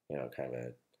 kind of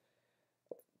a,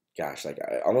 gosh, like,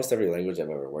 almost every language I've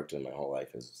ever worked in my whole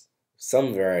life is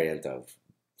some variant of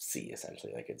C,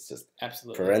 essentially. Like, it's just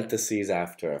absolutely parentheses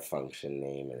after a function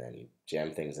name, and then you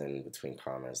jam things in between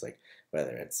commas, like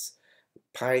whether it's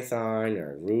Python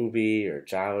or Ruby or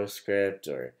JavaScript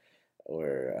or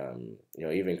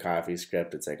even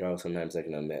CoffeeScript. It's like, oh, sometimes I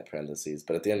can omit parentheses,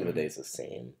 but at the end of the day, it's the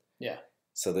same. Yeah.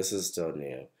 So this is still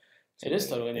new. It is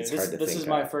totally new. This is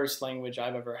my first language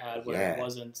I've ever had where it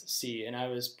wasn't C, and I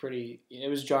was it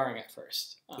was jarring at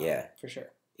first. For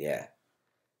sure. Yeah.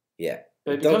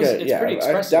 But it's pretty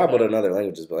expressive. I've dabbled in other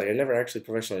languages, but like I never actually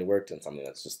professionally worked in something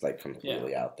that's just like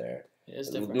completely out there. It is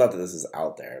different. Not that this is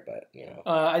out there, but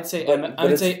I'd say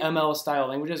ML style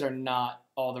languages are not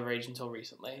all the rage until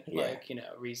recently. Yeah. Like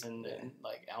Reason and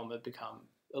like Elm have become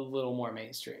a little more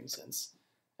mainstream since.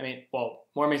 I mean, well,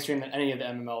 more mainstream than any of the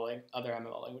other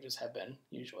MML languages have been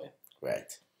usually.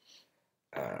 Right.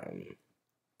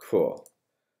 Cool.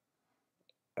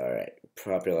 All right.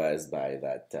 Popularized by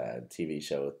that TV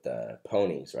show with the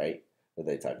ponies, right? Where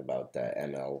they talk about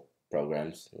ML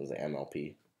programs. It was the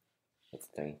MLP. That's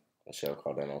the thing. A show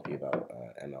called MLP about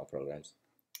ML programs.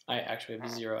 I actually have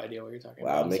zero idea what you're talking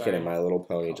about. Wow, making a My Little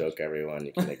Pony joke, everyone.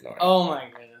 You can ignore it. Oh my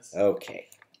goodness. Okay.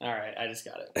 All right, I just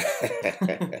got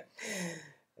it.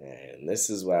 And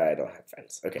this is why I don't have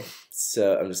friends. Okay,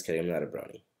 so I'm just kidding. I'm not a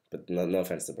brony. But no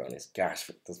offense to bronies. Gosh,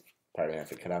 this part of me have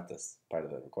to cut out this part of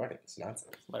the recording. It's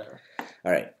nonsense. Whatever.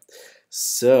 All right.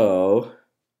 So,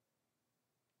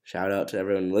 shout out to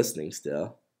everyone listening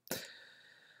still.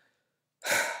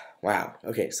 Wow.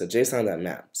 Okay, so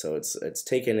JSON.map. So it's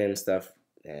taking in stuff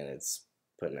and it's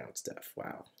putting out stuff.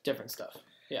 Wow. Different stuff.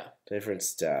 Yeah. Different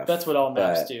stuff. That's what all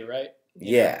maps do, right?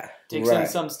 Takes in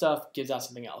some stuff, gives out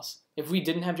something else. If we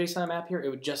didn't have JSON.map here, it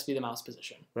would just be the mouse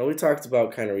position. Well, we talked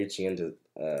about kind of reaching into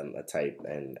a type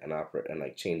and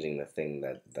like changing the thing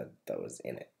that was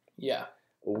in it. Yeah.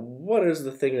 What is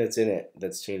the thing that's in it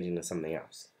that's changing to something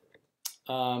else?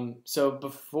 So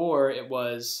before it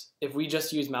was, if we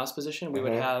just use mouse position, we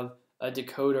would have a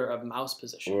decoder of mouse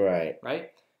position. Right.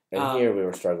 Right? And here we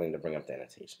were struggling to bring up the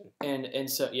annotation. And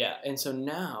so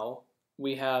now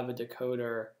we have a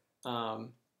decoder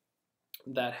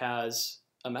that has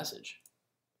a message.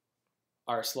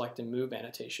 Our select and move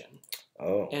annotation.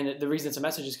 Oh. And the reason it's a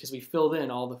message is because we filled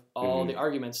in all the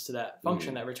arguments to that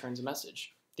function that returns a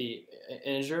message. The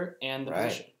integer and the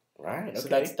position. Right. So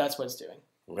okay. that's what it's doing.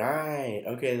 Right.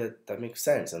 Okay, that makes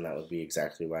sense, and that would be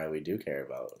exactly why we do care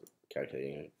about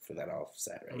calculating for that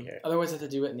offset right here. Otherwise, I have to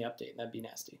do it in the update, and that'd be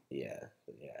nasty. Yeah,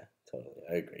 totally.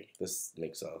 I agree. This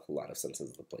makes a lot of sense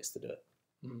as the place to do it.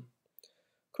 Mm-hmm.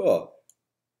 Cool.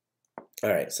 All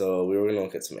right, so we were going to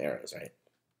look at some arrows, right?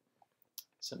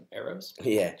 Some arrows?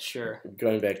 Yeah. Sure.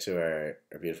 Going back to our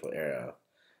beautiful arrow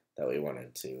that we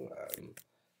wanted to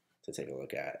take a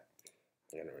look at.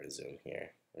 I'm going to resume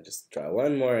here. I'll just draw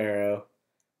one more arrow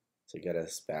to get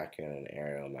us back in an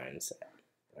arrow mindset.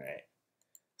 All right.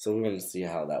 So we want to see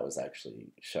how that was actually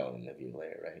shown in the view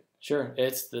layer, right? Sure.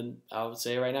 I would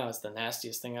say right now, it's the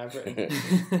nastiest thing I've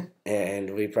written.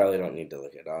 And we probably don't need to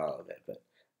look at all of it, but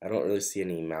I don't really see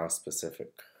any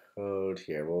mouse-specific code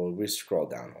here. Well, we scroll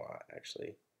down a lot,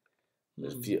 actually.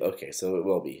 There's view. Okay, so it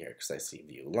will be here because I see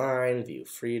view line, view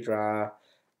free draw.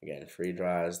 Again, free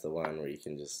draw is the one where you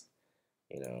can just,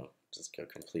 just go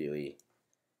completely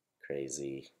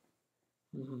crazy.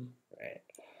 Mm-hmm. Right.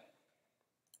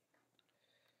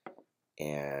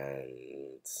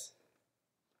 And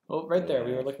well, right there,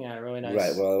 we were looking at a really nice.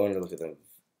 Right. Well, I wanted to look at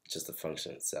just the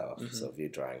function itself. So view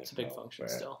drawing. It's a big function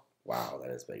still. Wow,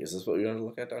 that is big. Is this what we want to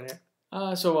look at down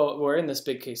here? So we're in this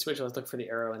big case switch. Let's look for the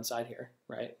arrow inside here,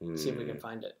 right? See if we can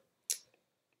find it.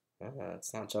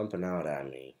 It's not jumping out at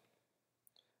me.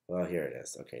 Well, here it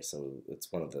is. Okay, so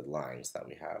it's one of the lines that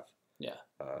we have. Yeah.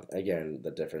 Again,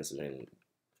 the difference between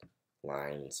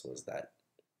lines was that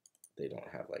they don't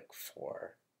have like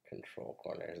 4 control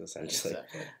corners, essentially.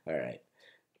 Exactly. All right.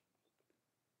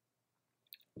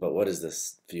 But what is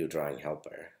this view drawing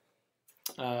helper?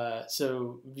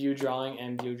 So view drawing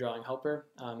and view drawing helper.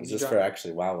 Is this for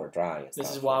actually while we're drawing?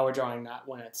 This is while we're drawing, not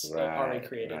when it's already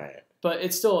created. Right. But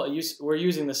it's still we're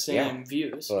using the same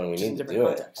views. Well, we need to do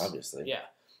contexts. It, obviously. Yeah.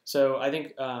 So I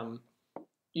think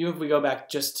even if we go back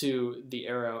just to the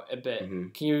arrow a bit,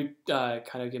 can you kind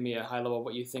of give me a high level of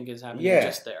what you think is happening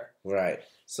just there? Right.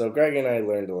 So Greg and I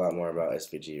learned a lot more about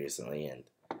SVG recently, and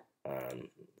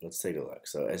let's take a look.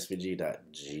 So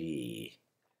SVG.g.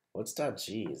 What's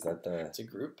 .g? Is that the... It's a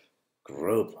group.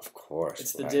 Group, of course.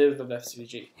 It's the div of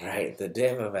SVG. Right, the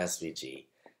div of SVG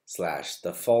 /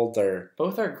 the folder.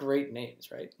 Both are great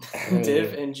names, right?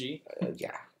 Div and G.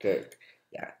 Yeah, good.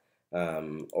 Yeah.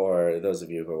 Or those of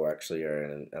you who actually are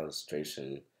in an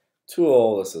illustration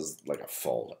tool, this is like a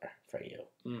folder for you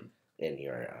in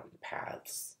your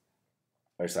paths.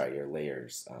 Or sorry, your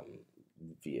layers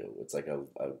view. It's like a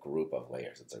group of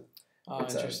layers. It's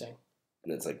interesting.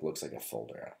 It's like looks like a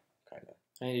folder, kind of.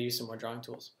 I need to use some more drawing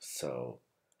tools. So.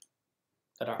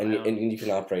 That aren't and you can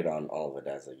operate on all of it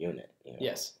as a unit. You know,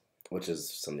 yes. Which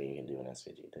is something you can do in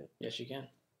SVG too. Yes, you can.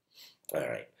 All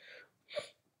right.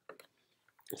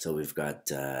 So we've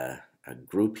got a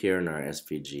group here in our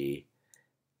SVG.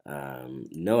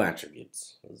 No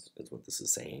attributes is what this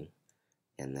is saying.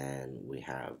 And then we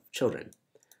have children.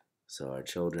 So our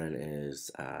children is,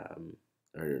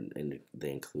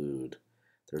 they include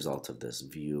the result of this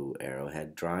view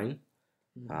arrowhead drawing,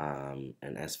 an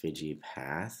SVG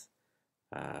path,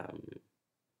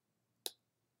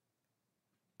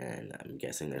 and I'm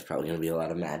guessing there's probably going to be a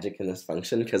lot of magic in this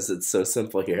function because it's so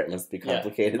simple here. It must be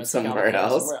complicated somewhere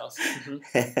else.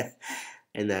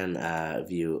 And then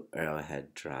view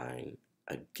arrowhead drawing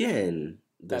again.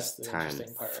 This time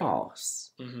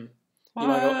false. Right?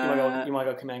 You want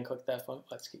to go command click that function?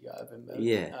 Let's get you out of invent mode.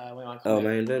 Yeah.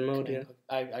 My invent mode. Yeah.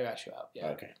 I got you out. Yeah.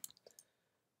 Okay.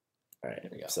 All right.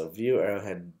 Here we go. So view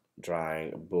arrowhead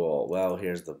drawing bool. Well,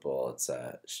 here's the bool. It's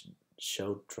a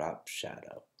show drop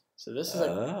shadow. So this is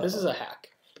a hack.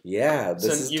 Yeah,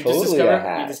 this is totally a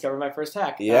hack. You discovered my first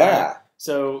hack. Yeah.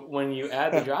 So when you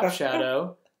add the drop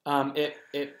shadow, it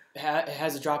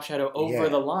has a drop shadow over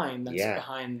the line that's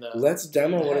behind the. Let's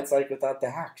demo what it's like without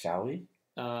the hack, shall we?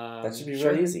 That should be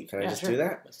really easy. Can I just do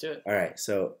that? Let's do it. All right.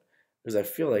 So, because I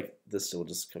feel like this will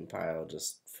just compile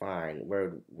just fine.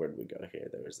 Where'd we go here?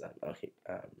 There was that. Okay.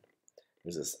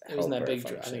 There's this. It wasn't that big.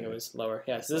 I think it was lower.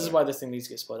 Yeah. So this is why this thing needs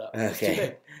to get split up.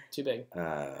 Okay. It's too big.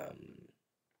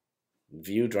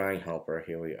 View drawing helper.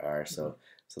 Here we are. So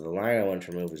the line I want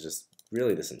to remove is just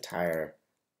really this entire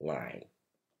line.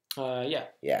 Yeah.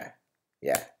 Yeah.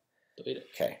 Delete it.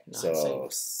 Okay. So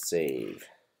save,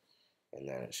 and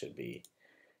then it should be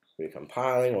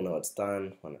recompiling. We'll know it's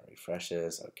done when it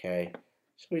refreshes. Okay.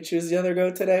 Should we choose the other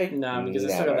goat today? No, because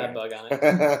it's still got that bug on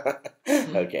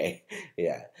it. Okay.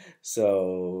 Yeah.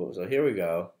 So here we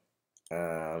go.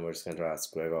 We're just gonna draw a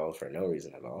squiggle for no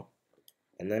reason at all,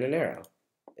 and then an arrow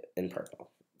in purple.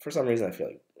 For some reason, I feel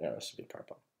like arrows should be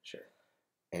purple. Sure.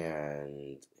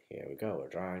 And here we go. We're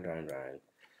drawing.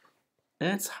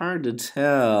 It's hard to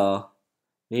tell.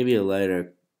 Maybe a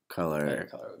lighter color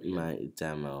might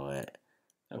demo it.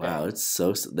 Okay. Wow, it's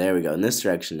so... There we go. In this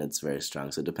direction, it's very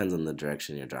strong. So it depends on the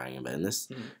direction you're drawing in. But in this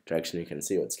direction, you can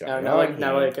see what's going on. Now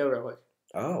let it go real quick.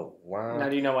 Oh, wow. Now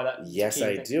do you know why that... Yes,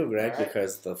 I do, Greg,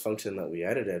 because the function that we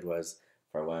edited was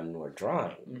for when we're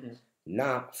drawing,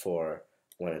 not for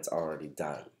when it's already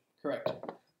done. Correct.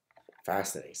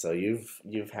 Fascinating. So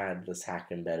you've had this hack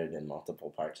embedded in multiple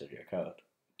parts of your code.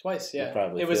 Twice, yeah. You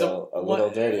probably feel a little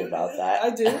dirty about that.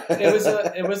 I do. It was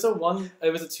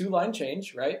a 2-line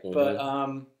change, right? But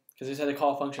because we just had to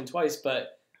call a function twice,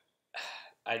 but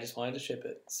I just wanted to ship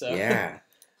it. So yeah,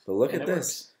 but look at this.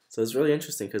 Works. So it's really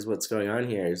interesting because what's going on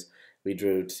here is we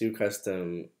drew 2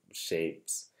 custom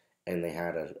shapes, and they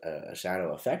had a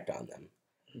shadow effect on them.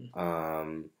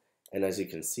 And as you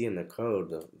can see in the code,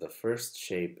 the first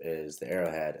shape is the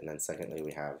arrowhead, and then secondly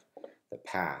we have the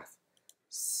path.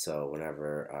 So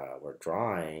whenever we're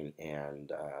drawing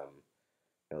and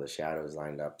the shadow is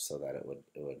lined up so that it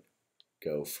would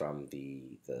go from the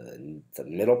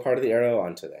middle part of the arrow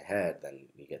onto the head, then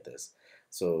you get this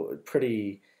So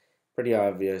pretty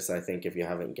obvious, I think, if you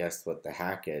haven't guessed what the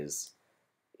hack is.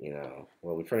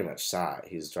 Well, we pretty much saw it.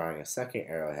 He's drawing a second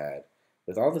arrowhead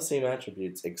with all the same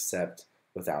attributes except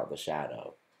without the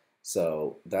shadow.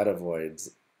 So that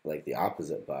avoids like the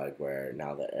opposite bug where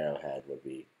now the arrowhead would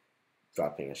be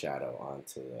dropping a shadow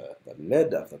onto the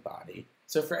mid of the body.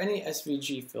 So for any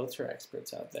SVG filter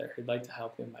experts out there who'd like to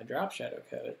help me in my drop shadow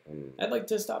code, I'd like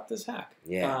to stop this hack.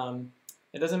 Yeah.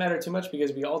 It doesn't matter too much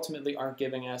because we ultimately aren't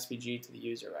giving SVG to the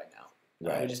user right now.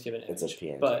 Right. We just give it an image. It's a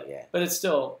PNG, but it's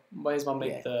still, might as well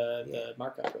make the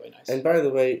markup really nice. And by the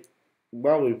way,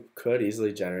 while we could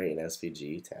easily generate an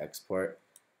SVG to export,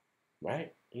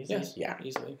 right? Easy? Yes, yeah.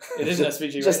 Easily. It is an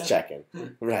SVG Just right checking.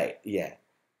 Right, yeah.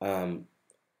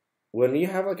 When you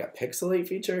have like a pixelate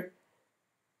feature,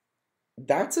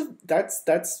 that's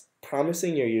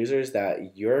promising your users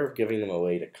that you're giving them a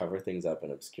way to cover things up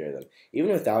and obscure them.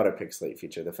 Even without a pixelate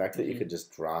feature, the fact that you could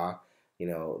just draw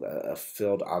a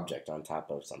filled object on top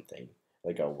of something,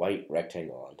 like a white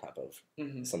rectangle on top of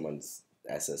someone's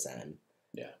SSN.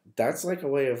 Yeah. That's like a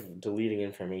way of deleting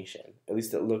information. At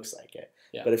least it looks like it.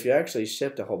 Yeah. But if you actually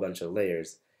shipped a whole bunch of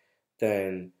layers,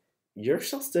 then you're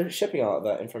still shipping all of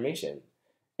that information.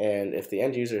 And if the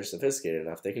end user is sophisticated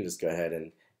enough, they can just go ahead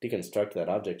and deconstruct that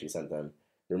object you sent them,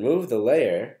 remove the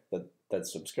layer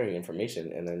that's obscuring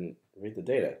information, and then read the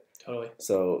data. Totally.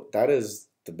 So that is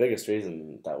the biggest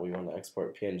reason that we want to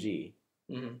export PNG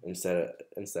instead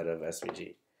of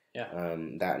SVG. Yeah.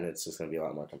 That, and it's just going to be a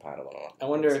lot more compatible. I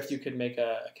wonder if you could make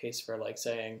a case for like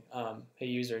saying, hey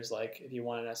users, like if you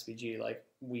want an SVG, like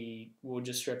we will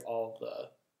just strip all of the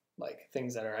like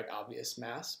things that are like obvious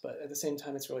mass, but at the same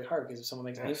time it's really hard because if someone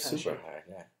makes any kind of super hard,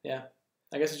 yeah. Yeah.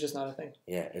 I guess it's just not a thing.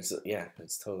 Yeah,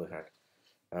 it's totally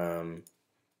hard.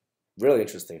 Really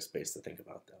interesting space to think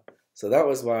about though. So that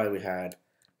was why we had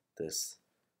this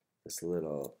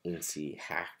little INSEE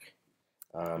hack.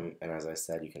 And as I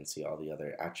said, you can see all the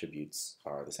other attributes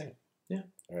are the same. Yeah.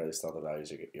 Or at least all the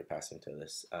values you're passing to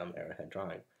this arrowhead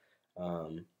drawing.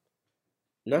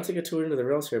 Not to get too into the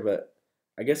rails here, but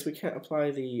I guess we can't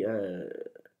apply the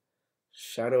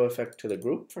shadow effect to the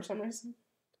group for some reason.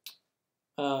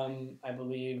 I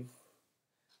believe.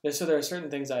 So there are certain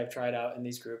things I've tried out in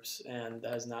these groups and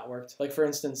that has not worked. Like for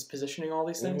instance, positioning all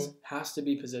these things has to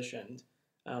be positioned.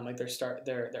 Like their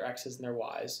X's and their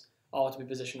Y's all have to be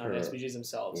positioned on SVGs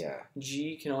themselves. Yeah.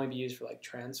 G can only be used for like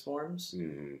transforms.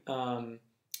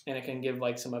 And it can give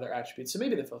like some other attributes. So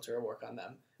maybe the filter will work on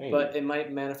them. Maybe. But it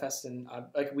might manifest in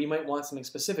like we might want something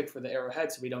specific for the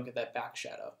arrowhead so we don't get that back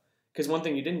shadow. Because one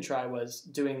thing you didn't try was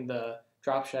doing the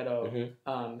drop shadow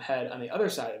head on the other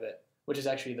side of it, which is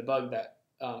actually the bug that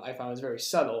I found was very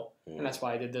subtle, and that's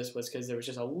why I did this was because there was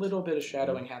just a little bit of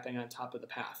shadowing happening on top of the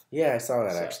path. Yeah, I saw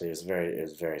that actually. It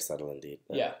was very subtle indeed.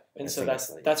 Yeah, and so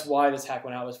that's why this hack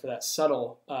went out was for that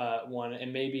subtle one,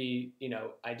 and maybe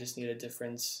I just need a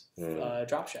different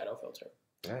drop shadow filter.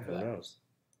 Yeah, who knows?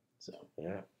 So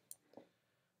yeah.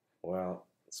 Well,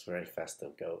 it's very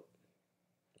festive, goat.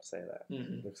 I'll say that.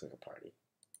 Looks like a party.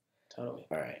 Totally.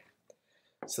 All right.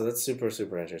 So that's super,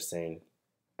 super interesting.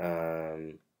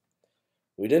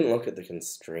 We didn't look at the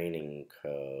constraining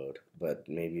code, but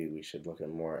maybe we should look at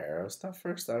more arrow stuff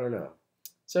first. I don't know.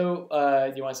 So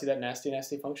you want to see that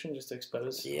nasty function just to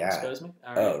expose me? All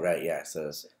right. Oh, right, yeah.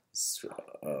 So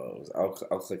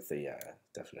I'll click the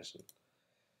definition.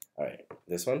 All right,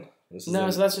 this one. So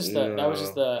that's just that was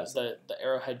just the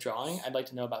arrowhead drawing. I'd like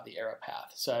to know about the arrow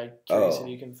path. So I'm curious if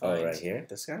you can find. Oh, right here,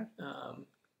 this guy.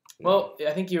 Well,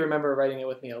 I think you remember writing it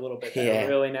with me a little bit. Yeah.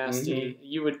 Really nasty.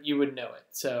 You would know it.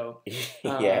 So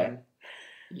yeah.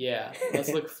 Let's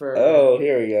look for. Oh,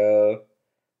 here we go.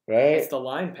 Right. It's the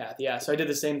line path. Yeah. So I did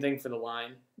the same thing for the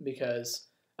line because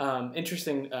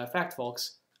interesting fact,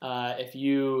 folks. If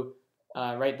you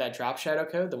write that drop shadow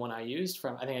code, the one I used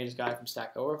I think I just got it from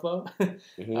Stack Overflow.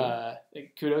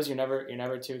 Kudos, you're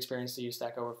never too experienced to use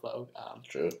Stack Overflow.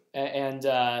 True. And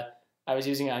I was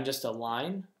using it on just a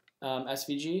line.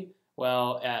 SVG,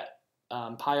 well, at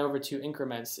pi over 2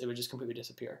 increments, it would just completely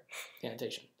disappear, the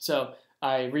annotation. So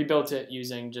I rebuilt it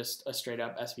using just a straight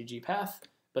up SVG path,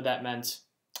 but that meant,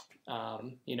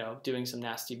 doing some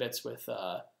nasty bits with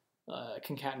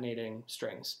concatenating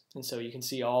strings. And so you can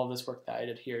see all of this work that I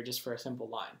did here just for a simple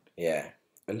line. Yeah.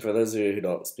 And for those of you who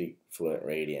don't speak fluent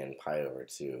radian, pi over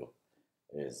 2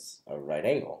 is a right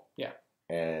angle. Yeah.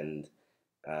 And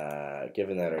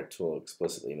given that our tool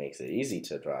explicitly makes it easy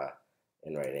to draw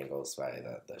in right angles by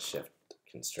the shift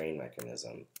constraint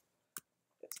mechanism,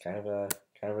 it's kind of a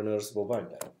noticeable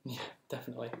bug though. Yeah,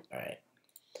 definitely. All right.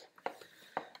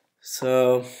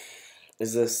 So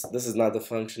Is this is not the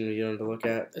function you wanted to look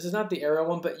at? This is not the arrow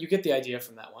one, but you get the idea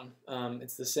from that one.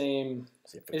 It's the same.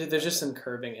 There's just some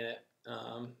curving in it.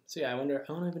 So yeah, I wonder.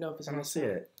 I don't even know if it's. I don't see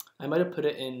it. I might have put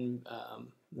it in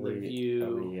the view.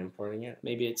 Are we importing it?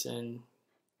 Maybe it's in.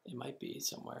 It might be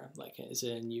somewhere. Like, is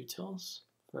it in utils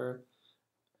for?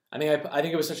 I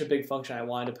think it was such a big function. I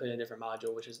wanted to put in a different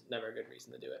module, which is never a good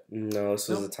reason to do it. No, this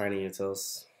is a tiny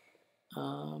utils.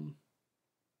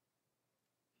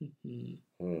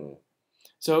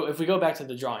 So if we go back to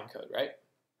the drawing code, right?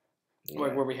 Yeah.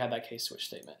 Where we had that case switch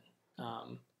statement.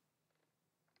 Not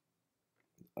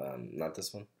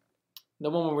this one. The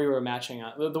one where we were matching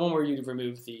on the one where you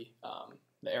remove the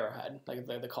arrowhead, like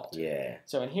the call to. Yeah.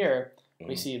 So in here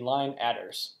we see line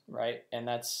adders, right? And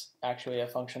that's actually a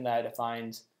function that I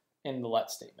defined in the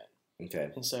let statement. Okay.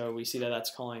 And so we see that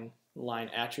that's calling line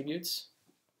attributes.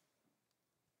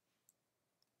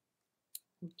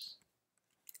 Oops.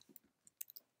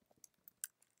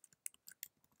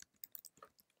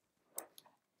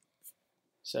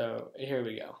 So here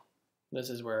we go. This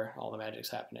is where all the magic's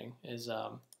happening, is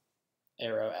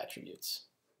arrow attributes.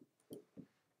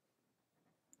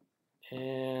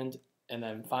 And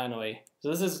then finally, so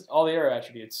this is all the arrow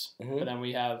attributes, but then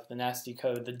we have the nasty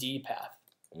code, the D path,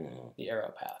 the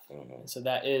arrow path. And so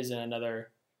that is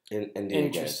another interesting.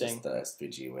 Again, it's just the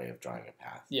SVG way of drawing a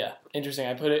path. Yeah, interesting.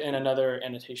 I put it in another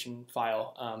annotation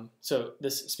file. So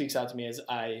this speaks out to me as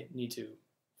I need to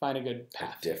find a good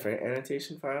path. A different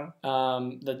annotation file?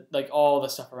 Like all the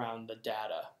stuff around the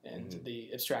data and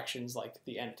the abstractions, like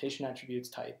the annotation attributes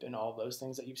type and all of those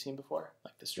things that you've seen before,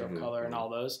 like the stroke color and all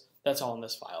those. That's all in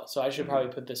this file. So I should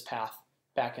probably put this path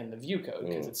back in the view code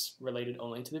because it's related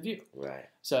only to the view. Right.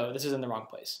 So this is in the wrong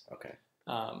place. Okay.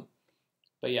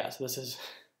 But yeah, so this is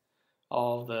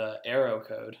all the arrow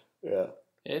code. Yeah.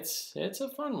 It's a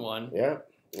fun one. Yeah.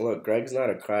 Look, Greg's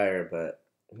not a crier, but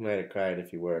he might have cried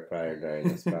if he were a crier during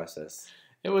this process.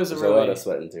 It was There's a lot of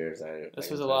sweat and tears.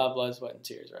 This was a lot of blood, sweat, and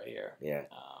tears right here. Yeah.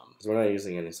 Because we're not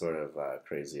using any sort of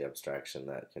crazy abstraction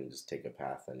that can just take a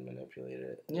path and manipulate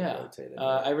it. Yeah. And rotate it.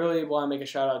 I really want to make a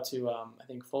shout out to, I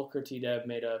think Fulker TDev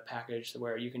made a package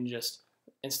where you can just,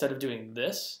 instead of doing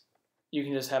this, you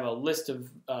can just have a list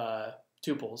of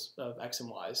tuples of X and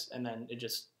Y's, and then it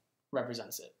just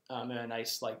represents it in a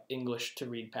nice like English to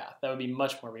read path. That would be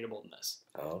much more readable than this.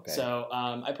 Oh, okay. So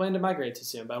I plan to migrate to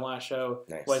soon, but I want to show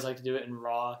what it's like to do it in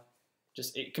raw.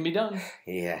 Just it can be done.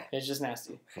 Yeah. It's just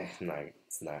nasty.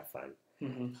 It's not fun.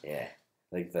 Yeah.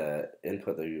 Like the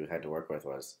input that you had to work with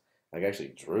was like I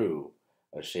actually drew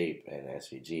a shape in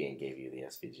SVG and gave you the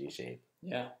SVG shape.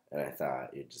 Yeah. And I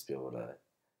thought you'd just be able to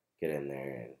get in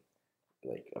there and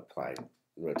like apply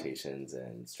rotations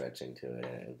and stretching to it,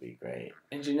 and it would be great.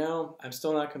 And I'm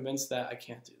still not convinced that I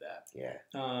can't do that. Yeah.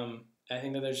 I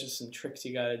think that there's just some tricks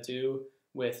you got to do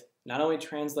with not only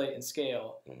translate and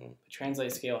scale, but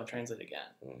translate, scale, and translate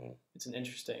again. It's an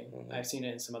interesting. I've seen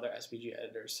it in some other SVG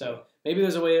editors. So maybe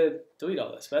there's a way to delete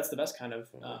all this. But that's the best kind of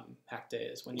hack day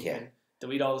is when you can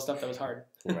delete all the stuff that was hard.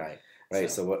 Right.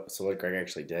 So what Greg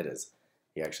actually did is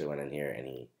he actually went in here and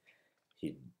he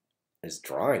is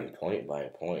drawing point by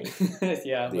point.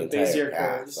 Yeah, the entire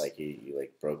path. Like he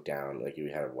like broke down, like he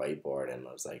had a whiteboard and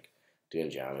was like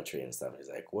doing geometry and stuff. He's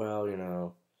like, well,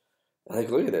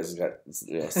 like look at this. It's got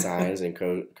sines and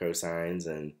cosines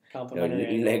and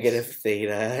negative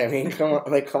theta. I mean, come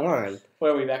on. What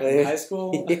are we back in high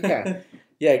school? Yeah.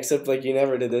 Except like you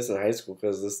never did this in high school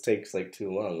because this takes like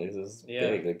too long. This is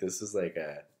big. Like this is like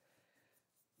a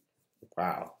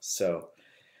wow. So.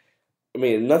 I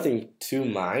mean, nothing too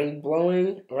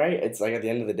mind-blowing, right? It's like at the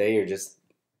end of the day, you're just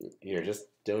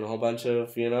doing a whole bunch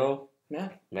of,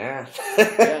 math.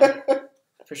 Yeah,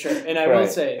 for sure. And I will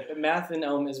say, math in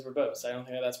Elm is verbose. I don't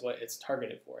think that's what it's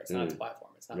targeted for. It's not the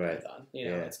platform. It's not Python.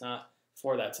 It's not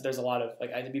for that. So there's a lot of,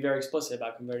 like, I had to be very explicit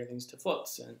about converting things to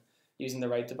floats and using the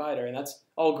right divider. And that's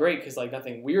all great because, like,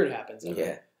 nothing weird happens.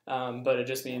 But it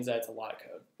just means that it's a lot of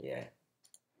code. Yeah.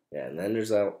 Yeah, and then there's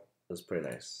that. It was pretty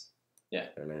nice. Yeah.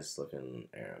 A nice looking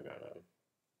arrow going on.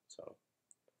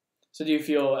 So do you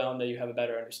feel, that you have a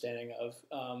better understanding of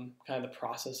kind of the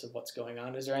process of what's going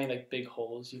on? Is there any like big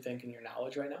holes you think in your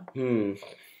knowledge right now?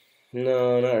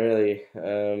 No, not really.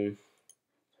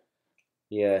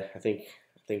 Yeah, I think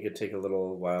it'd take a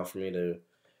little while for me to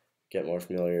get more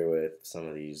familiar with some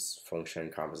of these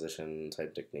function composition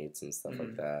type techniques and stuff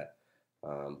like that.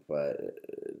 But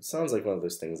it sounds like one of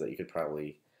those things that you could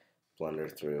probably blunder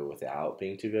through without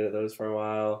being too good at those for a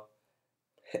while.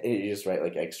 You just write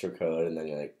like extra code and then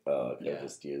you're like, oh, okay, I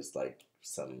just used like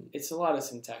some. It's a lot of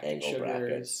syntactic angle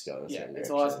sugars. Brackets, it's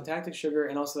a lot of syntactic sugar,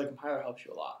 and also the compiler helps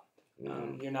you a lot.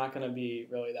 You're not going to be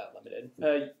really that limited.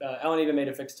 Alan even made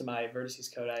a fix to my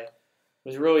vertices code. I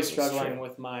was really struggling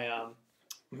with my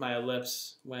my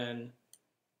ellipse when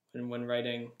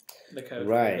writing the code.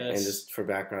 Right, for this. and just for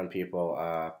background people,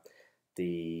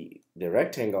 the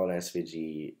rectangle in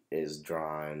SVG is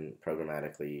drawn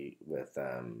programmatically with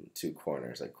 2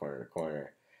 corners, like corner to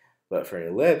corner. But for an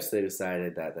ellipse, they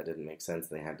decided that didn't make sense.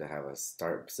 They had to have a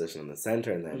start position in the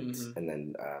center and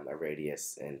then a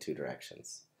radius in 2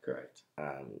 directions. Correct.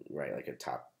 Right, like a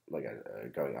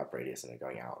going up radius and a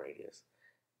going out radius,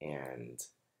 and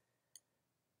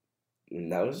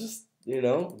that was just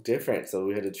different. So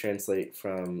we had to translate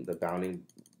from the bounding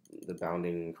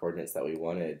coordinates that we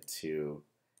wanted to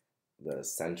the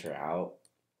center out,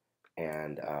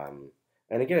 and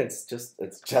again, it's just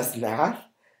math.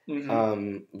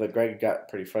 But Greg got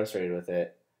pretty frustrated with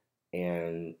it,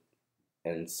 and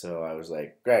so I was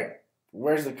like, Greg,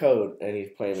 where's the code? And he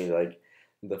pointed me like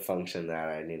the function that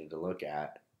I needed to look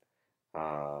at.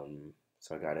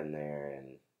 So I got in there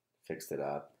and fixed it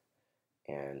up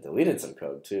and deleted some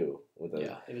code too.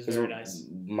 It was very nice.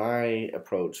 My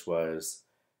approach was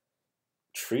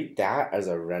treat that as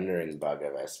a rendering bug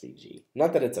of SVG.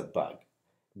 Not that it's a bug,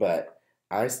 but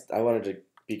I wanted to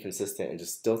be consistent and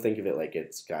just still think of it like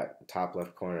it's got a top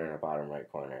left corner and a bottom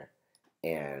right corner.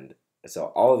 And so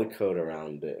all of the code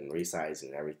around it and resizing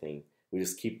and everything, we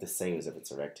just keep the same as if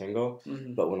it's a rectangle.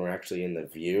 But when we're actually in the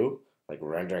view, like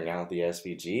rendering out the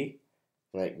SVG,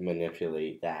 like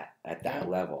manipulate that at that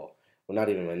level. Well, not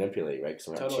even manipulate, right? Because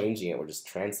we're not changing it. We're just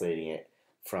translating it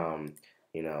from,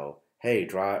 hey,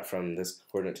 draw it from this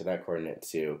coordinate to that coordinate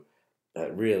to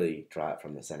really draw it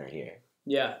from the center here.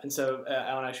 Yeah, and so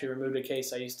Alan actually removed a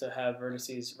case. I used to have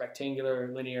vertices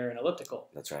rectangular, linear, and elliptical.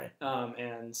 That's right.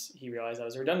 And he realized that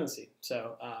was a redundancy.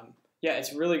 So,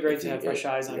 it's really great to have fresh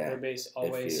eyes on codebase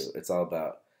always. It's all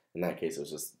about, in that case, it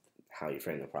was just how you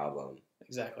frame the problem.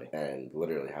 Exactly. And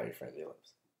literally how you frame the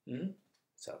ellipse.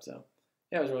 So,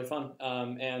 yeah, it was really fun.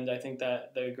 And I think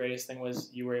that the greatest thing was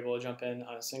you were able to jump in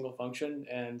on a single function.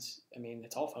 And, I mean,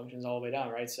 it's all functions all the way down,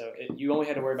 right? So you only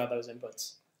had to worry about those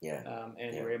inputs. Yeah.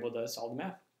 And you were able to solve the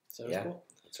math. So it was cool.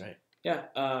 That's right. Yeah.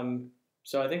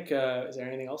 So I think, is there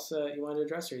anything else you wanted to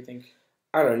address, or you think?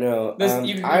 I don't know.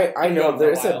 I know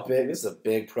this is a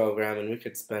big program, and we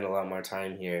could spend a lot more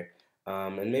time here,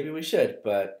 and maybe we should.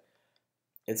 But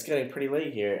it's getting pretty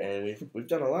late here, and we've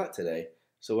done a lot today.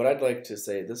 So what I'd like to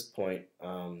say at this point,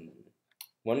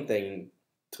 one thing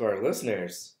to our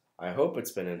listeners, I hope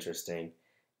it's been interesting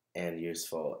and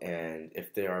useful. And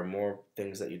if there are more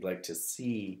things that you'd like to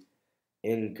see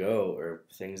in Go, or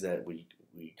things that we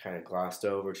kind of glossed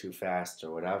over too fast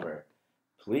or whatever,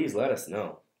 please let us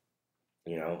know.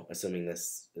 Assuming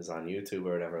this is on YouTube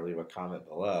or whatever, leave a comment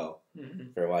below.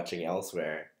 If you're watching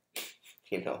elsewhere,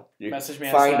 message me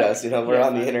on find Slack. us. We're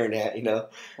on the internet.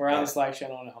 We're on the Slack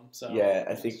channel now. So yeah,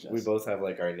 I think we both have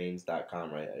like our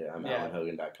names.com, right? I'm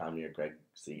AlanHogan.com. You're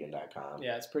GregSegan.com.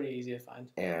 Yeah, it's pretty easy to find.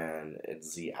 And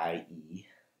it's ZIE.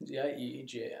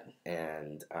 ZIEGAN.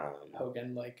 And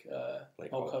Hogan, like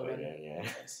Hulk Hogan. Yeah.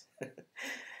 Nice.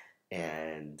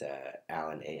 And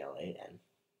Alan, ALAN.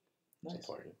 Nice.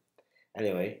 Important.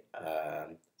 Anyway,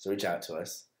 so reach out to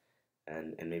us,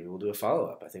 and maybe we'll do a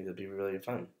follow-up. I think that'd be really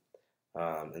fun.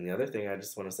 And the other thing I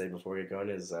just want to say before we get going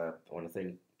is I want to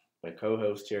thank my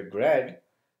co-host here, Greg,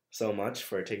 so much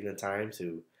for taking the time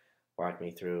to walk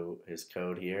me through his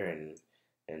code here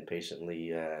and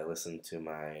patiently listen to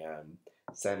my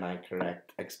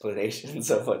semi-correct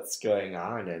explanations of what's going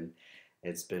on. And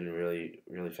it's been really,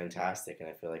 really fantastic, and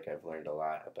I feel like I've learned a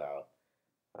lot about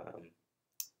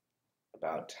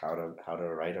how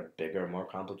to write a bigger, more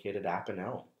complicated app in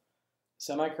Elm.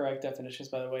 Semi-correct definitions,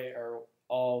 by the way, are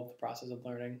all the process of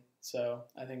learning. So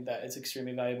I think that it's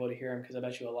extremely valuable to hear them, because I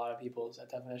bet you a lot of people's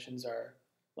definitions are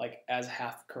like as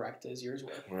half correct as yours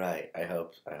were. Right. I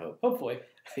hope. Hopefully.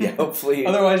 Yeah. Hopefully.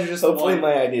 Otherwise, you're just. Hopefully,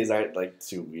 my ideas aren't like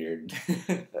too weird.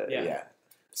 Yeah.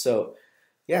 So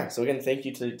again, thank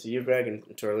you to you, Greg,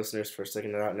 and to our listeners for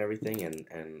sticking it out and everything,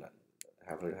 and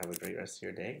have a great rest of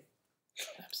your day.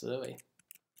 Absolutely.